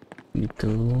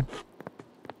 Nico.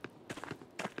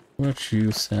 What about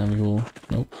you, Samuel?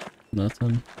 Nope,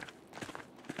 nothing.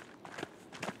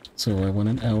 So I went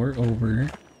an hour over.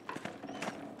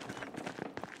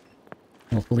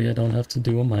 Hopefully I don't have to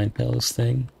do a Mind Palace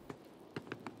thing.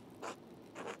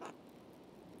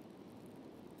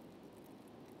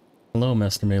 Hello,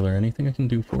 Master Mailer. Anything I can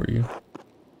do for you?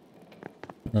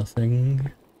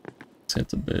 Nothing. Let's head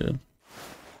to bed.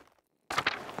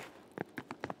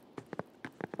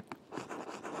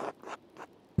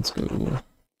 Let's go.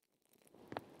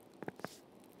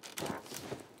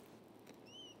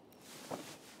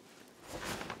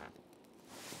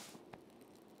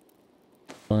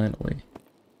 Finally.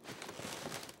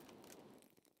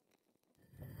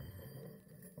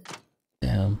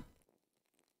 Damn.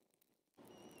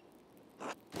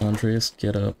 Andreas,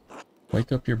 get up.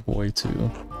 Wake up your boy too.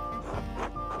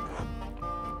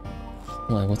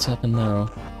 Why, what's happened now?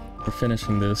 We're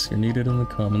finishing this. You're needed in the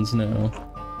commons now.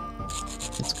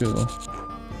 Let's go.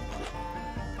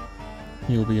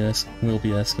 We'll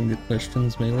be asking good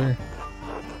questions, Mailer.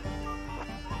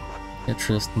 Get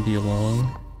trust and be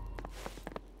along.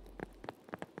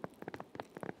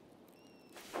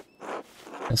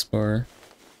 Espar,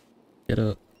 get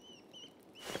up.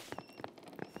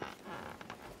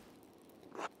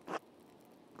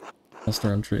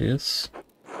 Master Andreas,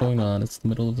 what's going on? It's the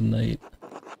middle of the night.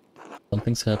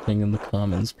 Something's happening in the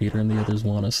commons. Peter and the others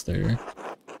want us there.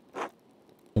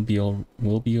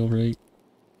 We'll be alright,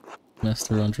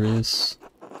 Master Andreas.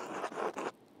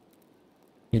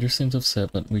 Peter seems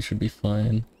upset, but we should be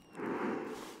fine.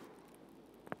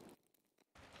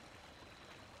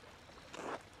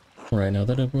 Alright, now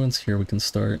that everyone's here, we can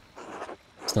start.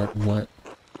 Start what?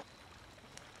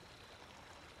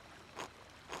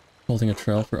 Holding a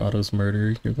trial for Otto's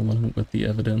murder. You're the one with the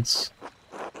evidence.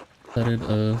 Decided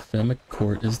a Famic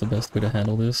court is the best way to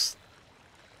handle this.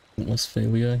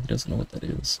 Westphalia? He doesn't know what that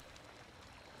is.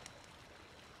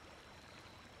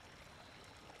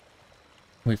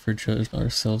 Wait for a judge, not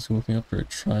ourselves. We're looking up for a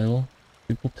trial.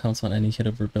 People pounce on any hit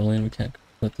of rebellion. We can't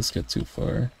let this get too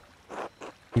far.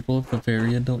 People of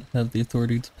Bavaria don't have the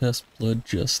authority to pass blood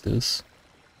justice.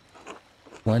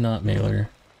 Why not, Mailer?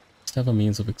 Just have a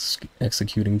means of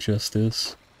executing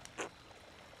justice.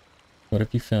 What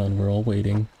have you found? We're all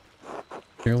waiting.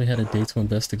 Barely had a day to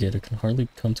investigate. It can hardly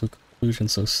come to a conclusion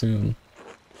so soon.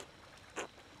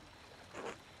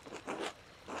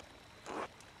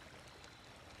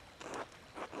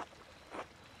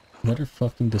 Let her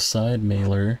fucking decide,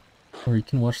 Mailer. Or you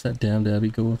can watch that damned abbey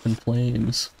go up in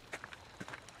flames.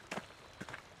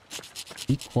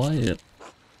 Be quiet.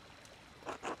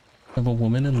 I have a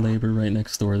woman in labor right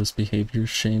next door. This behavior is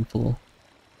shameful.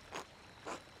 If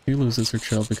she loses her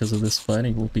child because of this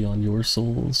fighting, it will be on your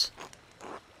souls.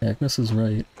 Agnes is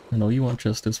right. I know you want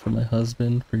justice for my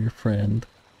husband, for your friend.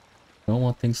 I don't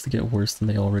want things to get worse than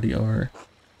they already are.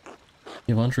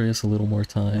 Give Andreas a little more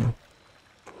time.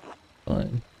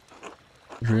 Fine.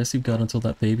 Andreas, you've got until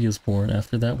that baby is born.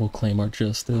 After that, we'll claim our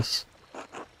justice.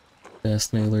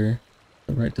 Fast, Mailer.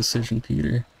 The right decision,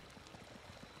 Peter.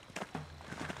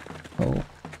 Oh.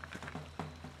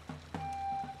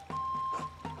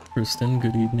 Kristen,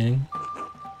 good evening.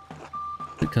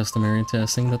 Is it customary in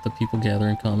testing that the people gather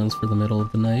in commons for the middle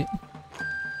of the night?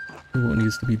 Do what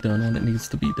needs to be done when it needs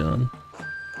to be done.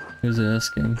 Who's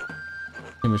asking?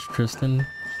 Name is Tristan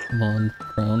von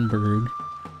Braunberg,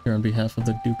 here on behalf of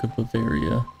the Duke of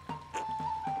Bavaria.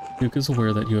 Duke is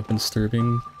aware that you have been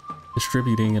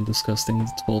distributing and discussing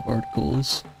the 12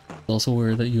 articles. He's also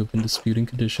aware that you have been disputing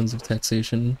conditions of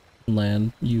taxation and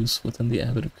land use within the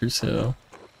Abbot of Curacao.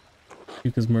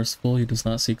 Duke is merciful. He does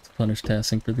not seek to punish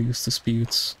Tassing for these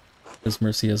disputes. His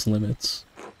mercy has limits.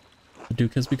 The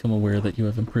Duke has become aware that you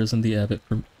have imprisoned the abbot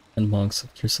and monks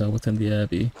of Curacao within the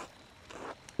abbey.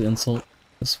 To insult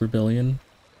this rebellion,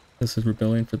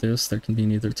 for this, there can be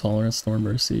neither tolerance nor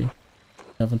mercy.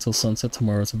 Have until sunset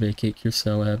tomorrow to vacate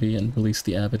Curacao Abbey and release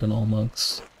the abbot and all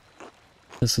monks.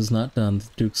 If this is not done, the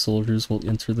Duke's soldiers will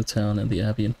enter the town and the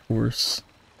abbey in force.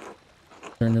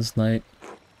 During this night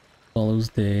follows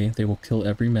day, they will kill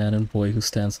every man and boy who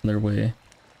stands in their way.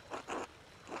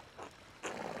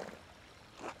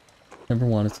 Never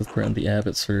wanted to threaten the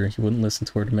abbot, sir. He wouldn't listen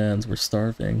to our demands. We're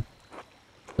starving.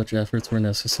 Such efforts were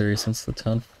necessary since the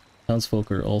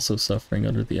townsfolk are also suffering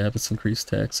under the abbot's increased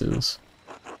taxes.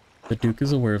 The Duke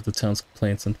is aware of the town's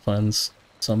complaints and finds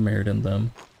some merit in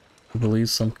them. He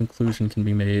believes some conclusion can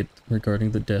be made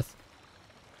regarding the death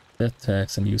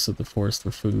tax and use of the forest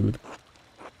for food.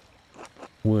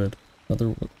 Wood.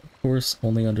 Of course,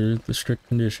 only under the strict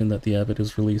condition that the abbot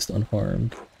is released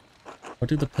unharmed. What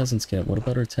do the peasants get? What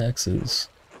about our taxes?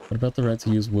 What about the right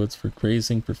to use woods for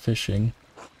grazing, for fishing?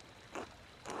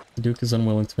 The Duke is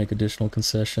unwilling to make additional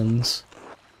concessions.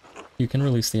 You can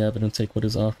release the abbot and take what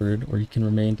is offered, or you can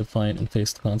remain defiant and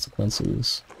face the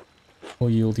consequences.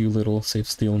 We'll yield you little, save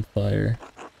steel and fire.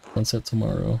 Sunset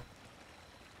tomorrow.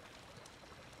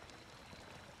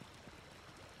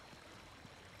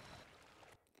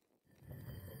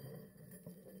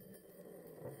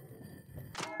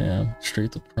 Yeah,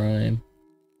 straight to prime.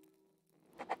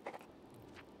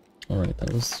 Alright,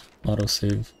 that was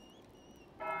autosave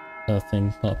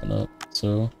thing popping up,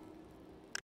 so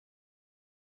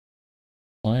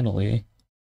finally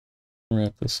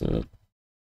wrap this up.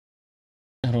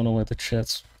 I don't know why the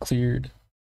chat's cleared,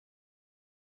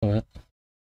 but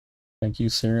thank you,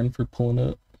 Saren, for pulling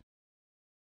up.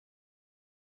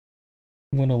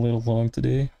 Went a little long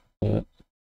today, but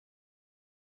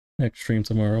next stream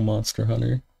tomorrow, Monster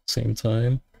Hunter, same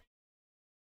time.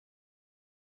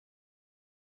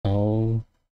 I'll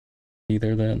be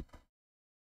there then.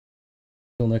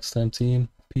 Till next time, team.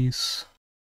 Peace.